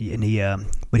there, and he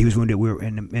but he was wounded.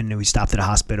 And we stopped at a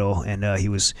hospital, and he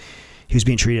was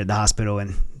being treated at the hospital,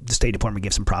 and the State Department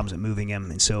gave some problems with moving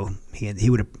him, and so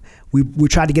we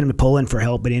tried to get him to Poland for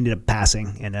help, but he ended up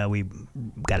passing, and we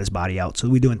got his body out. So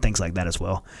we're doing things like that as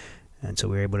well, and so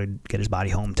we were able to get his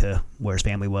body home to where his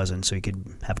family was, and so he could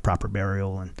have a proper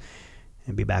burial and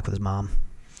be back with his mom.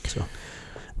 So.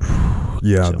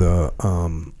 Yeah, the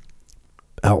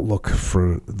outlook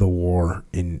for the war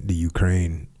in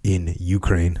Ukraine, it's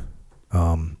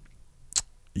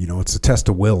a test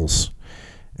of wills.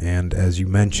 And as you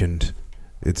mentioned,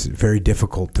 it's very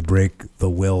difficult to break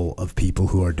the will of people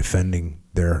who are defending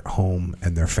their home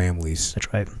and their families.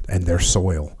 That's right. And their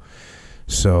soil.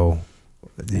 So,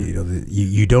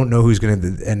 you don't know who's going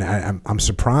to, and I'm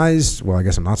surprised. Well, I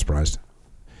guess I'm not surprised.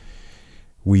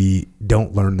 We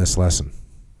don't learn this lesson.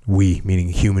 We, meaning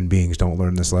human beings, don't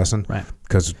learn this lesson. Right.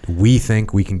 Because we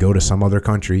think we can go to some other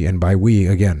country, and by we,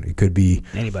 again, it could be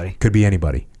anybody. Could be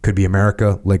anybody. Could be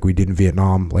America, like we did in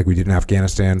Vietnam, like we did in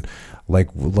Afghanistan,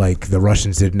 like the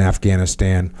Russians did in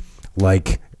Afghanistan,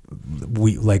 like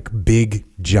big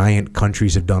giant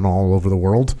countries have done all over the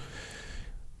world.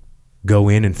 Go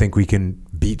in and think we can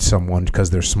beat someone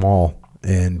because they're small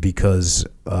and because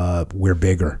we're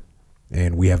bigger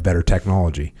and we have better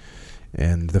technology.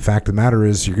 And the fact of the matter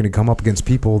is, you're going to come up against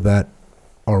people that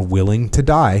are willing to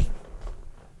die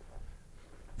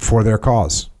for their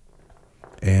cause.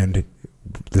 And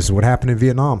this is what happened in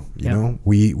Vietnam. You know,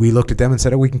 we looked at them and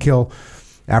said, we can kill.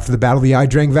 After the Battle of the Ai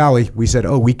Drang Valley, we said,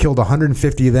 we killed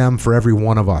 150 of them for every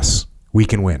one of us. We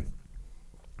can win.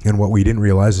 And what we didn't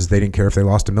realize is they didn't care if they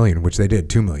lost 1 million, which they did,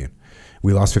 2 million.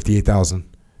 We lost 58,000,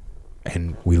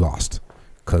 and we lost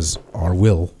because our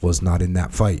will was not in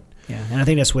that fight. Yeah, and I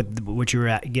think that's what you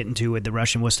were getting to with the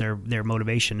Russian. What's their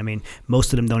motivation?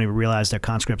 Most of them don't even realize they're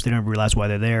conscripts. They don't even realize why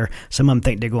they're there. Some of them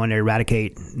think they're going there to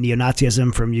eradicate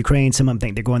neo-Nazism from Ukraine. Some of them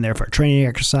think they're going there for a training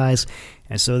exercise,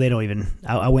 and so they don't even.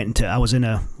 I went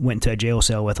into a jail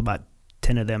cell with about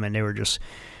 10 of them, and they were just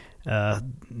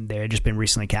they had just been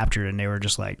recently captured, and they were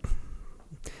just like,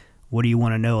 "What do you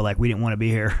want to know? Like, we didn't want to be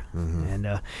here." Mm-hmm.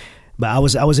 And but I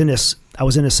was in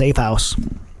a safe house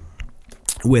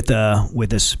with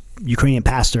this Ukrainian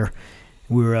pastor.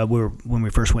 We were when we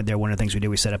first went there, one of the things we did,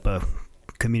 we set up a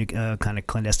kind of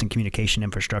clandestine communication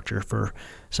infrastructure for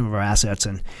some of our assets,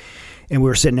 and we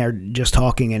were sitting there just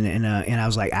talking, and I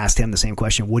was like, asked him the same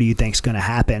question, what do you think's going to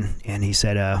happen? And he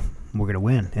said, we're going to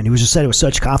win. And he was just said it with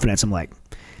such confidence. I'm like,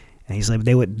 and he's like,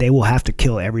 they will have to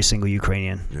kill every single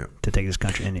Ukrainian to take this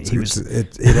country. And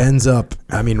it ends up,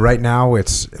 right now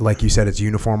it's like you said, it's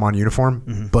uniform on uniform.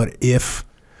 Mm-hmm. But if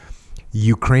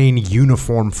Ukraine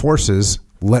uniformed forces,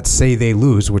 let's say they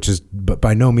lose, which is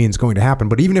by no means going to happen,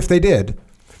 but even if they did,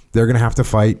 they're going to have to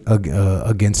fight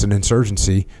against an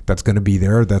insurgency that's going to be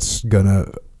there, that's going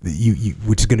to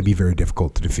which is going to be very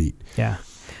difficult to defeat. Yeah,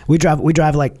 we drive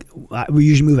like we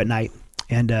usually move at night,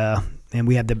 and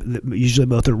we have usually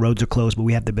both the roads are closed, but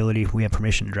we have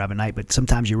permission to drive at night. But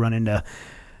sometimes you run into,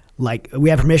 like,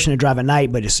 we have permission to drive at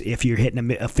night, but it's if you're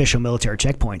hitting official military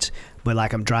checkpoints. But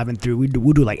like I'm driving through, we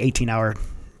do like 18-hour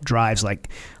drives, like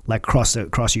across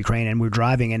Ukraine, and we're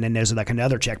driving, and then there's like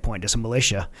another checkpoint, there's a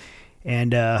militia,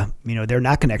 and they're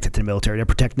not connected to the military, they're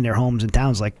protecting their homes and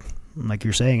towns, like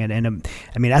you're saying, and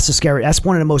I mean that's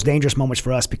one of the most dangerous moments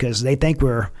for us, because they think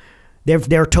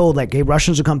they're told, like, hey,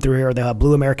 Russians will come through here, they'll have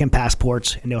blue American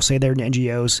passports, and they'll say they're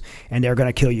NGOs, and they're going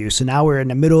to kill you. So now we're in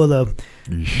the middle of the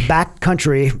back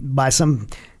country by some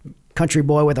country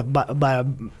boy with on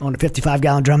a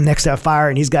 55-gallon drum next to a fire,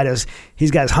 and he's got his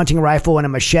hunting rifle and a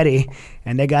machete,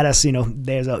 and they got us.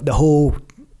 There's the whole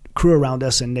crew around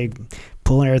us, and they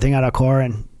pulling everything out of our car,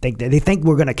 and they think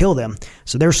we're going to kill them,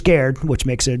 so they're scared, which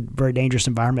makes it a very dangerous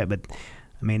environment. But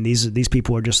I mean, these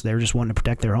people are just wanting to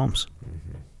protect their homes.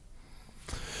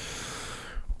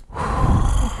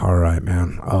 All right,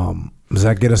 man. Does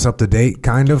that get us up to date,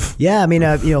 kind of? Yeah, I mean,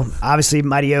 obviously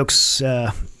Mighty Oaks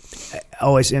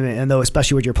always, and though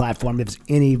especially with your platform, if there's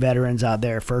any veterans out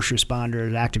there, first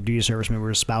responders, active duty service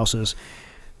members, spouses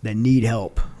that need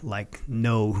help, like,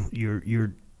 no,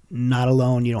 you're not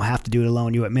alone. You don't have to do it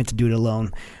alone. You weren't meant to do it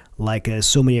alone. Like,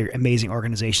 so many amazing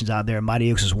organizations out there.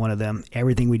 Mighty Oaks is one of them.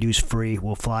 Everything we do is free.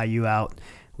 We'll fly you out.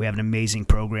 We have an amazing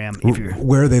program.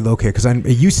 Where are they located? Because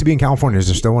it used to be in California. Is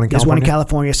there still one in California? There's one in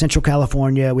California, Central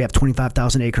California. We have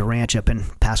 25,000 acre ranch up in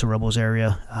Paso Robles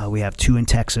area. We have 2 in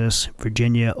Texas,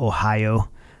 Virginia, Ohio,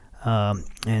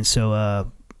 and so.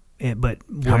 But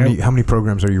how many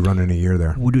programs are you running a year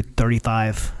there? We do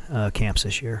 35 camps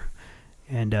this year,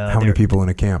 and how many people in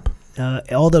a camp?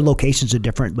 All the locations are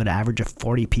different, but average of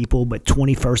 40 people, but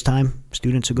 20 first-time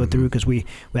students who go through, because we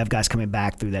have guys coming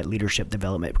back through that leadership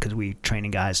development, because we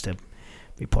training guys to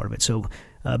be part of it. So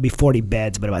be 40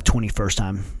 beds, but about 20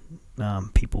 first-time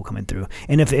people coming through.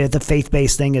 And if the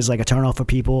faith-based thing is like a turnoff for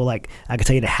people, like I can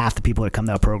tell you that half the people that come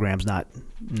to our programs not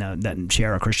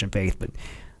share our Christian faith, but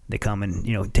they come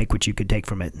and take what you could take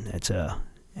from it. It's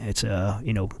not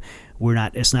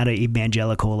an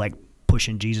evangelical, like,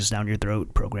 pushing Jesus down your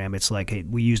throat program. It's like, hey,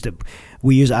 we use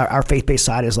our faith-based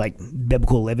side as like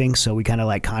biblical living, so we kind of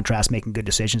like contrast making good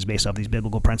decisions based off these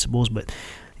biblical principles, but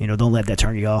don't let that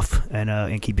turn you off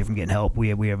and keep you from getting help. We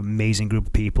have an amazing group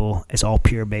of people. It's all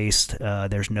peer-based.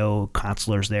 There's no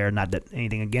counselors there. Not that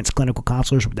anything against clinical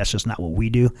counselors, but that's just not what we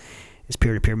do. It's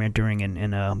peer-to-peer mentoring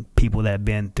and people that have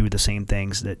been through the same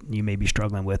things that you may be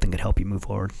struggling with and could help you move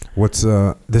forward. This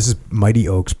is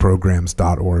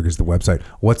mightyoaksprograms.org is the website.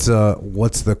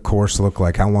 What's the course look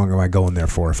like? How long am I going there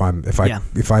for?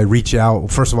 If I reach out,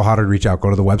 first of all, how to reach out? Go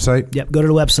to the website? Yep, go to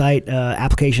the website.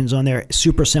 Applications on there.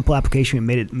 Super simple application.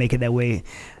 We make it that way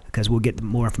because we'll get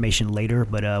more information later,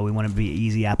 but we want to be an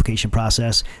easy application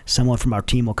process. Someone from our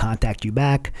team will contact you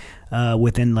back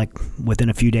within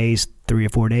a few days, 3 or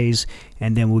 4 days,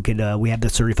 and then we have the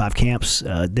 35 camps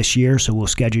this year, so we'll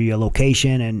schedule you a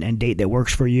location and date that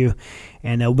works for you.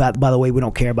 And by the way, we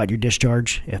don't care about your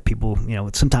discharge. If people,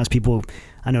 sometimes people,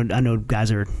 I know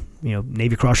guys are,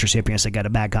 Navy Cross recipients that got a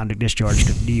bad conduct discharge,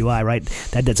 DUI, right?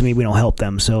 That doesn't mean we don't help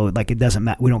them. So like, it doesn't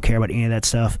matter. We don't care about any of that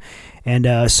stuff.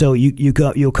 And so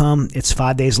you'll come. It's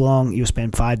 5 days long. You'll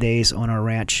spend 5 days on our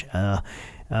ranch. 5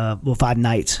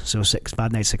 nights. So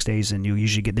 5 nights, 6 days, and you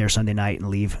usually get there Sunday night and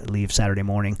leave Saturday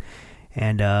morning.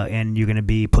 And you're going to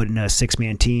be put in a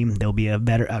 6-man team. There'll be you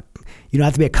don't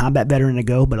have to be a combat veteran to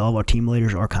go, but all of our team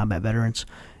leaders are combat veterans.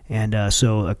 And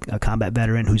so a combat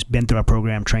veteran who's been through our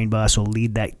program, trained by us, will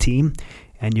lead that team.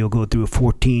 And you'll go through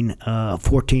 14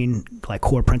 like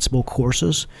core principle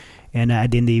courses. And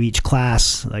at the end of each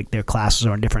class, like their classes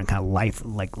are on different kind of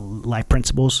life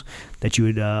principles that you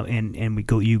would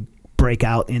you break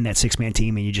out in that 6-man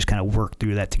team, and you just kind of work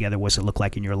through that together. What's it look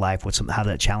like in your life? How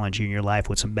that challenge you in your life?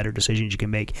 What's some better decisions you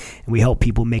can make? And we help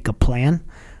people make a plan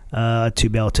to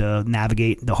be able to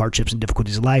navigate the hardships and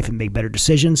difficulties of life and make better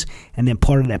decisions. And then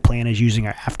part of that plan is using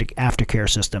our aftercare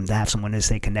system to have someone to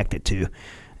stay connected to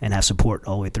and have support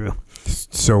all the way through.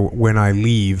 So when I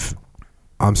leave,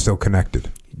 I'm still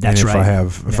connected. That's right.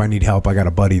 If I need help, I got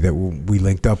a buddy that we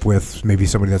linked up with, maybe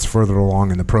somebody that's further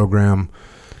along in the program.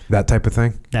 that type of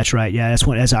thing? That's right. Yeah,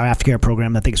 that's our aftercare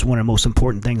program. I think it's one of the most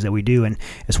important things that we do, and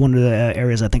it's one of the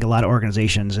areas I think a lot of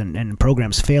organizations and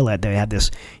programs fail at. They have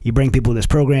this, you bring people to this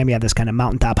program, you have this kind of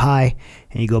mountaintop high,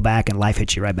 and you go back and life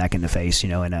hits you right back in the face,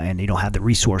 and you don't have the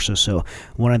resources. So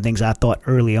one of the things I thought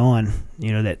early on,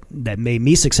 that made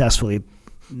me successfully,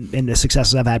 and the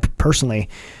successes I've had personally,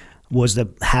 was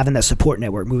having that support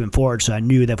network moving forward. So I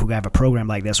knew that if we're gonna have a program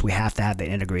like this, we have to have that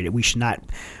integrated. We should not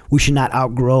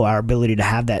outgrow our ability to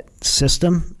have that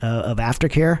system of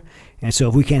aftercare. And so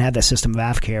if we can't have that system of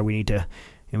aftercare, we need to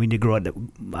grow it.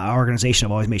 Our organization,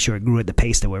 I've always made sure it grew at the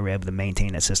pace that we were able to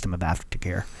maintain that system of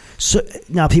aftercare. So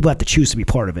now people have to choose to be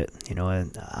part of it. And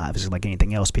obviously, like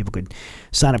anything else, people could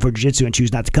sign up for jiu-jitsu and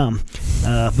choose not to come,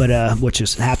 but which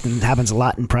happens a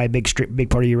lot and probably a big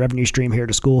part of your revenue stream here at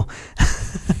the school.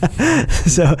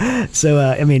 So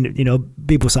I mean,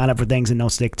 people sign up for things and don't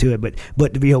stick to it.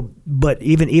 But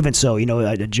even so,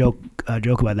 I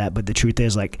joke about that. But the truth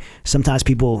is, like, sometimes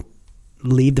people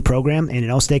leave the program and they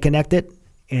don't stay connected.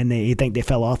 And you think they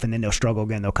fell off, and then they'll struggle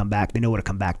again. They'll come back. They know what to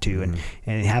come back to, and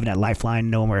having that lifeline,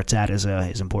 knowing where it's at, is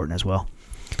important as well.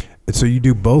 And so you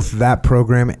do both that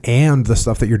program and the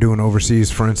stuff that you're doing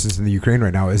overseas, for instance, in the Ukraine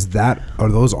right now. Are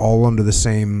those all under the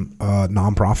same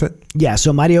nonprofit? Yeah.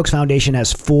 So Mighty Oaks Foundation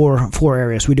has four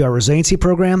areas. We do our resiliency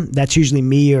program. That's usually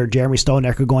me or Jeremy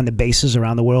Stolnecker going to bases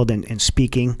around the world and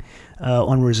speaking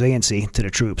on resiliency to the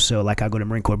troops. So like I go to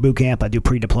Marine Corps boot camp. I do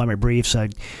pre-deployment briefs.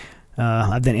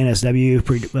 I've done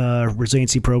NSW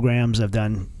resiliency programs. I've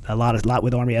done a lot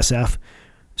with Army SF.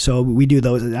 So we do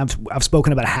those. I've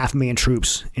spoken about 500,000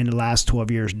 troops in the last 12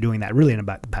 years doing that, really in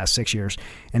about the past 6 years.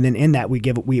 And then in that, we've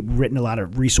written a lot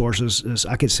of resources.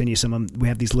 I could send you some of them. We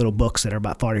have these little books that are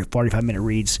about 45-minute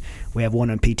reads. We have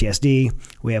one on PTSD.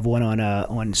 We have one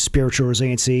on spiritual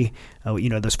resiliency.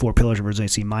 Those 4 pillars of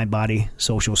resiliency: mind, body,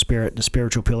 social, spirit, the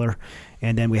spiritual pillar.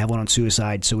 And then we have one on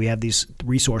suicide. So we have these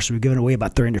resources. We've given away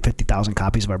about 350,000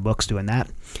 copies of our books doing that.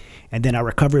 And then our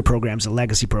recovery program is a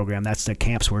legacy program. That's the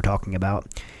camps we're talking about.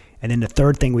 And then the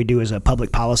third thing we do is a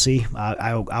public policy.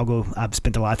 I've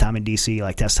spent a lot of time in D.C.,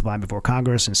 like testifying before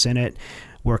Congress and Senate,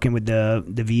 working with the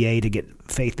VA to get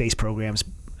faith-based programs.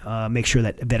 Make sure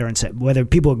that veterans, whether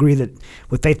people agree that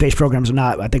with faith-based programs or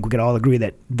not, I think we could all agree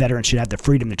that veterans should have the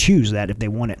freedom to choose that if they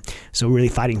want it. So we're really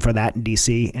fighting for that in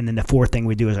D.C. And then the fourth thing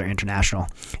we do is our international.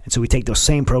 And so we take those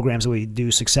same programs that we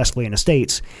do successfully in the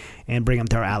States and bring them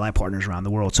to our ally partners around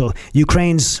the world. So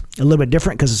Ukraine's a little bit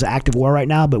different because it's an active war right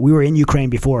now, but we were in Ukraine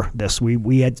before this.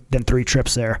 We had done 3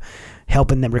 trips there,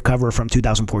 helping them recover from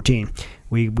 2014.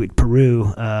 We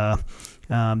Peru,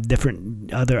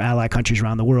 different other ally countries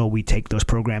around the world, we take those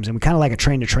programs and we kind of like a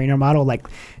train-the-trainer model. Like,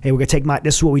 hey, we're going to take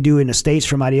this is what we do in the States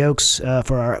for Mighty Oaks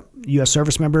for our U.S.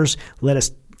 service members. Let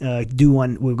us do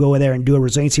one. We'll go there and do a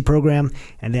resiliency program,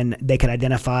 and then they can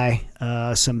identify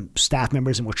some staff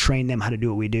members, and we'll train them how to do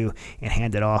what we do and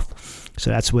hand it off.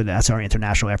 So that's our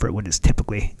international effort. What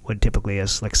typically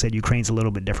is. Like I said, Ukraine's a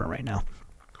little bit different right now.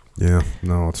 Yeah,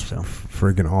 no, it's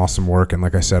freaking awesome work. And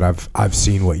like I said, I've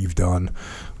seen what you've done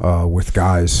with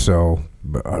guys, so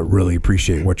I really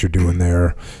appreciate what you're doing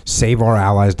there.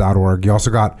 SaveOurAllies.org. You also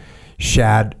got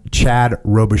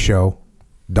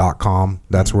ChadRobichaux.com.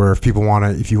 That's where if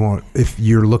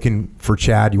you're looking for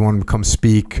Chad, you want him to come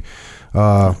speak,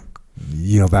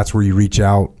 that's where you reach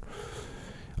out.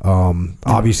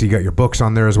 Obviously you got your books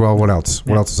on there as well. What else?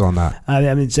 What else is on that? The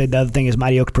other thing is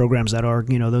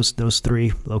MightyOaksPrograms.org, those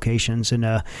 3 locations.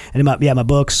 And my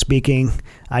books, speaking.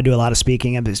 I do a lot of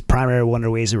speaking. It's primarily one of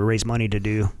the ways that we raise money to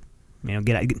do. When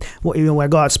I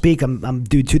go out and speak, I'm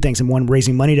doing 2 things. I'm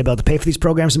raising money to be able to pay for these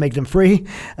programs and make them free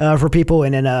for people,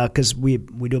 and then because we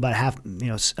do about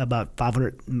about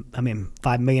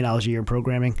 $5 million a year in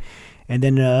programming. And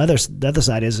then the other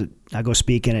side is I go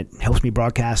speak, and it helps me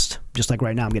broadcast. Just like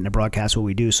right now, I'm getting to broadcast what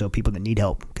we do, so people that need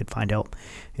help could find help.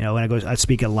 When I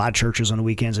speak at a lot of churches on the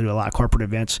weekends. I do a lot of corporate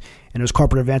events, and those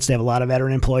corporate events, they have a lot of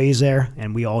veteran employees there,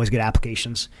 and we always get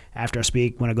applications after I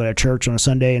speak. When I go to church on a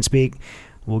Sunday and speak,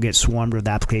 we'll get swarmed with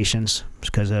applications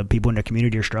because people in their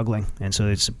community are struggling, and so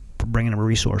it's bringing them a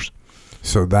resource.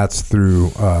 So that's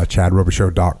through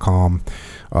ChadRobichaux.com.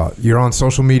 You're on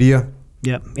social media.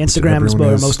 Yep, Instagram is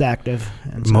most active.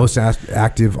 Most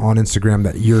active on Instagram.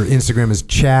 That your Instagram is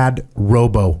Chad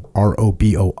Robo,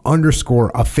 ROBO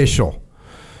 _official.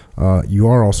 You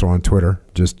are also on Twitter,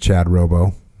 just Chad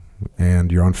Robo,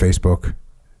 and you're on Facebook,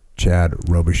 Chad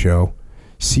Robichaux,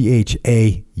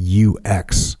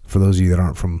 CHAUX. For those of you that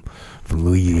aren't from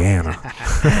Louisiana,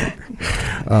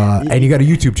 and you got a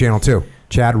YouTube channel too,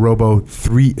 Chad Robo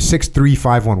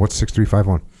 6351. What's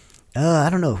 6351? I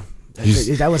don't know.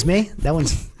 That was me. That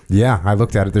one's Yeah, I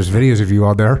looked at it. There's videos of you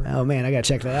out there. Oh man, I gotta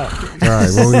check that out. All right,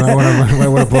 well, we might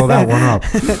want to blow that one up.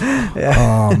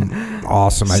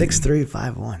 Awesome.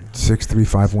 6351.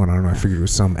 6351. I don't know. I figured it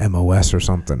was some MOS or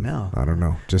something. No. I don't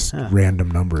know. Just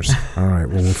random numbers. All right,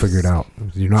 well, we'll figure it out.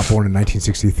 You're not born in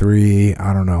 1963.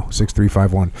 I don't know.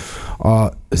 6351.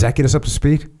 Does that get us up to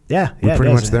speed? Yeah, We're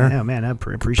pretty much there. Yeah, man, I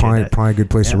appreciate that. Probably a good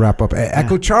place to wrap up.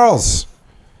 Echo Charles.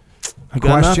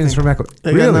 Questions from Echo.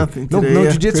 Really? No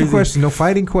jiu-jitsu questions. No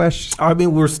fighting questions. I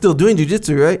mean, we're still doing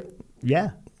jiu-jitsu, right?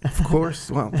 Yeah. Of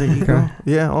course. Well, there you go.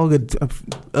 Yeah, all good.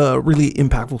 Really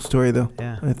impactful story, though.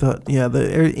 Yeah. I thought,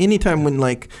 anytime when,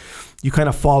 like, you kind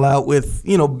of fall out with,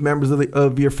 members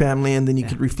of your family, and then you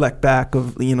could reflect back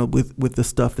of, with the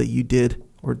stuff that you did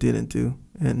or didn't do,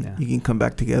 and you can come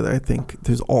back together. I think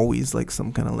there's always, like,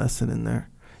 some kind of lesson in there.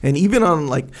 And even on,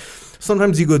 like,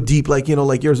 sometimes you go deep, like,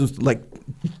 like yours was, like,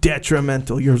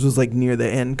 detrimental. Yours was, like, near the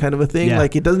end kind of a thing. Yeah.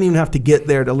 Like, it doesn't even have to get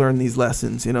there to learn these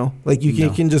lessons, Like, you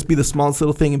can just be the smallest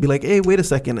little thing and be like, hey, wait a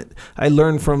second. I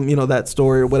learned from, that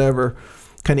story or whatever.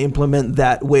 Kind of implement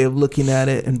that way of looking at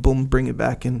it and, boom, bring it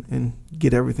back and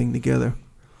get everything together.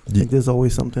 I think there's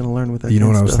always something to learn with that. You know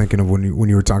what I was thinking of when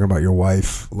you were talking about your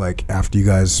wife, like after you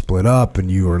guys split up and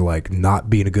you were like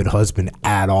not being a good husband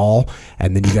at all,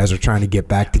 and then you guys are trying to get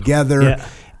back together,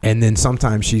 and then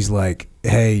sometimes she's like,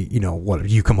 hey, what?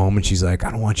 You come home and she's like,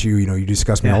 I don't want you, you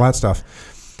discuss me, all that stuff,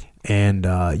 and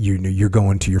you're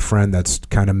going to your friend that's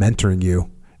kind of mentoring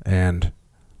you, and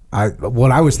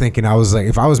what I was thinking, I was like,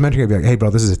 if I was mentoring, I'd be like, hey,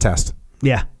 bro, this is a test.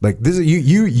 Yeah. Like this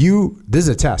is this is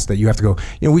a test that you have to go.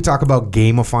 We talk about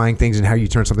gamifying things and how you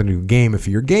turn something into a game. If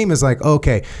your game is like,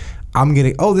 okay,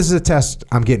 this is a test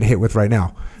I'm getting hit with right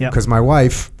now. Yeah. Because my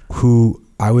wife, who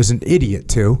I was an idiot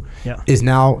to, is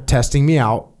now testing me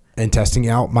out and testing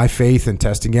out my faith and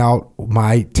testing out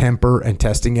my temper and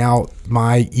testing out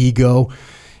my ego.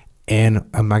 And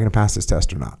am I going to pass this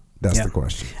test or not? That's the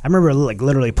question. I remember like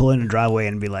literally pulling in the driveway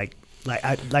and be like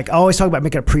I always talk about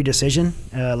making a pre-decision.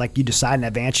 Like you decide in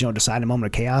advance, you don't decide in a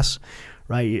moment of chaos,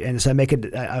 right? And so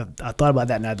I thought about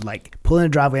that, and I'd like pull in the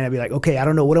driveway and I'd be like, okay, I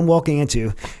don't know what I'm walking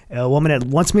into. A woman that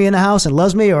wants me in the house and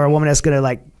loves me, or a woman that's gonna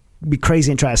like be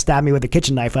crazy and try to stab me with a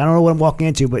kitchen knife. I don't know what I'm walking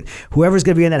into, but whoever's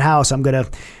gonna be in that house, I'm gonna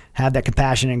have that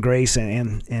compassion and grace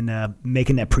and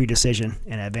making that pre-decision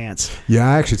in advance. Yeah,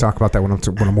 I actually talk about that when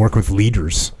I'm working with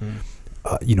leaders.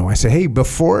 I say, hey,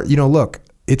 before look.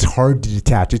 It's hard to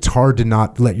detach. It's hard to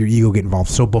not let your ego get involved.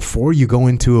 So before you go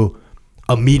into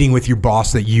a meeting with your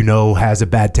boss that has a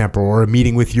bad temper, or a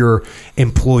meeting with your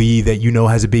employee that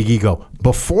has a big ego,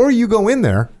 before you go in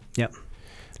there,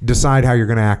 decide how you're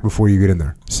going to act before you get in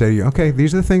there. Say, okay,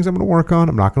 these are the things I'm going to work on.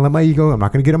 I'm not going to let my ego. I'm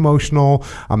not going to get emotional.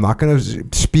 I'm not going to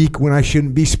speak when I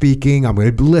shouldn't be speaking. I'm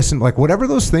going to listen. Like whatever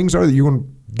those things are that you're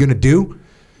going to do,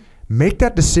 make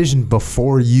that decision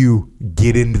before you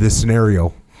get into the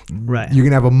scenario. Right. You're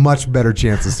going to have a much better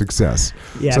chance of success.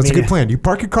 Yeah, so it's a good plan. You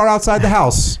park your car outside the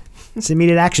house. It's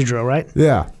immediate action drill, right?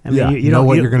 Yeah. You know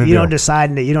what you're going to do. You don't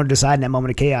decide in that moment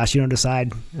of chaos. You don't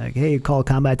decide like, hey, call a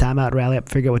combat timeout, rally up,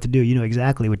 figure out what to do. You know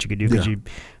exactly what you could do because you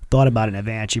thought about it in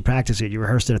advance. You practiced it. You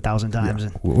rehearsed it 1,000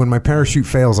 times. When my parachute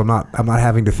fails, I'm not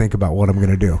having to think about what I'm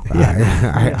going to do.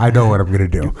 I know what I'm going to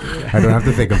do. I don't have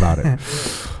to think about it.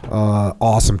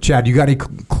 Awesome. Chad, you got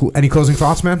any closing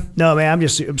thoughts, man? No, man,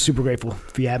 I'm super grateful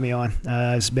for you having me on.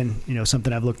 It's been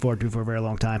something I've looked forward to for a very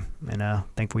long time, and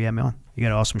thankful you had me on. You got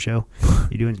an awesome show.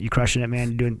 You're crushing it, man.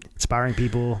 You're doing inspiring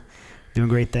people, doing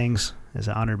great things. It's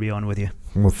an honor to be on with you.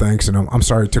 Well, thanks, and I'm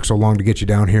sorry it took so long to get you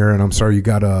down here, and I'm sorry you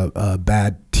got a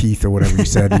bad teeth or whatever you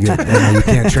said. You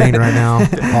can't train right now.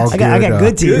 I got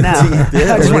good teeth now.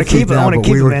 I just want to keep them. I want to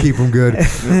keep them. We want to keep them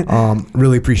good.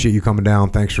 Really appreciate you coming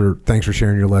down. Thanks for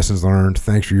sharing your lessons learned.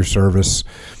 Thanks for your service.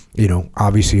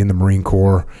 Obviously in the Marine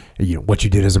Corps, what you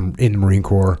did in the Marine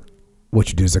Corps, what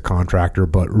you did as a contractor,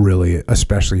 but really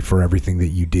especially for everything that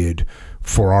you did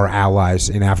for our allies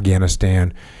in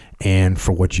Afghanistan, and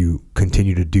for what you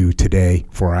continue to do today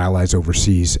for our allies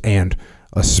overseas, and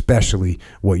especially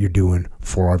what you're doing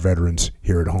for our veterans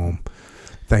here at home.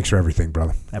 Thanks for everything,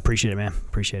 brother. I appreciate it, man.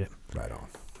 Appreciate it. Right on.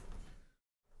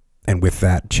 And with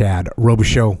that, Chad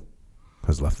Robichaux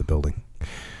has left the building.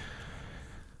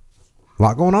 A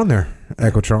lot going on there,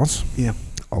 Echo Charles. Yeah.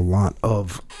 A lot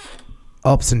of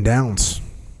ups and downs.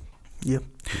 Yep.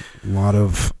 A lot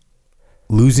of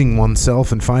losing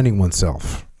oneself and finding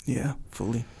oneself. Yeah,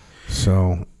 fully.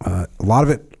 So a lot of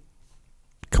it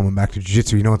coming back to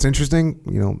jiu-jitsu. It's interesting.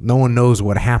 No one knows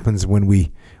what happens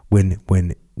when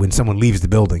someone leaves the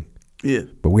building. Yeah.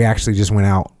 But we actually just went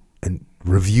out and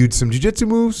reviewed some jiu-jitsu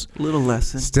moves. Little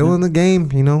lesson. Still in the game,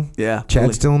 Yeah.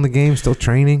 Chad's still in the game, still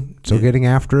training, still getting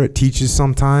after it. Teaches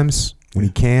sometimes. when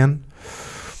he can.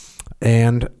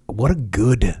 And what a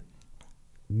good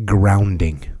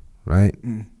grounding, right?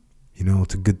 You know,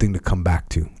 it's a good thing to come back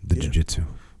to, the jiu-jitsu.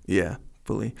 Yeah,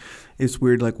 fully. It's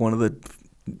weird, like one of the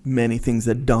many things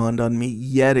that dawned on me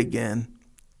yet again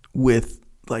with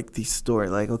like the story,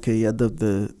 like, okay, yeah,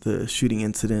 the shooting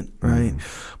incident, right?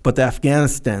 But the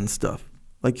Afghanistan stuff,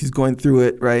 like he's going through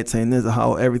it, right? Saying this is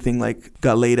how everything like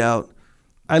got laid out.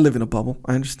 I live in a bubble.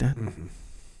 I understand.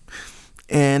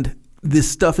 And this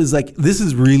stuff is like, this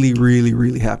is really, really,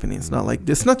 really happening. It's not like,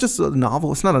 it's not just a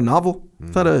novel. It's not a novel.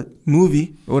 It's not a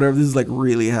movie or whatever. This is like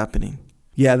really happening.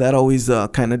 Yeah, that always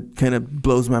kind of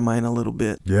blows my mind a little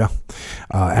bit. Yeah.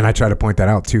 And I try to point that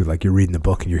out too. Like you're reading the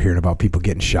book and you're hearing about people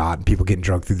getting shot and people getting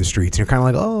drugged through the streets. And you're kind of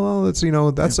like, oh, well, that's, you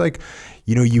know, that's like,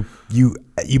 you know,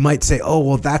 you might say, oh,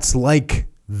 well, that's like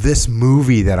this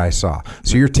movie that I saw.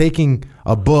 So you're taking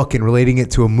a book and relating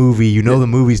it to a movie. You know, the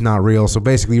movie's not real. So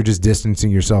basically you're just distancing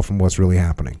yourself from what's really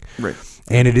happening. Right.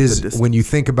 And it is, when you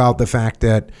think about the fact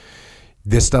that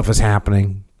this stuff is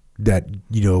happening, that,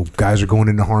 you know, guys are going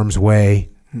into harm's way.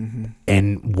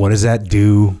 And what does that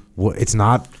do? Well, it's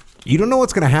not, you don't know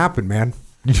what's going to happen, man.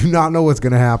 You do not know what's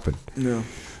going to happen. No.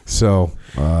 So,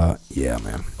 yeah,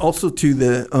 man. Also to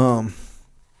the,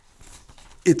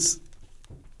 it's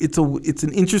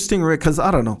an interesting, because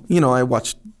I don't know, you know, I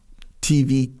watch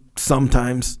TV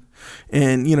sometimes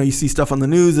and, you know, you see stuff on the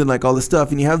news and like all this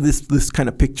stuff and you have this kind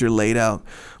of picture laid out,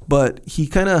 but he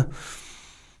kind of,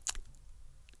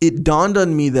 it dawned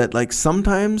on me that like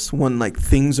sometimes when like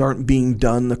things aren't being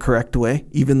done the correct way,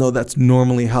 even though that's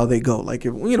normally how they go, like,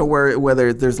 if, you know,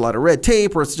 whether there's a lot of red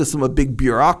tape or it's just a big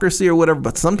bureaucracy or whatever,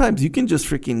 but sometimes you can just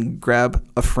freaking grab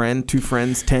a friend, 2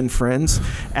 friends, 10 friends,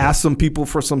 ask some people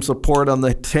for some support on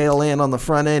the tail end, on the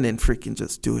front end, and freaking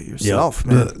just do it yourself,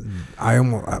 man.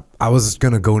 I was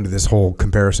going to go into this whole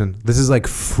comparison. This is like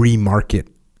free market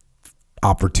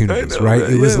opportunities, right?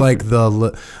 It was like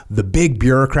the big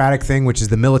bureaucratic thing, which is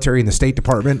the military and the State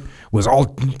Department, was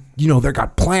all, you know, they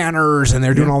got planners and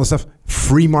they're doing all this stuff.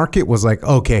 Free market was like,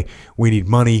 okay, we need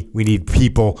money, we need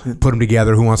people, put them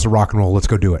together. Who wants to rock and roll? Let's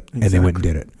go do it. Exactly. And they went and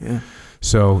did it. Yeah.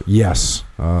 So yes,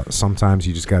 sometimes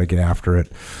you just got to get after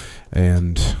it,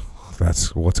 and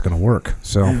that's what's going to work.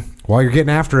 So while you're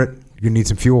getting after it, you need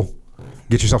some fuel.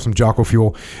 Get yourself some Jocko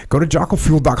Fuel. Go to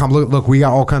jockofuel.com. Look, we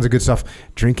got all kinds of good stuff.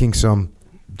 Drinking some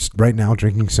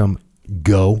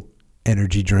Go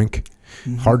energy drink.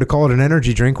 Hard to call it an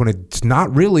energy drink when it's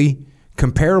not really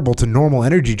comparable to normal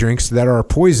energy drinks that are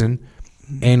poison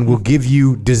and will give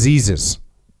you diseases.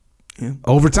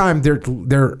 Over time,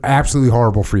 they're absolutely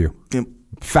horrible for you.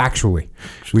 Factually.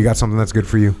 We got something that's good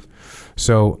for you.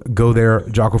 So go there,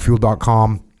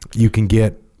 jockofuel.com. You can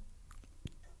get,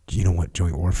 you know what,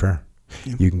 joint warfare.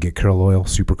 You can get krill oil,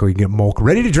 super cool. You can get Molk,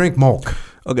 ready to drink Molk.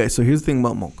 Okay, so here's the thing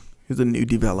about Molk. Here's a new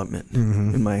development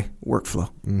in my workflow,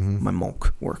 my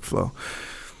Molk workflow.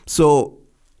 So,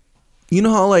 you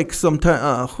know how like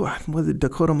sometimes, was it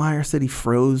Dakota Meyer said he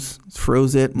froze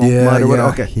it, Molk mud or whatever?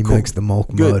 Okay, he makes the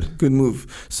Molk mud. Good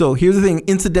move. So here's the thing.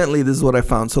 Incidentally, this is what I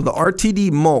found. So the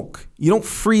RTD Molk, you don't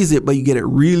freeze it, but you get it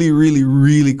really, really,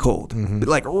 really cold,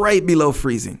 like right below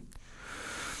freezing.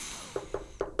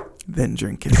 Then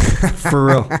drink it for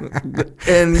real.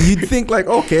 And you'd think like,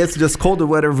 okay, it's just cold or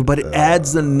whatever, but it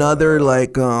adds another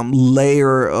like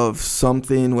layer of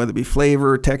something, whether it be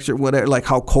flavor, texture, whatever, like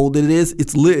how cold it is.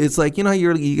 It's like, you know how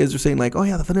you guys are saying like, oh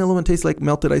yeah, the vanilla one tastes like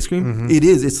melted ice cream. It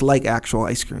is. It's like actual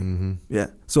ice cream. Yeah.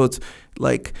 So it's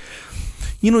like,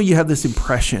 you know, you have this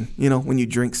impression, you know, when you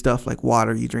drink stuff like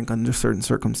water, you drink under certain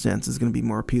circumstances, is going to be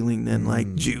more appealing than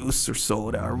like juice or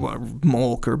soda or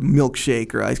Molk or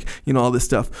milkshake or ice, you know, all this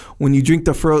stuff. When you drink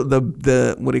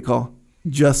the what do you call,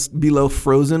 just below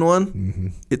frozen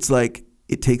one, it's like,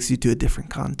 it takes you to a different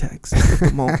context.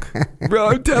 Molk. Bro,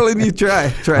 I'm telling you, try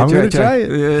it. I'm going to try it.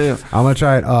 Yeah. I'm going to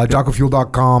try it.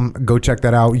 JockoFuel.com. Go check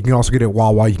that out. You can also get it at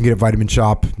Wawa. You can get it at Vitamin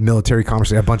Shop, Military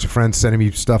Commissary. A bunch of friends sending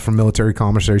me stuff from Military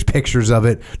Commissaries, pictures of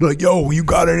it. They're like, yo, you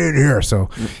got it in here. So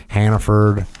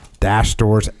Hannaford, Dash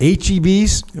Stores,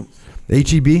 HEBs.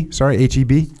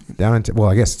 HEB. Down in, well,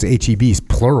 I guess it's HEBs,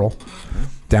 plural.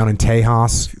 Down in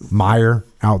Tejas, Meyer,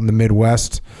 out in the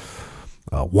Midwest.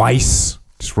 Weiss.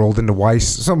 Just rolled into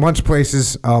Weiss. A bunch of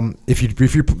places.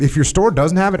 If your store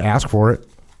doesn't have it, ask for it.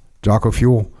 Jocko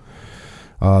Fuel.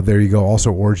 There you go.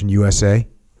 Also Origin USA.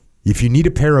 If you need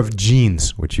a pair of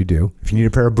jeans, which you do, if you need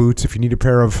a pair of boots, if you need a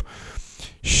pair of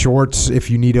shorts, if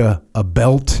you need a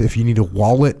belt, if you need a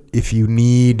wallet, if you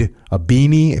need a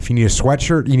beanie, if you need a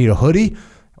sweatshirt, you need a hoodie,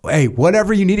 hey,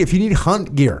 whatever you need. If you need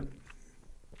hunt gear,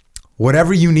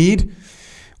 whatever you need,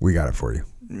 we got it for you.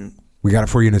 We got it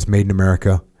for you, and it's made in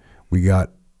America. We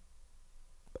got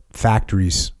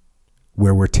factories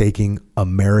where we're taking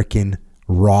American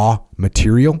raw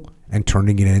material and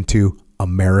turning it into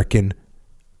American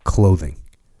clothing.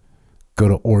 Go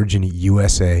to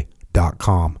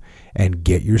originusa.com and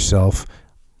get yourself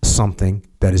something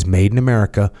that is made in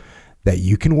America that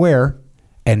you can wear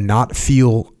and not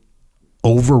feel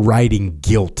overriding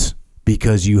guilt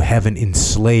because you haven't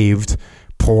enslaved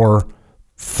poor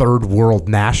third world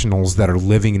nationals that are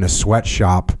living in a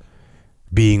sweatshop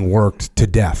being worked to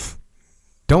death.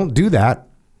 Don't do that.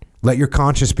 Let your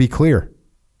conscience be clear.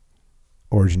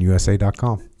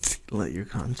 originusa.com. Let your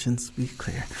conscience be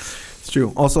clear. It's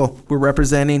true. Also, we're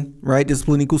representing, right?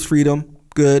 Discipline equals freedom.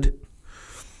 Good.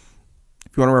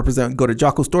 If you want to represent, go to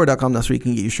jockostore.com. That's where you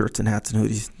can get your shirts and hats and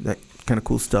hoodies. That kind of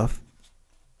cool stuff.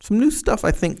 Some new stuff,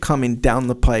 I think, coming down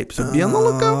the pipe. So be on the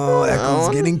lookout for that. Echo's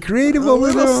getting creative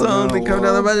over there. Something coming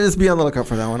down the pipe. Just be on the lookout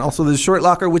for that one. Also, there's Short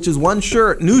Locker, which is one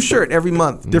shirt, new shirt every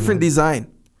month. Different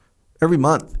design. Every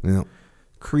month. Yeah.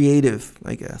 Creative,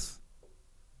 I guess.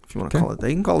 If you want to call it that.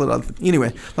 You can call it other. Anyway,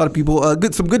 a lot of people,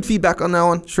 some good feedback on that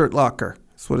one. Shirt Locker.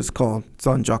 That's what it's called. It's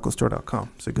on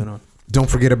jockostore.com. It's a good one. Don't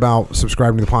forget about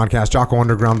subscribing to the podcast,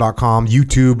 jockounderground.com,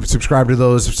 YouTube, subscribe to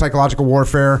those, Psychological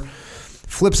Warfare,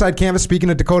 Flipside Canvas, speaking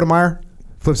of Dakota Meyer,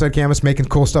 Flipside Canvas, making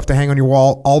cool stuff to hang on your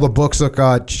wall. All the books, look,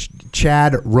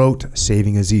 Chad wrote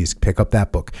Saving Aziz. Pick up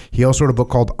that book. He also wrote a book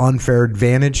called Unfair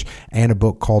Advantage and a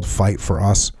book called Fight for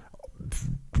Us.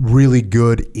 Really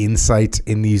good insights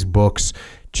in these books.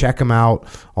 Check them out.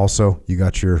 Also, you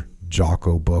got your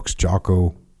Jocko books,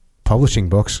 Jocko publishing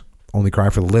books, Only Cry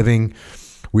for the Living.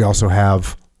 We also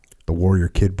have the Warrior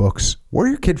Kid books.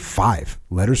 Warrior Kid 5,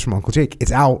 Letters from Uncle Jake.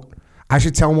 It's out. I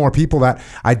should tell more people that.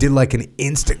 I did like an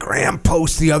Instagram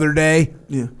post the other day.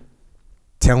 Yeah.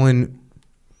 Telling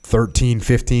 13,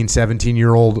 15,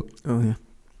 17-year-old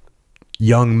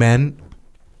young men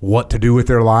what to do with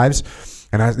their lives.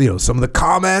 And some of the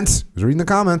comments, I was reading the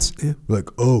comments, like,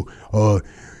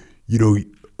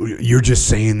 you're just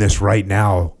saying this right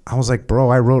now. I was like, bro,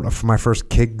 I wrote for my first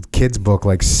kids book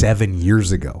like 7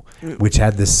 years ago, which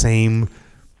had the same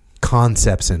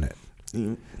concepts in it.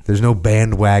 There's no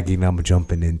bandwagon I'm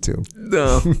jumping into.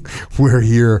 No. We're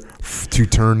here to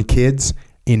turn kids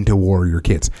into warrior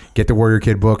kids. Get the Warrior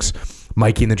Kid books,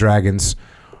 Mikey and the Dragons,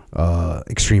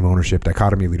 Extreme Ownership,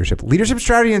 Dichotomy of Leadership, Leadership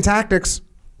Strategy and Tactics.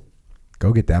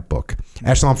 Go get that book.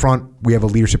 Echelon Front, we have a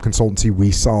leadership consultancy.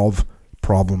 We solve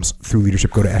problems through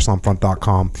leadership. Go to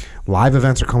echelonfront.com. Live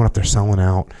events are coming up. They're selling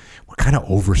out. We're kind of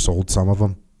oversold some of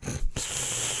them.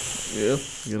 Yeah.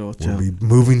 We'll be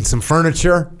moving some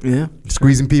furniture. Yeah.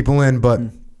 Squeezing people in, but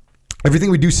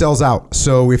everything we do sells out.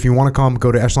 So if you want to come,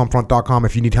 go to echelonfront.com.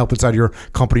 If you need help inside your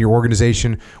company or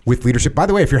organization with leadership. By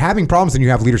the way, if you're having problems, then you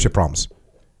have leadership problems.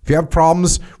 If you have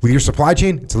problems with your supply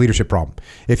chain, it's a leadership problem.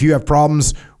 If you have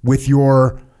problems with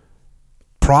your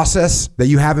process that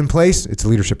you have in place, it's a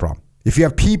leadership problem. If you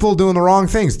have people doing the wrong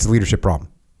things, it's a leadership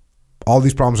problem. All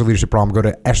these problems are leadership problems. Go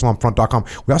to echelonfront.com.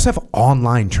 We also have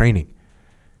online training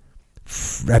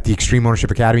at the Extreme Ownership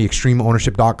Academy,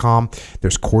 extremeownership.com.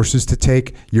 There's courses to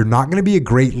take. You're not going to be a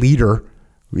great leader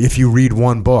if you read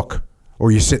one book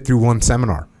or you sit through one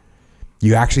seminar.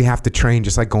 You actually have to train,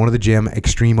 just like going to the gym,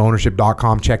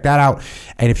 extremeownership.com. Check that out.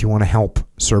 And if you want to help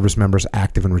service members,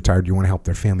 active and retired, you want to help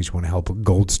their families, you want to help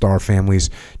Gold Star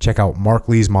families, check out Mark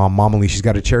Lee's mom, Mama Lee. She's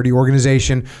got a charity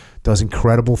organization, does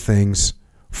incredible things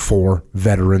for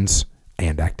veterans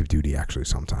and active duty, actually,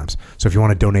 sometimes. So if you want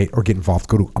to donate or get involved,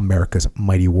 go to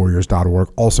americasmightywarriors.org.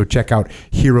 Also, check out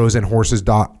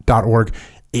heroesandhorses.org.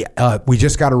 We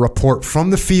just got a report from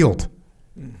the field.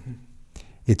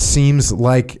 It seems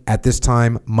like at this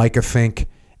time, Micah Fink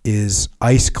is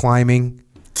ice climbing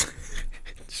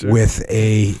with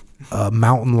a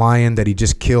mountain lion that he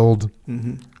just killed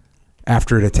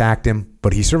after it attacked him,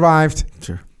 but he survived.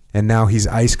 Sure. And now he's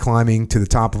ice climbing to the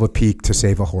top of a peak to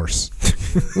save a horse.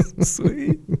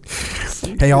 Sweet.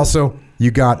 Hey, also,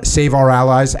 you got Save Our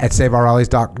Allies at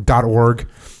saveourallies.org.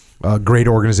 A great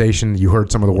organization. You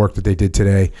heard some of the work that they did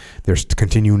today. They're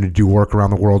continuing to do work around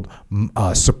the world.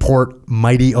 Support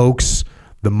Mighty Oaks,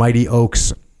 the Mighty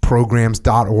Oaks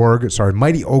programs.org. Sorry,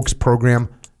 Mighty Oaks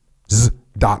programs.org.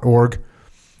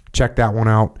 Check that one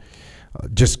out.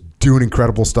 Just doing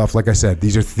incredible stuff. Like I said,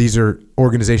 these are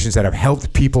organizations that have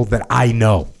helped people that I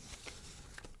know.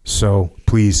 So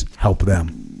please help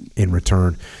them in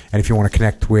return. And if you want to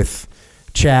connect with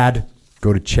Chad,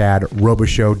 go to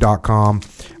chadrobichaux.com.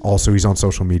 Also, he's on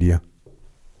social media.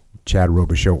 Chad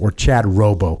Robichaux or Chad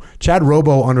Robo. Chad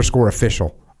Robo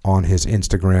 _official on his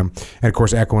Instagram. And of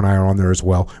course, Echo and I are on there as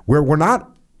well. We're not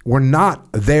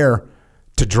there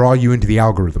to draw you into the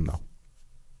algorithm though.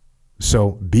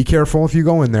 So be careful if you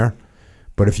go in there.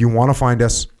 But if you want to find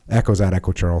us, Echo's at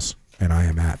Echo Charles, and I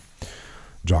am at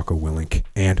Jocko Willink.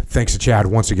 And thanks to Chad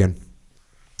once again.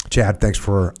 Chad, thanks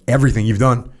for everything you've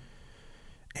done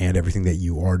and everything that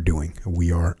you are doing.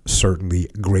 We are certainly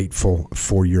grateful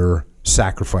for your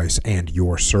sacrifice and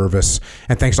your service.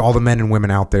 And thanks to all the men and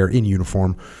women out there in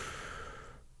uniform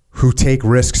who take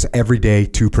risks every day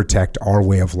to protect our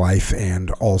way of life.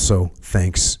 And also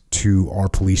thanks to our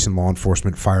police and law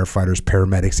enforcement, firefighters,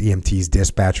 paramedics, EMTs,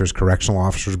 dispatchers, correctional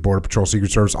officers, Border Patrol,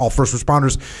 Secret Service, all first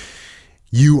responders.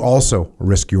 You also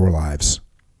risk your lives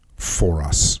for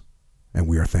us. And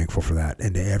we are thankful for that.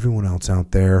 And to everyone else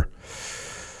out there,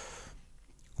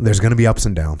 there's going to be ups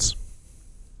and downs.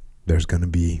 There's going to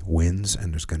be wins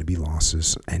and there's going to be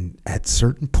losses. And at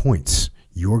certain points,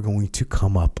 you're going to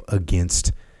come up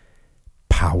against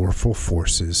powerful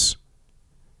forces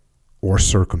or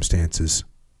circumstances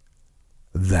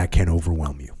that can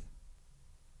overwhelm you.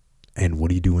 And what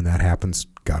do you do when that happens?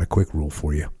 Got a quick rule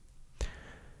for you.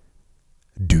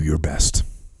 Do your best.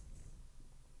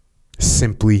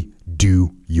 Simply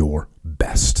do your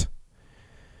best.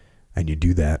 And you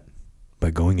do that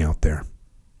by going out there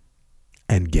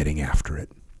and getting after it.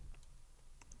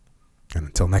 And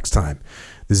until next time,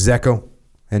 this is Echo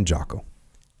and Jocko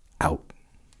out.